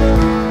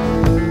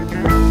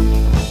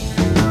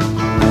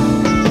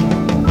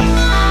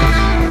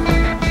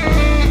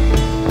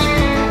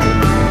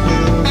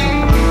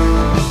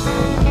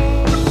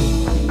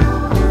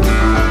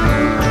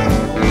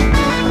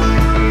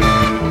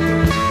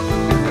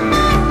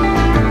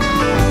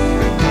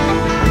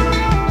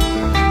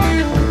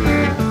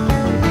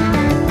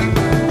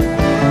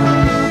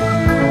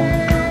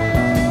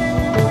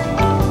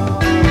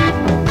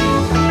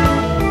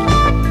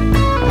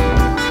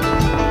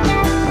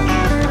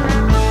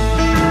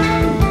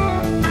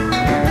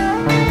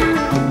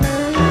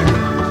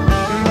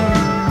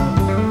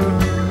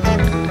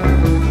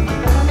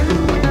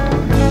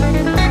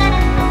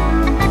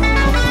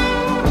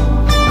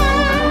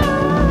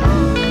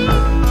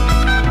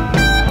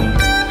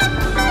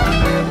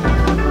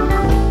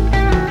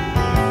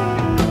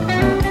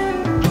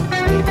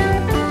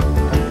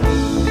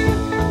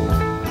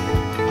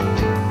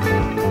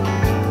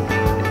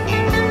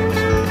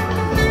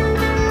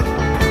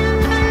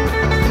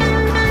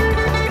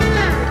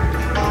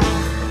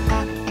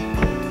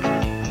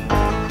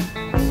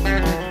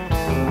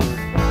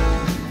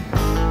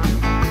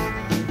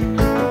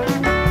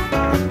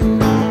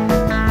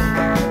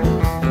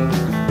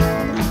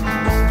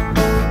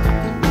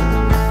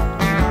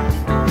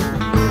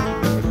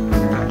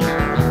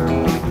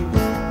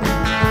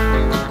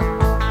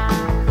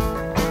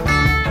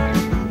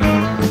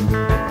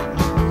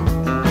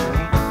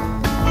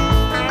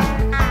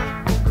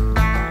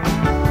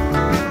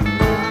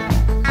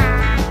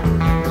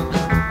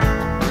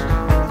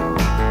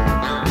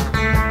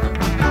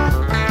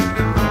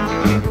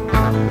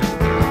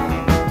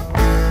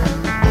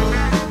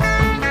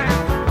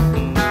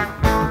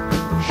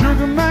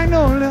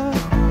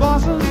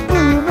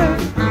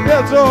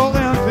It's all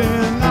empty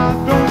and I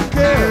don't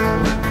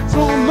care.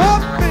 So I'm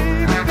up,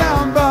 baby,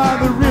 down by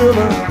the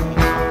river.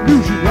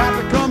 Knew she'd have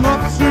to come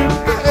up sweet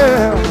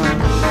air.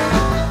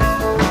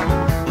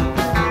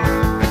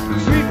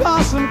 Sweet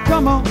blossom,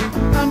 come on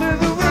under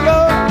the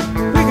willow.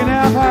 We can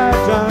have high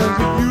times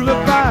if you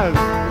look fine.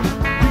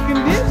 We can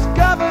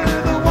discover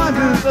the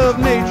wonders of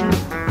nature,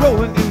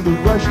 rolling in the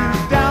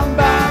rushes down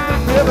by the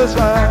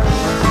riverside.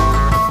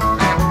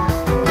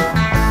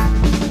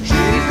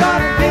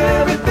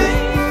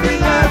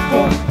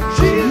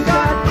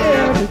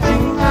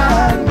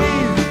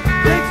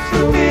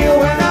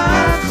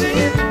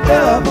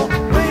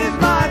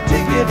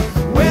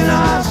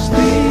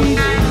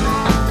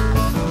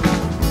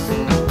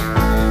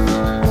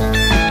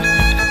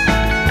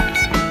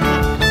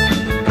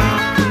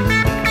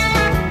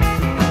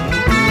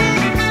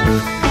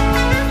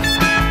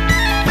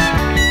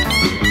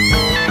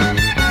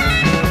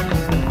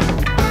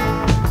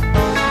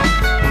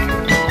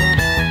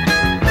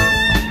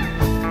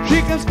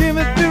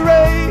 Thanksgiving to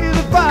raise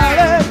a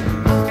fire.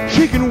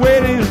 She can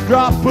wait his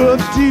drop of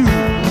dew.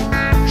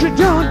 She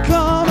don't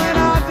come and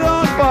I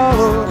don't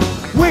follow.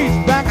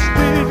 Waits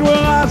backstage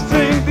while I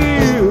sing to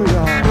you.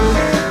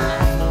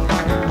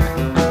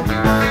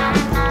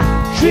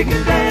 She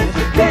can dance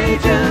the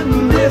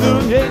Cajun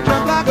rhythm, yeah,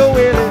 jump like a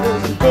whale,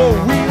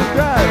 four-wheel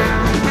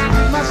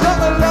drive. My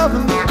summer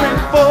loving the spring,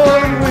 fall,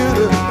 and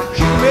winter.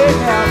 She may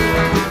have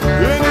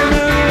living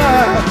in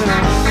life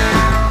now.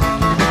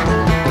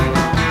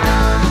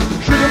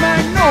 Sugar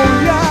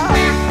magnolia,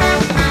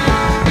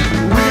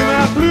 ringing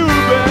that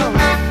bluebell,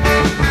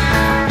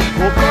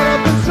 all caught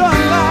up in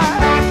sunlight.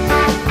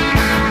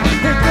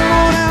 Hey, come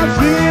on out,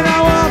 singing, I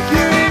walk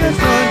you in the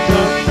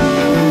sunshine.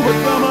 Ooh, but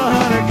come on,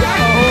 honey,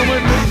 come home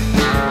with me.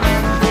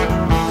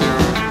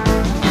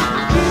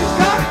 She's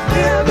got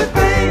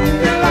everything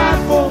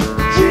delightful.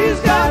 She's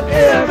got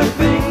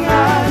everything I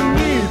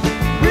need.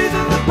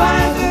 Breathing the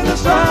pines in the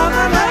sun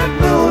and that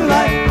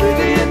moonlight,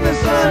 pretty in the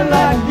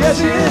sunlight, yes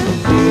indeed.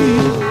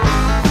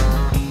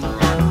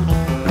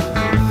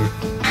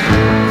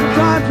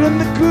 Sometimes when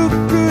the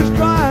cuckoo's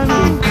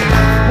crying,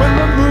 when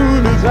the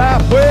moon is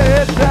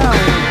halfway down,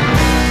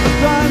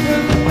 sometimes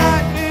when the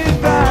night is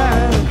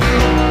dying,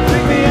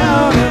 take me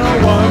out in a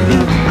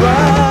wandering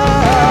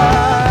ride.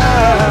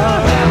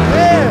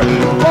 Yeah,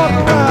 walk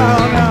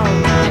around now.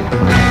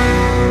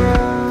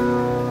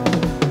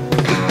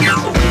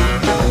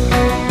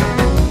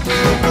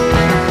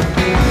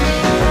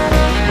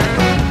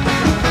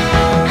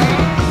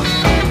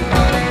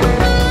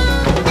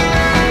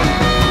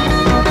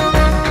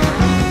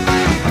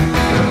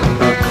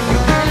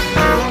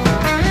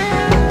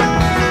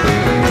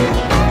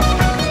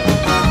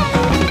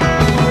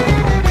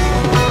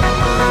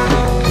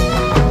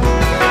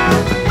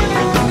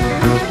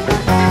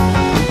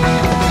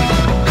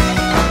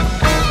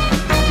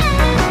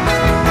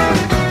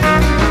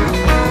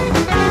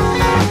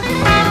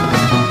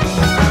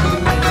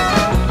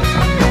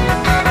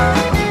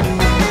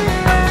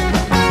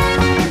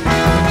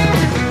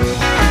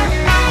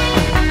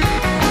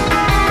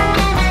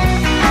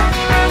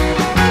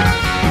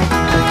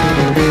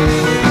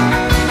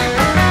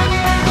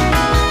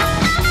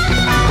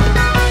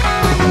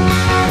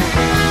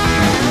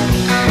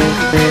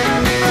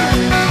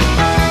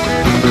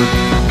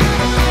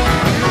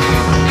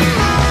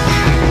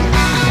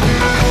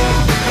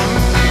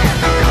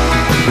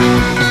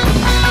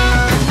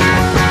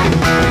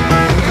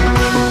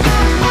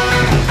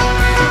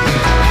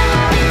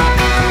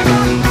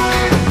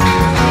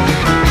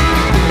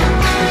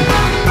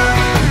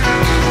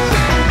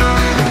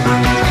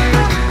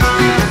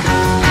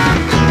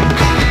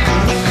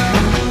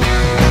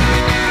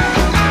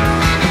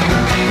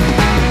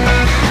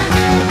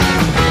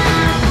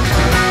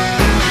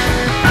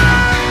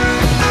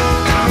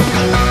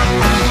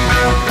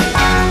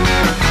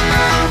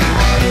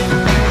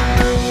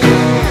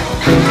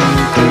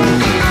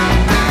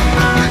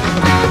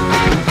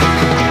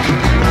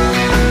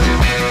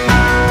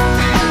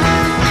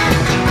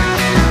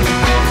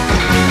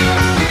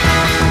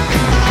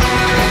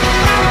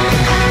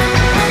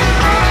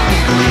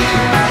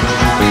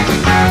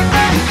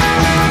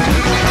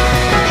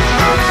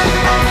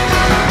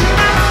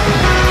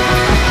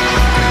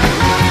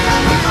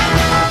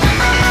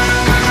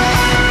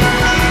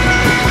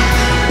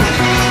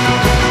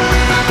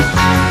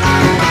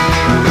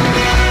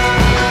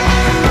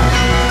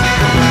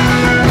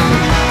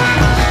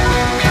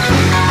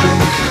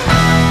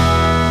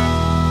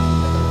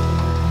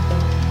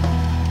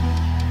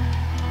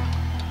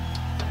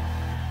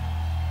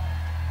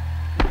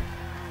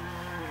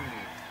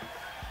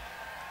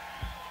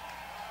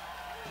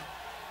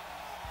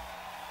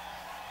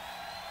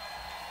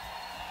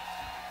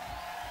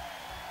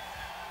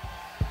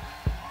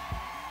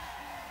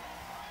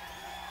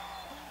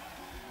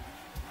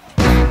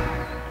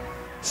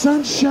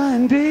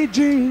 Sunshine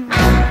daydream,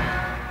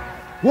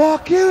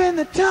 walk you in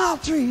the tall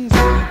trees,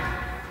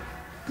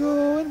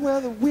 going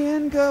where the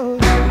wind goes.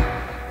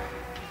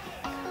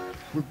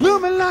 We're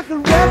blooming like a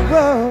red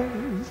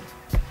rose.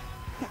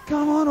 Now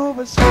come on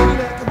over,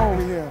 Sunday, come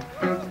over here.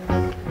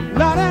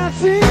 Lord, I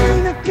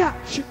seen a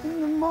couch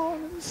in the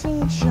morning,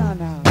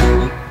 sunshine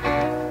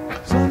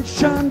out.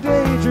 Sunshine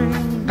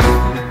daydream,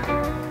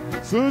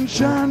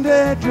 sunshine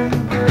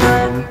daydream.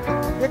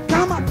 Yeah,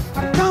 come on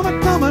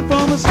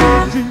from a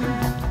sweet dream.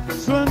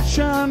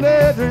 Sunshine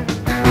daydream.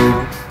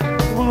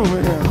 Come on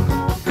over here.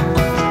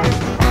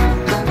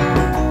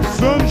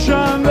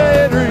 Sunshine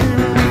daydream.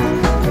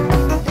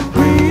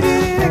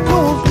 Reading in a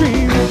cold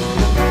stream.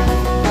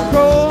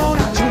 Roll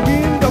out your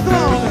window. Come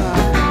on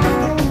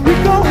now. We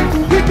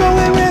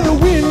going where the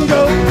wind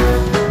goes.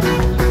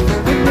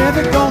 We're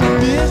never gonna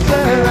miss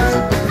us.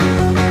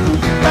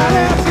 Right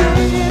out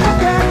singing a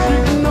country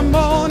in the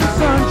morning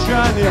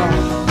sunshine, y'all.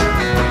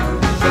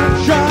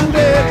 Sunshine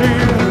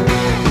daydream.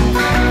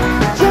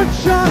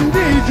 Sunshine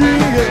daydream.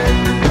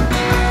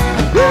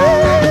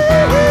 Yeah.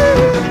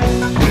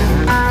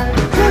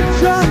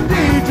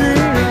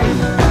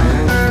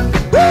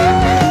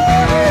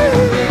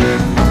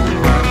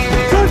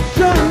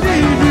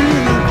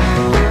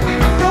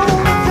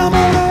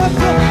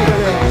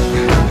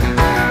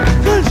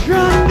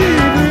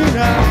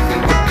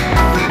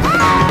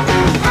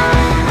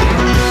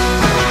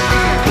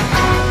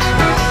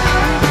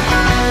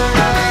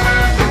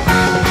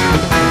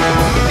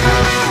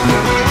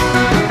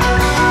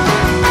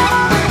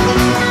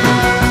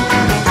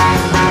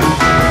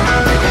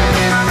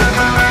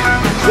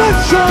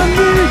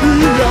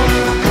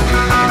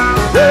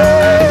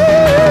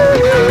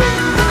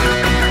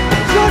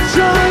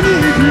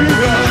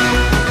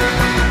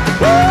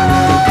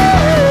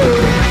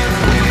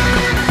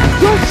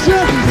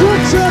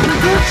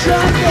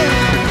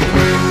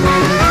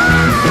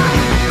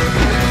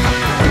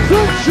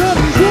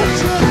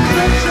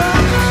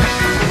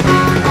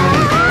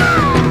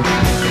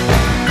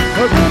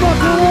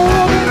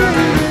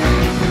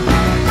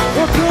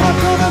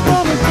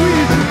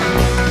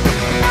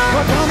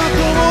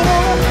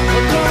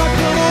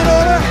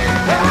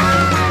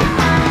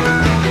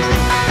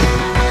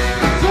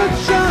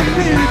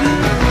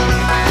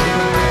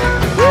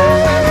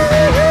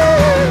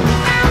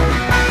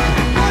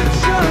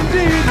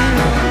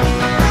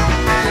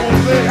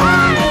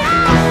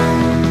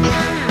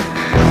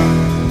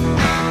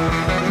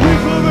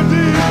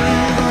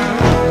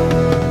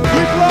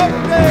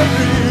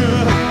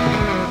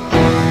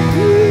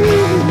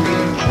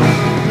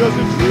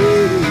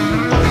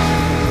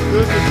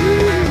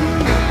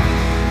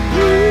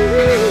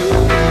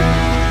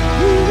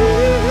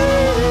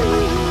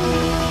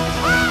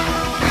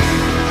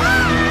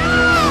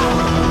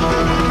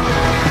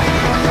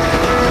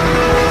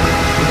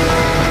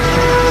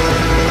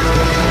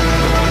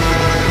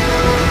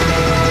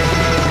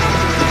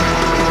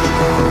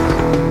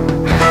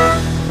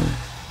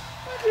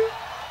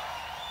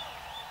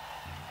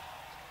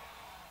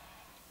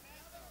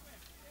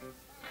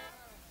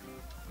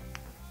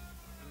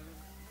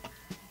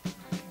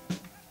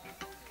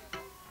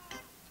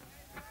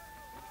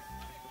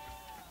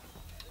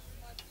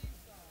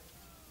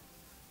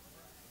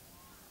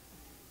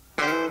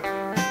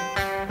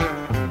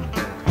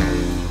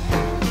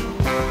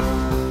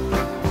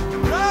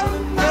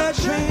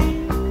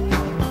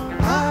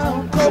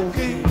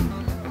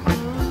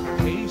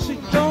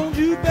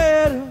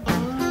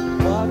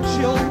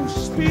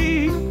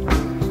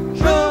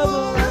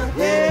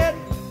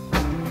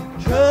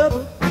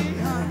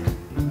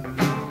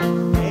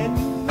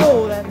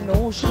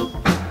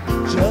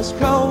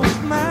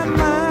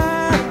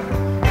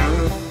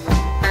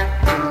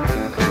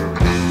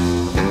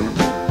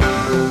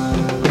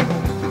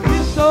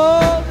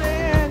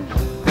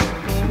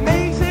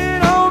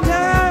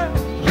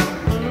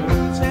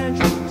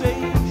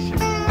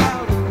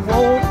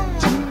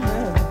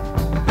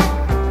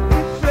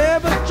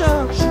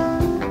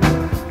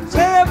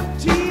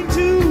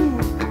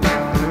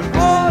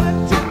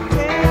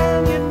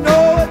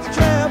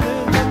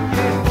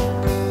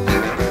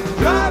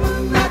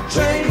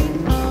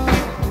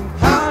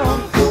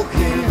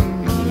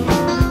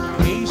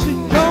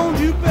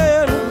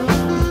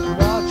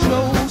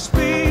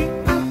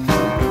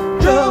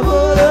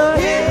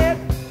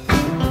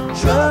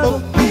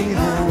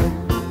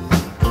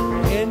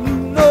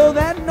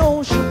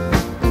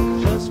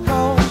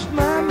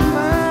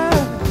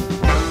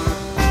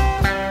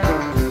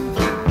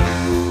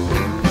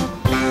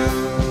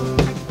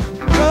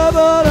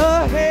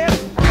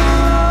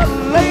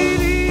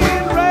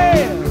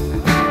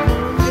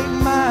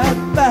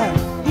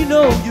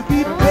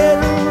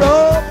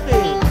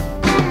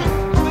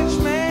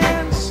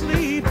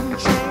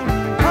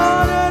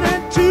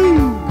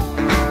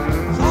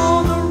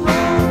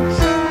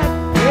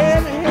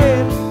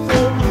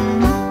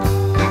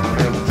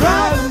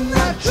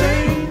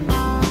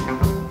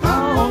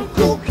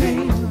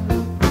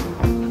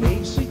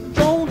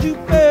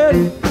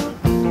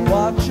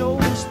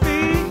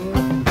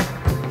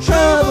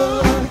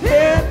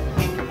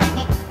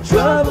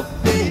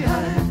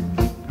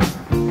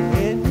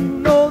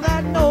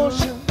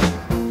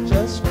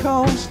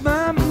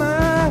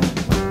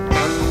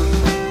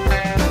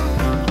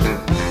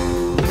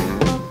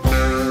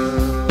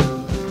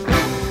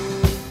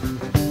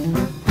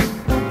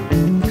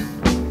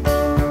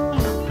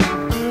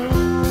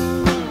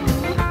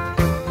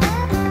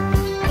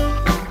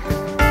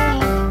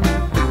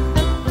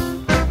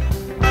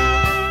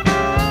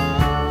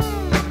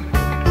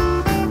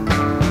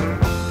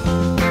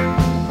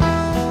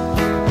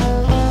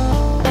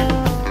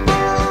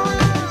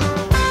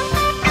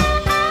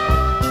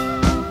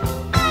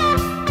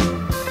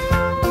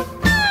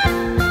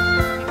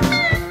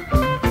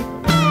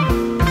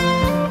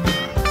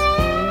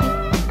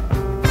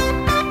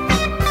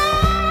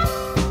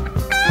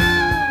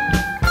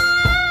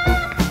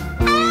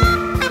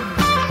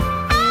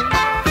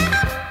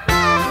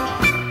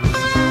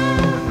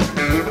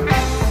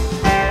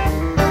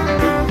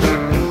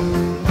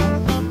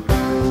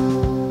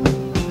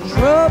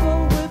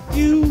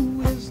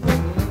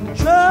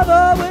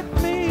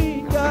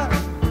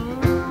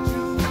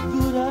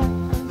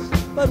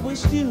 but we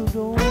still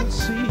don't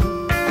see.